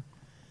think. Yeah.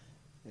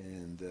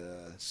 And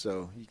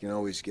so you can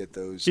always get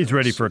those. He's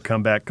ready for a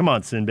comeback. Come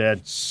on,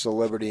 Sinbad.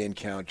 Celebrity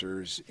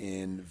encounters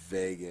in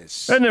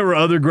Vegas. And there were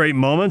other great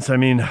moments. I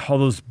mean, all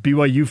those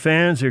BYU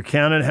fans are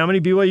counted. How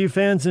many BYU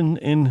fans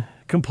in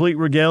complete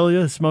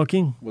regalia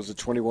smoking? Was it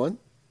 21?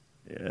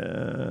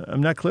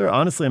 I'm not clear.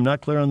 Honestly, I'm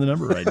not clear on the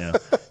number right now.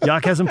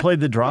 Yak hasn't played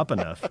the drop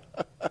enough.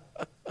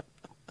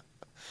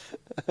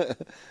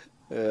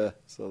 Yeah,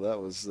 so that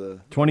was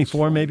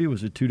 24 maybe?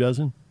 Was it 2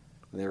 dozen?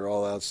 They were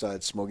all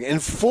outside smoking.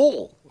 And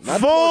full.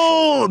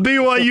 Full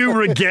BYU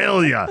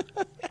regalia.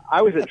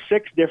 I was at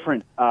 6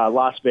 different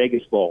Las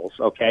Vegas Bowls,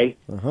 okay?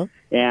 Uh-huh.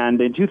 And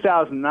in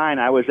 2009,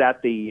 I was at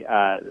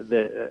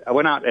I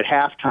went out at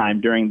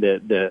halftime during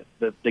the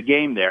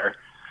game there,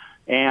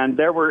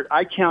 and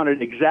I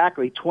counted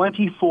exactly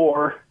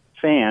 24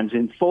 fans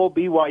in full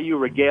BYU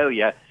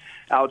regalia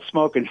out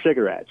smoking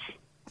cigarettes.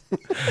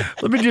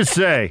 Let me just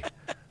say,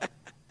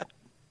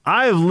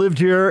 I have lived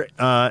here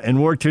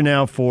and worked here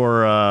now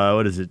for,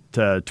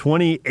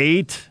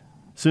 28,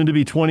 soon to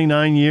be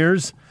 29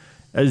 years.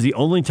 That is the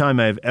only time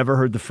I've ever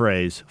heard the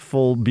phrase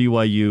full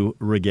BYU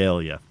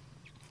regalia.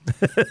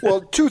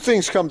 Well, 2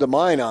 things come to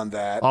mind on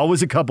that.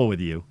 Always a couple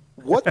with you.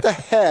 What the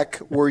heck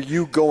were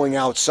you going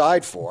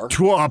outside for?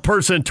 A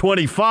person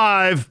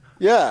 25.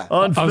 Yeah.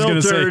 Unfiltered. I was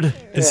going to say,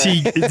 is he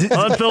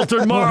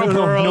unfiltered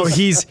Marlboros? No,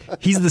 he's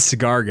the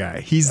cigar guy.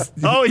 He's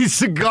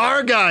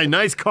cigar guy.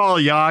 Nice call,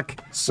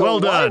 Yak. So well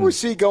done. Why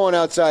was he going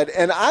outside?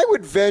 And I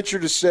would venture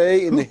to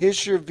say, in the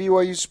history of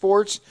BYU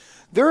sports,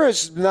 there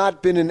has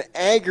not been an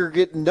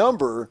aggregate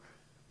number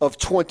of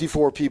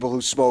 24 people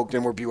who smoked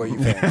and were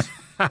BYU fans.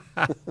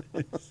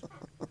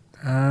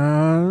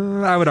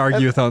 I would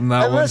argue with on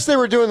that unless they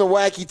were doing the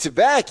wacky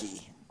tobacco.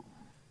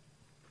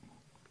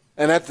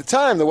 And at the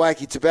time, the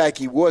wacky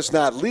tobacco was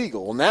not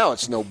legal. Now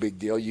it's no big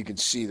deal. You can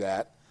see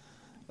that.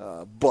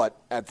 But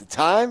at the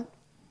time,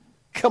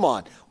 come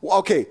on.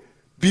 Okay,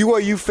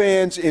 BYU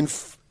fans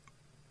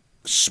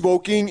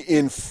smoking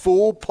in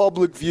full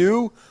public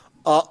view.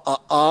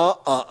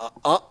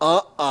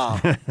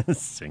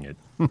 Sing it.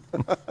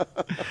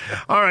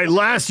 All right,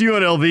 last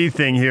UNLV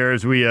thing here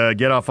as we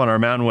get off on our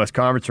Mountain West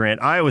Conference rant.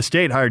 Iowa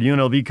State hired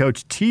UNLV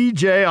coach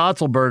T.J.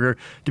 Otzelberger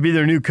to be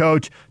their new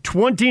coach,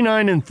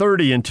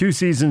 29-30 in 2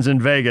 seasons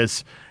in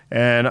Vegas.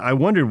 And I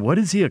wondered, what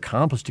has he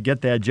accomplished to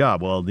get that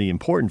job? Well, the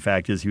important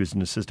fact is he was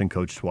an assistant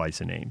coach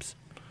twice in Ames.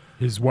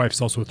 His wife's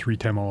also a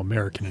 3-time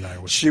All-American in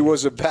Iowa State. She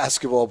was a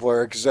basketball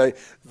player because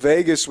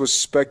Vegas was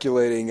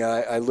speculating.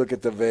 I look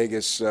at the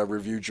Vegas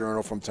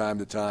Review-Journal from time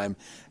to time,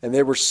 and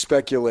they were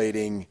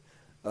speculating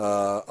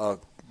a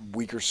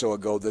week or so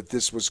ago that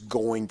this was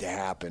going to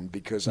happen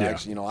because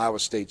Iowa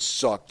State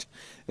sucked,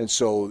 and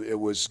so it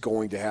was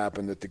going to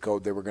happen that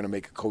they were going to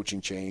make a coaching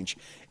change,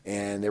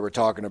 and they were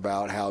talking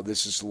about how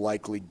this is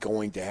likely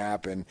going to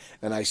happen.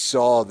 And I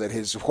saw that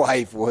his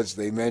wife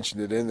they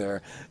mentioned it in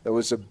there, that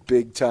was a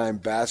big-time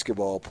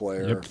basketball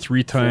player. Yep,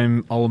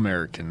 3-time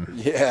All-American.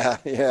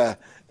 Yeah.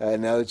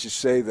 And now that you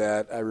say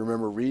that, I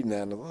remember reading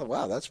that and I thought,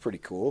 wow, that's pretty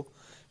cool.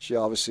 She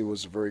obviously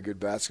was a very good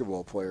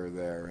basketball player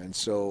there. And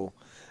so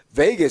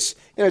Vegas,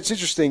 it's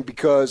interesting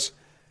because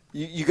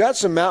you got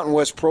some Mountain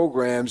West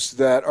programs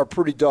that are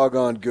pretty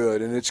doggone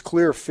good, and it's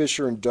clear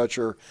Fisher and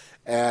Dutcher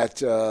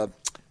at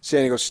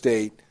San Diego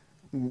State,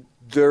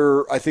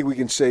 I think we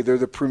can say they're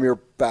the premier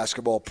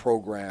basketball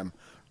program,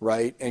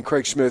 right? And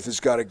Craig Smith has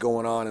got it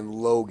going on in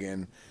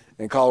Logan,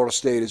 and Colorado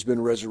State has been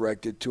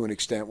resurrected to an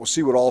extent. We'll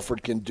see what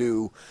Alford can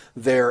do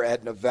there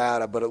at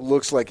Nevada, but it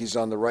looks like he's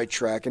on the right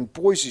track. And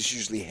Boise's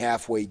usually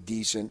halfway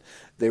decent.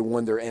 They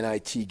won their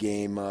NIT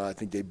game. I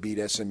think they beat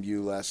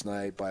SMU last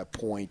night by a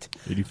point.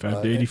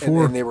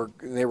 85-84.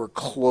 And they were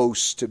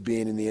close to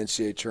being in the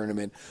NCAA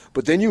tournament.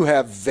 But then you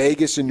have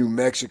Vegas and New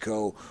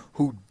Mexico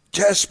who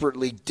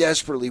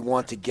desperately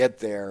want to get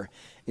there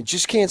and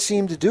just can't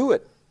seem to do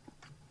it.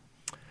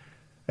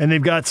 And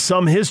they've got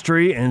some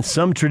history and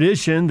some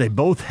tradition. They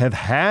both have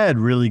had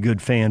really good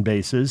fan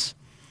bases.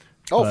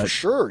 Oh, for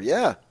sure,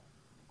 yeah.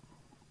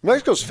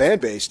 Mexico's fan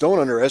base, don't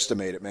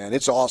underestimate it, man.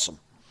 It's awesome.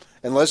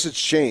 Unless it's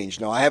changed.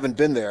 Now, I haven't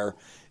been there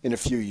in a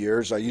few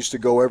years. I used to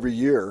go every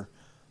year,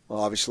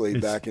 obviously,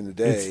 back in the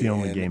day. It's the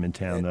only game in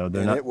town, though.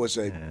 It was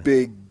a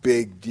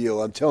big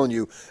deal. I'm telling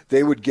you,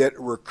 they would get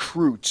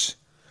recruits,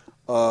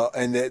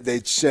 and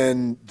they'd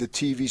send the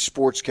TV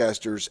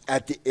sportscasters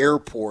at the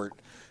airport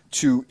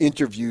to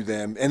interview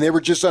them, and they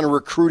were just on a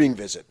recruiting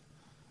visit.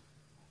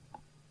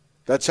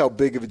 That's how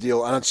big of a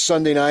deal. On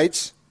Sunday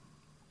nights,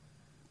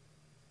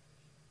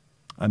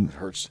 it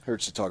hurts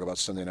to talk about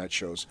Sunday night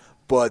shows,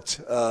 but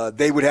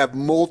they would have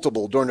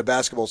multiple, during the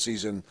basketball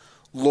season,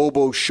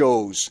 Lobo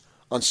shows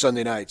on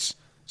Sunday nights.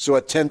 So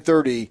at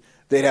 10:30,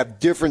 they'd have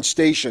different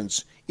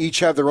stations, each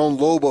have their own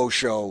Lobo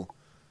show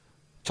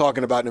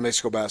talking about New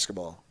Mexico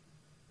basketball.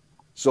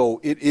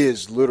 So it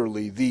is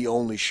literally the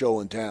only show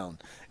in town.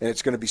 And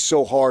it's going to be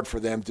so hard for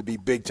them to be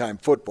big-time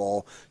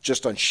football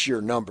just on sheer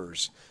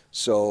numbers.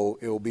 So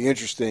it will be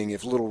interesting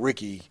if Little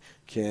Ricky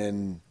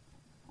can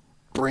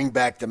bring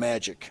back the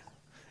magic.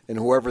 And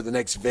whoever the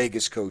next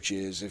Vegas coach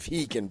is, if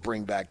he can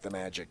bring back the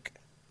magic.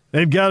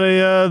 They've got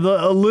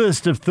a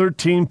list of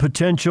 13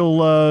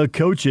 potential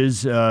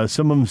coaches.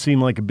 Some of them seem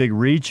like a big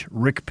reach.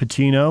 Rick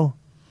Pitino.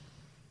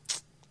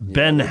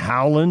 Ben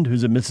Howland,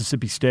 who's at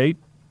Mississippi State.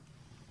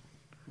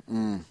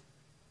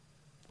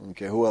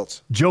 Okay, who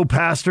else? Joe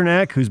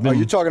Pasternak, who's been. Are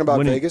you talking about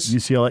winning Vegas?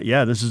 UCLA.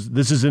 Yeah, this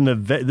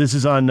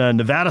is on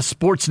Nevada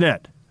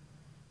Sportsnet.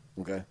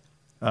 Okay.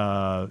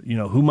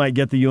 Who might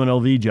get the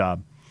UNLV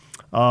job?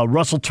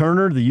 Russell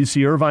Turner, the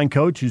UC Irvine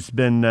coach, who's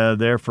been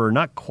there for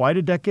not quite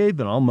a decade,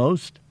 but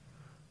almost.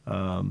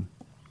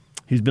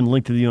 He's been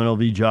linked to the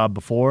UNLV job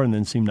before and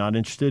then seemed not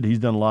interested. He's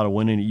done a lot of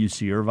winning at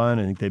UC Irvine.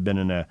 I think they've been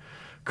in a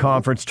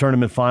conference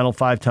tournament final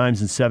 5 times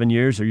in 7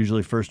 years. They're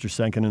usually first or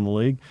second in the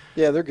league.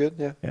 Yeah, they're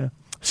good. Yeah.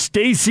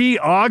 Stacey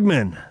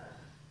Augmon.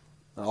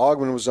 Now,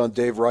 Augmon was on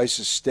Dave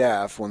Rice's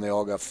staff when they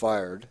all got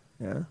fired.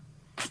 Yeah.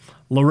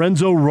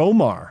 Lorenzo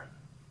Romar.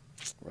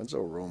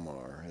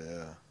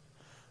 Yeah.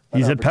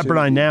 He's at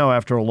Pepperdine now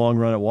after a long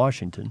run at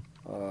Washington.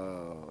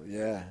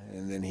 Yeah,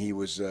 and then he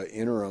was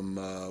interim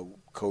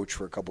coach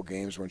for a couple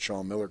games when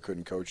Sean Miller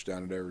couldn't coach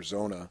down at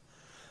Arizona.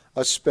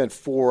 I spent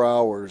 5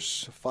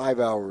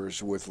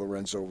 hours with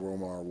Lorenzo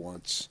Romar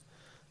once,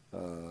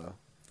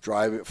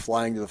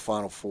 flying to the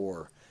Final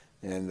Four.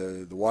 And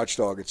the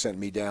Watchdog had sent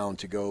me down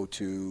to go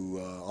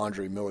to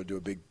Andre Miller, do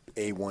a big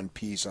A1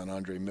 piece on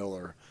Andre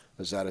Miller.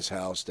 I was at his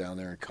house down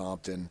there in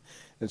Compton.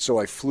 And so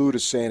I flew to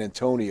San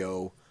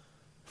Antonio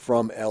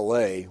from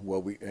L.A.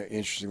 Well,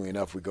 interestingly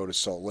enough, we go to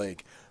Salt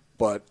Lake.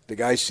 But the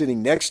guy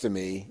sitting next to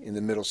me in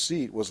the middle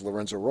seat was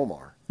Lorenzo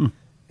Romar.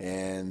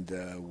 And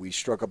we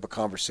struck up a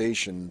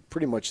conversation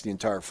pretty much the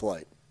entire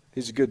flight.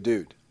 He's a good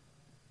dude.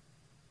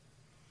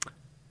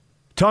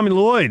 Tommy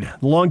Lloyd,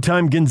 the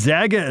longtime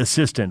Gonzaga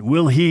assistant.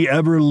 Will he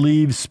ever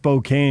leave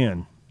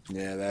Spokane?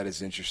 Yeah, that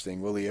is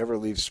interesting. Will he ever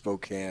leave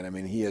Spokane? I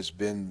mean, he has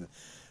been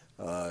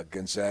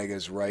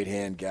Gonzaga's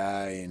right-hand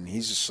guy, and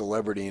he's a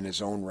celebrity in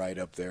his own right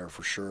up there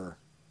for sure.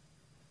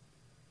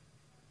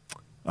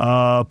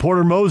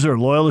 Porter Moser,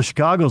 Loyola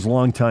Chicago's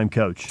longtime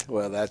coach.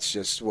 Well,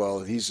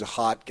 he's a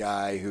hot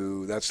guy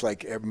that's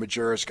like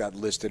Majerus got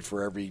listed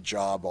for every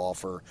job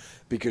offer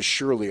because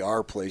surely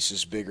our place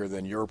is bigger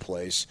than your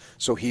place,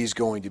 so he's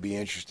going to be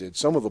interested.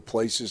 Some of the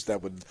places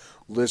that would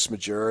list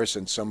Majerus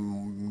and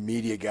some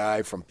media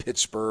guy from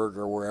Pittsburgh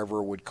or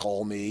wherever would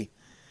call me,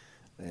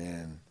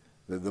 and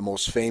the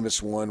most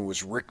famous one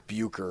was Rick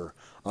Bucher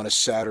on a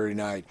Saturday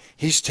night.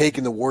 He's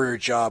taking the Warrior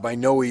job. I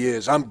know he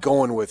is. I'm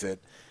going with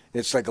it.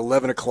 It's like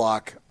 11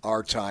 o'clock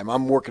our time.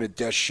 I'm working a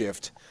desk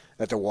shift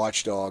at the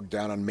Watchdog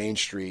down on Main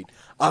Street.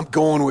 I'm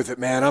going with it,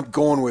 man. I'm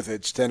going with it.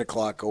 It's 10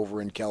 o'clock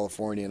over in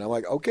California. And I'm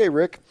like, okay,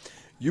 Rick,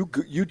 you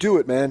do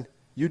it, man.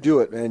 You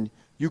do it, man.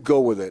 You go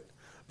with it.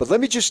 But let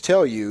me just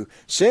tell you,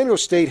 San Diego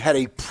State had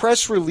a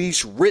press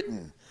release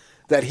written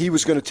that he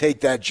was going to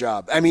take that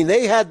job. I mean,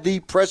 they had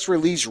the press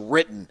release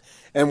written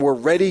and were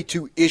ready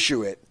to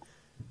issue it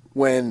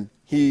when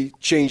he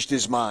changed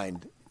his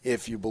mind,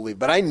 if you believe.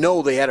 But I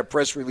know they had a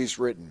press release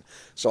written.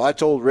 So I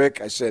told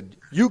Rick, I said,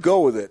 you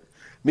go with it.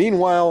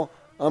 Meanwhile,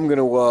 I'm going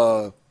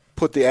to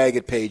put the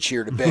agate page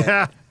here to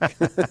bed.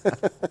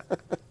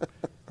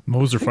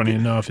 Moser, funny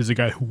enough, is a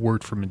guy who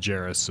worked for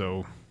Majerus,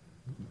 so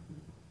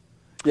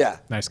yeah,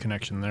 nice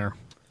connection there.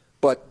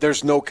 But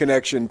there's no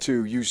connection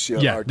to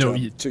UCLA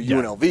to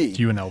UNLV.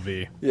 To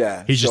UNLV.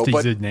 Yeah. He's just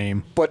his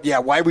name. But yeah,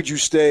 why would you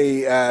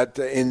stay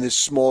in this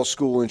small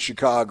school in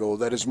Chicago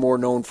that is more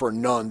known for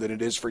none than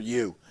it is for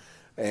you?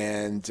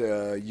 And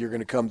you're going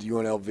to come to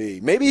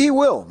UNLV. Maybe he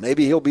will.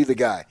 Maybe he'll be the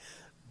guy.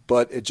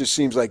 But it just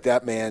seems like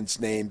that man's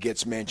name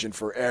gets mentioned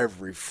for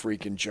every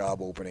freaking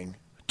job opening.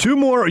 2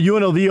 more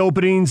UNLV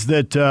openings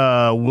that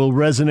will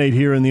resonate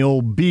here in the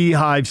old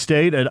Beehive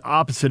State at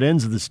opposite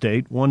ends of the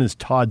state. One is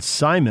Todd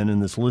Simon in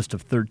this list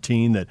of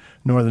 13 that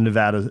Northern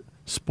Nevada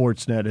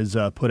Sportsnet has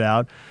put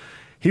out.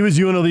 He was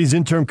UNLV's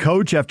interim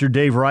coach after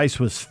Dave Rice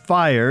was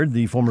fired,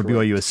 the former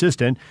BYU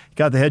assistant. He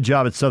got the head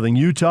job at Southern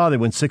Utah. They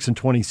went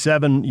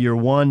 6-27 year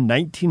 1,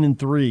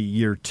 19-3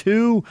 year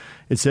 2.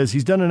 It says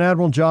he's done an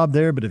admirable job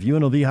there, but if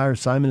UNLV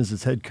hires Simon as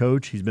its head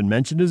coach, he's been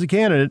mentioned as a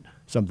candidate,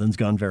 something's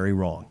gone very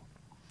wrong.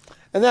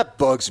 And that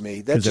bugs me.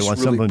 That just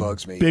really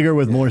bugs me. Bigger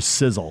with more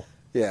sizzle.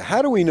 Yeah,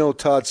 how do we know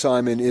Todd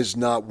Simon is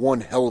not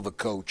one hell of a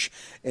coach,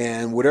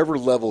 and whatever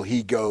level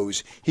he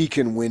goes, he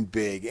can win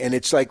big? And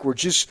it's like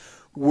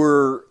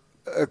we're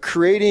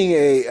creating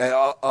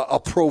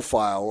a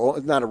profile,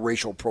 not a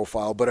racial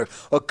profile, but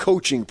a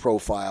coaching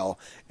profile.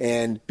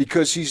 And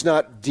because he's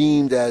not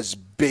deemed as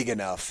big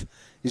enough,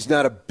 he's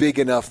not a big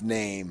enough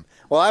name.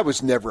 Well, I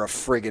was never a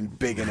friggin'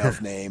 big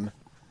enough name.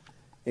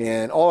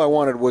 And all I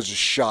wanted was a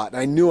shot.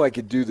 I knew I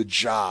could do the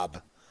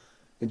job.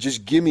 And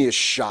just give me a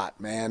shot,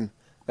 man.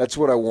 That's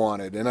what I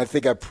wanted. And I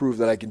think I proved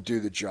that I can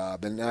do the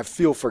job. And I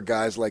feel for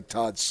guys like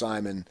Todd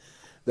Simon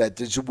that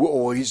his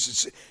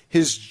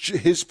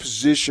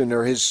position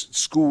or his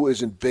school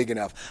isn't big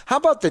enough. How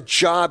about the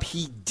job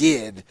he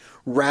did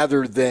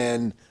rather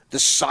than the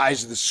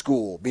size of the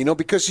school? You know,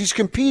 because he's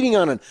competing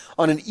on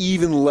an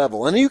even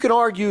level. And you can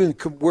argue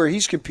where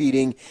he's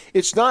competing,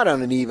 it's not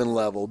on an even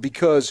level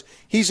because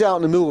he's out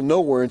in the middle of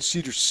nowhere in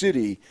Cedar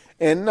City.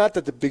 And not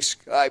that the big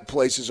sky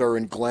places are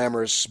in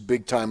glamorous,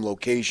 big-time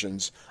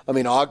locations. I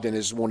mean, Ogden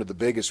is one of the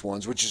biggest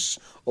ones, which has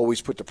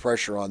always put the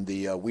pressure on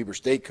the Weber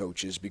State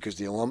coaches because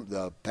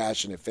the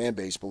passionate fan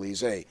base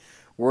believes, hey,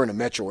 We're in a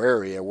metro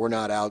area. We're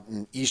not out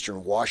in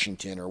eastern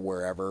Washington or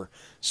wherever.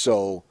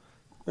 So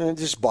it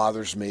just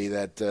bothers me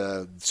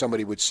that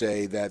somebody would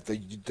say that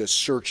the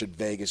search at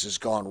Vegas has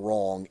gone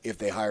wrong if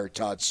they hire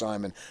Todd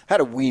Simon. How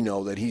do we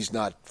know that he's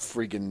not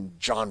freaking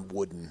John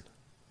Wooden?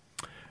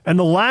 And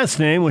the last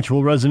name, which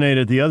will resonate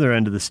at the other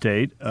end of the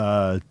state,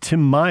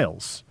 Tim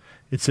Miles.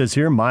 It says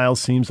here,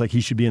 Miles seems like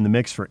he should be in the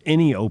mix for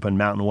any open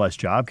Mountain West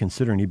job,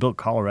 considering he built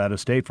Colorado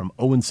State from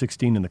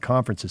 0-16 in the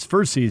conference his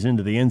first season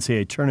to the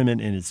NCAA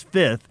tournament in his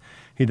fifth.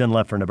 He then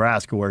left for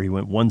Nebraska, where he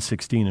went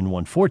 1-16 and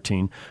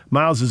 1-14.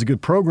 Miles is a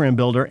good program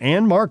builder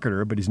and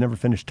marketer, but he's never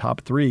finished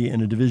top 3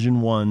 in a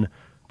Division I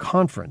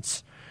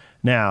conference.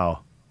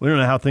 Now, we don't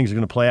know how things are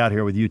going to play out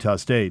here with Utah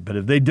State, but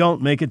if they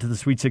don't make it to the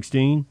Sweet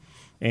 16,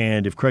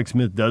 and if Craig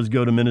Smith does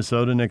go to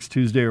Minnesota next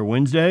Tuesday or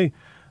Wednesday,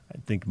 I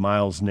think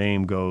Miles'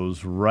 name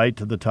goes right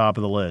to the top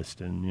of the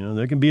list. And,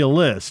 there can be a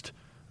list,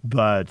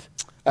 but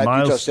At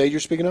Miles, Utah State you're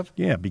speaking of?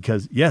 Yeah,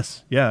 because,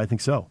 I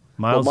think so.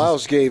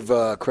 Miles gave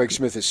Craig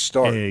Smith his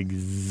start.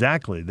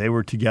 Exactly. They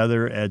were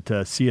together at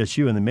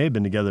CSU, and they may have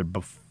been together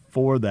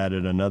before that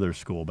at another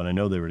school, but I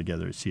know they were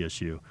together at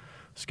CSU.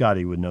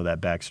 Scotty would know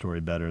that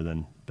backstory better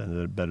than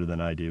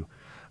I do.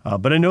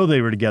 But I know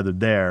they were together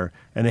there,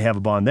 and they have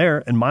a bond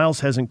there, and Miles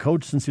hasn't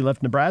coached since he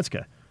left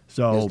Nebraska.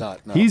 So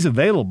he's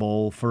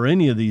available for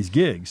any of these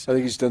gigs. I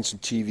think he's done some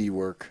TV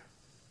work.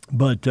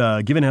 But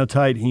given how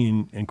tight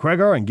he and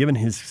Craig are, and given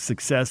his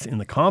success in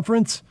the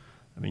conference,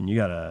 I mean, you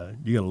gotta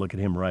look at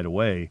him right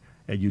away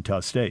at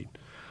Utah State.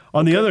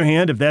 On the other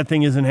hand, if that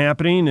thing isn't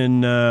happening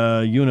and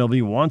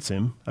UNLV wants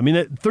him, I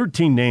mean,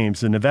 13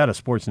 names, the Nevada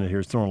Sportsnet here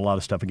is throwing a lot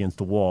of stuff against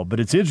the wall.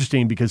 But it's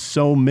interesting because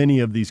so many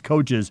of these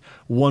coaches,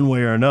 one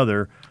way or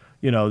another,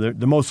 they're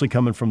mostly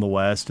coming from the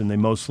West, and they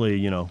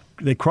mostly,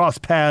 they cross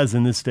paths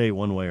in this state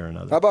one way or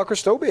another. How about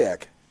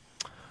Krystkowiak?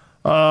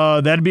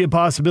 That'd be a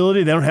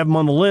possibility. They don't have him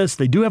on the list.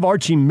 They do have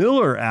Archie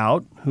Miller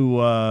out,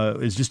 who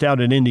is just out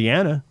in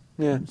Indiana.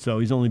 Yeah. So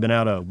he's only been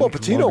out a week. Well,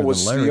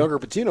 the younger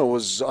Patino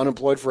was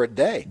unemployed for a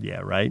day. Yeah,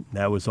 right.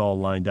 That was all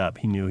lined up.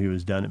 He knew he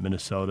was done at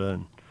Minnesota,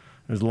 and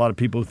there's a lot of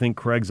people who think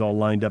Craig's all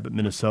lined up at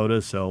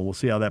Minnesota, so we'll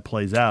see how that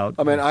plays out.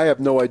 I mean, I have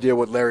no idea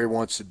what Larry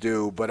wants to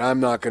do, but I'm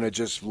not going to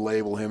just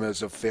label him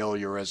as a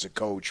failure as a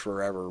coach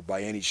forever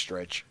by any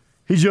stretch.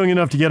 He's young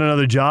enough to get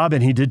another job,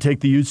 and he did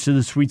take the Utes to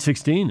the Sweet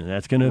 16, and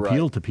that's going to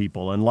appeal to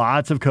people. And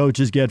lots of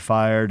coaches get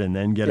fired and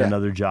then get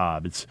another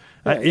job. It's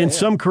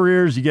some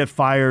careers, you get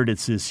fired,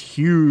 it's this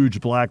huge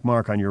black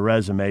mark on your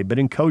resume. But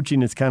in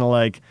coaching, it's kind of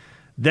like,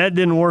 that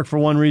didn't work for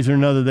one reason or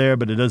another there,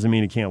 but it doesn't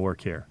mean it can't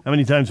work here. How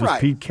many times was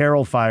Pete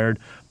Carroll fired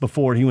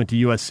before he went to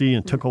USC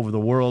and took over the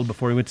world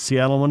before he went to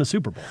Seattle and won a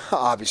Super Bowl?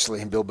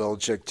 Obviously, and Bill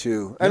Belichick,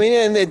 too. I mean,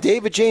 and then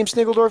David James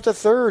Nigeldorf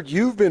III,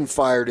 you've been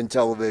fired in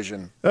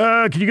television.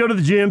 Can you go to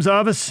the GM's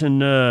office and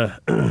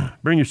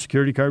bring your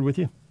security card with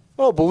you?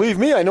 Oh, believe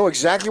me, I know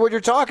exactly what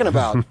you're talking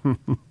about.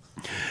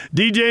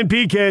 DJ and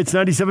PK, it's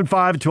 97.5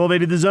 at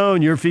 1280 The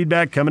Zone. Your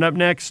feedback coming up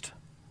next.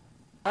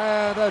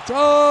 And it's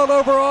all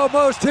over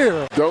almost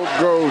here. Don't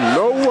go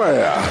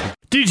nowhere.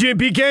 DJ and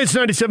PK, it's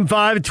 97.5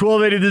 at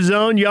 1280 The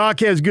Zone. Yak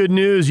has good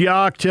news.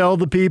 Yak, tell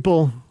the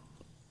people.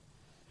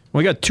 Well,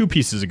 we got 2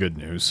 pieces of good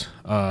news.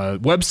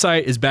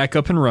 Website is back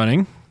up and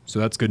running, so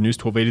that's good news.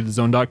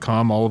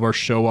 1280thezone.com. All of our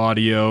show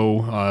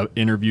audio,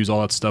 interviews,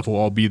 all that stuff will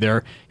all be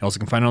there. You also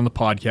can find it on the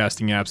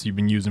podcasting apps you've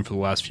been using for the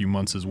last few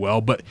months as well.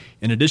 But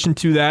in addition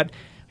to that,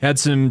 had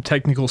some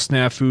technical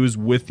snafus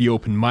with the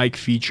open mic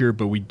feature,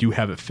 but we do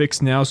have it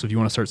fixed now. So if you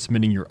want to start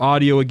submitting your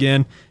audio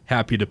again,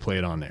 happy to play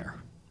it on there.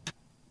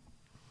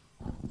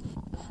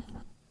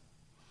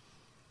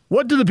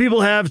 What do the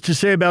people have to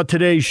say about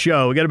today's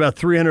show? We got about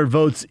 300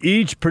 votes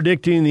each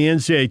predicting the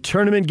NCAA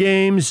tournament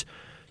games.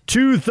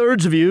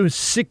 2/3 of you,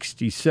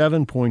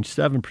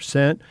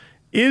 67.7%.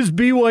 Is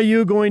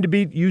BYU going to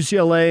beat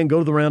UCLA and go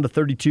to the round of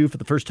 32 for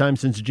the first time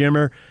since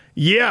Jimmer?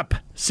 Yep,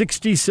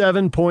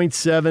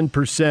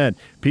 67.7%.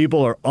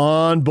 People are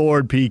on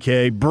board,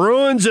 PK.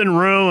 Bruins and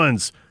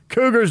ruins.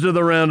 Cougars to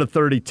the round of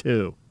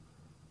 32.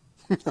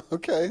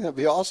 Okay, that'd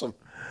be awesome.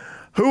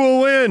 Who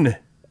will win?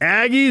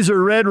 Aggies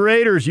or Red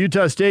Raiders?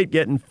 Utah State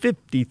getting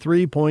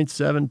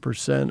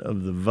 53.7%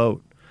 of the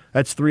vote.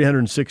 That's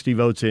 360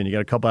 votes in. You got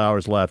a couple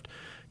hours left.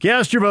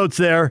 Cast your votes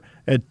there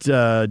at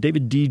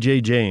David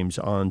DJ James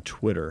on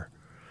Twitter.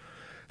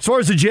 As far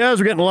as the Jazz,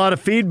 we're getting a lot of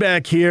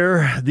feedback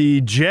here.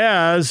 The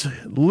Jazz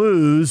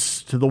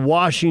lose to the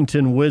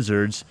Washington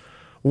Wizards,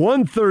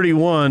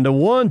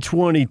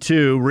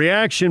 131-122.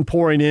 Reaction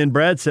pouring in.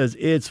 Brad says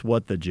it's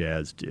what the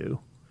Jazz do.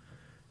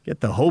 Get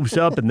the hopes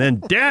up and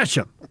then dash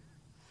them.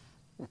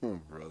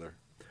 Brother.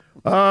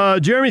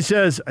 Jeremy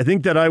says, I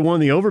think that I won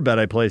the overbet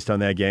I placed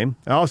on that game.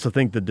 I also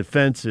think the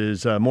defense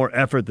is more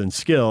effort than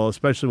skill,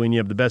 especially when you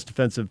have the best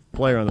defensive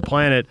player on the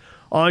planet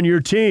on your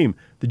team.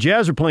 The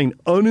Jazz are playing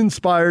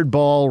uninspired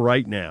ball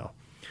right now.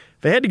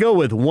 If I had to go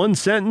with one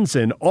sentence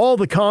and all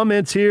the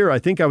comments here, I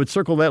think I would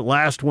circle that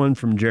last one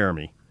from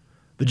Jeremy.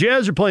 The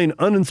Jazz are playing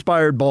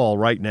uninspired ball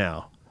right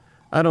now.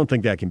 I don't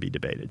think that can be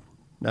debated.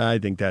 I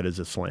think that is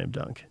a slam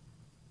dunk.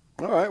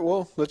 All right,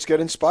 well, let's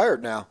get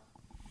inspired now.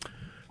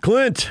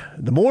 Clint,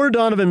 the more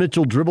Donovan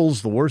Mitchell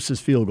dribbles, the worse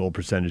his field goal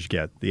percentage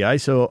gets. The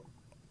ISO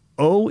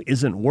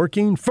isn't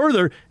working.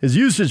 Further, his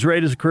usage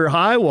rate is a career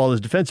high, while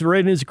his defensive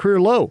rating is a career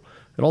low.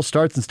 It all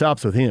starts and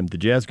stops with him. The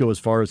Jazz go as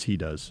far as he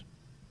does.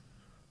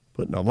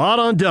 Putting a lot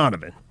on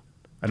Donovan.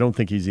 I don't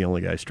think he's the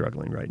only guy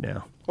struggling right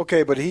now.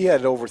 Okay, but he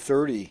had over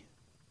 30,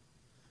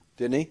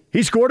 didn't he?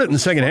 He scored it in the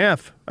second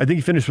half. I think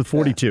he finished with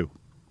 42. Yeah.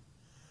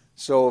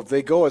 So if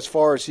they go as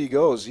far as he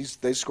goes,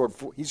 he scored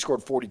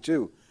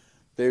 42.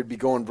 They would be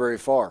going very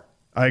far.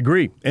 I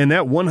agree. And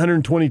that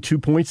 122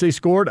 points they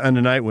scored on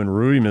a night when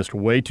Rudy missed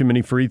way too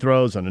many free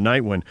throws, on a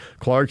night when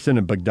Clarkson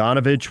and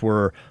Bogdanovich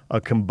were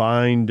a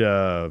combined 2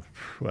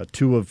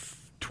 of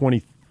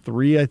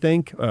 23, I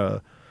think,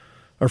 or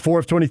 4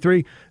 of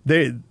 23.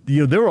 There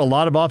were a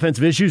lot of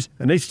offensive issues,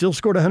 and they still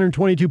scored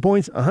 122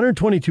 points.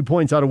 122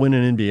 points ought to win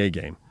an NBA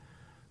game.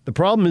 The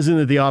problem isn't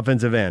at the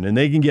offensive end, and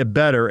they can get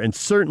better, and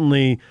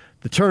certainly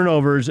the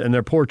turnovers and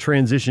their poor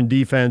transition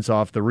defense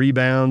off the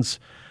rebounds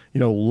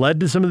led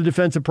to some of the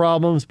defensive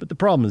problems, but the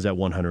problem is that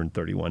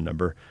 131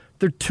 number.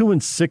 They're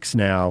 2-6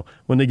 now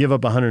when they give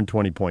up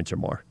 120 points or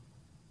more.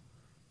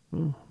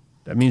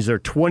 That means they're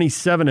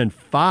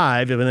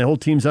 27-5 when the whole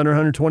team's under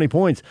 120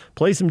 points.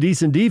 Play some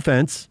decent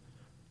defense.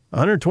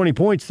 120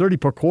 points, 30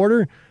 per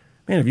quarter.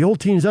 Man, if your whole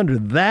team's under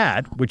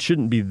that, which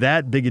shouldn't be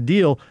that big a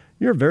deal,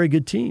 you're a very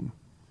good team.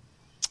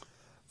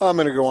 I'm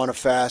going to go on a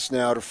fast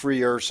now to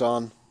free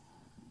Ersan.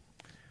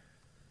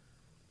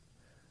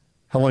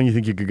 How long do you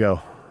think you could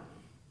go?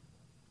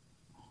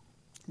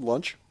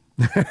 Lunch.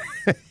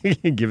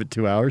 Give it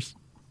 2 hours.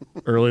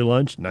 Early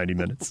lunch, 90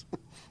 minutes.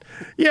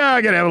 Yeah,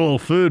 I got to have a little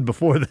food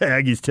before the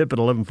Aggies tip at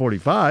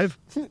 11:45.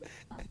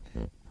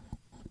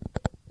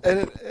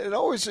 And it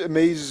always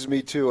amazes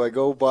me, too. I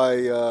go by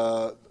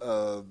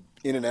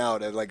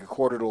In-N-Out at like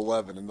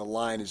 10:45, and the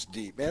line is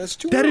deep. Man, it's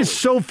too early. That is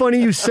so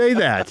funny you say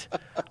that.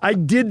 I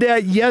did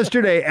that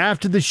yesterday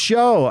after the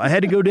show. I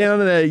had to go down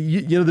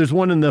to there's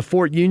one in the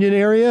Fort Union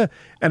area,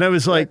 and I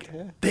was like,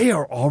 they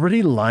are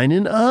already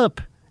lining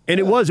up. And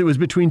it was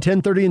between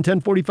 10:30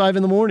 and 10:45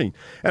 in the morning.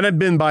 And I've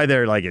been by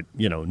there like at,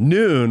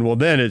 noon. Well,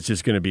 then it's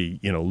just going to be,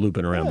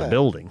 looping around the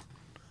building.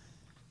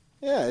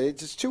 Yeah,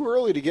 it's just too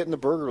early to get in the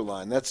burger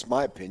line. That's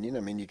my opinion. I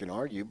mean, you can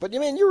argue. But,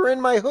 you were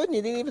in my hood and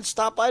you didn't even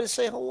stop by to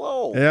say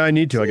hello. Yeah, I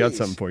need to. Jeez. I got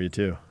something for you,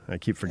 too. I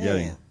keep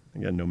forgetting. Man. I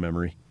got no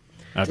memory.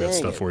 I've got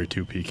stuff for you,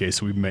 too, PK,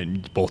 so we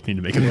both need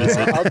to make a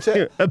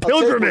visit. A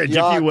pilgrimage,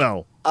 if you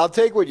will. I'll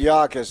take what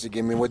Yak has to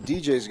give me. What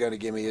DJ's got to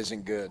give me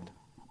isn't good.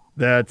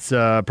 That's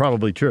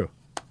probably true.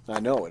 I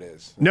know it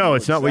is. No,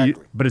 it's not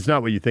but it's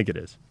not what you think it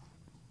is.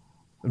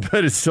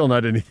 But it's still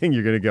not anything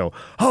you're going to go,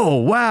 oh,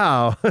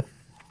 wow.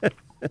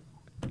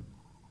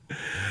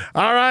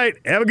 All right.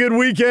 Have a good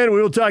weekend.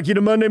 We will talk to you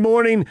to Monday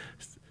morning,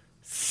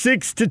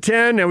 6 to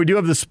 10. Now, we do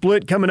have the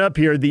split coming up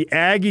here. The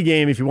Aggie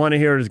game, if you want to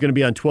hear it, is going to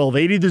be on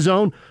 1280 The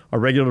Zone. Our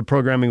regular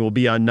programming will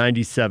be on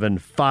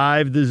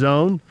 97.5 The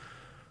Zone.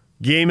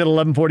 Game at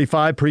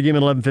 11:45, pregame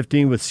at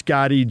 11:15 with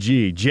Scotty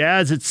G.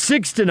 Jazz at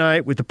 6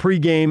 tonight with the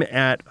pregame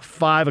at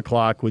 5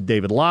 o'clock with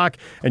David Locke.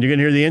 And you're going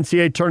to hear the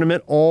NCAA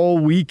tournament all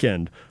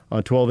weekend on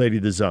 1280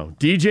 The Zone.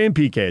 DJ and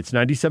PK, it's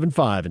 97.5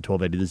 and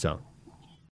 1280 The Zone.